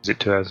 Is it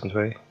 2 hours and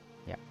 20?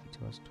 Yeah,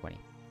 2 hours and 20.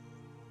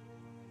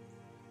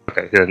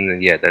 Okay, then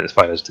yeah, that's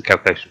fine. That's the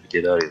calculation we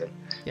did earlier then.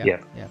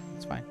 Yeah,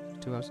 it's fine.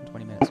 2 hours and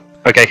 20 minutes.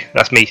 Okay,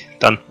 that's me.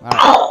 Done.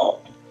 Alright.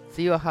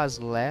 Theo has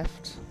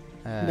left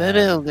The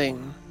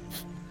building.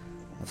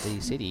 the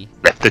city.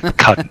 Left the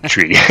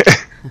country.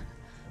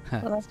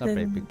 It's not a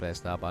very big place,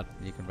 that bad.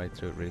 You can ride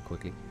through it really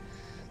quickly.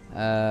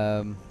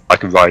 I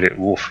can ride it,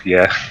 wolf,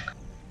 yeah.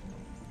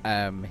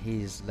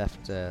 He's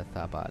left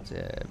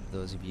Tharbad.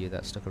 Those of you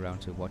that stuck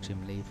around to watch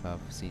him leave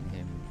have seen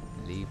him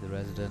leave the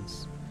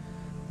residence.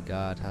 The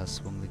guard has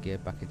swung the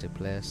gate back into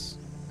place.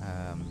 You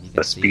can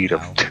The see speed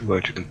of now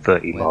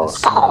 230 where the miles.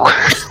 snow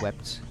has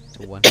swept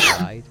to one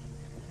side.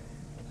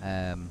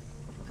 And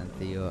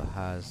Theo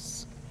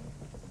has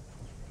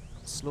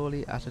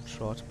slowly at a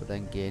trot, but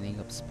then gaining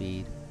up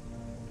speed,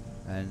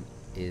 and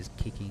is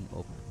kicking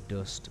up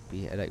dust,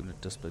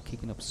 not dust, but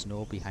kicking up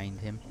snow behind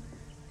him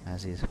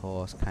as his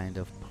horse kind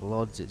of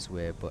plods its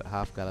way, but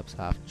half gallops,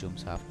 half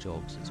jumps, half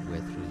jogs its way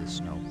through the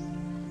snow.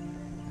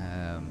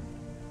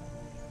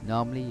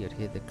 Normally you'd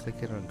hear the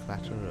clicker and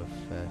clatter of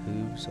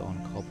hooves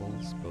on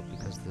cobbles, but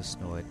because of the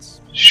snow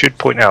it's... Should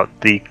point out,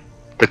 the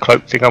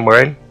cloak thing I'm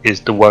wearing is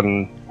the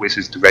one, which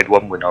is the red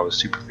one when I was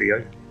Super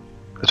Theo.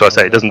 That's why I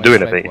say it doesn't do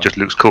anything, it just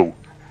looks cool.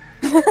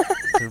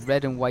 The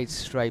red and white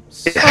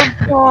stripes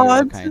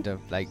God. kind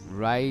of like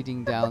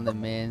riding down the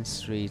main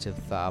street of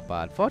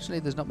Tharbad. Fortunately,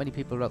 there's not many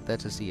people out there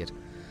to see it.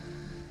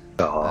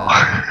 Oh,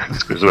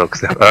 that's good as well,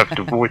 because I have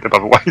to avoid them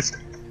otherwise.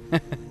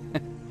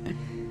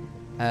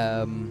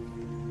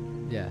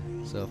 Yeah,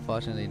 so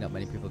fortunately not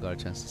many people got a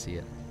chance to see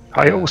it.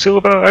 Hi, all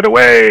silver, and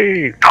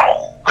away!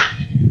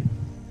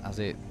 As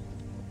it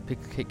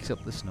kicks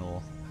up the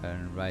snow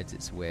and rides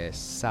its way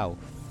south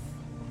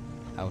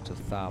out of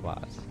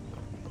Tharbad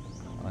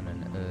on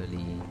an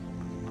early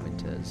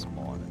winter's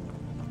morning.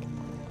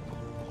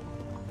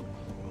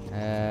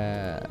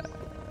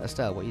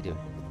 Estelle, what are you doing?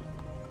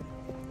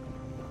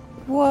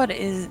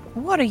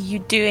 What are you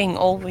doing,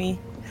 Olwe?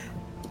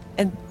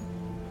 And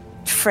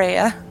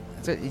Freya?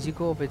 So as you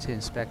go over to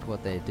inspect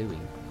what they're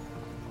doing,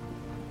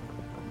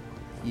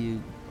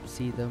 you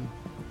see them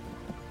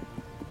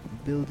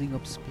building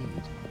up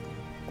speed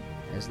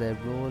as they're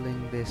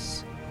rolling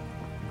this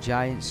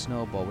giant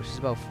snowball, which is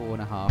about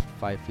 4.5 to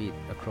 5 feet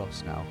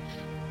across now,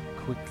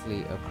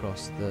 quickly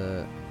across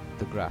the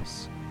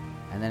grass,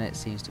 and then it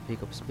seems to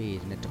pick up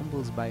speed and it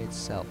tumbles by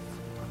itself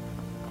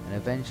and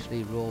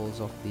eventually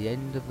rolls off the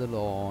end of the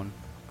lawn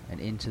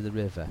and into the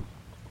river.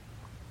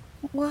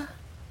 What?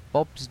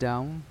 Bobs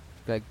down,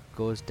 like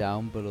goes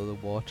down below the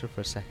water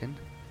for a second,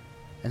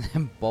 and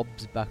then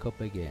bobs back up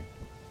again,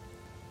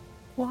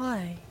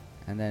 Why?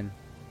 and then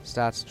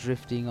starts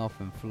drifting off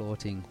and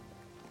floating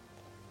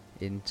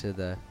into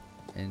the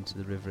into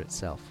the river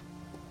itself.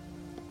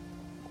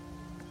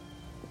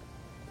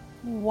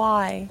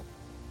 Why?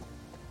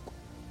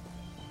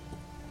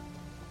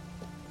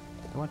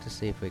 I want to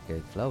see if we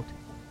could float.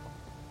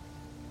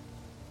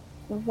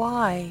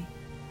 Why?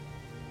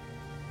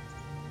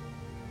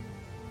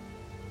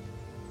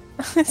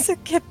 So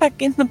get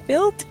back in the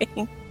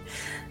building.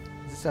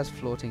 It starts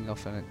floating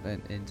off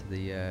into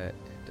the.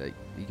 Like,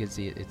 you can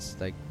see it's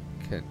like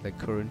the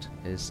current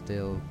is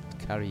still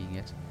carrying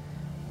it,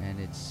 and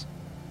it's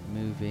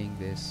moving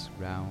this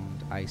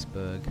round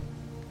iceberg,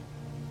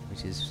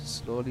 which is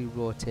slowly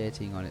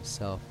rotating on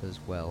itself as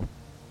well,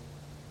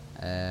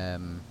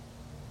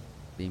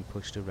 being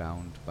pushed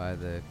around by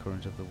the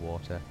current of the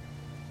water.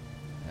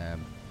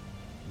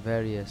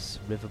 Various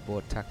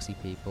riverboat taxi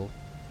people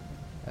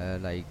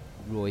like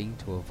rowing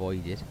to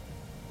avoid it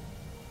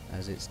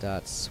as it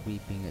starts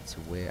sweeping its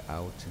way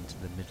out into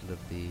the middle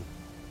of the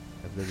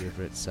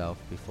river itself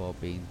before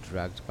being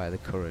dragged by the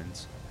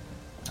current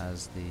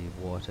as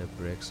the water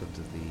breaks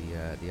under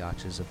the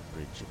arches of the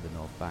bridge of the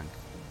north bank.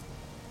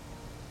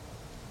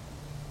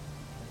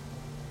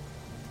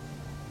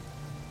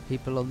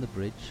 People on the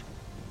bridge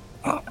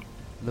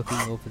looking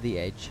over the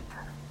edge,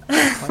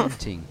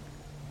 pointing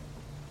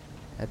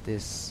at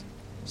this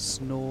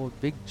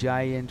big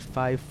giant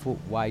 5 foot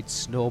wide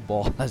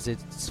snowball as it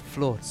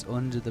floats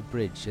under the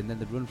bridge, and then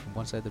they run from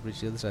one side of the bridge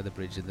to the other side of the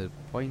bridge, and they're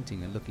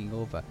pointing and looking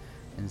over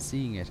and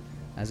seeing it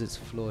as it's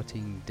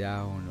floating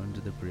down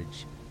under the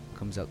bridge,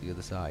 comes out the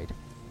other side.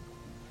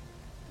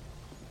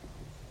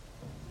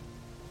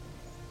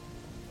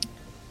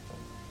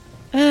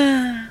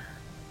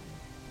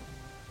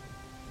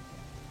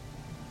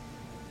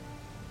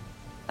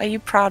 Are you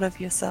proud of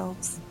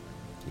yourselves?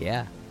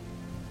 Yeah.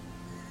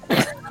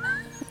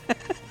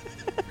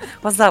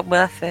 Was that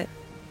worth it?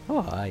 Oh,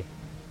 aye.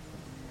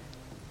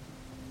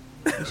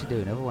 We should do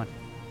another one.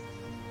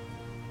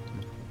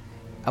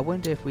 I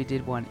wonder if we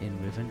did one in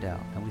Rivendell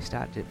and we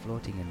started it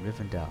floating in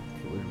Rivendell,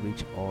 it would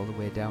reach all the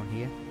way down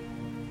here.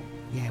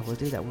 Yeah, we'll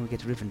do that when we get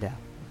to Rivendell.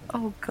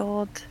 Oh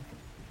god.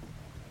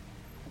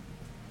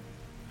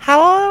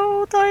 How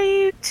old are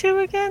you two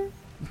again?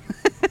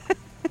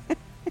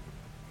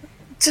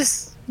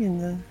 Just, you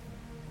know.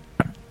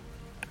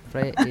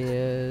 Freya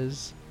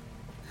is...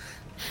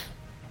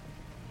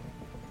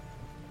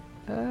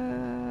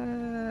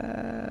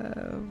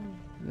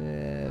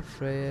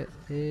 Freya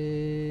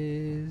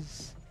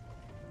is...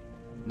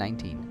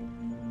 19.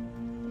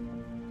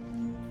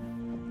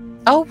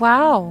 Oh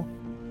wow.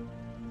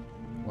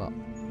 Well...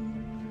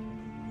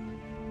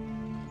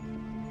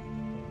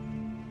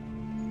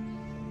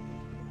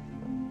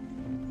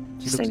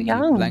 She So looks at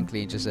young. you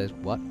blankly and just says,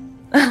 "What?"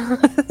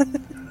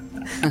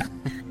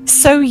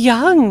 So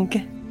young.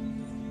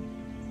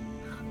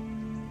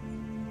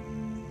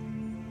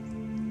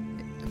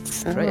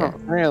 Freya.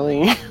 Not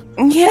really.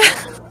 Yeah.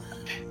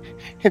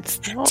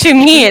 It's not. To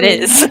me it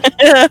is.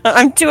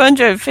 I'm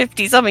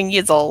 250 something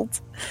years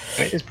old.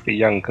 It is pretty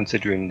young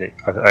considering that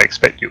I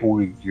expect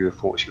all of you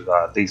thought she was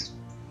at least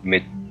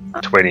mid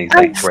 20s, I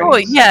late thought,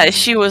 20s. yeah,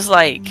 she was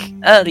like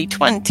early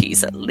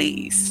 20s at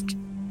least.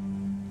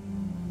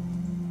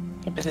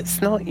 Yeah, but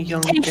it's not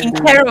young. Taking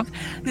care of...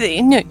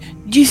 No,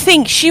 do you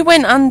think she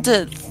went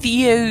under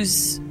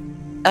Theo's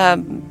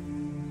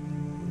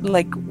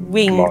like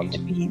wing Command. to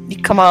be the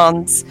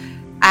commands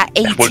at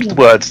 18? What's the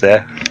words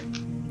there?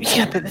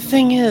 Yeah, but the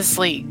thing is,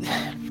 like,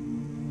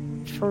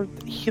 for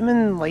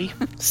human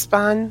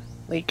lifespan,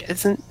 like,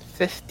 isn't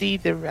 50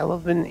 the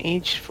relevant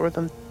age for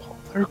them to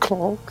pop their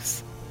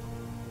clogs?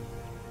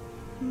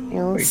 You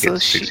know, We so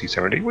get she... 60,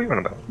 70. What are you on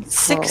about?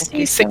 60,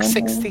 okay, 70.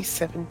 60,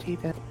 70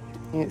 then.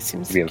 Yeah, it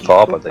seems Being to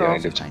far, keep but they both only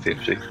off. live to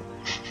 50.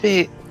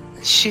 But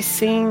she's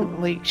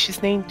saying, like,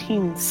 she's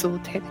 19, so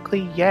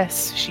technically,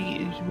 yes,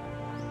 she...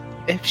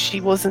 If she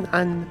wasn't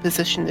in the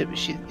position that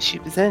she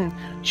was in,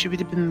 she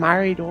would have been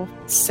married off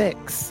at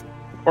 6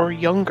 or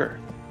younger.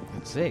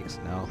 6?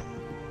 No.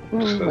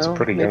 So that's a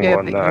pretty maybe young a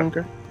one, bit that.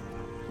 younger.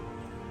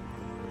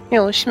 You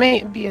know, she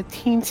might be a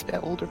teensy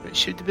bit older, but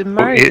she would have been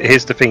Well, married.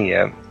 here's the thing,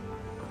 yeah.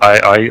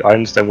 I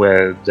understand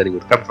where Zeddy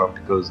would come from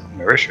because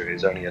Marisha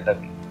is only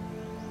 11.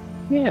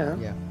 Yeah.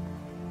 Yeah.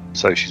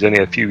 So she's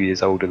only a few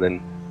years older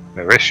than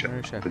Marisha,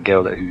 Marisha. the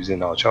girl who's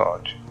in our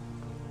charge.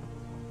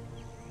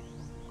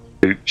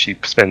 Who she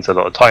spends a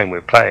lot of time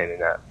with playing in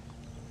that.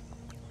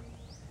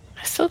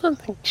 I still don't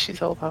think she's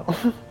all that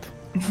old.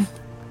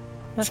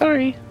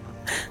 Sorry.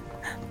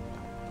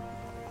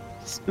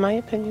 It's my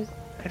opinion.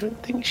 I don't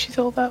think she's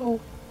all that old.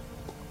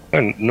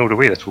 And nor do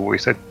we, that's what we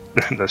said.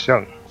 That's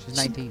young. She's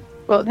 19.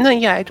 Well, no,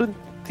 yeah, I don't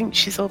think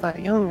she's all that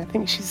young. I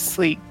think she's,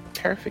 like,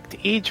 perfect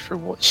age for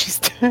what she's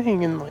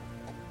doing and, like,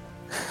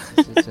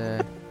 This is, you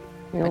if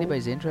know.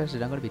 anybody's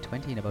interested, I'm going to be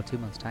 20 in about 2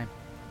 months' time.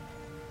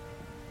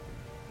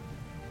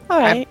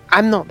 Alright.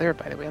 I'm not there,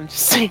 by the way, I'm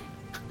just saying.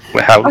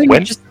 Well, how, Oh, you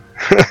when? just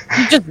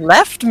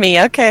left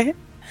me, okay.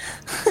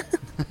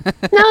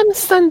 No, I'm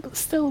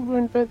still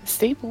around about the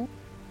stable.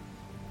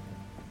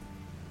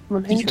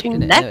 I'm hinting.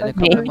 In a left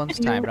couple of me. months'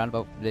 time, around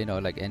about,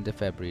 like end of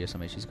February or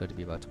something, she's going to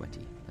be about 20.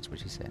 That's what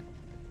she said.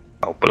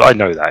 Oh, but I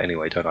know that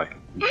anyway, don't I?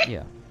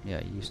 Yeah,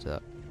 you're used to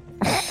that.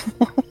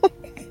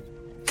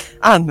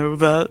 I know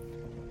that.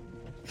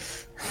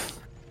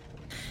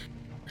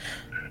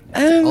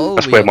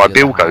 That's where my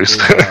bill goes.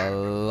 A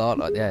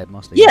lot, yeah,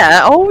 mostly.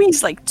 Yeah,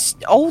 always like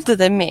older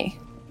than me,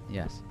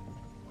 Yes.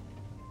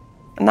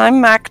 and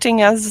I'm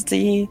acting as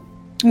the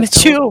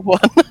mature one.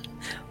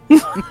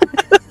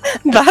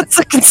 That's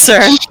a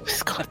concern.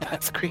 God,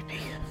 that's creepy.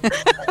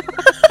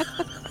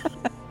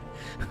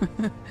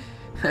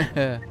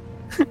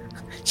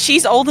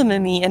 She's older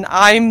than me, and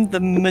I'm the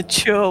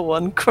mature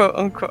one, quote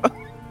unquote.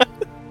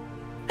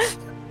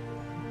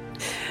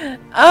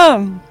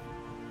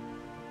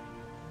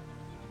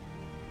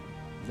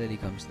 Lily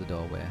comes to the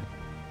doorway.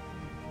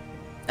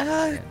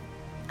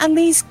 At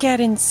least get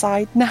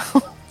inside now.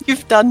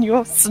 You've done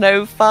your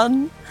snow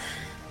fun.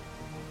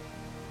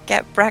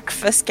 Get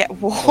breakfast, get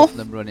Both warm. of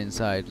them run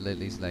inside.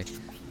 Lily's like,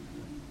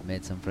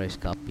 made some fresh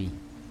coffee.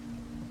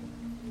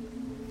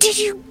 Did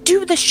you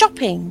do the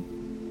shopping?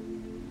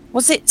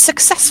 Was it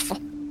successful?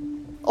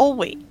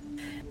 Always.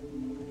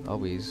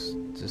 Always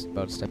just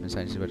about to step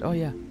inside. She went, oh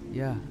yeah.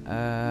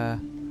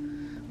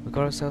 We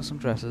got ourselves some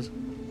dresses.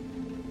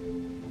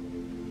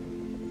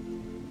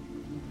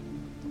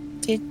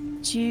 Did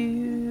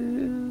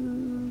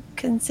you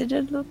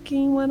consider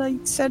looking when I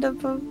said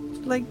about,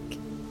 like,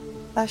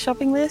 that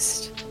shopping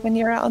list? When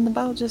you're out on the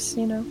bow, just,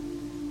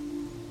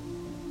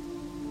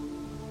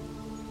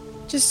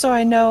 just so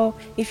I know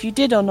if you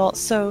did or not,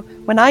 so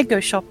when I go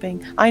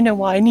shopping, I know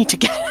what I need to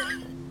get.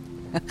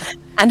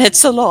 And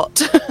it's a lot.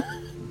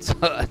 So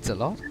that's a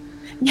lot.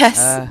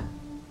 Yes.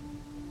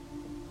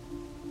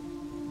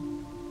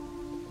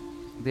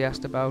 They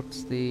asked about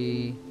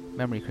the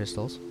memory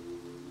crystals.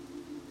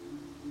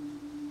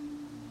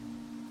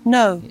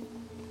 No.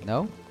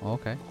 No? Oh,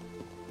 okay.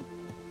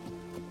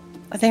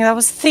 I think that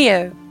was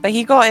Theo, but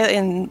he got it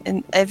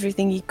in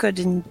everything he could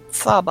in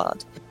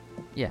Tharbad.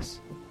 Yes.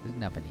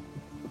 Didn't have any.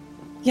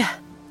 Yeah.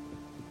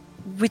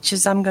 Which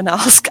is I'm gonna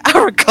ask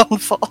Aragon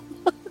for.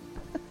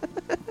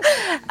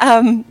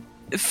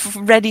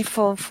 Ready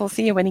for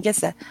Theo when he gets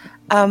there.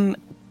 And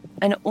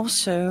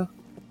also,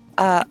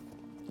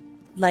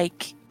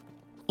 like,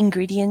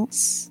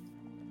 ingredients.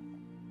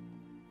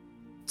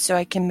 So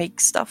I can make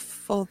stuff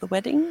for the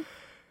wedding.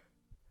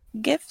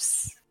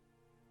 Gifts.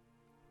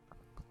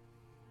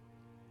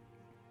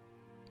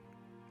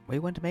 What do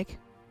you want to make?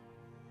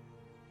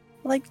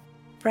 Like,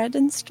 bread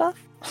and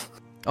stuff.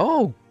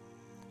 Oh!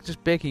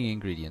 Just baking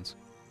ingredients.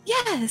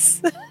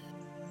 Yes! Oh,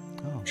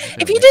 okay,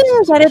 If you makes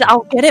didn't sense. get it,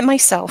 I'll get it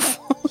myself.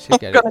 She'll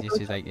get it.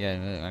 She's like,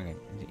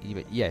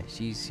 yeah.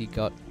 She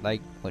got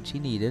like what she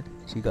needed.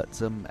 She got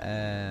some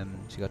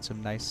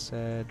nice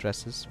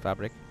dresses,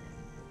 fabric.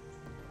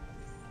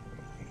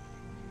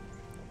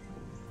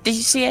 Did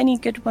you see any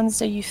good ones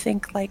that you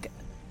think, like,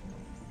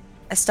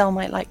 Estelle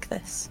might like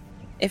this?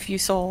 If you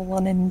saw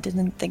one and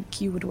didn't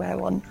think you would wear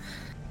one.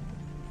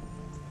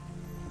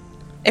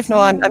 If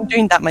not, I'm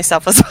doing that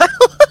myself as well.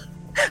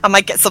 I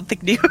might get something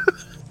new.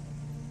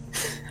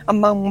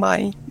 Among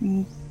my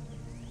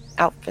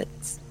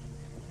outfits.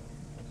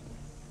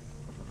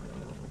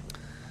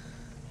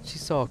 She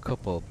saw a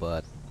couple,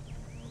 but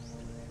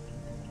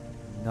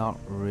not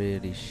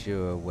really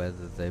sure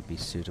whether they'd be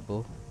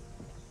suitable.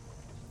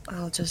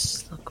 I'll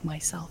just look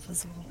myself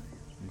as well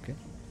Okay.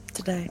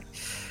 today.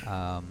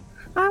 Um.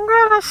 I'm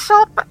gonna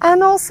shop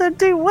and also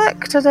do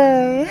work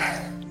today.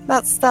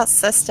 That's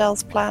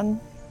Estelle's plan.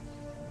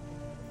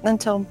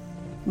 Until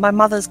my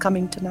mother's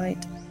coming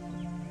tonight.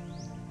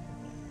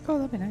 Oh,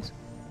 that'd be nice.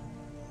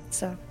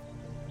 So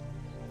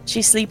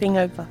she's sleeping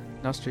over.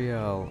 Nostria,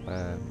 I'll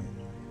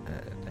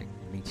like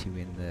meet you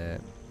in the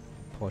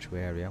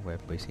porchway area where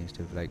everybody seems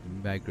to have like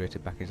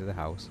migrated back into the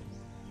house.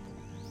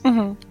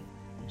 Mm-hmm.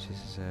 She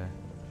says,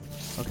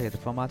 okay, the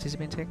formalities have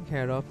been taken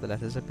care of. The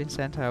letters have been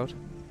sent out.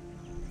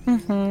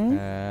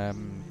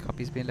 Mm-hmm.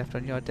 Copies being left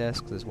on your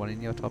desk. There's one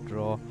in your top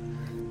drawer.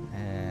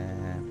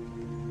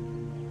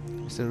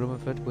 Mr.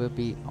 Rummerford will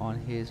be on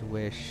his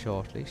way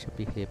shortly. Should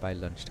be here by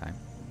lunchtime.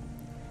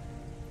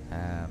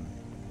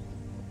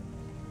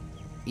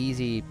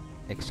 Easy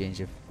exchange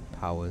of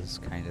powers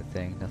kind of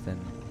thing. Nothing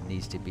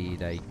needs to be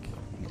like,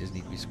 he doesn't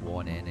need to be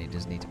sworn in. He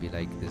doesn't need to be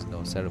like, there's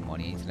no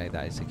ceremony, anything like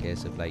that. It's a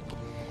case of like,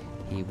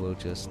 he will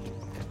just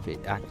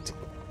act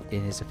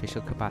in his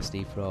official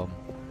capacity from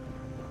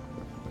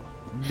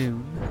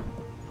noon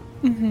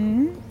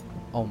Mm-hmm.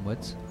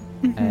 onwards.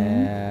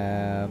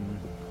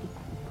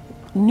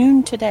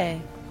 Noon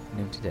today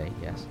Noon today,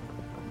 yes.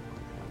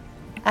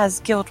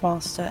 as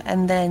Guildmaster,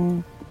 and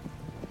then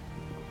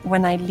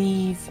when I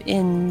leave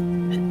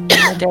in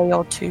a day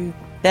or two,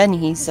 then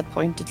he's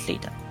appointed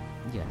leader.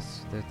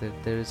 Yes,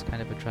 there is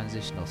kind of a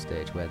transitional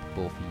stage where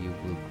both of you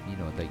will,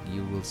 like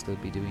you will still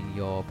be doing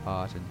your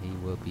part and he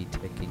will be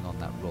taking on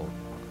that role.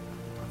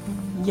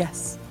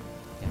 Yes.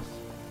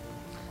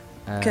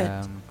 Yes.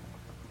 Good.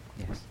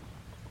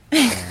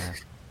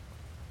 Yes.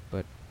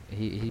 But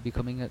he'll be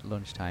coming at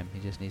lunchtime. He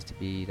just needs to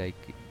be like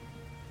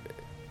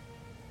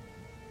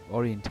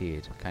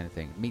oriented kind of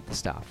thing. Meet the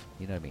staff,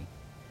 you know what I mean?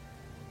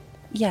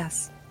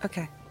 Yes.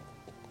 Okay.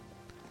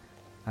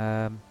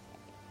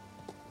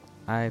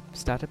 I've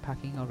started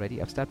packing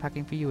already. I've started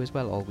packing for you as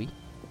well, Olwe.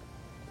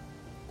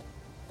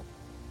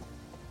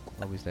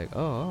 Olwe's like,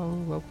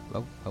 oh,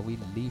 are we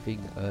leaving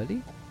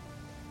early?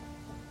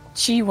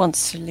 She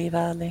wants to leave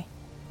early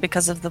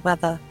because of the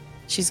weather.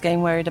 She's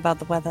getting worried about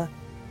the weather.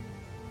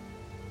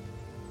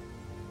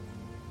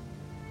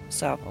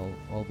 So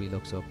Olwe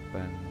looks up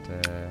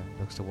and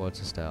looks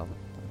towards Estelle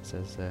and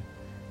says, do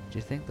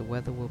you think the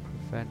weather will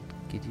prevent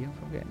Gideon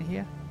from getting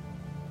here?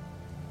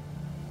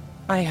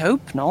 I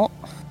hope not.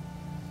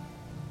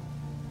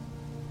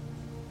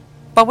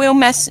 But I'm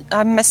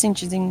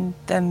messaging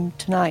them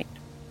tonight,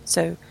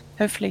 so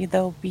hopefully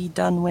they'll be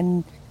done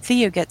when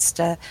Theo gets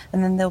there,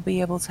 and then they'll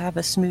be able to have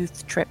a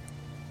smooth trip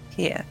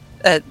here,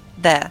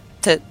 there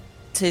to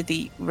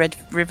the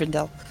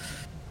Rivendell.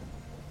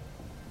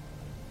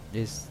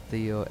 Is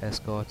Theo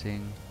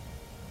escorting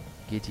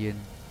Gideon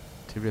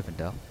to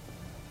Rivendell?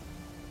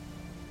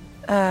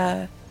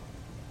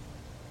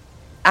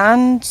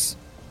 And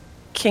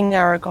King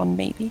Aragon,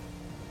 maybe.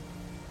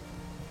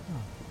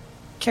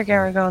 King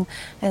Aragon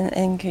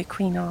and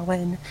Queen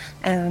Arwen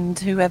and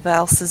whoever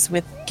else is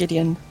with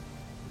Gideon.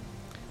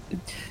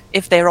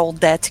 If they're all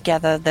there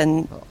together,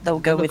 then they'll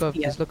go with Theo.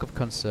 This look of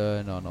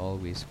concern on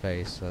Olwe's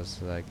face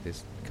as like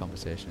this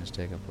conversation is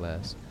taking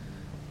place,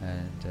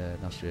 and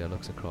Nostria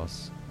looks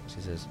across. She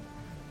says,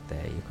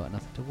 "There, you've got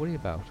nothing to worry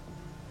about.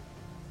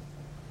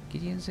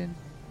 Gideon's in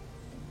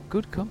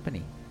good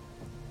company.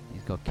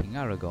 He's got King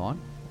Aragon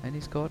and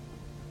he's got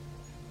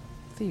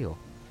Theo.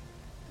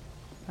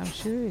 I'm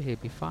sure he'll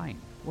be fine.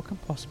 What can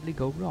possibly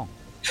go wrong?"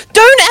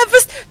 Don't ever...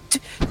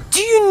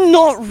 Do you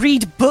not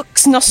read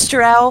books,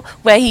 Nostrel,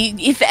 where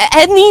if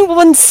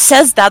anyone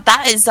says that,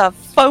 that is a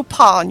faux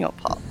pas on your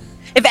part.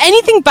 If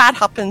anything bad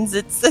happens,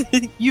 it's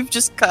you've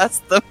just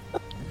cursed them.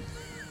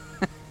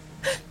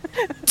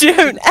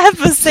 Don't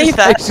ever say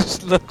that. He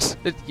just looks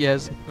at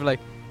Yes, like,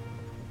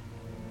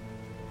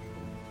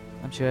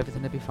 I'm sure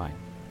everything will be fine.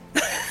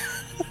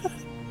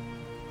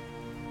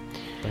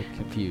 Like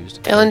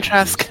confused.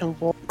 Elantras kind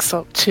of walks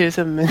up to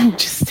them and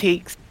just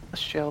takes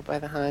Nostrel by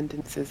the hand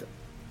and says,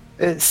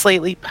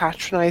 slightly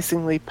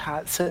patronisingly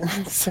pats it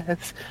and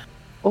says,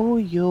 "Oh,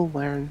 you'll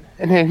learn,"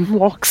 and then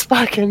walks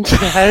back into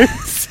the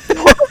house.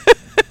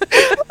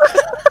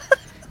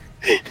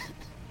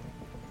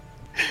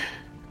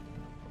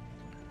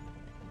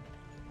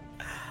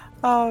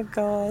 Oh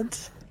God.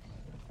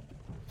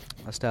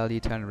 Estelle, you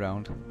turn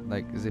around,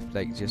 like as if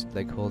like just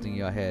like holding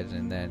your head,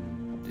 and then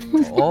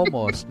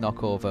almost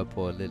knock over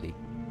poor Lily.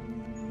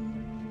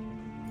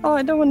 Oh,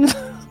 I don't want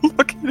to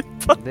look at it.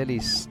 But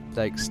Lily's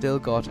like still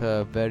got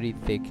her very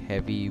thick,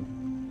 heavy,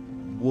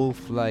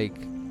 wolf-like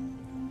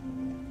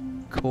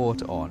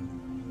coat on,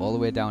 all the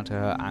way down to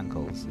her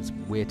ankles. It's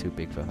way too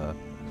big for her.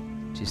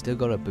 She's still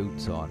got her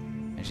boots on,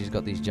 and she's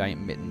got these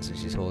giant mittens, and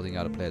she's holding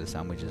out a plate of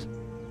sandwiches.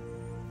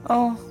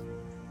 Oh,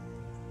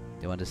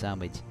 You want a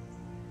sandwich?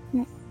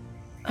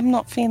 I'm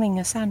not feeling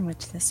a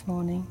sandwich this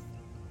morning.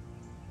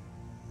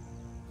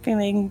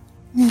 Feeling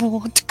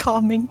more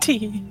calming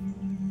tea.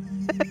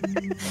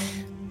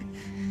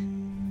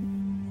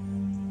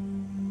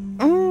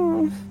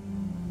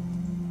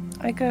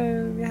 I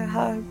go,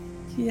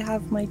 you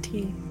have my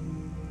tea.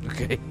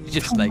 Okay,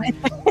 just like...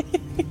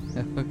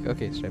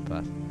 okay, straight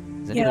past.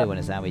 Does anybody want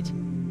a sandwich?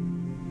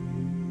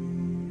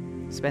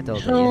 Spent all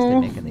day yesterday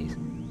making these.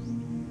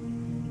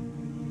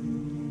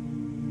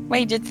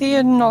 Wait, did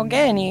Theo not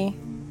get any?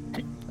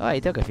 Oh, he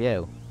took a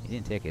few. He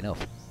didn't take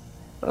enough.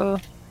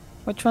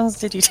 Which ones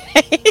did you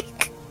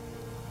take?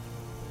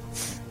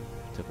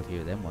 Took a few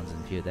of them ones,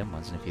 and a few of them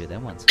ones, and a few of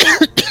them ones.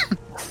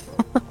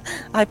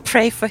 I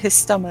pray for his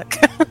stomach.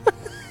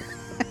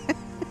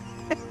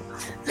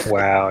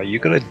 Wow, you're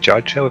gonna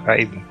judge her without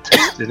even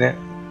tasting it?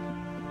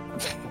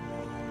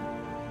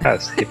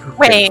 That's hypocritical.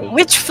 Wait,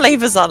 which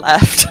flavors are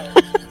left?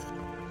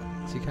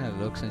 She kind of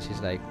looks and she's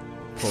like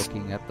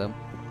poking at them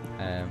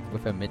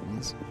with her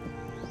mittens.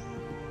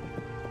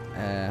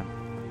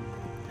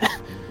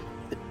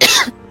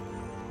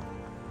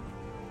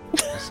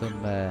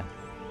 Some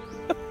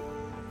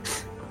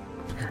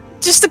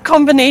Just the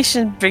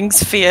combination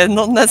brings fear,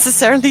 not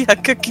necessarily her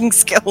cooking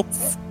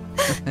skills.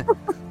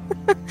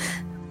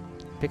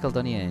 pickled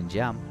onion and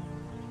jam.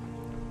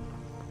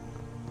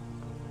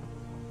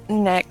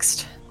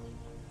 Next.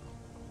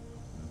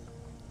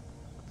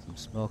 Some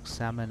smoked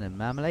salmon and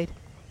marmalade.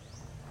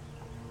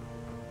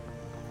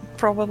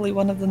 Probably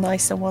one of the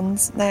nicer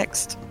ones.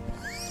 Next.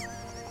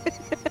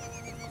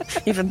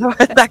 Even though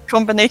that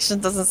combination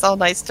doesn't sound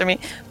nice to me.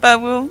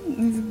 But we'll...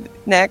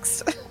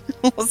 Next.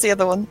 What's the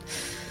other one?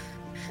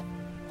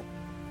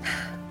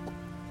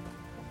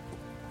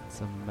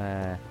 Some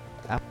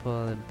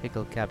apple and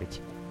pickled cabbage.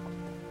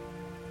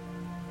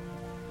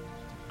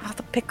 Ah,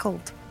 the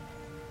pickled.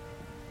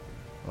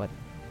 What?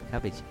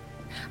 Cabbage?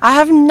 I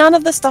have none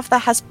of the stuff that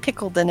has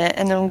pickled in it,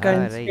 and I'm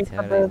going to...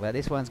 Alright. Well,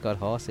 this one's got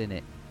horse in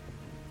it.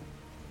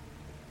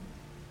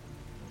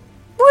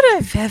 Would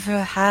I've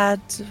ever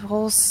had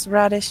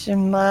horseradish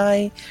in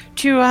my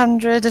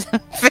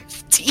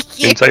 250 years?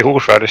 Didn't say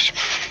horseradish.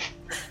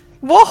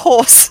 What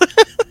horse?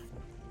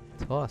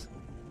 horse.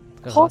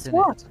 It's got Horse in it.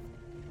 what?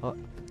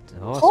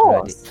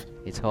 Horse.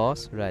 It's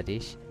horse,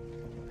 radish,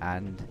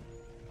 and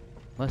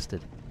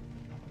mustard.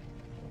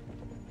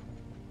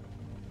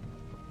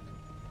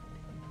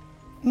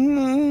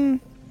 Mm.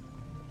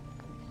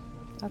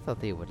 I thought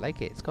they would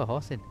like it. It's got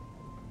horse in.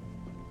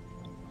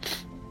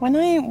 When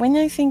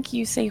I think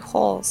you say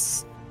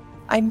horse,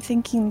 I'm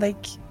thinking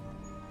like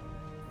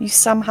you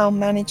somehow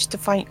managed to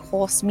find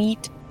horse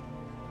meat.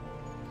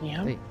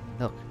 Yeah. Wait,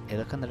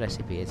 look on the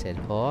recipe. It said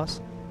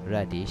horse,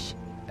 radish,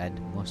 and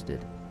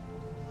mustard.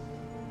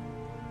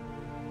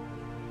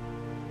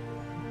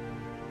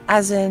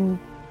 As in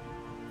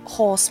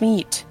horse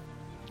meat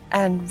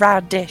and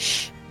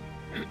radish.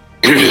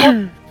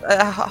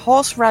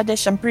 Horse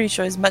radish, I'm pretty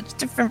sure, is much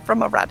different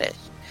from a radish.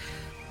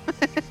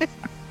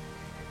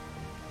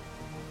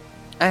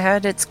 I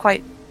heard it's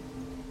quite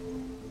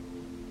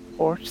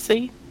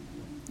Horsey.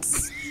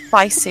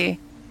 spicy.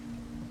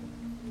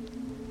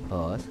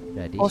 Horse,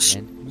 radish, Or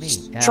and meat.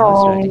 strong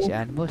Horse, radish,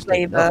 and mustard.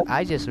 flavour. Look,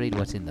 I just read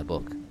what's in the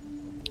book.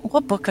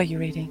 What book are you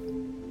reading?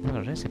 Look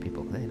at the recipe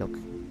book there. Look.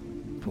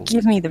 Cool.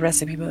 Give me the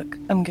recipe book.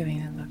 I'm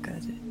giving a look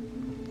at it.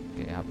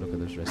 Okay, have a look at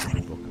this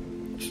recipe book.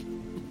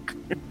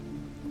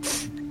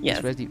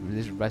 Yes.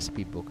 This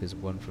recipe book is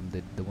one from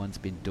the one's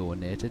been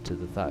donated to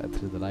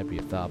the Library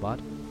of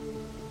Tharbad.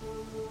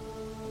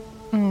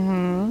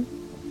 Mm-hmm.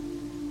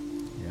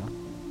 Yeah.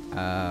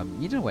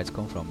 You don't know where it's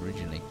come from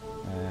originally.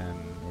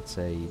 It's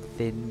a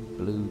thin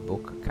blue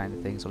book kind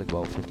of thing. It's only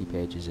about 50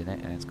 pages in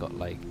it, and it's got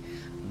like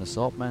an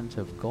assortment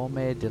of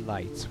gourmet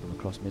delights from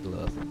across Middle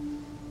Earth.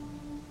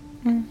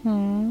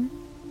 Mm-hmm.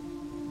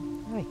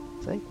 Hey,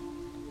 see?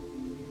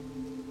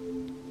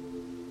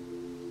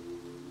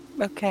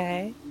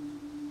 Okay.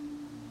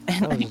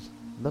 I was just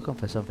looking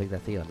for something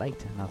that Theo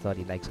liked, and I thought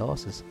he likes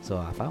horses, so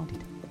I found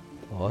it.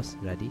 Horse,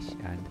 radish,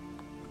 and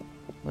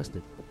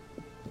mustard.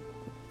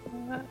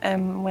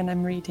 When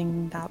I'm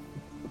reading that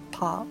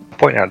part.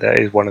 Point out that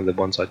is one of the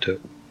ones I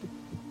took.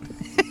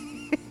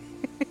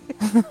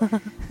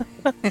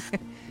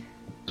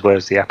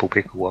 Where's the apple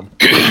pickle one?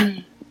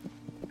 The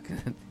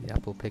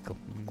apple pickle.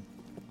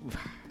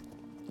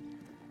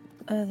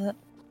 You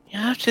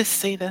have to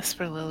say this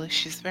for Lily.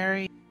 She's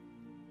very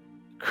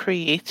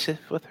creative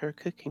with her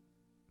cooking.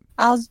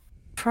 I'll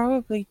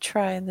probably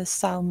try the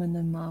salmon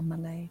and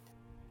marmalade.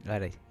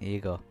 Righty, here you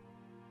go.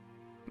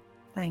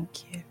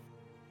 Thank you.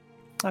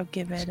 I'll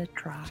give it a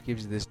try. Which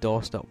gives you this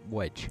doorstop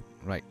wedge.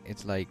 Right,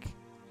 it's like...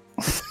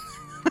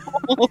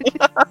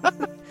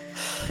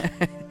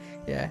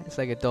 yeah, it's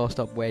like a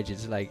doorstop wedge.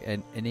 It's like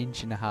an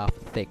inch and a half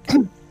thick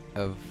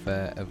of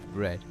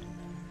bread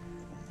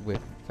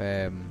with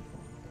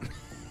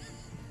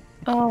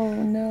Oh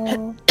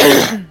no.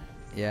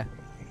 yeah,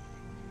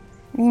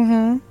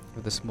 Mm-hmm.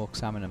 with the smoked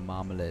salmon and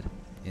marmalade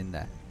in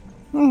there.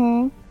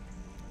 Mm-hmm.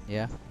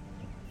 Yeah.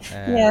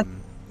 Yeah.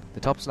 The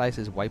top slice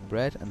is white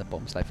bread, and the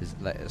bottom slice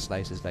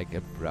is like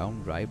a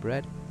brown rye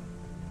bread.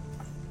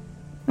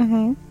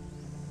 Mm-hmm.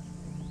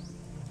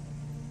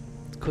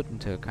 It's cut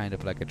into kind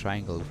of like a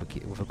triangle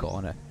with a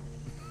corner.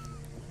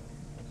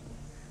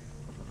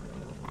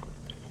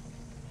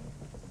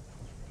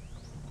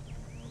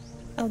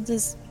 I'll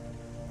just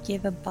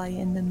give a bite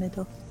in the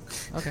middle.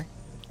 Okay.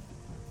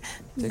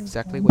 It's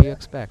exactly what you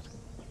expect.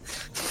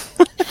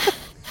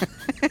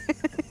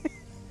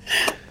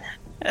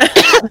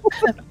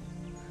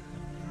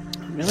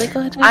 I'm really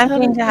glad I'm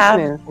going haven't to have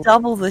eaten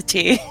double the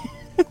tea.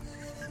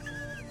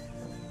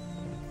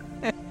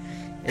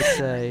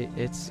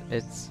 It's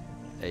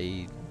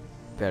a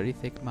very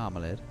thick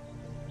marmalade.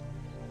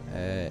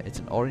 It's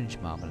an orange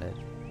marmalade.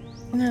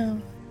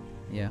 No.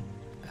 Yeah.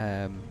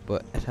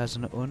 But it has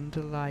an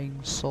underlying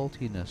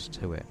saltiness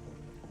to it.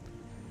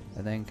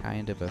 And then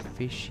kind of a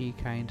fishy,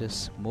 kind of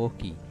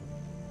smokiness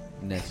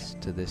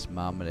to this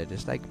marmalade.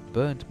 It's like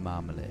burnt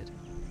marmalade.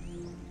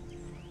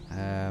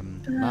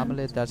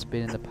 Marmalade that's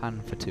been in the pan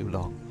for too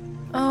long.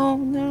 Oh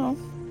no.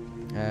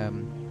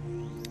 And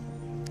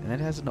then it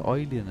has an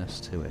oiliness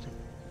to it.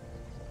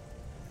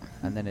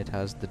 And then it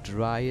has the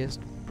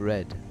driest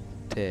bread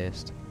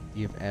taste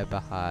you've ever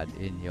had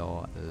in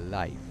your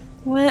life.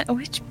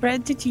 Which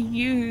bread did you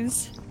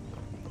use?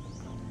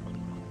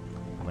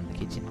 I'm in the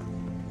kitchen.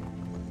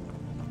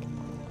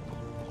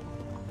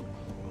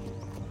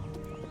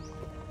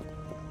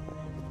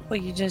 Well,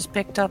 you just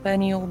picked up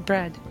any old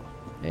bread.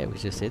 Yeah, it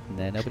was just sitting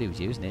there. Nobody was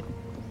using it.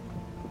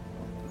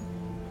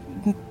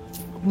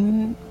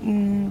 Mm,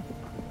 mm.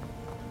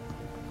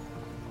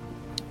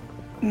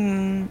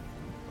 Mm.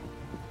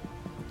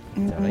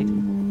 Is that right?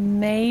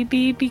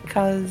 Maybe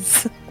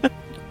because...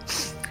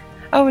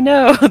 oh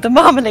no, the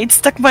marmalade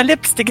stuck my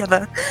lips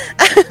together.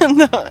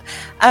 No.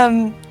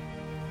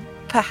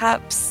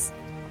 Perhaps...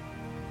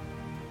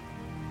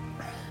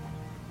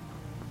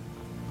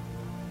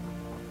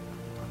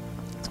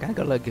 It's kind of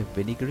got like a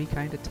vinegary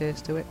kind of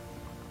taste to it.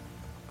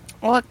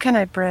 What kind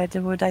of bread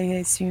would I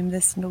assume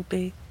this will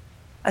be?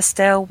 A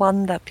stale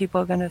one that people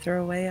are going to throw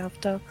away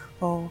after?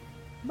 Or...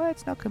 Well,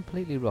 it's not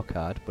completely rock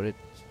hard, but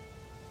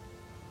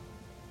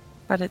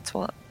But it's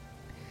what?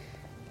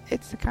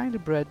 It's the kind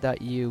of bread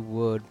that you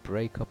would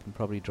break up and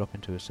probably drop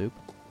into a soup.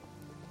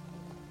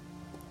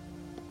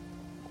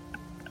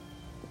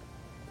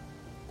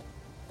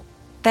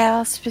 There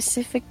are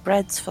specific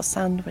breads for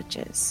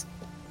sandwiches.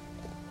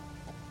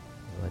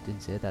 Oh, I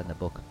didn't say that in the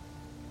book.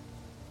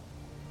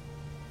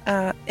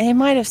 It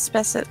might have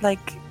specified,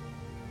 like,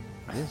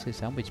 It didn't say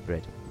sandwich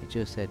bread. It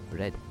just said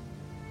bread.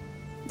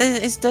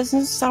 it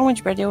doesn't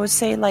sandwich bread. It would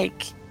say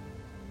like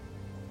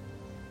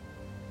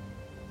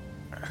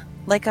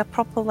a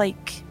proper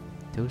like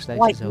 2 slices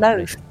white of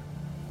loaf. bread.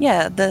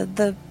 Yeah,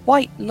 the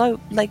white loaf,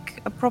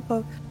 like a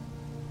proper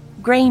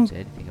grain. Doesn't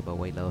say anything about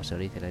white loaves or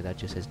anything like that.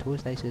 Just says 2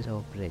 slices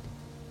of bread.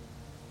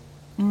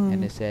 Mm.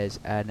 And it says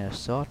an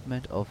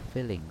assortment of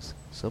fillings.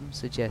 Some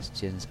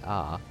suggestions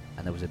are,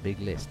 and there was a big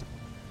list.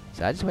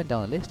 So I just went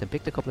down the list and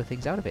picked a couple of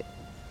things out of it.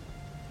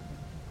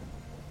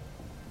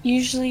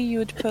 Usually, you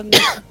would put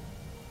like,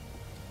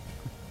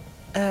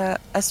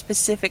 a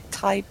specific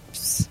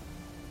types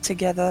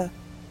together,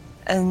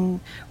 and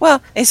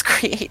well, it's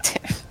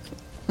creative.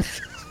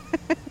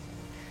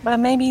 But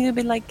maybe you'd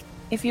be like,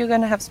 if you're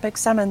gonna have smoked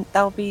salmon,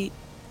 that'll be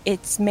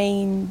its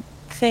main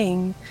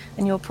thing,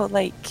 and you'll put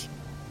like,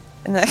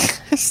 and then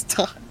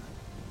start.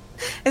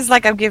 It's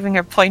like I'm giving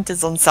her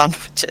pointers on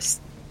sandwiches.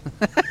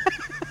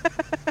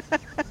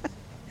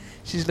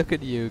 She's looking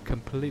at you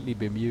completely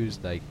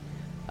bemused, like,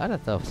 I'd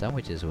have thought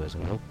sandwiches was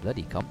so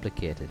bloody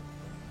complicated.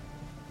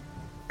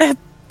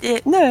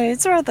 No,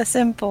 it's rather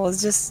simple.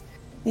 It's just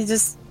you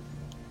just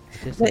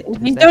Just said two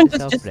you don't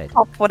slices of just bread,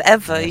 pop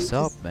whatever. an You just,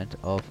 assortment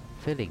of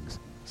fillings.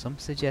 Some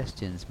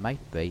suggestions might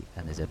be,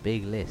 and there's a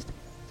big list.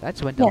 So I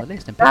just went down Yeah, the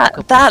list and picked a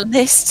couple. that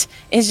list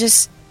is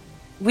just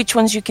which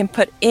ones you can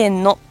put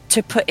in, not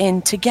to put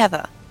in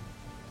together.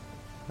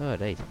 Oh,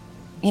 right.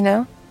 You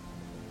know.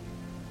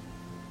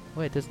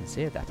 Well, it doesn't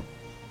say that.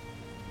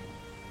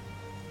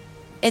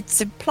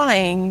 It's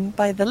implying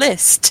by the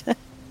list.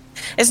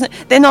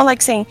 They're not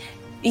like saying,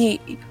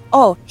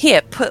 "Oh,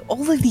 here, put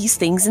all of these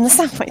things in the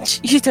sandwich."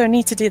 You don't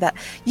need to do that.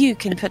 You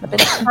can put a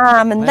bit of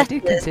ham and Well, I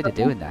lettuce. did consider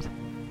doing that.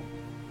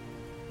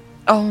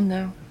 Oh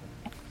no,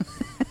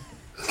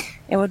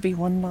 it would be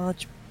one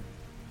large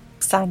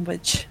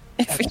sandwich.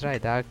 If That's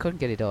right, I couldn't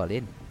get it all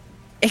in.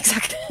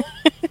 Exactly.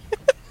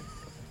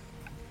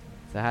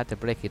 So I had to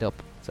break it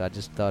up. So I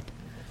just thought,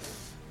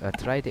 I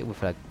tried it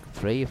with like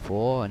 3 or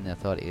 4, and I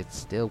thought it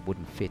still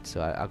wouldn't fit.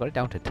 So I got it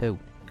down to 2.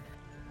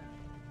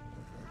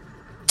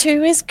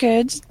 2 is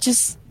good.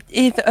 Just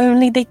if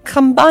only they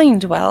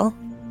combined well.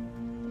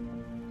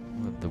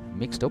 Well, they're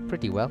mixed up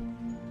pretty well.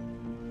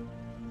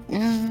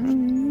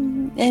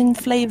 In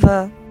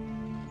flavor.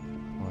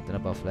 Oh, I don't know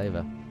about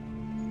flavour.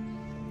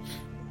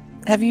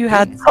 Have you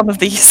had some of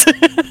these?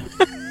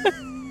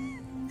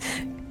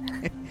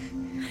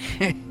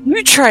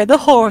 You try the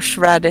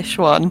horseradish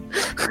one.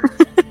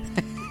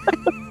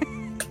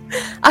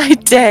 I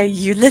dare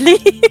you, Lily.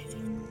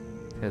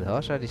 The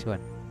horseradish one.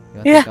 You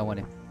don't Yeah. think I want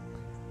it?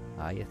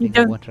 Ah, you think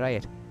I don't- won't try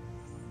it?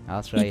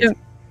 I'll try You it. don't-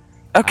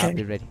 I'll Okay.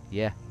 be ready.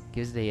 Yeah,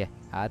 give us the yeah.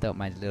 I don't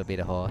mind a little bit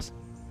of horse.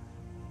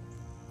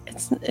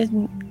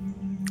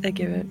 I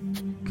give it.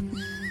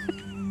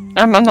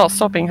 I'm not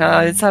stopping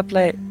her. It's her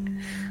plate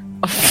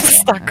of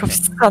stack of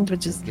Okay.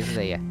 sandwiches. Give us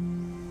the yeah.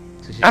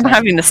 So she I'm starts-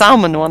 having the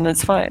salmon one.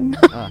 It's fine.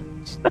 Oh,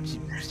 she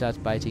starts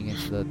biting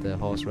into the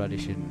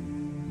horseradish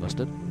and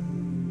mustard.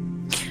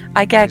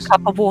 I get a Yes.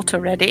 cup of water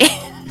ready.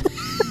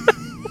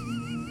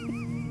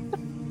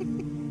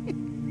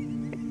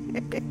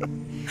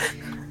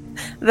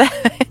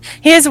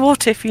 Here's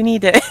water if you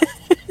need it.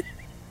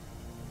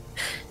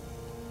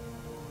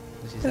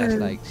 She starts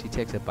like, she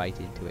takes a bite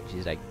into it.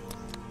 She's like,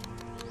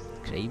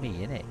 creamy,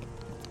 innit?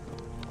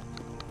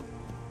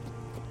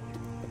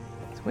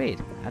 It's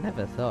weird. I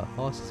never thought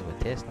horses would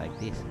taste like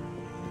this.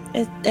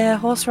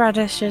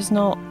 Horseradish is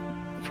not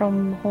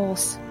from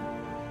horse.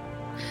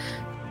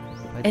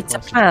 Where'd the It's a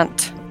horse-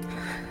 plant. It's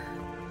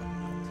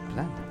a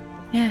plant.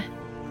 Yeah.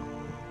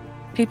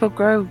 People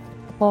grow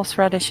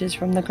horseradishes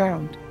from the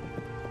ground.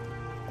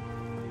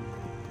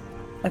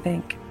 I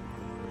think.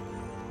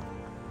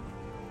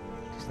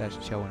 She starts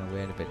chowing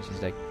away a bit.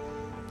 She's like,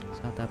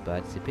 it's not that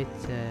bad. It's a bit,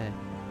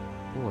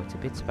 it's a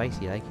bit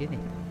spicy, like, isn't it?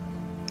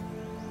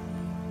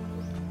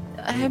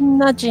 I'm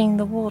nudging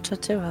the water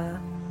to her.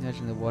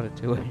 Nudging the water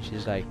to her, and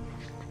she's like,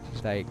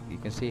 you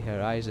can see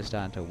her eyes are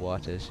starting to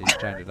water. She's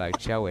trying to like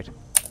chow it.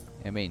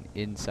 I mean,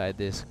 inside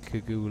this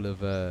cagoule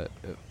of a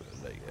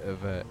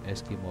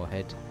Eskimo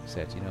head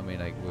set, you know what I mean,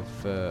 like with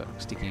fur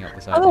sticking out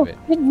the side Oh, of it.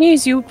 good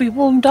news! You'll be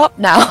warmed up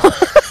now.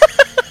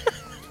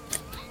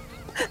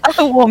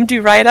 I warmed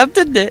you right up,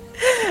 didn't it?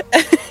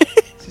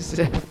 She's,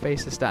 her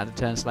face is starting to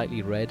turn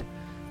slightly red,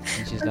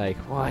 and she's like,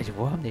 "Why is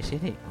warm this,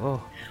 innit?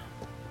 Oh,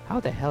 how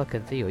the hell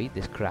can Theo eat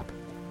this crap?"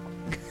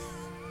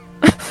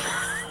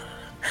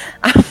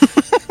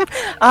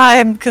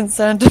 I'm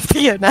concerned of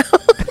Theo now.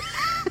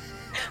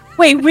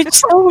 Wait, which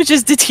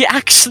sandwiches did he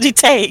actually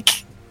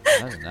take? I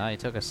don't know. He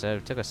took a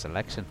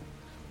selection.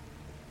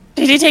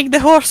 Did he take the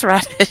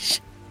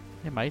horseradish?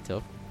 He might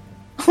have.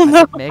 Oh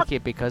no! didn't make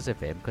it because of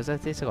him, because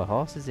they got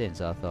horses in,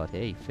 so I thought,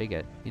 hey,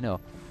 figure, oh,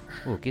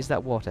 gives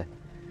that water.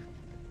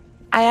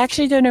 I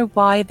actually don't know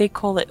why they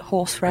call it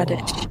horseradish.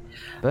 Oh,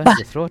 burns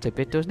your throat a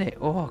bit, doesn't it?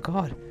 Oh,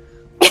 God.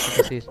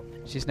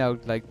 She's now,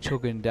 like,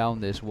 chugging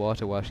down this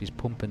water while she's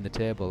pumping the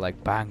table,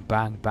 like, bang,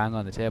 bang, bang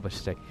on the table.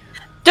 She's like,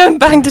 Don't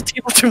bang the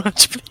table too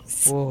much,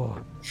 please. whoa,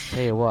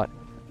 tell you what,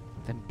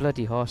 them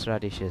bloody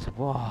horseradishes,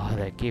 whoa,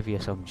 they give you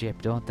some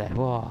jip, don't they?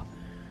 Whoa.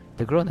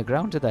 They grow on the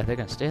ground to that, they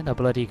can stay in the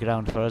bloody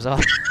ground for us all.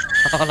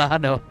 All I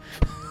know.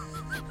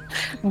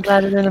 I'm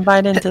glad I didn't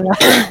bite into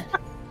that.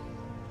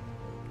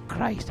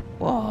 Christ.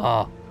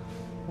 Whoa.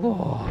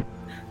 Whoa.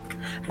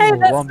 Hey, Whoa,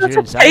 that's warms such your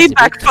a insides a bit.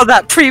 payback for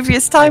that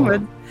previous time Oh.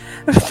 when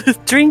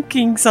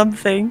drinking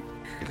something.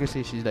 You can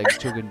see she's like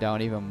chugging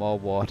down even more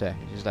water.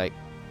 She's like,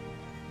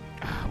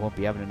 I won't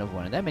be having another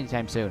one of them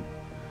anytime soon.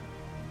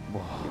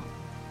 Whoa.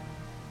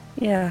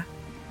 Yeah.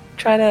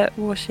 Try to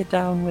wash it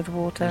down with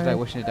water. She's like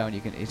washing it down. You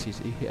can. It's her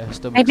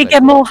stomach's Maybe like,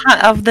 get more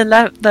of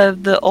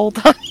the old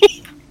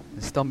honey.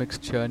 the stomach's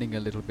churning a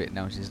little bit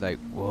now. She's like,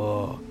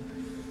 whoa.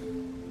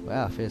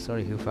 Well, I feel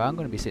sorry who I'm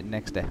going to be sitting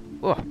next to.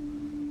 Whoa.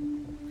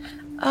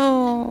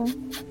 Oh.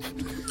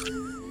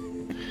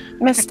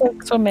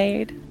 Mistakes were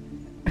made.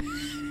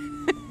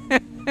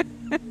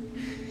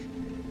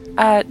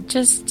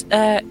 Just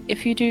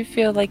if you do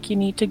feel like you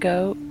need to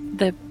go,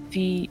 the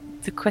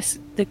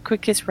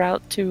quickest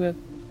route to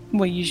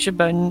well, you should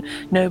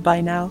know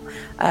by now.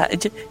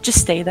 Just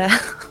stay there.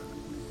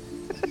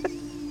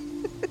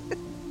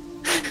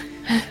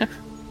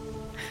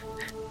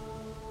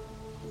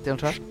 Don't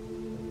trust?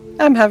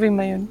 I'm having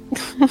my own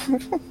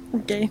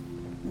game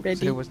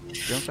ready So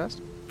don't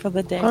trust? for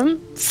the day.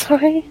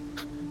 Sorry.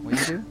 What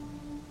you do?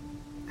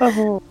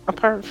 Oh,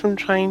 apart from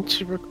trying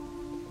to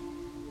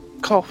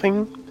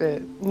coughing,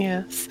 but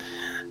yes.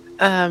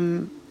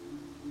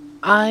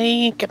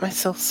 I get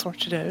myself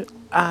sorted out,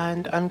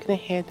 and I'm gonna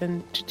head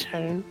into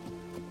town.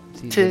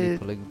 See, To-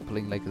 Lily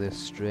pulling like the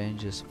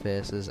strangest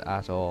faces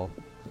at all.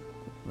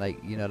 Like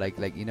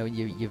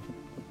you've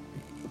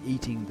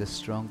eating the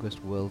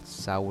strongest world's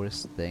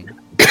sourest thing,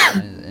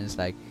 and it's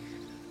like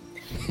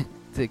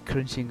the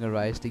crunching her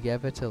eyes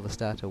together till they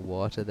start to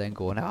water, then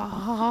going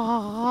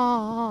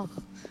ah,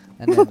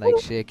 and then like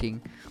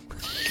shaking.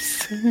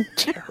 So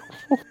terrible.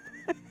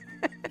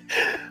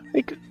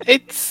 Like,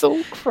 it's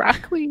so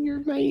crackly, your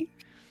mic.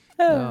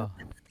 Oh,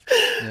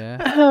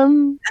 yeah.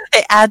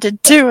 They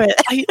added to it.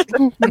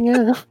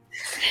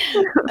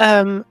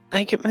 Yeah.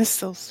 I get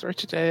myself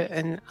sorted out,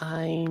 and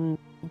I'm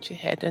going to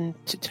head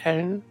into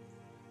town,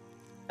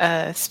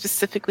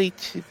 specifically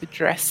to the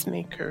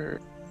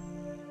dressmaker,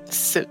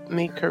 suit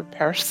maker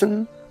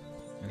person,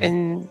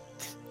 and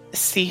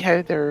see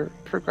how they're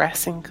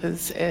progressing.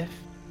 Because if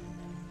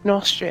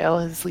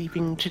Nostriel is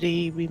leaving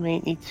today, we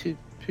might need to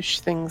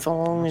push things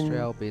along,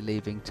 Australia will be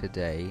leaving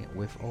today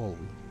with all.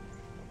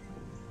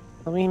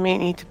 and we might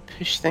need to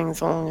push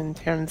things along in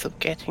terms of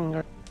getting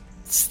our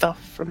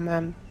stuff from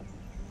them,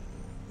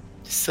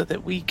 so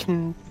that we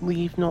can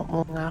leave not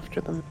long after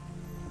them.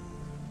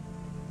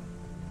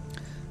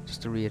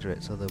 Just to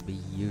reiterate, so there'll be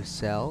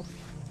yourself,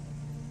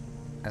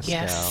 Estelle,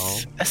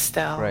 Yes,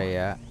 Estelle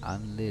Freya,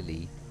 and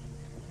Lily.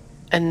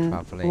 and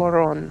travelling.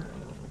 Lauren.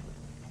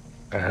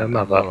 Her And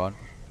mother. Lauren,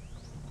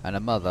 and a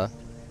mother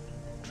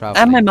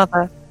traveling. And my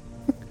mother.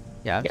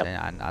 Yeah, I'm Yep.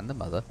 saying, and the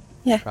mother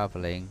Yeah.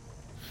 traveling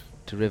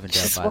to Which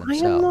Rivendell is by why I'm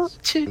themselves.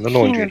 not too And the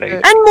laundry keen lady.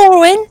 about And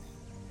Morwen.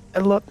 a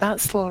lot.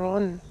 That's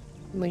Lauren.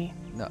 Lee.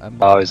 No,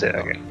 Oh, is it?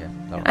 Lauren, Okay. Yeah,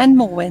 Lauren. And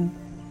Morwen.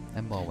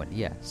 And Morwen,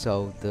 yeah.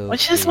 So the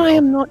Which is why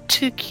I'm not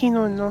too keen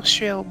on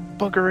Nostriel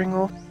buggering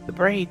off the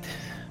bride.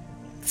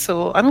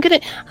 So I'm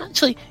gonna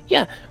actually,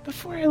 yeah.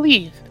 Before I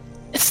leave,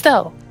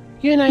 Estelle,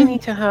 you and I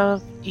need to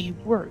have a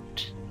word.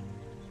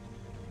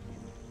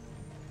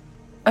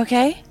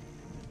 Okay.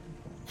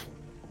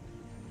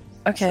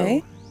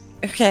 Okay.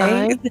 Okay.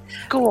 I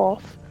go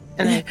off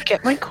and I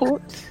get my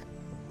coat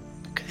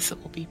because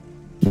it will be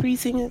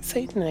freezing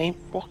outside and I'm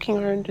walking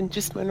around in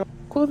just my normal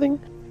clothing.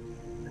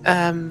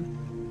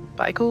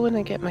 But I go and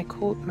I get my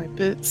coat, my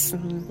boots,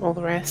 and all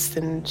the rest,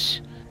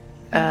 and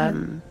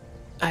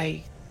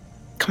I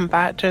come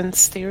back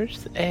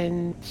downstairs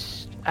and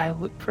I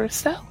look for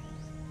Estelle.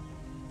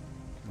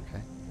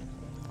 Okay.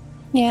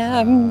 Yeah,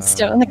 I'm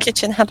still in the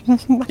kitchen having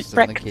my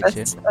Still in the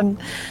breakfast and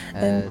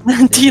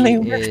Lily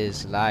dealing with.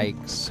 is like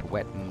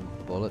sweating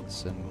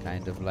bullets and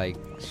kind of like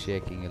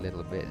shaking a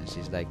little bit, and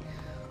she's like,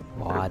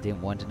 "Oh, I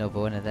didn't want another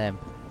one of them."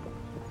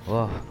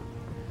 Oh,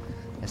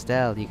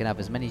 Estelle, you can have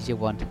as many as you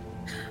want.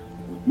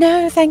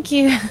 No, thank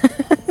you.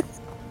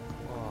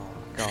 Oh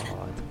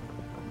God.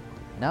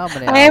 No,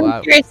 but I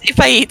am curious if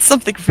I eat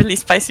something really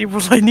spicy,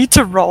 will I need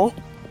to roll?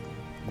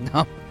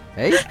 No.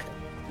 Hey.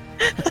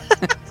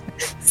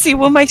 See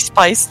where my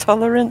spice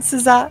tolerance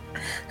is at?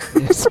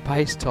 Your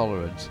spice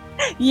tolerance.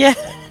 Yeah.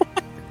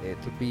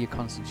 It'll be your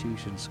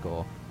constitution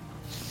score.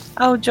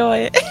 Oh,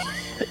 joy.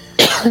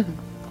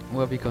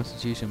 Whatever your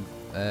constitution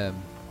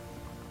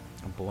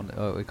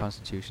your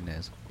constitution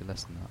is, be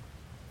less than that.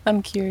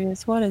 I'm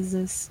curious. What is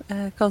this? What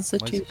is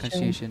Constitution. your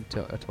constitution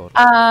total?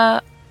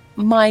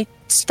 My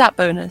stat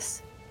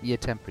bonus. Yeah,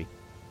 temporary.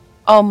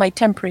 Oh, my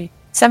temporary.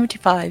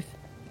 75.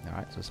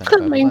 Alright, so 75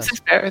 or Mine's less. is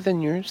better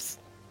than yours.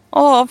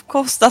 Oh, of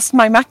course, that's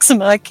my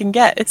maximum I can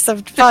get. It's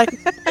 75.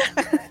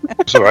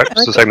 It's alright,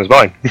 it's the same as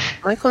mine.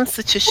 My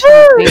constitution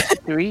is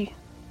 93.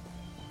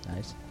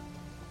 Nice.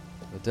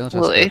 But don't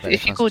Well, ask about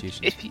if you go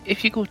constitution.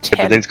 if you go Yeah, 10,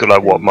 but then it's got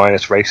like what,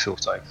 minus race or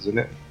something, isn't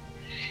it?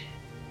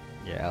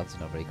 Yeah, Al's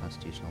not very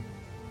constitutional.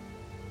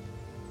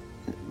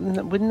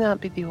 wouldn't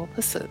that be the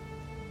opposite?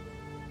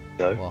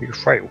 No, Well. you're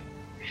frail.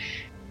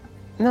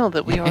 No,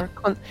 that we are.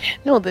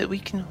 No, that we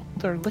can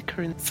hold our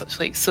liquor and such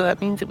like. So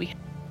that means that we.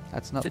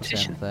 That's not the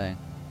Constitution. same thing.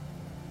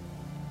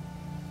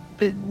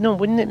 But no,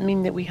 wouldn't it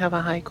mean that we have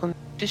a high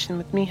constitution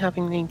with me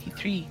having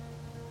 93,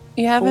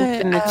 You have both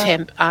in the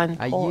temp and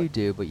You pod?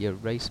 do, but your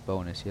race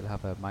bonus, you'll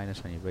have a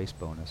minus on your race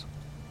bonus.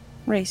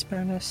 race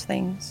bonus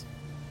things.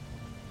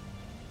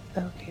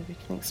 Okay, we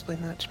can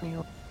explain that to me.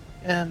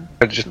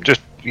 But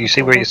just you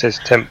see where it says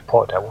temp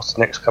pod. What's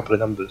the next couple of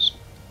numbers?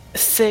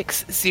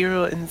 6,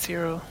 0, and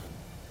 0.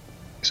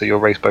 So your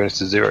race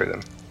bonus is 0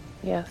 then.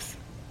 Yes.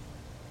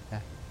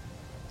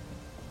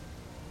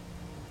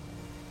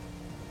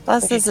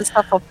 Plus, Okay. there's the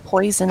stuff of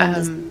poison and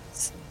Um,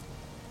 disease.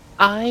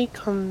 I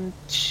come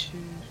to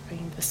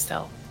find the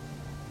stealth.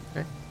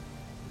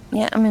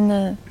 Yeah, I'm in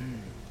the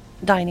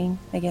dining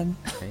again.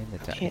 Okay, in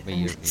the, Okay, where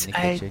you're and in the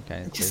I kitchen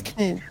kind of just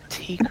thing. gonna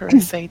take her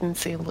aside and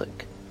say,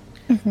 look,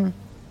 Mhm.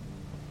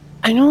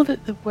 I know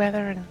that the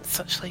weather and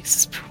such like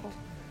is probably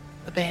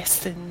the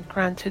best, and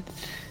granted,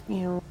 you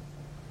know,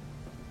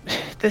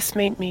 this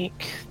might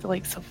make the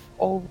likes of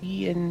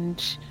Ollie and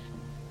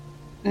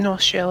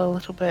Nostrell a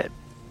little bit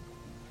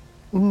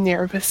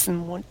nervous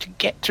and want to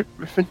get to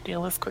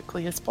Rivendell as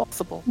quickly as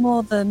possible.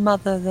 More the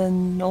mother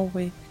than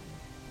Norway.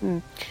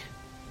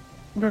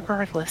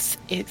 Regardless,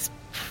 it's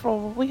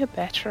probably a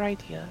better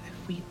idea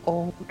if we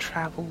all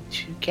travel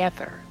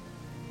together.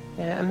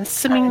 I'm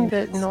assuming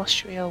that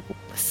Nostrell will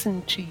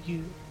listen to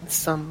you on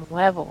some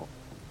level.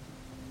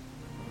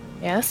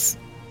 Yes?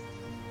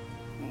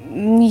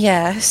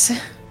 Yes.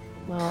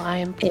 Well, I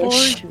implore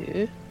Ish.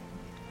 you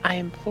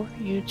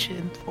to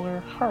implore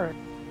her.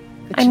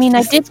 I mean,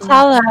 I did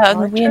tell her that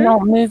we're Larger?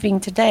 not moving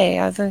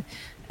today.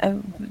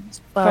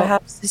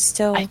 Perhaps it's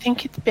still. I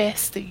think it's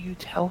best that you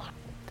tell her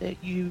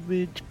that you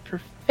would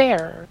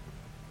prefer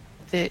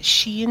that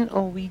she and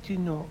Ollie do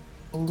not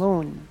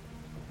alone.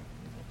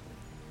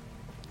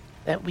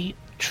 That we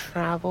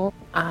travel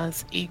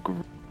as a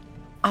group.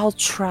 I'll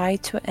try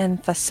to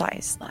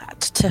emphasize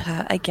that to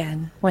her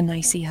again when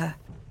I see her.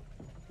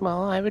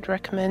 Well, I would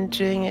recommend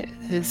doing it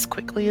as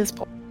quickly as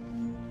possible.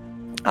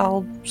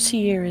 I'll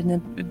see her in a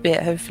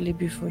bit, hopefully,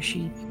 before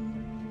she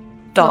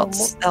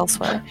darts Well,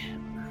 elsewhere.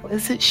 What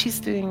is it she's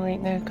doing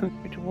right now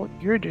compared to what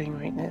you're doing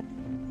right now?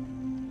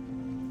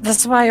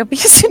 That's why I'll be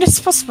as soon as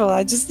possible.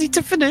 I just need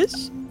to finish.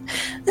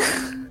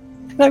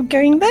 And I'm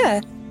going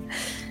there.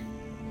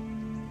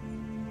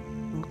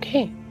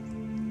 Okay.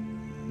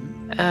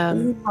 This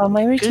is part of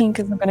my routine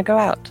because I'm going to go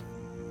out.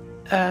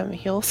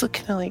 He also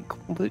kind of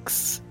like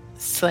looks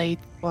side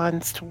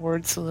glance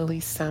towards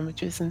Lily's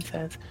sandwiches and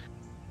says,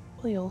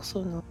 "Probably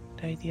also not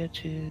a good idea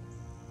to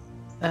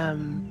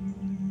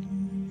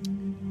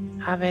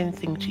have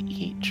anything to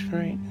eat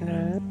right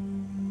now."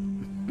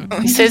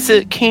 He says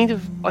it kind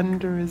of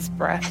under his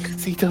breath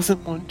because he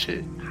doesn't want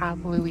to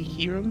have Lily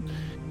hear him,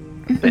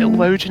 but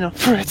loud enough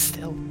for it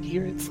still to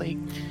hear. It's like,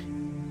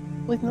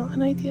 was not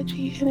an idea to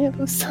eat any of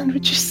those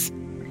sandwiches.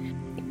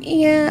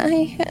 Yeah,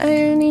 I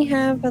only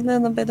have a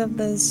little bit of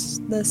the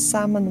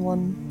salmon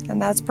one,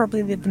 and that's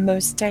probably the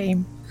most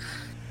tame.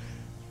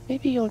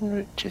 Maybe en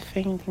route to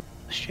finding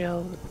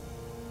Michelle,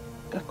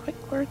 a quick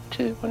word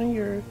to one of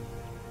your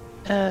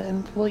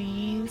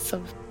employees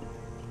of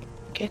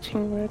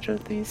getting rid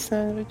of these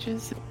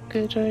sandwiches.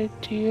 Good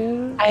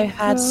idea. I've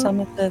had some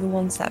of the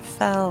ones that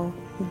fell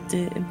with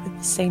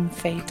the same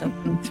fate of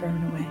being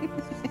thrown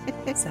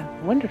away. So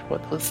I wondered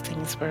what those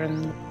things were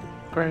in the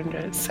ground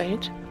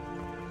outside.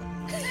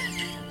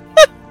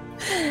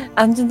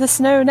 under the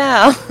snow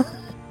now.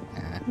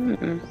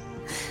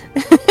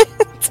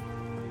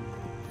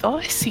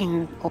 Thought I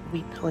seen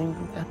Ollie pulling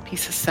a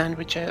piece of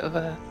sandwich out of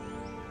a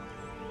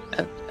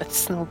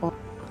snowball.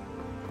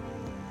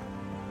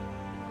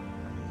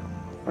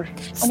 Or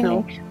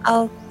snow.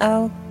 Anyway,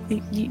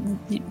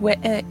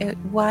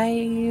 why are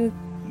you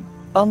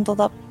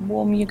bundled up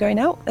warm? You going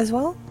out as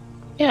well?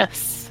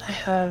 Yes, I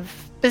have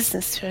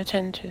business to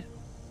attend to.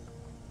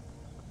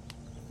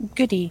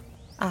 Goody.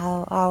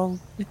 I'll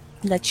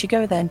let you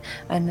go then,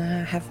 and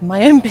have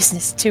my own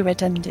business to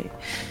attend to.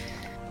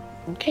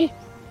 Okay.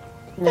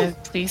 Now,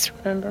 please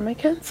remember my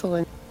cancel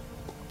and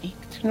speak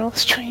to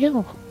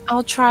Nostrell.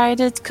 I'll try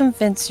to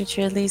convince her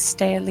to at least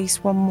stay at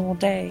least one more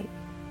day.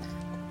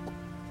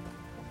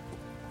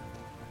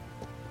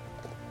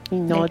 He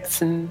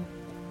nods and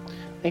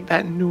like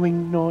that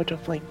knowing nod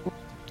of like,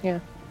 yeah,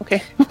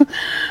 okay.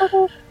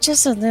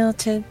 Just a little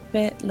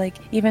tidbit, like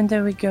even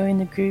though we go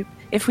in a group,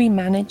 if we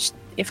manage,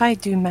 if I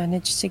do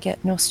manage to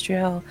get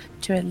Nostriel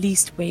to at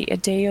least wait a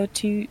day or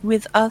two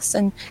with us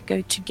and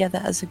go together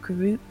as a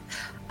group,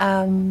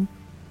 I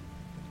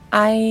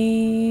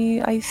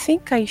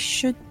think I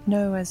should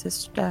know as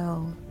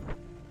Estelle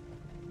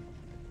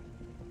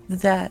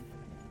that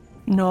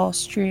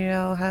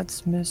Nostriel had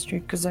some mystery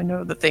because I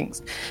know the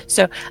things.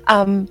 So,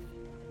 I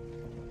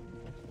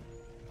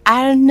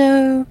don't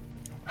know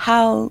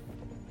how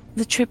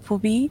the trip will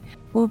be.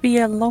 We'll be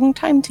a long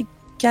time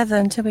together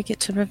until we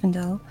get to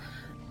Rivendell.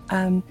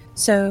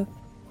 So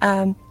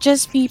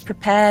just be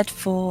prepared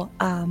for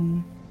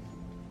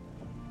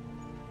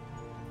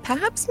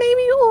perhaps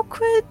maybe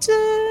awkward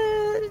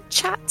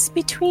chats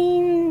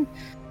between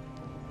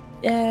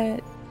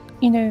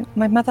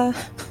my mother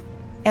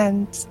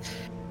and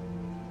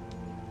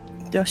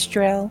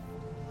Nostriel,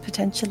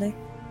 potentially.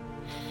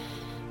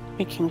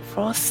 We can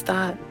cross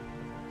that.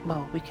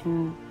 Well, we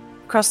can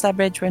Cross that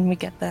bridge when we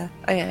get there.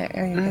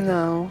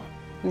 No.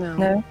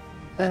 No?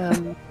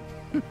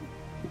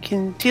 We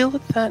can deal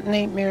with that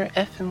nightmare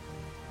if and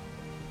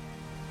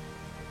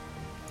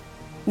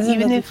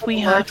even if we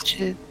have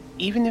to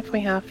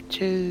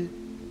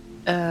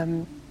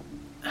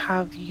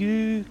have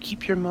you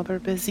keep your mother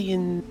busy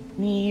and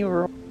me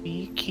or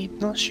we keep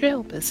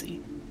Nostriel busy.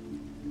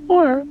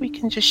 Or we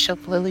can just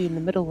shove Lily in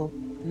the middle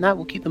and that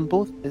will keep them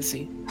both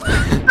busy.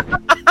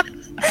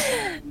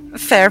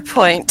 Fair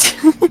point.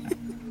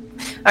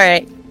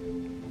 Alright.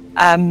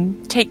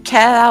 Take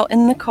care out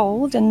in the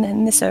cold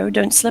and so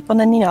don't slip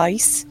on any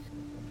ice.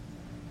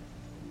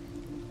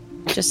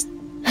 Just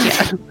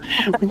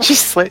When she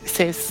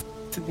says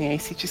in the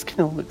ice, he just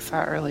kind of looks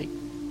at her like,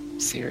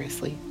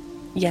 seriously?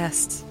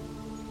 yes.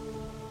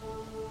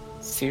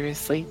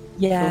 Seriously?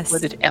 Yes. The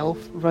blooded elf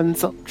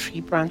runs up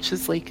tree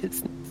branches like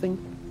it's nothing.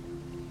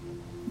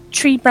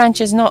 Tree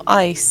branches, not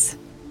ice.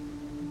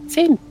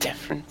 Same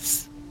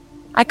difference.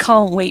 I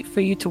can't wait for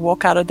you to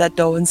walk out of that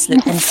door and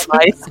slip on some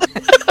ice.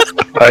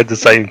 I had the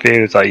same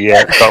feeling. It's like,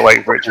 yeah, can't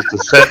wait for it just to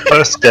set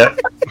first step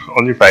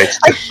on your face.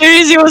 As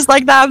soon as he was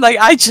like that, I'm like,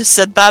 I just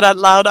said that out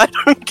loud. I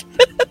don't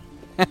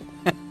care.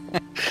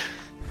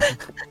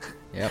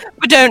 Yep.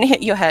 But don't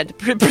hit your head.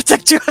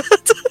 Protect your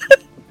head.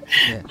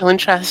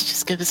 Elantras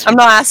just gives us. I'm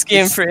not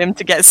asking for him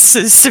to get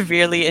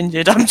severely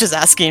injured. I'm just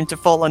asking him to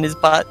fall on his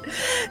butt.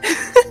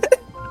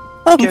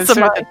 Gives her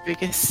the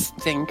biggest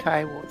stink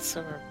eye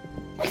whatsoever.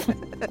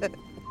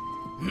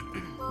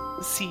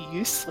 See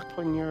you slip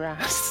on your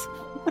ass.